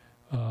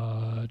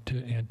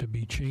 To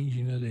be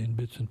changing it in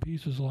bits and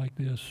pieces like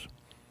this.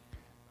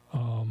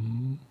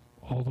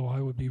 Although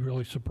I would be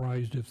really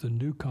surprised if the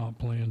new comp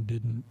plan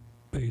didn't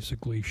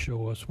basically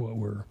show us what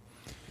we're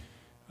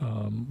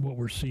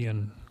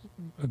seeing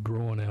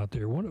growing out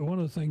there. One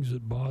of the things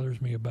that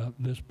bothers me about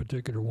this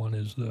particular one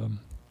is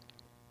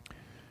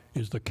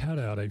the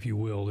cutout, if you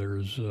will.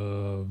 There's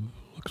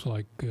looks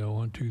like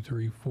 1, 2,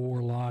 3,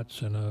 4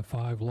 lots and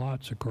 5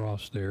 lots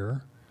across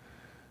there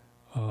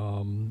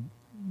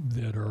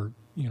that are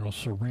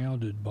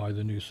surrounded by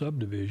the new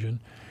subdivision,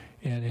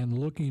 and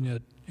looking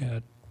at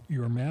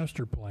your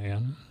master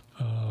plan,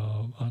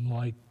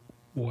 unlike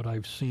what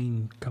I've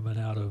seen coming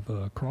out of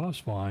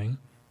Crossvine,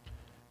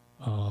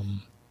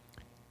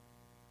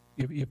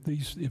 if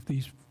these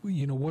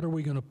what are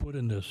we going to put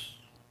in this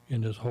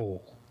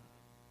hole?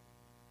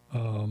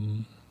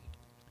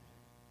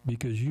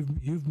 Because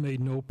you've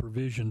made no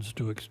provisions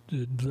to it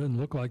doesn't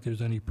look like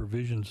there's any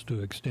provisions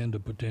to extend a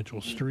potential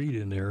street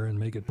in there and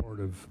make it part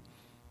of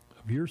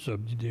your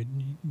sub. Do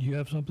you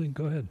have something?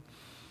 Go ahead.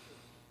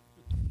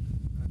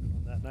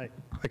 On that night,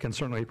 I can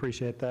certainly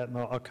appreciate that, and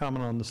I'll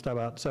comment on the stub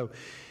out. So,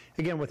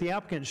 again, what the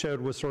applicant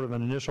showed was sort of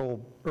an initial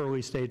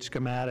early stage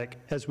schematic.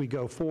 As we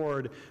go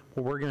forward,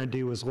 what we're going to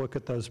do is look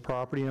at those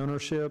property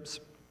ownerships,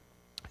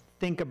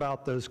 think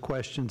about those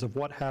questions of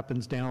what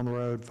happens down the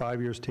road,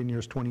 5 years, 10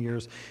 years, 20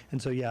 years.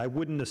 And so, yeah, I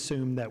wouldn't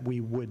assume that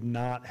we would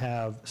not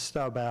have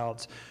stub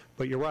outs,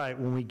 but you're right,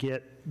 when we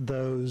get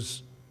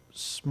those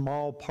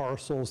small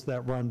parcels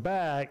that run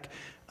back,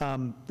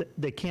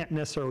 they can't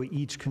necessarily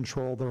each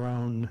control their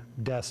own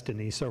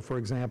destiny. So, for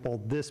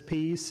example, this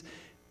piece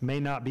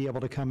may not be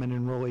able to come in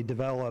and really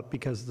develop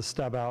because the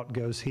stub out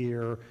goes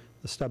here,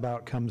 the stub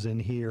out comes in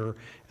here.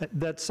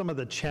 That's some of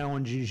the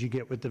challenges you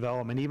get with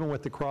development. Even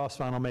with the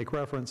Crossvine, I'll make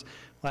reference,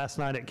 last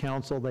night at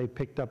council, they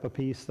picked up a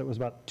piece that was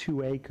about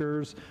 2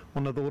 acres,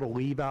 one of the little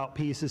leave-out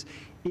pieces.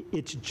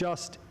 It's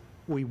just,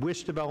 we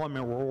wish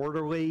development were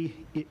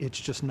orderly, it's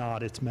just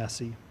not, it's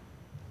messy.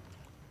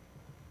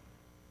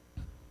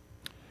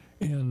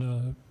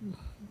 And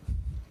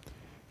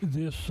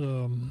this,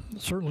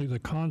 certainly the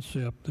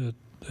concept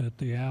that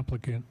the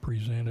applicant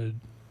presented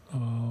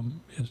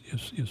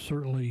is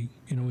certainly,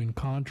 you know, in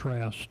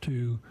contrast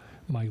to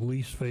my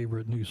least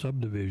favorite new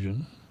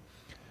subdivision.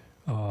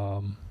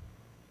 At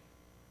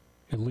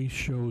least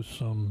shows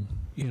some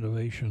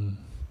innovation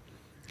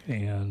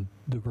and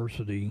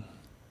diversity.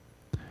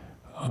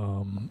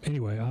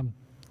 Anyway,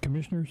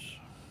 commissioners,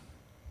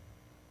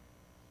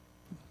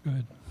 go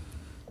ahead.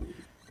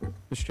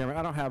 Mr. Chairman,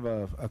 I don't have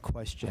a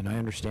question. I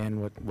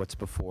understand what's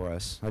before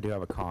us. I do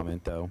have a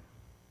comment, though.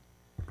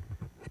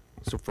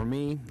 So for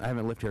me, I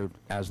haven't lived here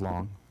as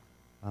long.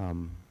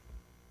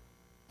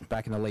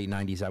 Back in the late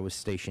 90s, I was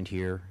stationed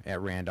here at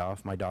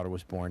Randolph. My daughter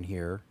was born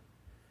here.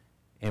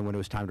 And when it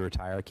was time to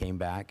retire, I came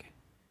back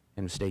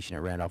and was stationed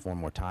at Randolph one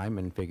more time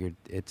and figured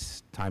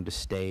it's time to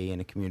stay in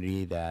a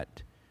community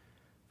that,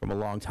 from a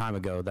long time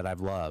ago, that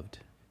I've loved,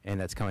 and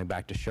that's coming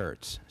back to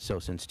Schertz. So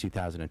since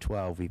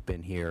 2012, we've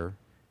been here,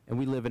 and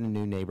we live in a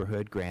new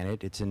neighborhood.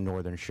 Granted, it's in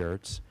northern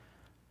Schertz,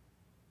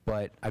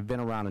 but I've been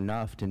around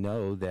enough to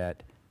know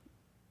that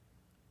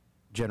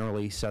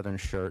generally southern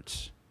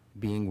Schertz,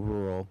 being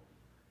rural,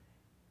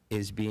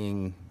 is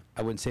being,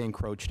 I wouldn't say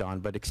encroached on,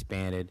 but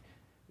expanded,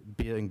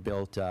 being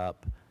built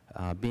up,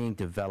 being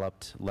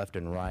developed left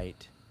and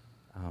right.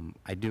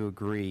 I do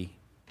agree.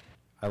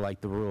 I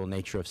like the rural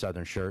nature of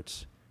southern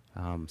Schertz.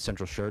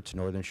 Central Schertz,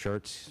 northern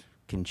Schertz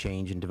can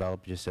change and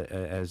develop just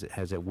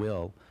as it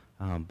will,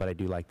 but I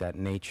do like that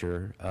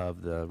nature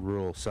of the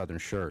rural southern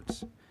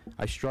Schertz.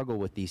 I struggle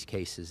with these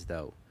cases,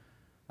 though.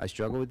 I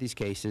struggle with these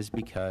cases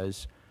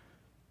because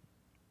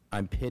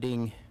I'm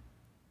pitting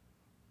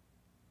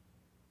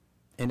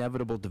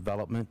inevitable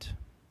development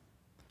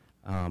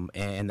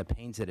and the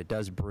pains that it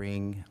does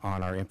bring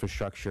on our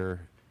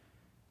infrastructure,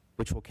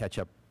 which will catch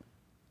up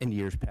in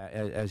years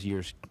as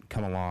years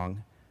come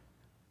along.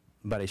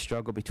 But I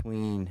struggle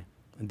between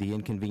the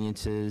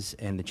inconveniences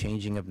and the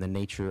changing of the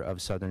nature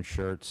of southern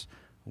Schertz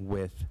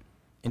with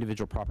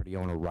individual property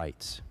owner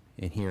rights.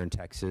 And here in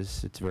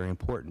Texas, it's very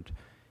important.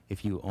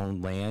 If you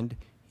own land,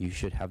 you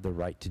should have the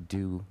right to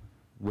do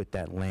with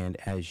that land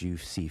as you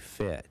see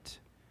fit.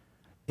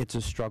 It's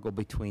a struggle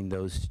between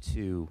those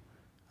two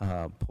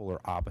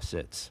polar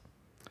opposites.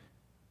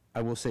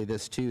 I will say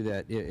this too,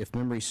 that if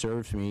memory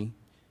serves me,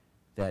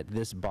 that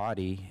this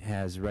body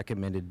has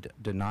recommended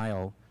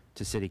denial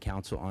to City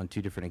Council on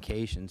 2 different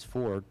occasions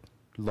for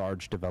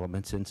large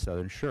developments in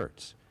southern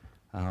Schertz.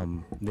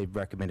 They've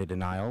recommended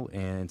denial,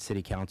 and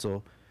City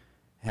Council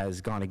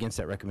has gone against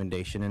that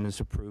recommendation and has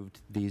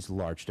approved these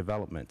large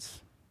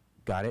developments.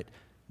 Got it?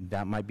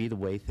 That might be the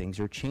way things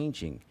are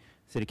changing.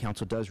 City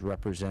Council does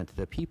represent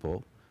the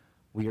people.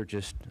 We are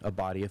just a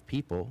body of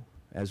people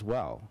as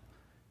well.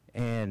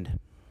 And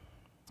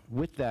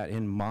with that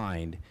in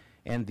mind,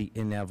 and the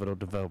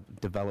inevitable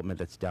development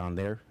that's down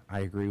there,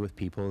 I agree with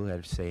people that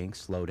are saying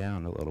slow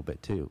down a little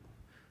bit too.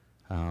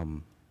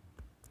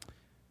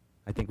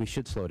 I think we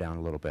should slow down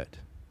a little bit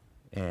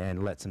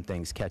and let some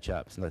things catch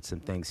up, and let some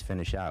things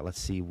finish out. Let's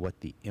see what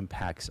the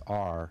impacts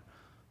are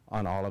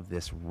on all of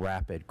this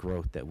rapid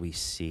growth that we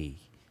see.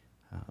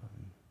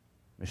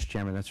 Mr.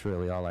 Chairman, that's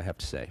really all I have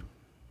to say.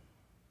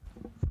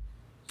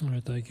 All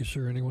right, thank you,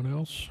 sir. Anyone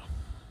else?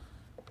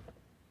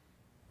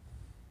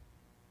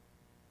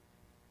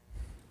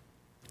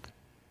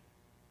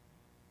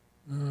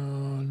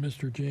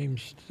 Mr.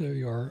 James, there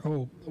you are.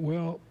 Oh,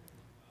 well,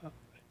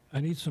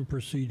 I need some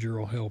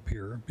procedural help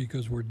here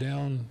because we're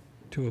down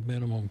to a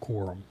minimum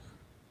quorum,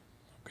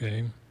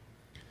 okay?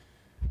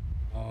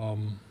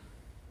 And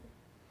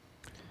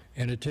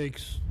it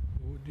takes,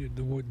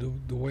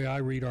 the way I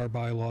read our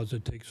bylaws,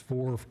 it takes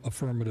 4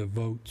 affirmative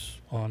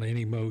votes on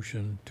any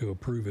motion to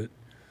approve it.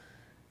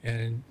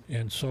 And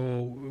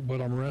so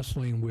what I'm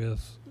wrestling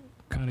with,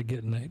 kind of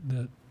getting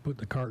that put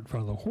the cart in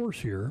front of the horse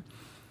here,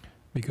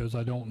 because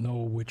I don't know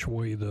which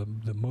way the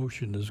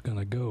motion is going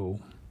to go.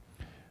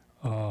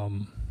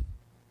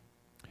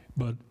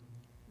 But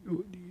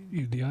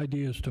the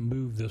idea is to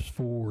move this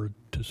forward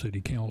to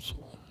City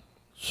Council.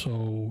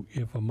 So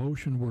if a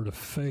motion were to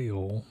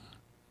fail,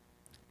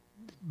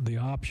 the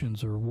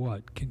options are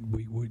what? Can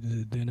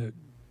then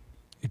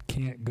it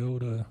can't go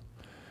to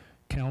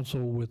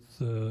council with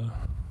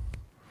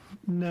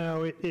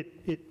No,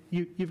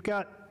 you've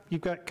got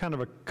kind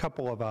of a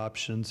couple of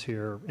options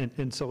here,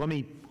 and so let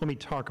me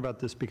talk about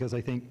this because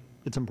I think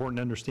it's important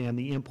to understand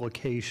the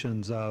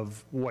implications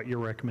of what your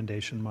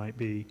recommendation might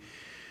be.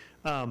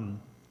 Our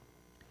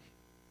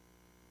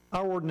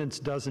ordinance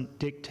doesn't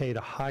dictate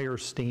a higher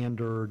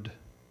standard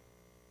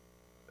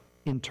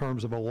in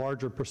terms of a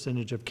larger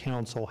percentage of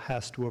council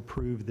has to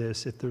approve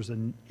this if there's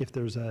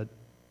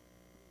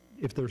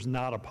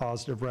not a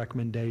positive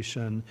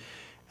recommendation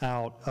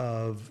out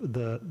of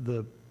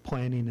the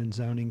Planning and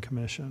Zoning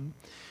Commission.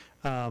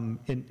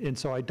 And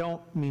so I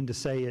don't mean to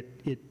say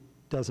it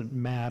doesn't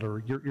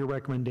matter. Your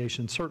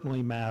recommendation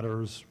certainly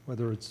matters,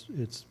 whether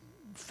it's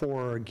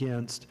for or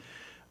against.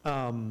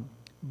 But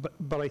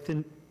I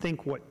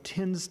think what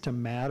tends to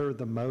matter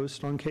the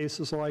most on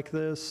cases like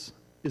this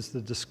is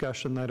the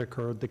discussion that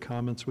occurred, the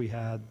comments we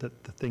had, the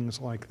things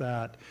like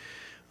that.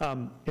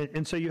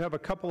 And so you have a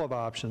couple of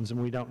options,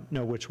 and we don't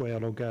know which way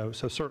it'll go.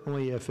 So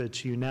certainly if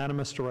it's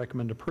unanimous to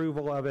recommend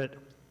approval of it,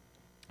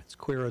 it's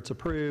clear it's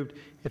approved.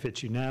 If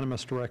it's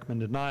unanimous to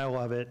recommend denial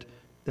of it,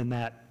 then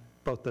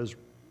both those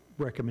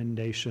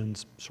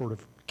recommendations sort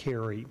of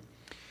carry.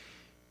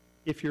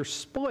 If you're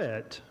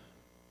split,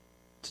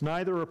 it's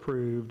neither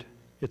approved,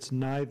 it's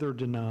neither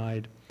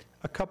denied,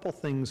 a couple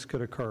things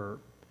could occur.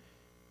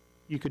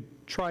 You could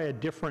try a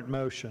different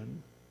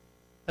motion.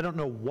 I don't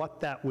know what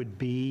that would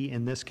be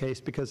in this case,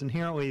 because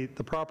inherently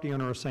the property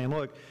owner is saying,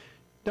 look,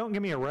 don't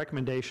give me a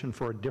recommendation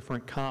for a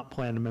different comp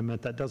plan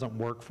amendment that doesn't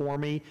work for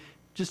me.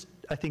 Just,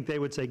 I think they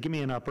would say, give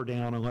me an up or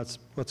down and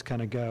let's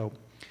kind of go.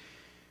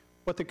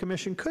 What the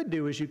commission could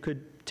do is you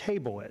could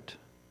table it.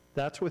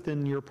 That's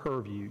within your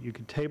purview. You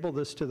could table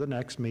this to the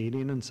next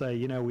meeting and say,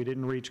 we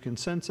didn't reach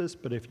consensus,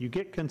 but if you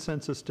get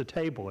consensus to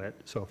table it,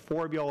 so if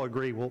 4 of y'all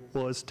agree,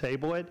 let's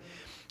table it,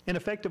 and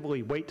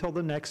effectively wait till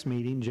the next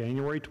meeting,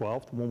 January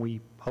 12th, when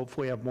we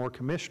hopefully have more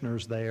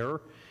commissioners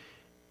there.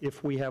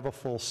 If we have a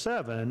full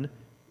 7,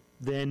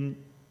 then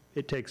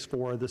it takes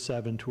 4 of the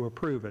 7 to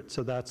approve it.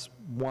 So that's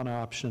one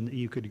option that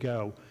you could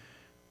go.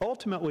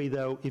 Ultimately,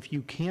 though, if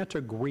you can't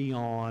agree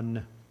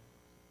on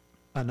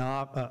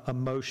a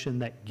motion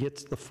that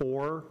gets the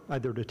 4,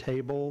 either to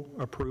table,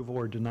 approval,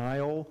 or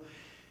denial,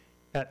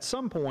 at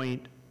some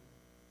point,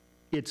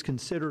 it's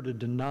considered a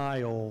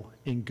denial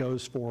and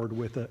goes forward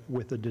with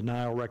a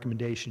denial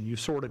recommendation. You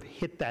sort of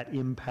hit that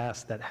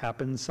impasse that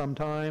happens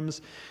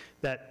sometimes,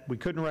 that we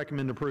couldn't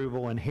recommend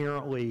approval.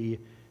 Inherently,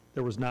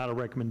 there was not a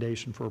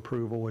recommendation for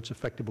approval, which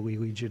effectively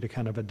leads you to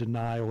kind of a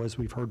denial, as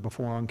we've heard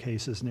before on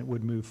cases, and it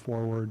would move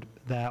forward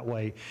that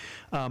way.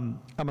 I'm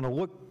going to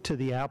look to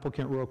the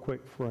applicant real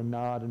quick for a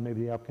nod, and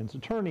maybe the applicant's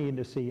attorney,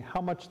 to see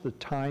how much the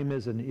time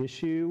is an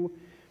issue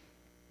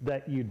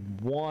that you'd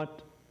want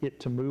it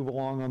to move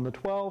along on the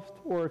 12th,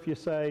 or if you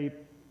say,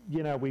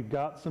 we've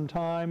got some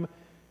time,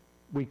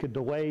 we could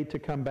delay to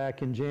come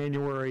back in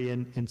January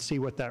and see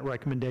what that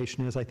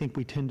recommendation is. I think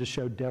we tend to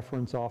show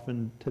deference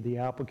often to the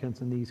applicants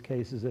in these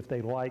cases if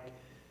they like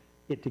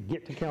it to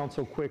get to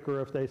council quicker.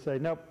 If they say,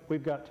 nope,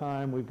 we've got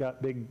time, we've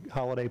got big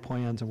holiday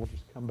plans, and we'll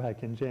just come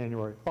back in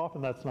January.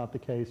 Often that's not the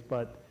case,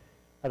 but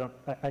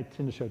I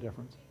tend to show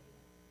deference.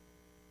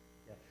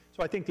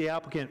 So I think the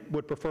applicant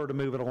would prefer to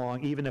move it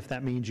along, even if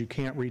that means you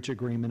can't reach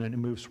agreement and it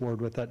moves forward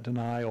with that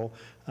denial,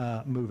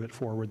 move it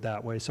forward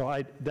that way.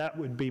 So that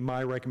would be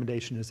my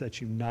recommendation, is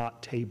that you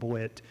not table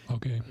it.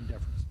 Okay. In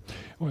deference.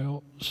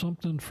 Well,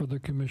 something for the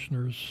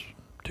commissioners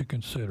to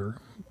consider.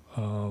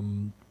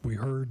 We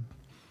heard,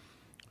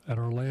 at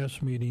our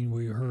last meeting,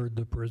 we heard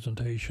the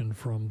presentation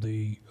from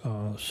the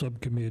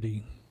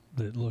subcommittee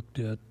that looked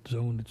at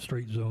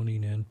straight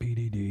zoning and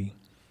PDD.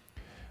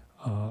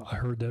 I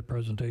heard that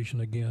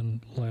presentation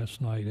again last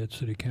night at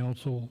City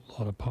Council, a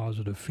lot of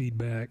positive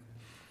feedback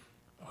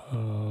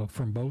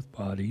from both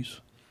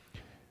bodies.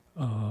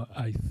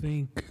 I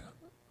think,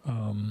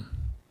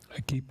 I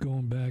keep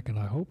going back, and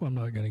I hope I'm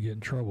not going to get in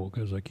trouble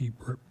because I keep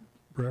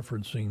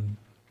referencing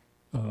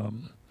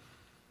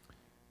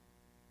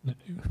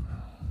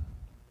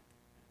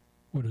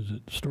what is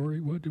it, Story?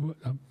 What?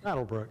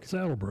 Saddlebrook.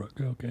 Saddlebrook,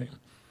 okay.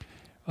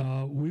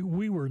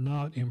 We were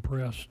not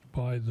impressed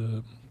by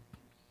the,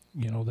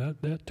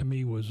 that to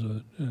me was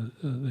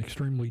an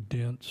extremely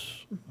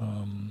dense,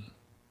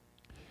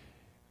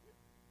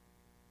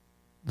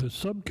 the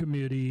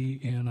subcommittee,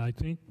 and I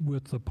think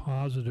with the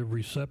positive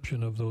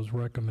reception of those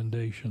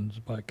recommendations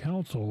by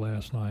council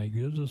last night,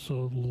 gives us a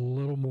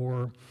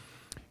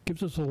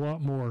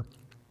lot more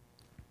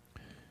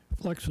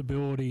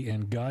flexibility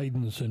and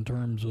guidance in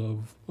terms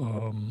of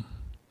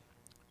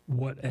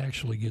what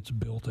actually gets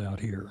built out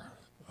here.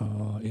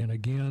 And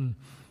again,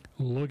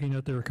 looking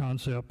at their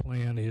concept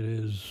plan, it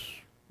is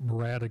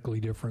radically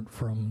different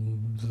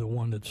from the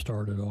one that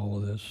started all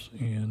of this.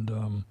 And,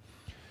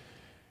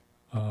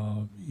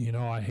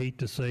 I hate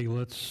to say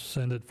let's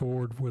send it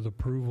forward with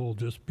approval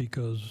just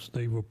because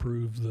they've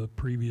approved the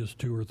previous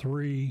 2 or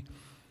 3.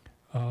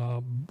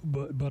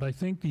 But I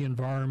think the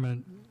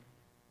environment,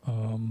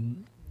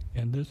 and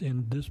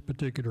in this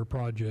particular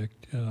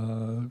project,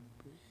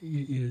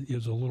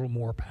 is a little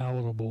more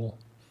palatable.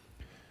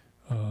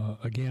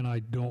 Again, I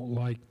don't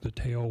like the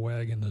tail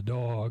wagging the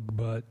dog,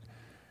 but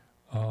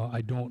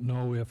I don't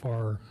know if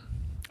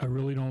I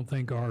really don't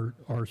think our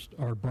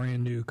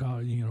brand new,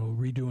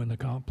 redoing the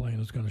comp plan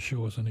is going to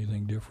show us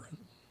anything different.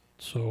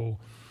 So,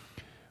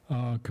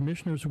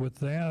 commissioners, with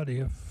that,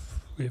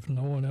 if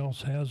no one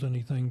else has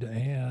anything to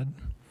add,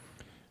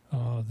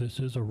 this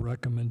is a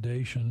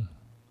recommendation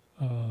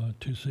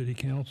to City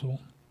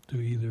Council to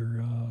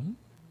either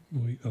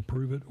we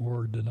approve it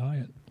or deny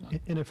it.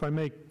 And if I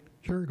may,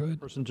 sure, go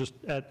ahead. Person, just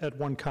add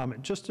one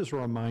comment, just as a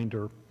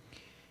reminder.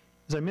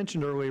 As I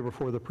mentioned earlier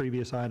before the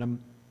previous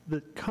item,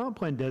 the comp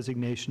plan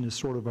designation is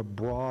sort of a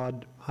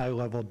broad,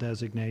 high-level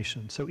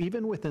designation. So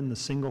even within the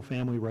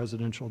single-family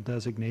residential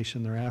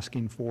designation, they're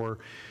asking for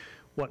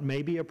what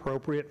may be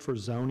appropriate for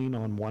zoning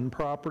on one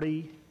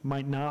property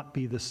might not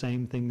be the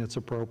same thing that's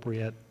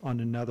appropriate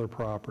on another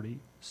property.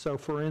 So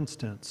for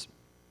instance,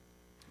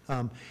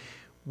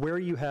 where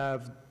you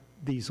have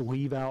these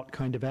leave-out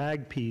kind of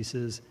ag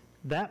pieces,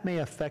 that may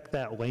affect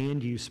that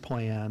land use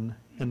plan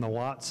and the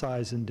lot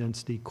size and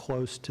density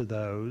close to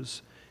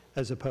those,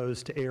 as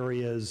opposed to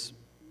areas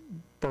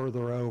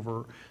further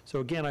over. So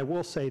again, I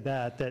will say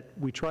that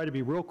we try to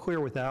be real clear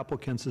with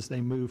applicants as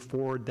they move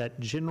forward that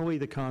generally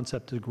the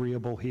concept is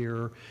agreeable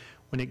here.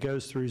 When it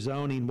goes through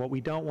zoning, what we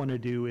don't want to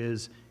do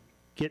is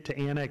get to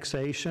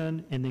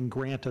annexation and then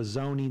grant a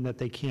zoning that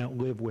they can't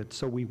live with,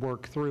 so we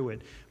work through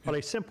it. But I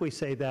simply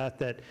say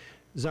that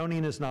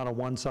zoning is not a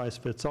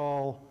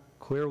one-size-fits-all,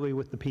 clearly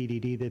with the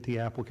PDD that the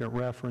applicant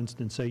referenced,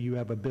 and so you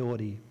have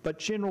ability. But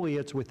generally,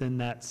 it's within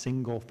that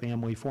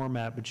single-family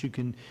format, but you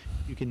can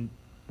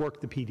work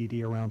the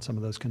PDD around some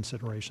of those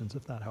considerations,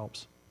 if that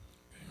helps.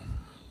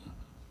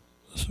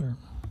 Sir.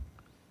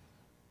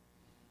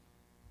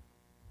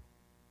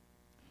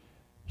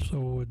 So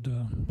would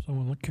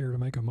someone care to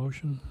make a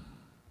motion?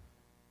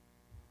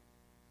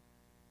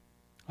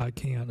 I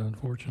can't,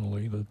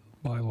 unfortunately. The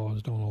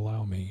bylaws don't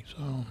allow me,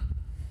 so.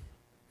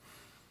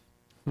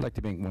 I'd like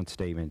to make one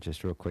statement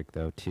just real quick,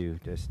 though, too.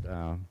 Just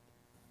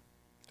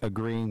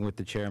agreeing with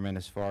the chairman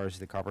as far as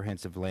the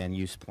comprehensive land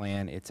use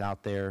plan. It's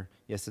out there.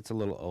 Yes, it's a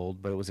little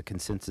old, but it was a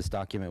consensus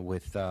document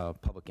with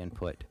public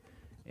input.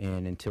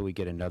 And until we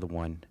get another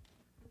one,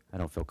 I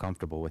don't feel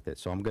comfortable with it.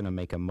 So I'm going to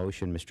make a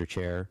motion, Mr.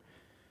 Chair,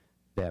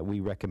 that we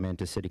recommend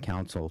to City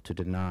Council to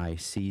deny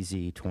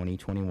CZ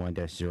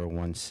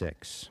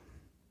 2021-016.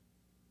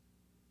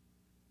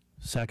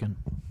 Second.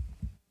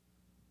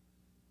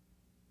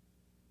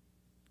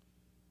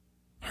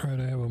 All right,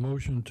 I have a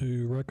motion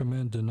to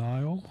recommend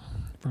denial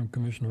from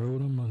Commissioner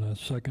Odom and a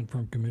second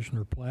from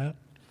Commissioner Platt.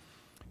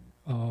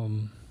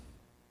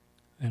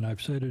 And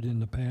I've said it in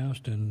the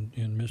past, and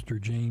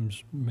Mr.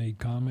 James made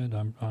comment.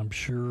 I'm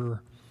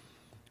sure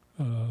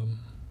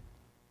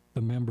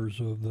the members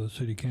of the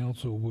City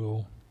Council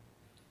will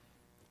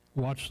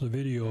watch the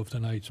video of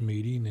tonight's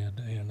meeting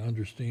and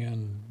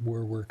understand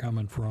where we're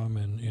coming from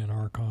in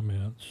our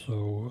comments.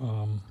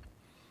 So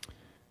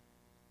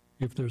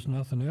if there's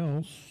nothing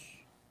else,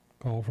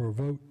 call for a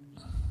vote.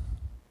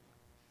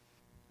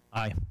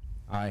 Aye.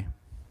 Aye.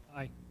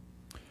 Aye.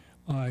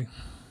 Aye.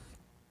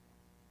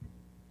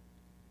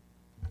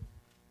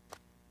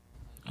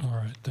 All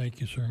right,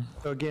 thank you, sir.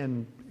 So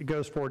again, it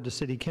goes forward to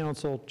City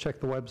Council, check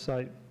the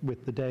website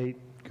with the date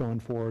going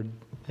forward,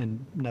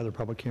 and another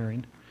public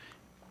hearing.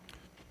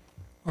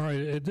 All right,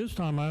 at this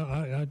time,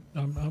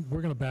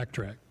 we're going to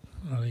backtrack.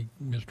 I think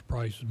Mr.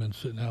 Price has been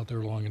sitting out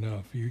there long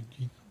enough.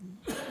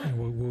 And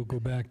we'll go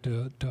back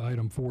to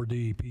item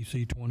 4D,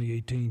 PC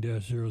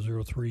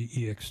 2018-003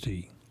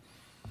 EXT.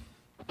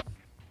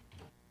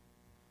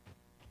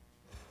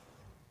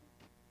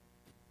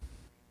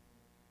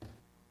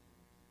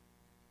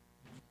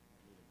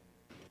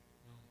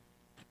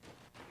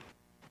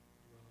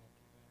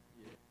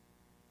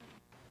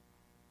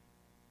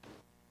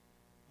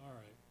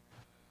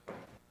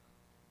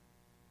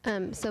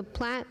 So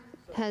Platt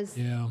has.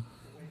 Yeah,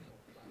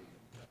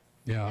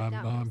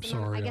 I'm So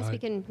sorry. I guess we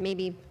can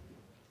maybe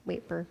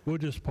wait for. We'll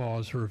just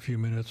pause for a few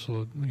minutes,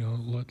 so,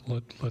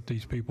 let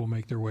these people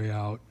make their way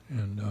out,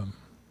 and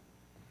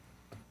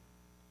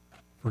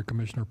for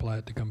Commissioner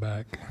Platt to come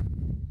back.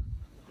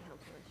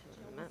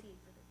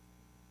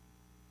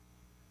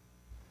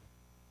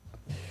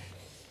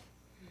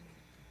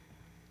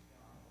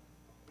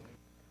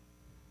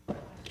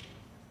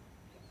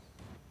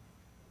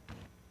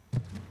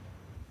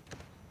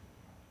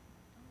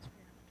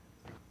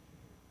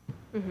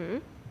 Mm-hmm.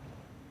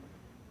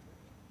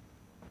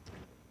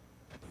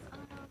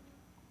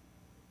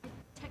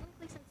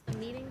 Technically, since the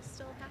meeting's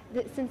still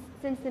happening.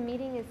 Since the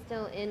meeting is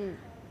still in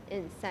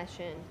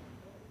session,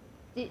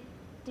 did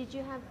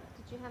you have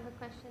a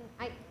question?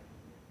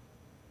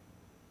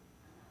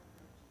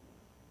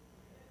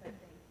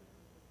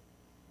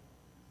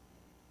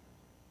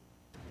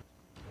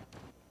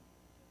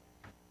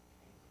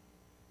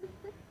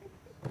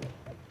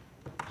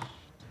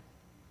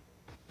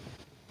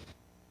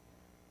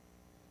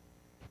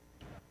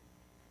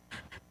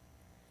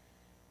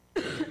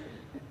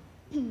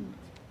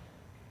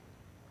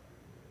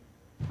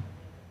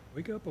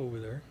 Wake up over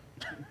there.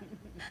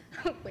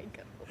 Wake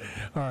up.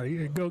 All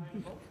right, go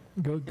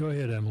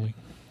ahead, Emily.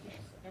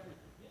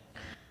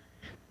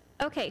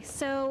 Okay,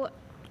 so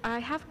I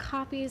have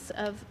copies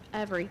of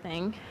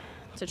everything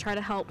to try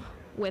to help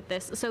with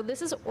this. So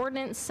this is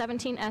ordinance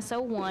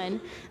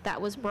 17S01 that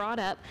was brought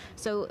up.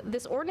 So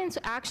this ordinance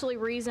actually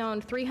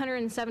rezoned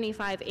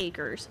 375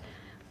 acres.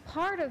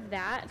 Part of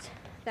that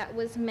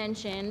was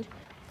mentioned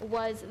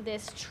was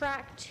this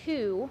tract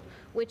 2,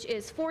 which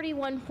is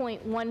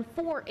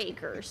 41.14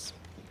 acres.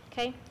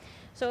 Okay,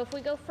 so if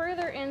we go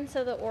further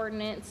into the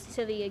ordinance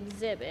to the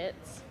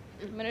exhibits,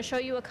 I'm going to show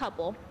you a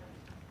couple.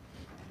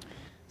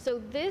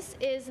 So this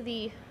is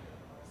the,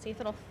 see if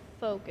it'll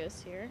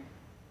focus here,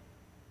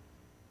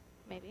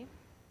 maybe.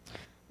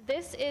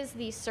 This is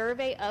the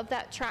survey of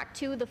that tract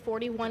 2, the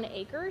 41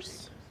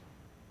 acres.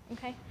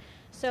 Okay,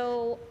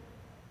 so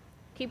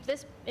keep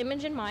this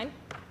image in mind.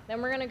 Then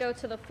we're going to go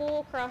to the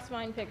full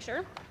cross-vine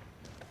picture.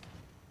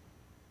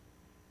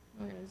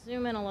 I'm going to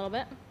zoom in a little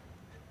bit.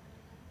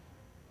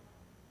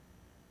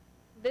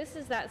 This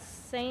is that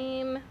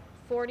same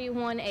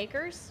 41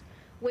 acres,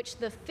 which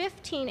the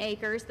 15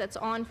 acres that's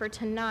on for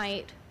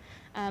tonight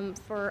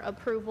for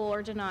approval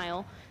or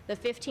denial, the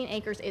 15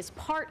 acres is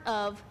part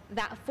of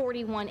that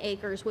 41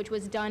 acres, which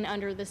was done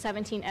under the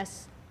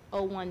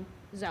 17S01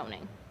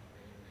 zoning.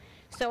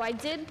 So I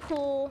did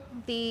pull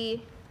the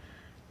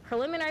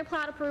preliminary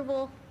plat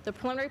approval. The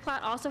preliminary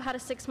plat also had a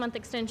 6-month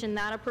extension,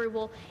 that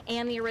approval,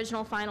 and the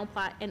original final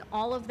plat, and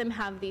all of them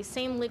have the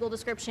same legal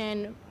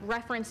description,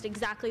 referenced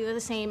exactly the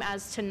same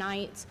as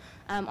tonight's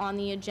on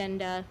the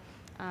agenda,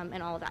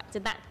 and all of that.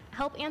 Did that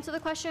help answer the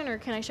question, or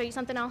can I show you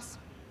something else?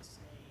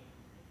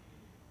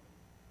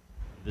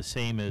 The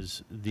same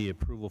as the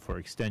approval for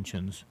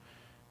extensions,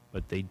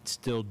 but they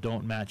still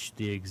don't match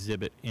the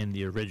exhibit in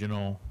the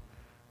original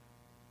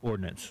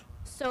ordinance.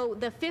 So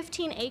the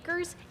 15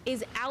 acres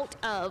is out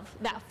of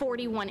that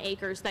 41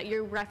 acres that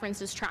your reference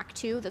is track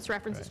 2, that's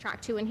referenced as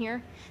track 2 in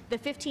here. The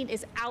 15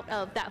 is out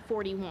of that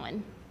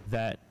 41.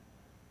 That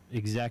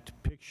exact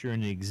picture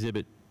in the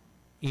exhibit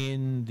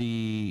in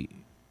the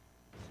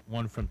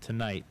one from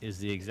tonight is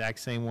the exact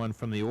same one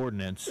from the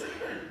ordinance,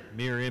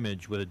 mirror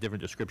image with a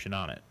different description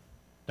on it.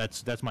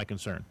 That's my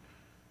concern.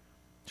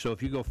 So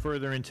if you go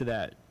further into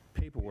that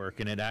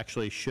paperwork and it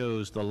actually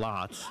shows the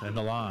lots and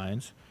the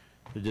lines,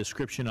 the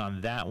description on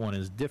that one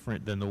is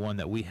different than the one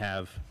that we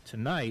have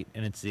tonight,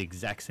 and it's the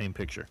exact same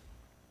picture.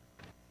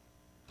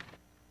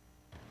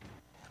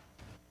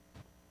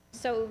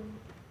 So,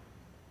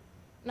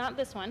 not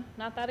this one,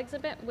 not that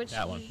exhibit, which?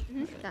 That one.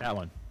 That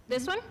one.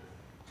 This one?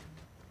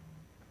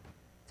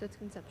 So it's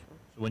conceptual.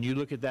 So when you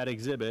look at that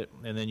exhibit,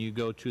 and then you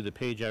go to the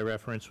page I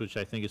referenced, which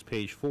I think is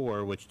page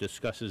 4, which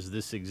discusses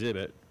this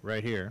exhibit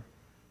right here,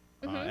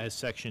 as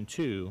section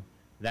 2,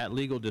 that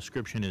legal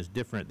description is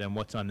different than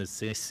what's on the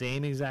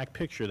same exact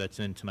picture that's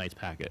in tonight's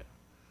packet.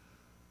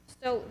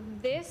 So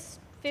this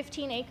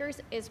 15 acres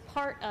is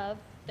part of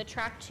the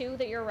track 2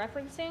 that you're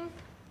referencing.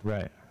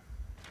 Right.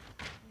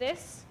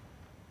 This,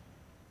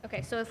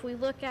 okay, so if we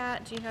look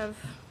at, do you have,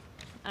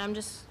 I'm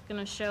just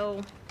gonna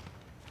show,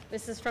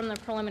 this is from the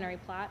preliminary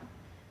plat.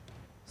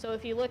 So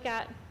if you look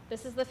at,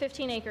 this is the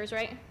 15 acres,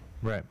 right?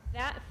 Right.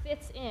 That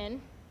fits in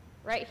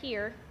right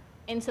here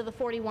into the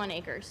 41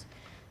 acres.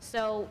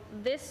 So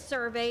this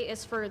survey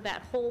is for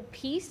that whole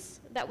piece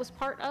that was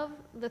part of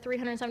the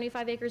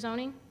 375 acre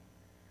zoning.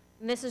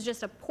 And this is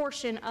just a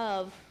portion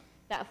of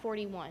that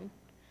 41.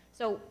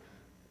 So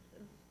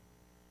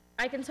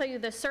I can tell you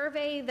the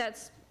survey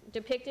that's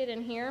depicted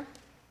in here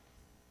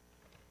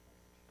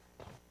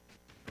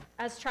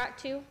as track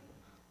 2,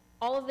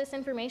 all of this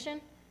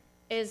information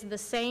is the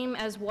same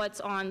as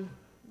what's on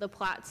the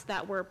plats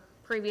that were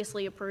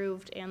previously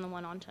approved and the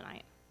one on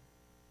tonight.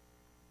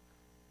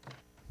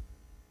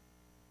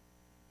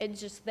 It's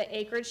just the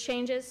acreage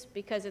changes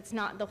because it's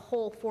not the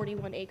whole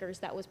 41 acres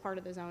that was part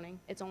of the zoning.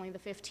 It's only the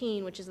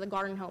 15, which is the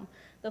garden home.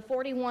 The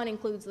 41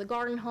 includes the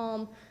garden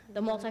home,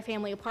 the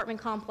multifamily apartment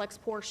complex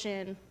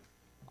portion,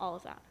 all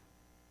of that.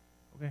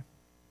 Okay.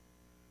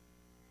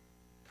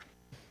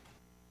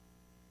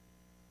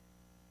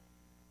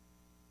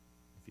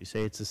 If you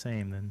say it's the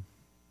same, then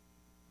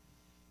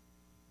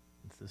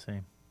it's the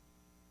same.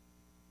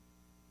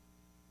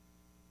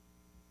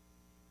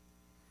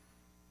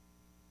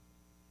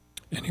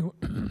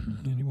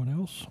 Anyone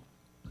else?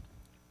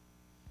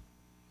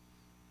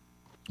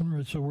 All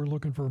right, so we're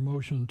looking for a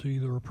motion to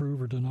either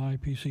approve or deny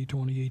PC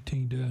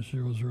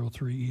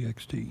 2018-003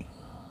 EXT.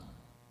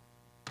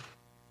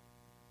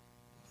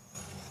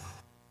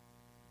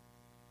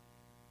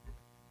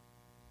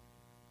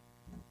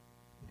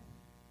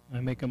 I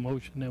make a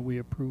motion that we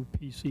approve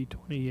PC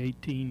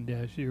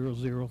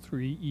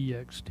 2018-003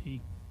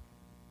 EXT.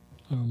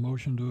 A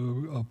motion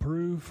to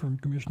approve from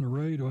Commissioner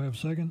Ray. Do I have a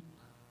second?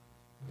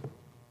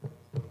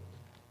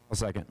 I'll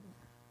second.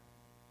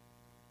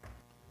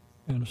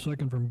 And a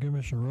second from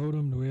Commissioner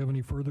Odom. Do we have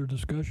any further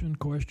discussion,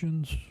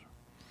 questions?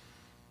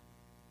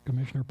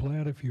 Commissioner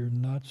Platt, if you're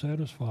not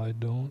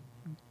satisfied, you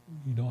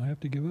don't have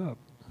to give up.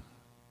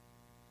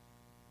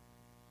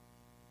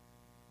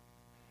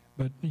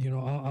 But, you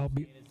know, I'll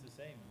be... It's the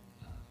same.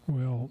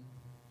 Well,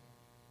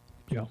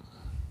 yeah.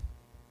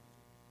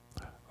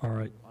 All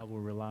right. I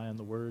will rely on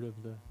the word of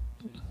the...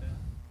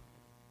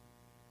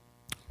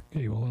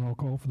 Okay, well, then I'll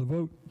call for the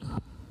vote.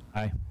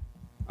 Aye.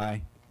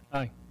 Aye.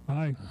 Aye.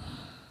 Aye.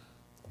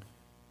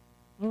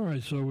 All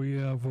right, so we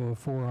have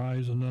 4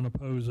 ayes and none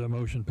opposed. That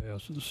motion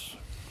passes.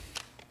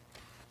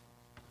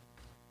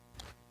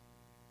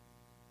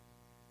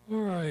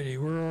 All righty,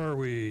 where are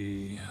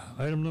we?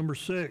 Item number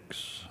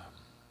 6.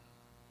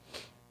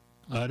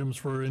 Items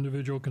for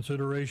individual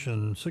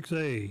consideration.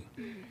 6A,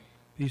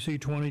 PC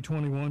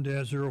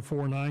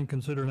 2021-049,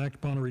 consider and act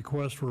upon a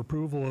request for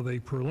approval of a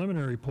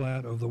preliminary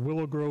plat of the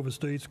Willow Grove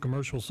Estates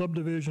Commercial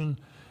Subdivision,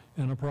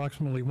 an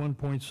approximately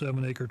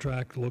 1.7 acre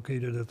tract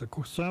located at the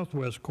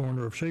southwest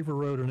corner of Schaefer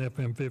Road and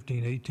FM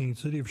 1518,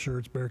 City of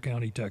Schertz, Bexar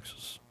County,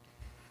 Texas.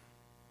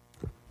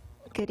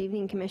 Good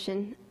evening,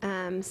 Commission.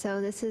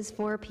 So this is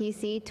for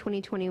PC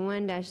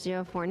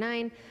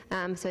 2021-049.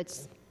 So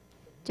it's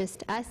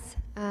just us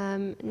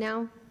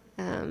now.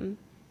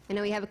 I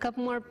know we have a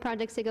couple more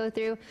projects to go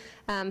through,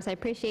 so I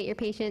appreciate your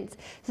patience.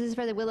 This is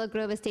for the Willow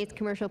Grove Estates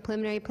Commercial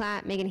Preliminary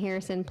Plat, Megan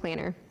Harrison,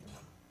 planner.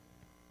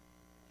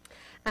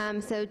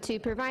 So to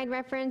provide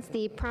reference,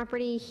 the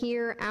property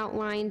here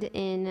outlined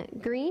in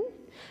green,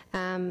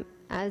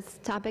 as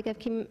topic of,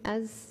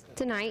 as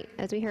tonight,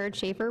 as we heard,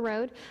 Schaefer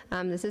Road.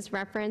 This is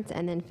reference,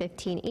 and then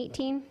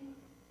 1518.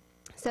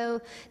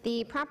 So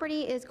the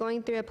property is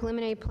going through a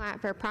preliminary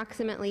plat for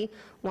approximately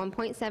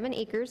 1.7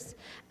 acres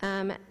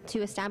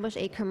to establish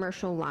a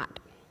commercial lot.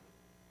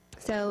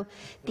 So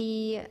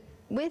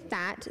with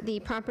that, the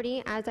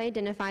property, as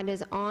identified,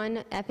 is on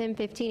FM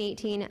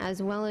 1518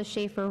 as well as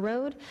Schaefer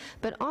Road,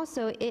 but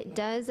also it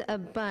does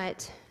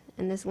abut,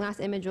 and this last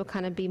image will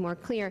kind of be more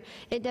clear,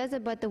 it does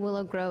abut the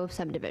Willow Grove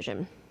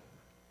subdivision.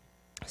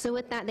 So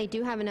with that, they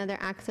do have another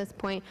access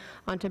point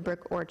onto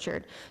Brook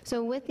Orchard.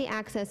 So with the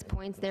access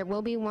points, there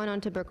will be one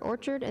onto Brook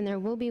Orchard and there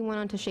will be one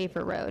onto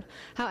Schaefer Road.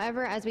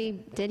 However, as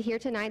we did hear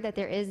tonight, that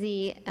there is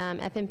the FM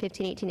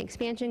 1518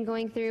 expansion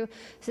going through,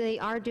 so they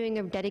are doing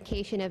a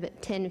dedication of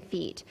 10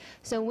 feet.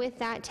 So with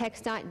that,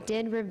 TxDOT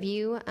did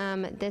review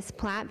this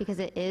plat because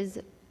it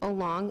is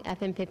along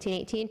FM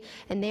 1518,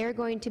 and they are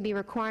going to be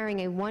requiring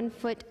a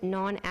 1-foot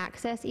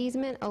non-access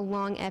easement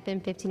along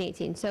FM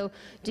 1518. So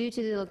due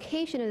to the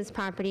location of this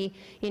property,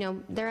 you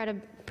know, they're at a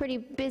pretty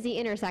busy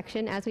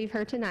intersection, as we've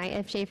heard tonight,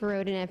 of Schaefer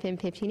Road and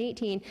FM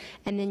 1518,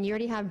 and then you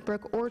already have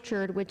Brook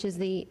Orchard, which is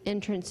the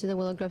entrance to the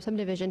Willow Grove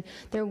subdivision.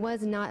 There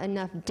was not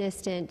enough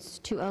distance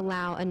to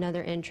allow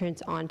another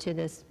entrance onto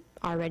this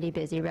already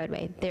busy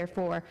roadway.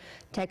 Therefore,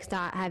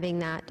 TxDOT having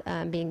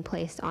that being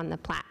placed on the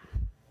plat.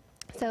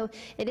 So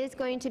it is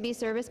going to be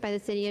serviced by the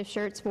city of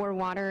Schertz for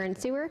water and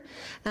sewer.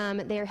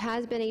 There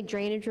has been a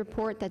drainage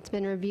report that's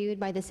been reviewed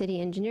by the city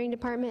engineering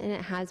department, and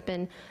it has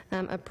been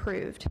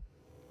approved.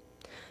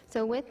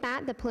 So with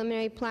that, the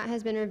preliminary plat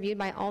has been reviewed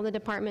by all the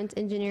departments,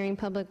 engineering,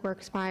 public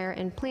works, fire,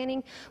 and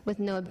planning, with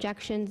no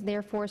objections.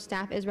 Therefore,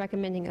 staff is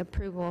recommending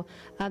approval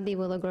of the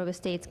Willow Grove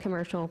Estates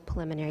commercial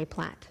preliminary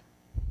plat.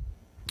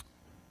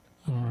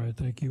 All right,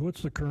 thank you.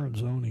 What's the current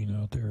zoning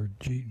out there?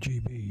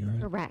 GB,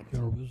 right? Correct.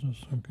 General business,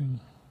 okay.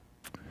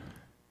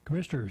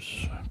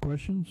 Commissioners,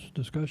 questions,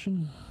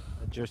 discussion?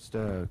 Just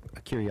a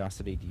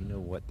curiosity, do you know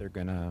what they're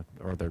gonna,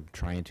 or they're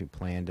trying to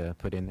plan to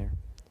put in there?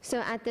 So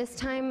at this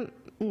time,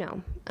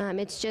 no.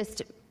 It's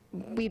just,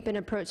 we've been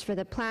approached for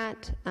the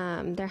plat.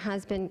 There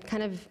has been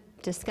kind of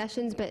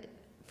discussions, but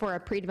for a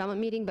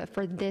pre-development meeting, but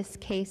for this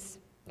case,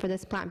 for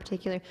this plat in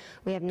particular,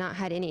 we have not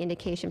had any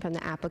indication from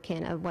the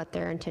applicant of what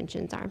their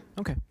intentions are.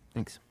 Okay,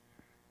 thanks.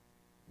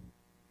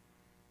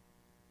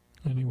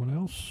 Anyone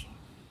else?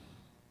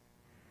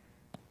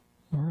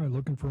 All right,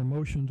 looking for a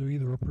motion to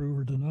either approve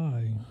or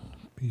deny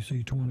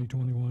PC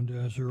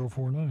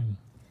 2021-049.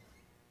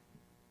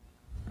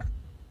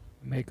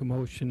 Make a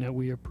motion that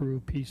we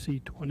approve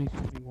PC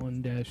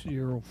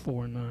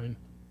 2021-049.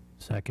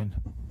 Second.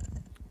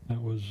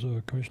 That was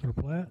Commissioner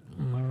Platt.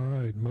 All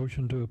right,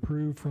 motion to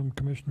approve from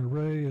Commissioner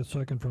Ray, a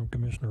second from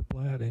Commissioner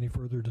Platt. Any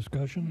further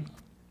discussion?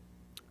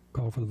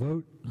 Call for the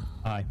vote.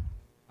 Aye.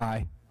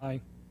 Aye. Aye.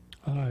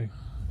 Aye.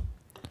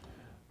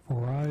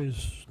 4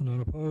 ayes, none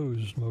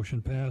opposed,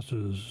 motion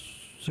passes.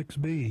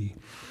 6B,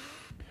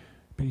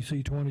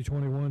 PC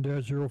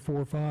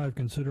 2021-045,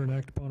 consider and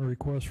act upon a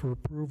request for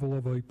approval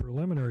of a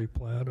preliminary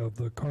plat of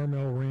the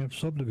Carmel Ranch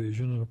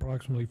subdivision, an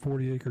approximately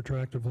 40-acre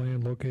tract of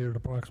land located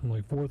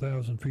approximately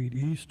 4,000 feet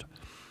east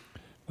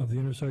of the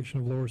intersection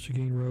of Lower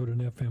Seguin Road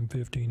and FM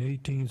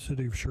 1518,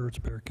 City of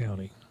Schertz, Bear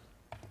County.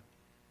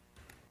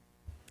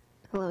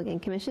 Hello again,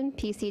 Commission.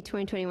 PC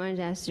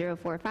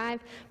 2021-045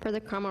 for the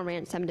Carmel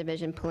Ranch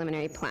subdivision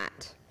preliminary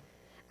plat.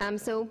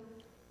 So,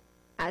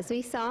 as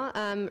we saw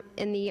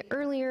in the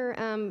earlier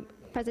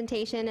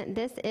presentation,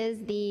 this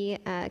is the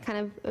kind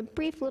of a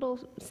brief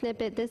little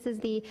snippet. This is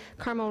the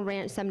Carmel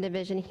Ranch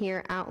subdivision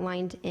here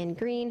outlined in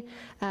green,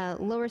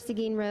 Lower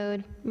Seguin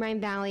Road,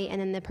 Rhine Valley, and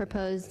then the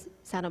proposed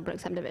Saddlebrook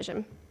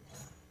subdivision.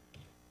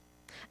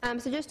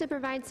 So just to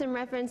provide some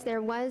reference,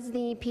 there was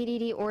the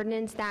PDD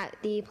ordinance that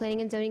the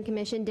Planning and Zoning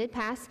Commission did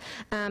pass,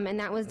 and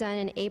that was done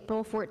in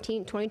April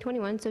 14,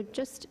 2021, so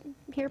just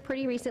here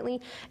pretty recently.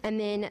 And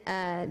then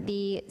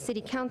the City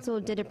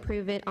Council did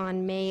approve it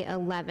on May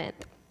 11th.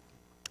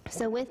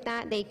 So with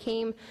that, they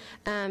came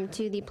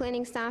to the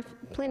planning staff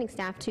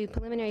to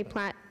preliminary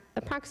plat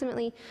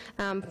approximately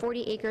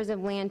 40 acres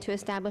of land to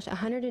establish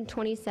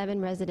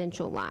 127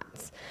 residential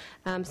lots.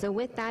 So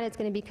with that, it's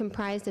going to be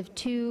comprised of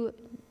two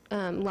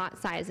lot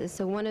sizes.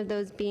 So one of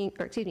those being,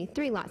 or excuse me,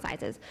 3 lot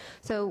sizes.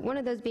 So one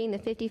of those being the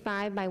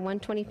 55 by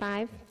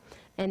 125,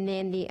 and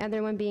then the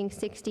other one being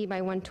 60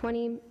 by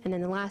 120, and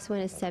then the last one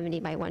is 70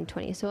 by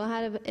 120. So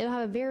it'll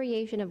have a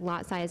variation of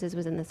lot sizes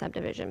within the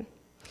subdivision.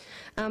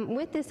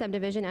 With this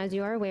subdivision, as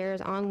you are aware,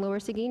 is on Lower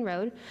Seguin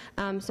Road,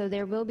 so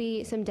there will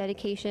be some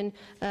dedication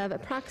of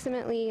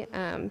approximately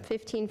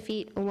 15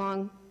 feet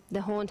along the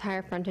whole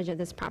entire frontage of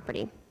this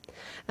property.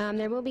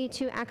 There will be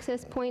 2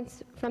 access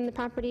points from the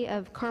property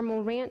of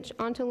Carmel Ranch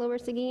onto Lower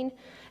Seguin,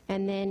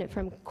 and then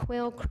from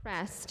Quail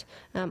Crest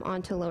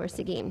onto Lower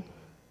Seguin.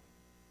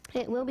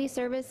 It will be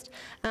serviced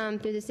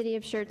through the City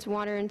of Schertz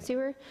Water and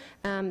Sewer.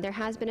 There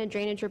has been a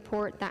drainage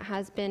report that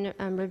has been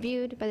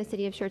reviewed by the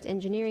City of Schertz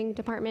Engineering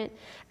Department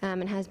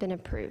and has been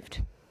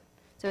approved.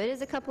 So it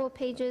is a couple of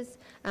pages,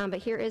 but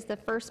here is the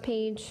first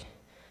page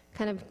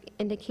kind of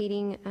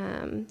indicating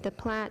the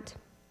plat.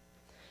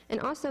 And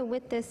also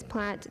with this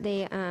plat,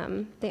 they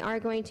are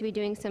going to be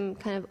doing some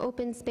kind of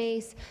open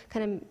space,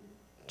 kind of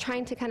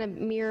trying to kind of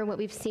mirror what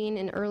we've seen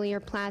in earlier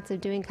plats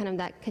of doing kind of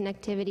that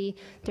connectivity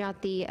throughout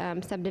the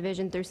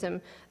subdivision through some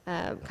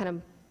kind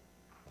of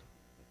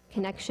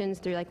connections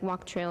through like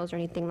walk trails or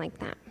anything like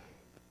that.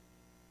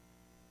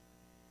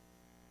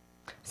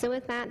 So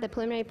with that, the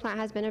preliminary plat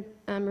has been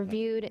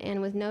reviewed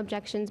and with no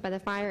objections by the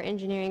Fire,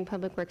 Engineering,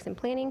 Public Works, and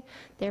Planning.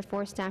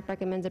 Therefore, staff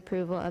recommends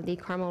approval of the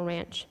Carmel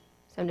Ranch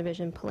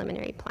subdivision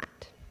preliminary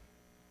plat.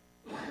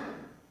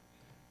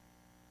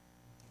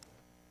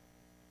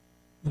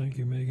 Thank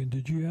you, Megan.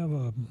 Did you have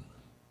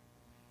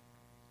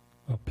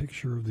a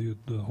picture of the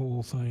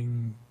whole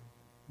thing?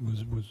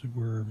 Was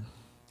where?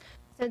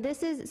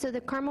 So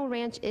the Carmel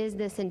Ranch is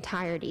this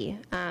entirety.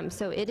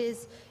 So it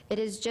is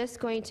just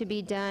going to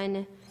be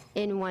done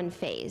in one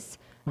phase.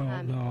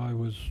 Well,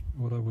 no,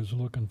 what I was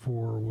looking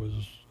for was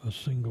a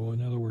single.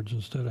 In other words,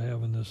 instead of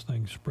having this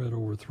thing spread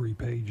over 3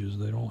 pages,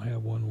 they don't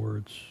have one where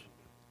it's.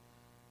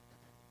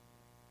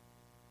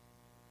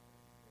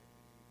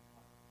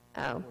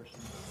 Oh,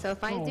 so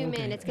if I zoom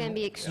in, it's going to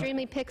be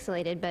extremely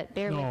pixelated, but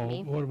bear with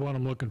me. No, what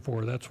I'm looking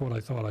for, that's what I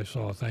thought I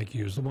saw, thank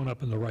you, is the one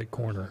up in the right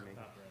corner.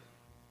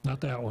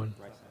 Not that one,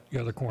 the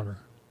other corner.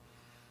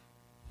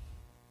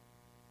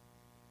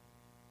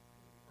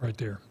 Right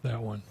there,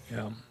 that one,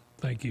 yeah,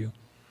 thank you.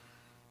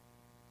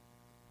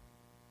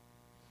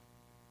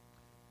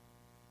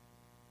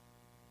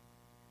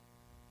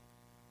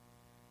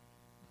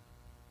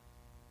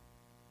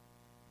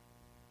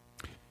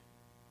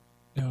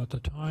 Now, at the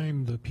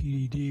time the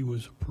PDD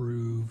was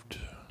approved,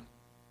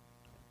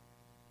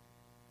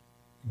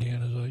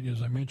 again,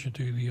 as I mentioned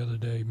to you the other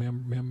day,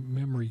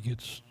 memory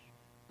gets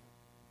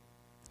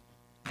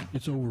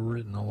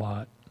overwritten a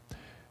lot.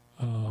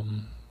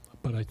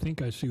 But I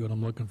think I see what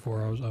I'm looking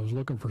for. I was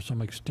looking for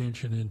some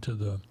extension into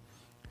the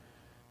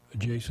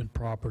adjacent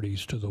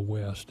properties to the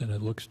west, and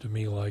it looks to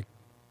me like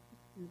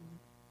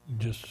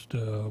just,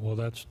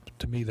 well,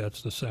 to me,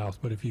 that's the south.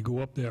 But if you go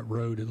up that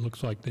road, it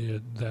looks like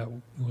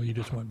well, you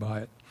just went by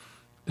it.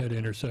 That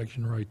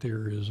intersection right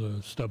there is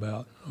a stub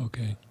out,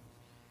 okay.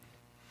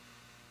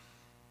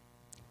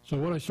 So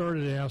what I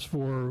started to ask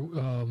for,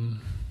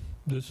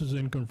 this is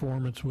in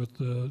conformance with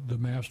the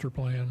master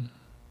plan?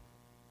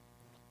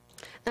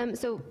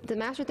 So the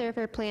master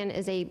thoroughfare plan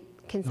is a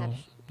conception.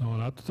 No,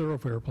 not the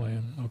thoroughfare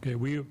plan. Okay,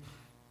 when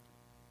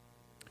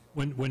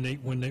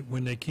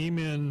they came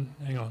in,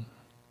 hang on.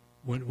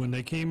 When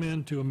they came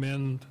in to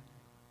amend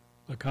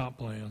the comp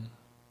plan,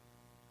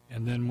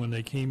 and then when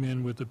they came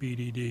in with the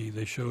PDD,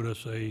 they showed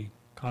us a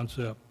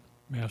concept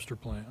master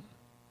plan,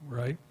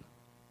 right?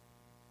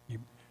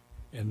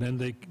 And then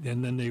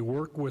they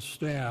work with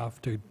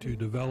staff to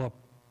develop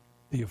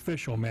the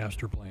official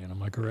master plan.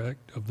 Am I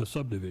correct? Of the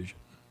subdivision,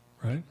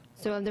 right?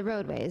 So of the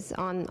roadways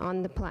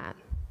on the plat.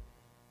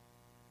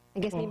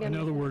 I guess maybe in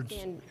other words,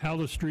 how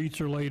the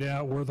streets are laid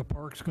out, where the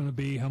park's going to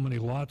be, how many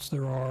lots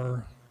there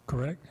are,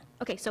 correct?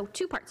 Okay, so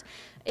 2 parts.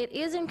 It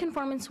is in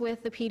conformance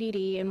with the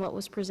PDD and what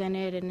was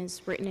presented and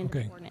is written in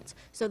the ordinance.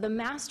 So the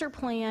master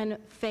plan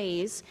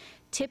phase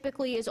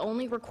typically is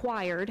only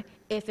required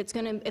if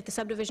the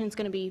subdivision is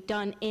going to be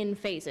done in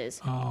phases.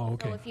 Oh,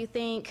 okay. So if you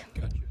think,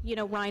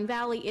 Rhine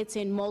Valley, it's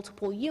in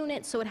multiple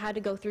units, so it had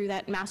to go through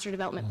that master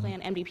development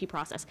plan MDP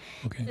process.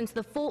 Okay. Since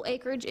the full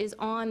acreage is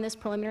on this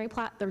preliminary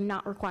plat, they're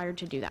not required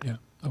to do that. Yeah,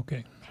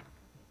 okay.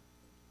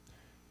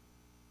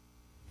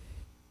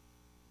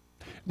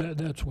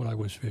 That's what I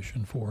was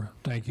fishing for.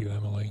 Thank you,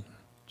 Emily.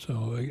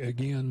 So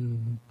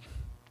again,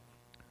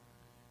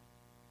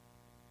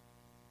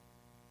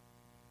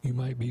 you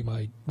might be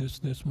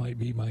this might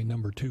be my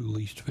number 2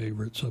 least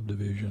favorite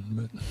subdivision,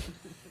 but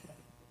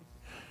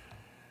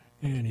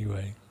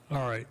anyway,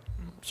 all right.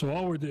 So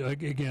all we're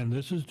again,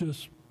 this is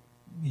just,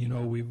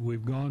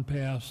 we've gone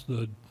past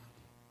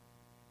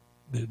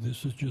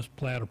this is just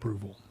plat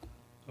approval.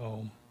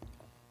 So.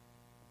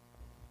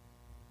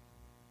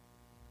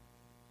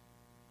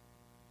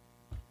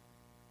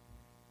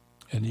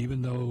 And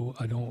even though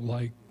I don't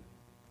like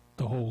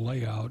the whole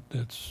layout,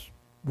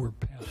 we're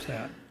past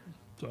that,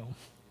 so.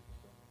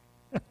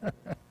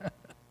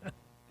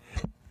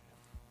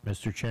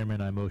 Mr.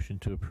 Chairman, I motion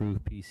to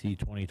approve PC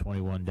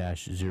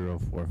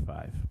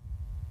 2021-045.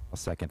 I'll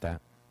second that.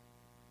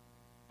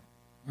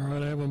 All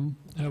right, I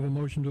have a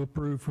motion to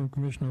approve from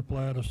Commissioner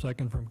Platt, a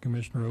second from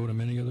Commissioner Odom.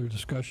 Any other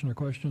discussion or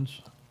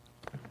questions?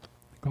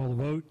 Call the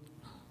vote.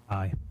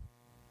 Aye.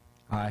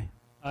 Aye.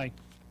 Aye.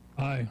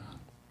 Aye.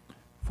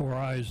 4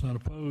 ayes, none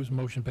opposed,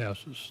 motion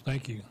passes.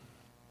 Thank you.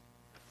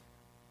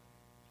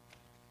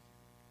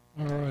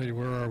 All right,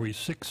 where are we?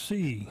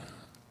 6C,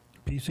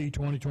 PC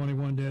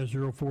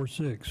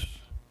 2021-046.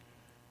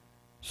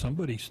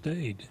 Somebody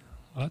stayed.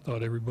 I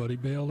thought everybody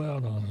bailed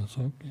out on us.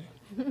 Okay.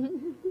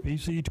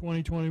 PC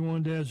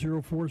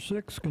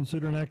 2021-046,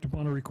 consider and act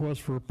upon a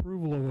request for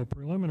approval of a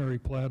preliminary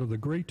plat of the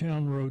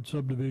Greytown Road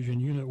subdivision,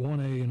 Unit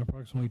 1A, an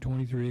approximately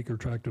 23-acre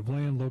tract of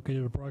land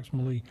located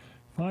approximately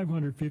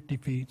 550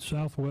 feet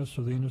southwest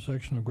of the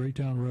intersection of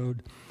Greytown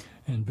Road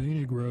and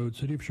Bainig Road,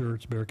 City of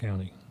Schertz, Bear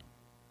County.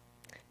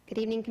 Good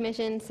evening,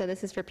 Commission. So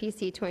this is for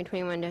PC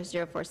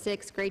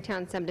 2021-046,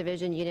 Greytown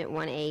Subdivision, Unit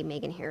 1A,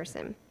 Megan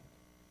Harrison.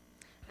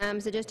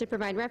 So just to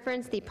provide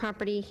reference, the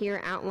property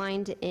here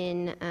outlined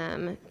in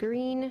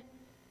green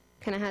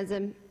kind of has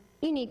a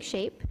unique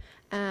shape.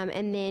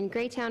 And then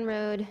Greytown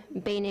Road,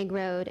 Bainig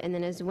Road, and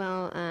then as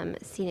well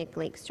Scenic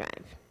Lakes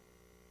Drive.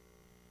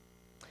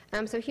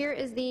 So here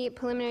is the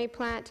preliminary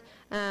plat.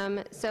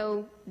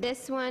 So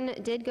this one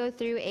did go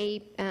through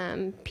a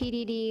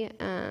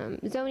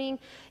PDD zoning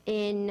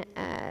in,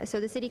 so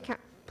the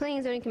Planning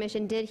and Zoning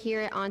Commission did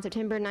hear it on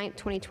September 9th,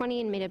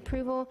 2020 and made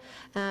approval.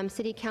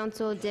 City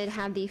Council did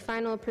have the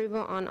final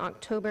approval on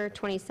October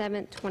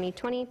 27th,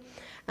 2020.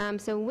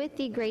 So with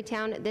the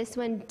Greytown, this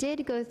one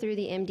did go through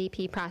the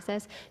MDP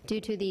process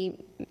due to the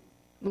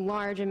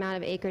large amount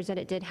of acres that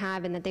it did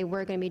have and that they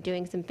were going to be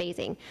doing some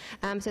phasing.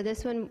 So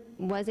this one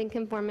was in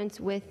conformance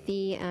with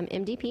the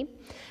MDP.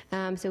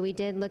 So we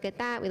did look at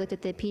that. We looked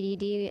at the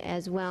PDD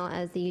as well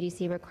as the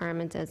UDC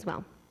requirements as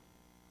well.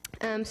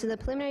 So the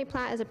preliminary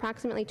plat is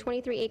approximately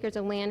 23 acres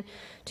of land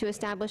to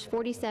establish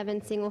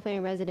 47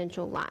 single-family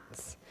residential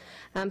lots.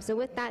 So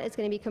with that, it's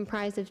going to be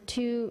comprised of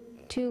two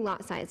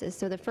lot sizes.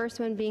 So the first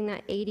one being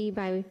that 80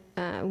 by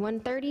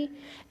 130,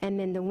 and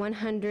then the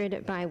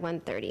 100 by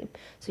 130.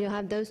 So you'll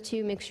have those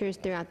two mixtures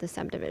throughout the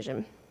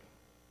subdivision.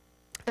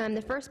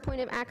 The first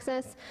point of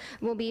access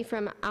will be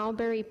from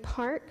Albury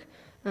Park,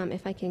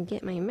 if I can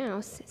get my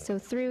mouse, so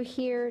through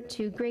here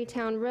to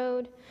Greytown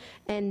Road,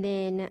 and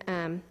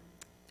then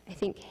I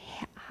think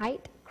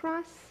Height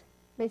Cross.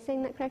 Am I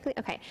saying that correctly?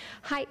 Okay,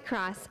 Height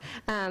Cross,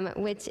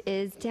 which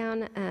is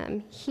down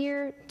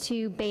here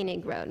to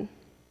Bainig Road.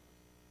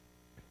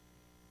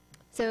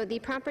 So the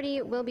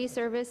property will be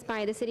serviced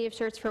by the City of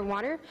Schertz for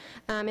water.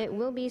 It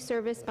will be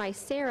serviced by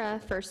Sarah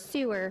for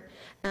sewer.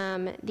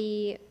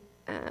 The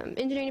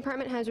engineering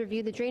department has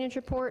reviewed the drainage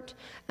report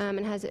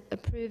and has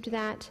approved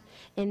that.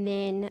 And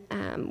then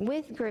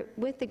with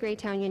the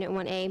Greytown Unit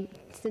 1A,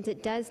 since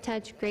it does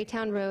touch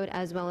Greytown Road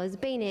as well as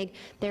Bainig,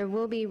 there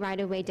will be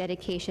right-of-way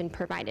dedication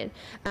provided.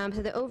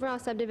 So the overall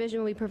subdivision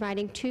will be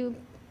providing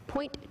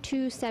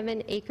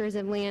 2.27 acres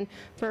of land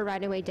for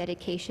right-of-way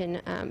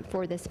dedication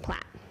for this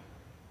plat.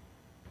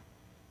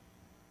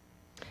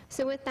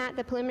 So with that,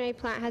 the preliminary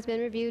plat has been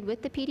reviewed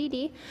with the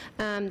PDD,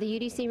 the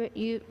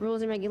UDC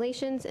rules and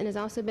regulations, and has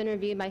also been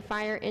reviewed by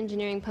Fire,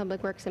 Engineering,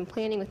 Public Works, and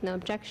Planning with no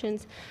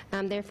objections.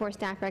 Therefore,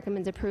 staff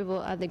recommends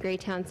approval of the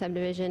Greytown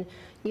Subdivision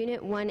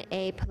Unit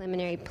 1A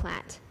preliminary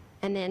plat.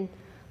 And then,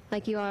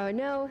 like you all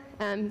know,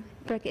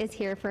 Brooke is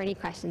here for any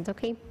questions,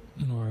 okay?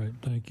 All right,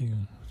 thank you.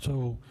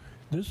 So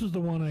this is the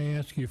one I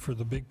asked you for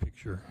the big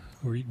picture.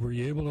 Were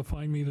you able to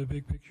find me the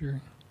big picture?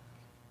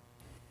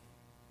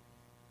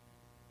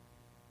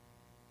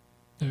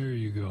 There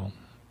you go.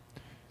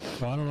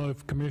 So I don't know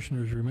if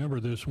commissioners remember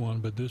this one,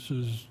 but this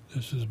is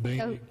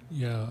Bainig,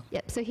 yeah.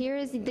 Yep, so here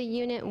is the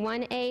Unit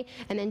 1A,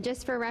 and then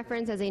just for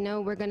reference, as I know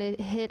we're going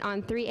to hit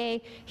on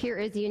 3A, here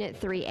is Unit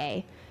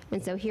 3A.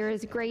 And so here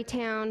is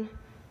Greytown,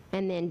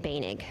 and then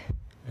Bainig,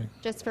 okay.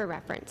 Just for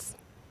reference.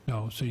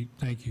 No, see,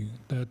 thank you.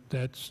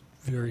 That's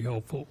very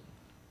helpful.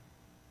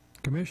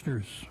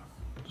 Commissioners,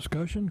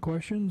 discussion,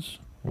 questions?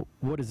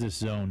 What is this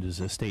zoned?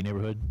 Is it a state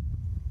neighborhood?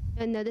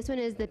 No, this one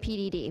is the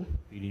PDD.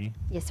 PDD?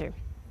 Yes, sir.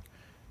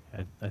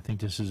 I think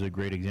this is a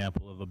great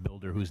example of a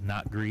builder who's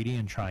not greedy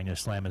and trying to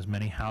slam as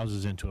many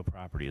houses into a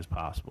property as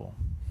possible.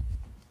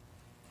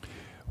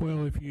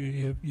 Well, if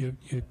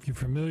you're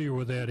familiar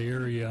with that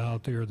area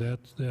out there,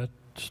 that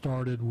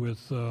started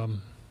with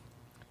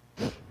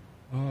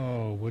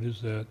what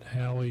is that?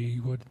 Halley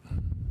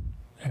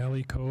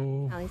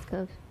Cove. Halley's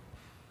Cove.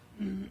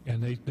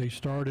 And they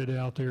started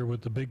out there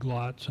with the big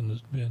lots and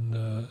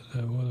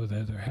what are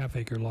they? They're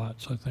half-acre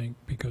lots, I think,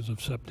 because of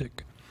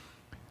septic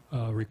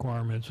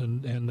requirements,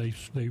 and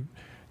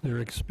they're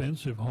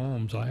expensive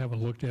homes. I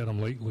haven't looked at them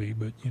lately,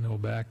 but you know,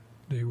 back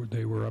they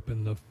were up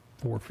in the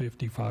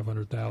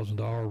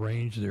 $450,000-$500,000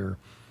 range. They're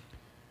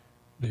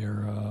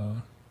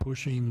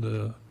pushing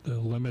the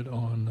limit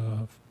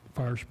on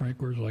fire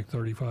sprinklers, like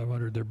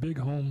 $3,500. They're big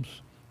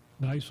homes,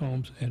 nice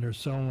homes, and they're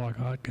selling like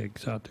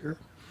hotcakes out there.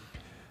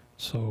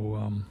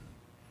 So,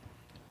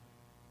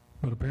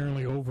 but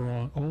apparently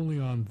only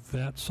on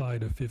that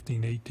side of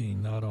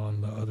 1518, not on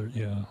the other,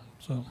 yeah,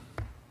 so.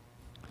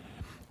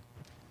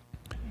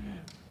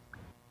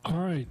 All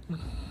right,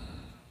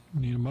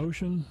 need a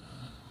motion?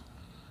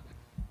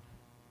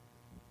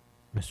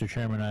 Mr.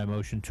 Chairman, I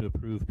motion to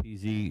approve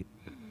PC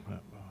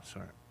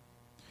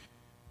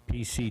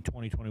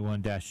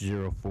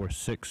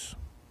 2021-046.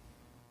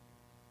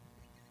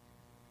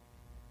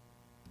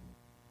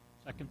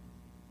 Second.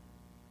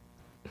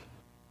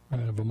 I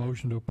have a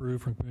motion to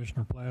approve from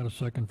Commissioner Platt, a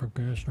second from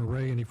Commissioner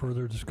Ray. Any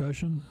further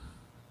discussion?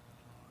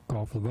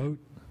 Call for the vote.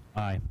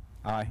 Aye.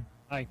 Aye.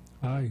 Aye.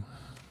 Aye.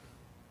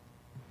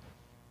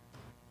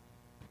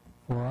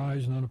 4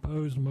 ayes, none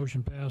opposed, the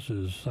motion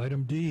passes.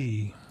 Item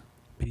D,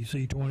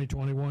 PC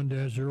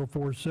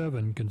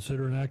 2021-047,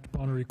 consider and act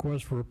upon a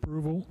request for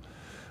approval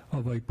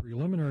of a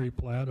preliminary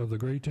plat of the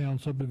Graytown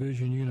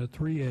Subdivision Unit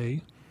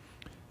 3A,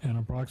 an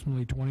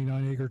approximately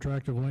 29-acre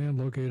tract of land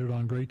located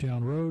on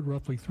Graytown Road,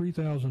 roughly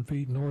 3,000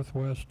 feet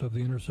northwest of the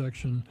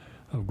intersection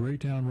of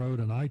Graytown Road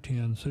and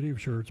I-10, City of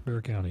Schertz,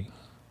 Bear County.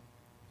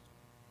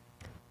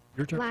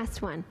 Your turn.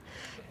 Last one.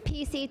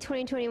 PC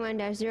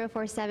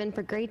 2021-047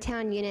 for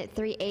Graytown Unit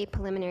 3A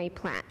preliminary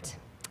plat.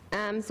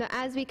 So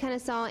as we kind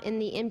of saw in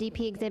the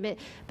MDP exhibit,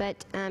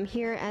 but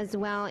here as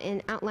well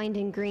outlined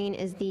in green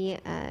is the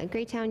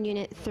Graytown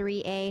Unit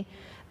 3A,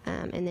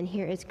 and then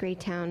here is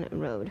Graytown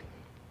Road.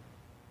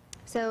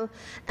 So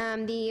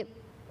the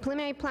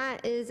preliminary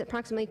plat is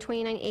approximately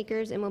 29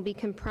 acres and will be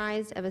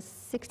comprised of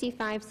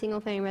 65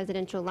 single-family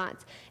residential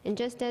lots. And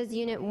just as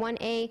Unit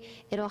 1A,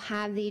 it'll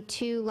have the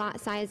 2 lot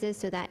sizes,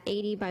 so that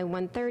 80 by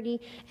 130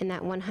 and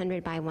that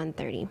 100 by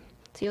 130.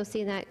 So you'll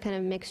see that kind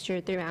of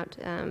mixture throughout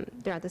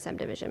the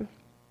subdivision.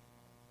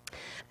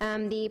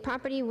 The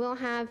property will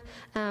have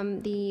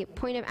the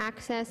point of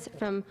access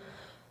from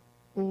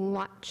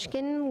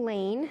Watchkin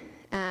Lane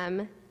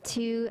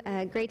to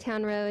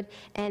Graytown Road,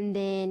 and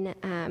then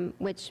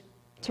which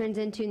turns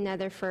into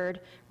Netherford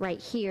right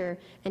here.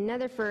 And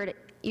Netherford,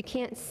 you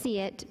can't see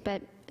it,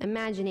 but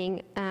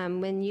imagining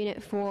when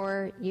Unit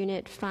 4,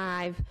 Unit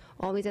 5,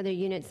 all these other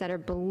units that are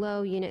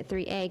below Unit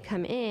 3A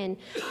come in,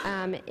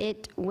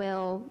 it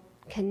will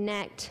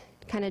connect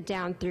kind of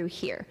down through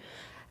here.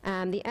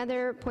 The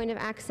other point of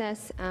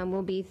access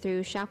will be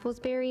through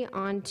Shaftesbury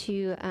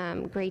onto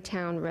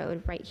Graytown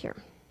Road right here.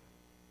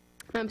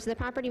 So the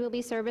property will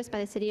be serviced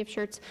by the City of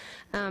Schertz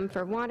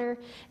for water,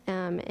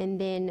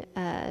 and then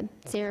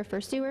Sarah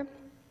for sewer.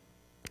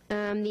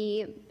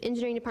 The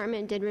engineering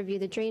department did review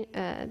the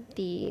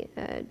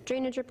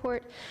drainage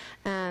report,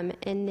 and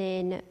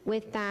then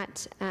with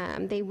that,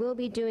 they will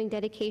be doing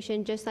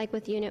dedication just like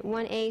with Unit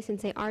 1A,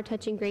 since they are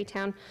touching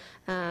Graytown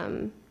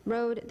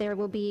Road. There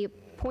will be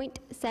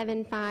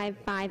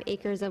 0.755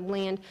 acres of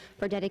land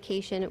for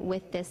dedication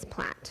with this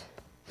plat.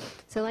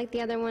 So like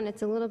the other one,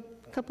 it's a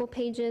couple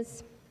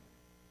pages.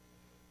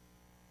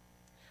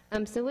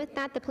 So with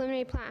that, the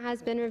preliminary plat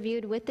has been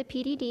reviewed with the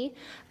PDD,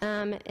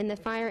 and the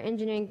Fire,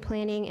 Engineering,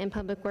 Planning, and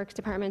Public Works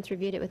Departments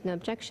reviewed it with no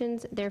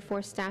objections.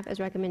 Therefore, staff is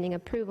recommending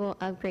approval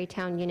of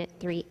Graytown Unit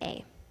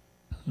 3A.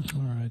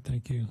 All right,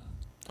 thank you.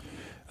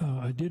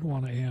 I did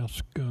want to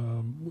ask,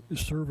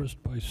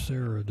 serviced by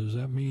Sarah, does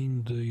that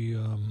mean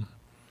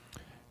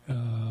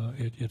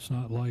it's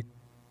not like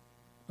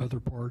other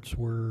parts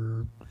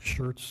where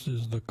Schertz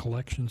is the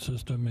collection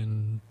system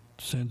and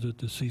sends it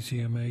to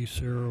CCMA?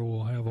 Sarah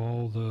will have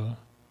all the...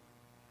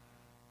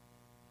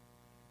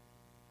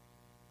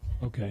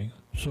 Okay,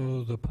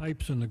 so the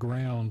pipes in the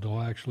ground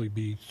will actually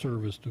be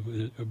serviced,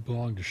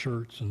 belong to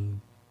Schertz,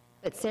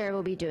 But Sarah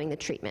will be doing the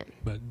treatment.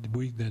 but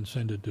we then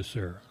send it to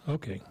Sarah.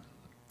 Okay,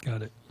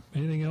 got it.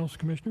 Anything else,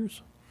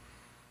 Commissioners?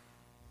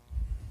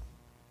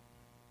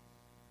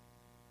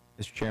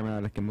 Mr. Chairman,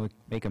 I'd like to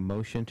make a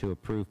motion to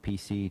approve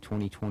PC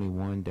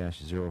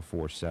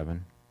 2021-047.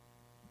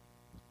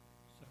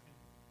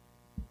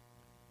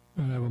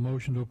 I have a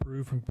motion to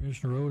approve from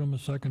Commissioner Odom, a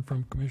second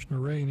from Commissioner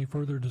Ray. Any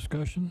further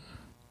discussion?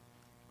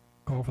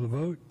 Call for the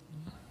vote.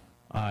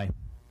 Aye.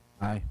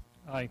 Aye.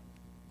 Aye.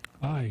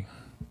 Aye.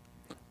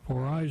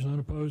 4 ayes, none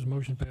opposed,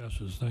 motion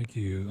passes. Thank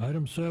you.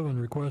 Item 7,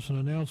 requests and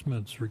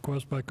announcements.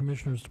 Request by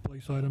commissioners to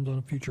place items on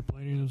a future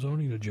planning and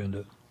zoning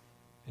agenda.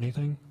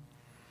 Anything?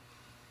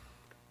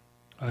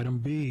 Item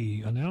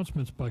B,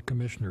 announcements by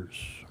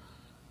commissioners.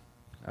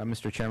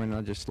 Mr. Chairman,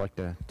 I'd just like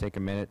to take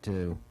a minute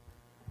to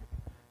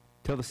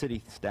tell the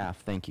city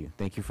staff thank you.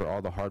 Thank you for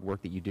all the hard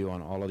work that you do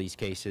on all of these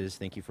cases.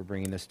 Thank you for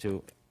bringing this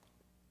to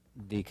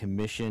the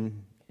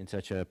commission in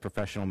such a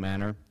professional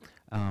manner.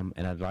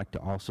 And I'd like to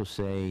also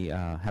say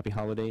happy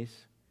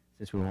holidays,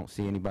 since we won't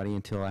see anybody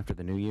until after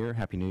the new year.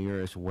 Happy New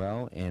Year as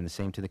well, and the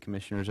same to the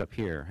commissioners up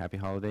here. Happy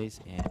holidays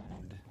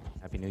and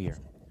Happy New Year.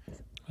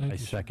 Thank I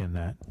you. second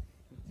that.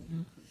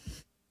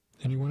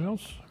 Anyone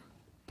else?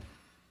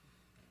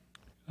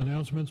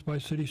 Announcements by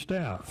city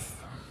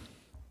staff.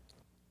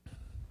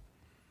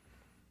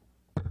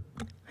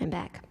 I'm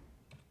back.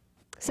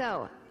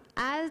 So,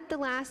 at the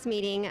last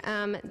meeting,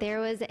 there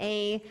was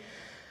a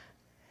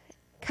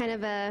kind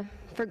of a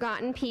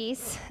forgotten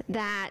piece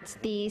that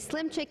the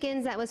Slim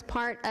Chickens, that was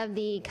part of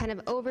the kind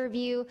of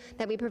overview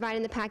that we provide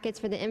in the packets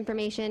for the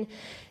information.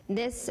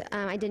 This,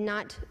 I did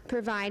not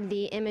provide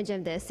the image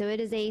of this. So it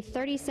is a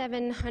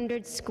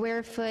 3,700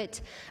 square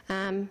foot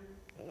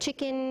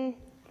chicken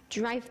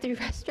drive-through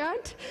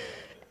restaurant,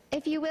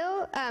 if you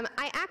will.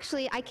 I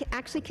actually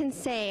can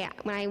say,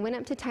 when I went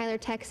up to Tyler,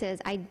 Texas,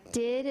 I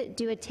did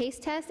do a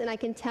taste test, and I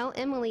can tell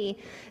Emily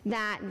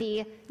that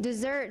the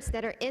desserts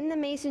that are in the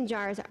mason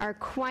jars are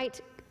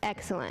quite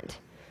excellent.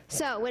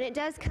 So when it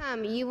does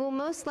come, you will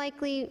most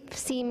likely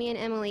see me and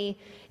Emily,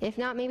 if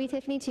not maybe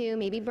Tiffany too,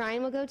 maybe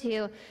Brian will go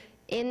too,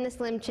 in the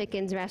Slim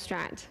Chickens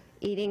restaurant,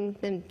 eating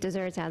the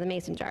desserts out of the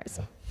mason jars.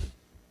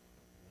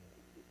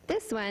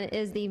 This one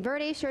is the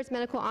Verde Schertz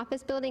Medical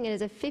Office Building. It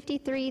is a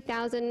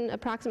 53,000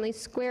 approximately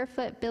square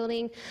foot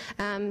building.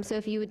 So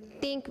if you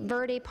would think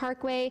Verde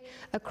Parkway,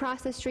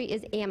 across the street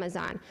is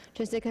Amazon,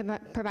 just to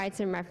provide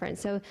some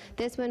reference. So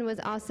this one was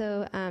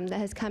also, that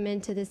has come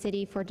into the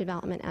city for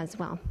development as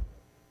well.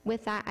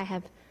 With that, I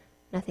have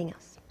nothing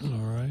else. All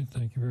right,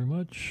 thank you very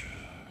much.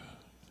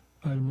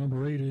 Item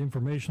number 8,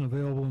 information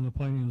available in the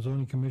Planning and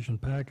Zoning Commission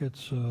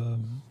packets.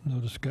 No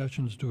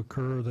discussions to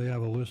occur. They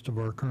have a list of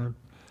our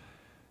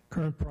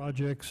current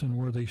projects and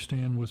where they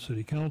stand with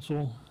City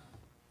Council.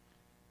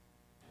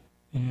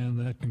 And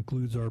that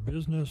concludes our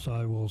business.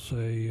 I will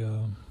say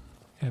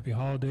happy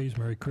holidays,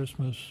 Merry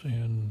Christmas,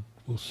 and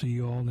we'll see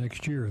you all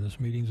next year. This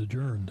meeting's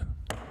adjourned.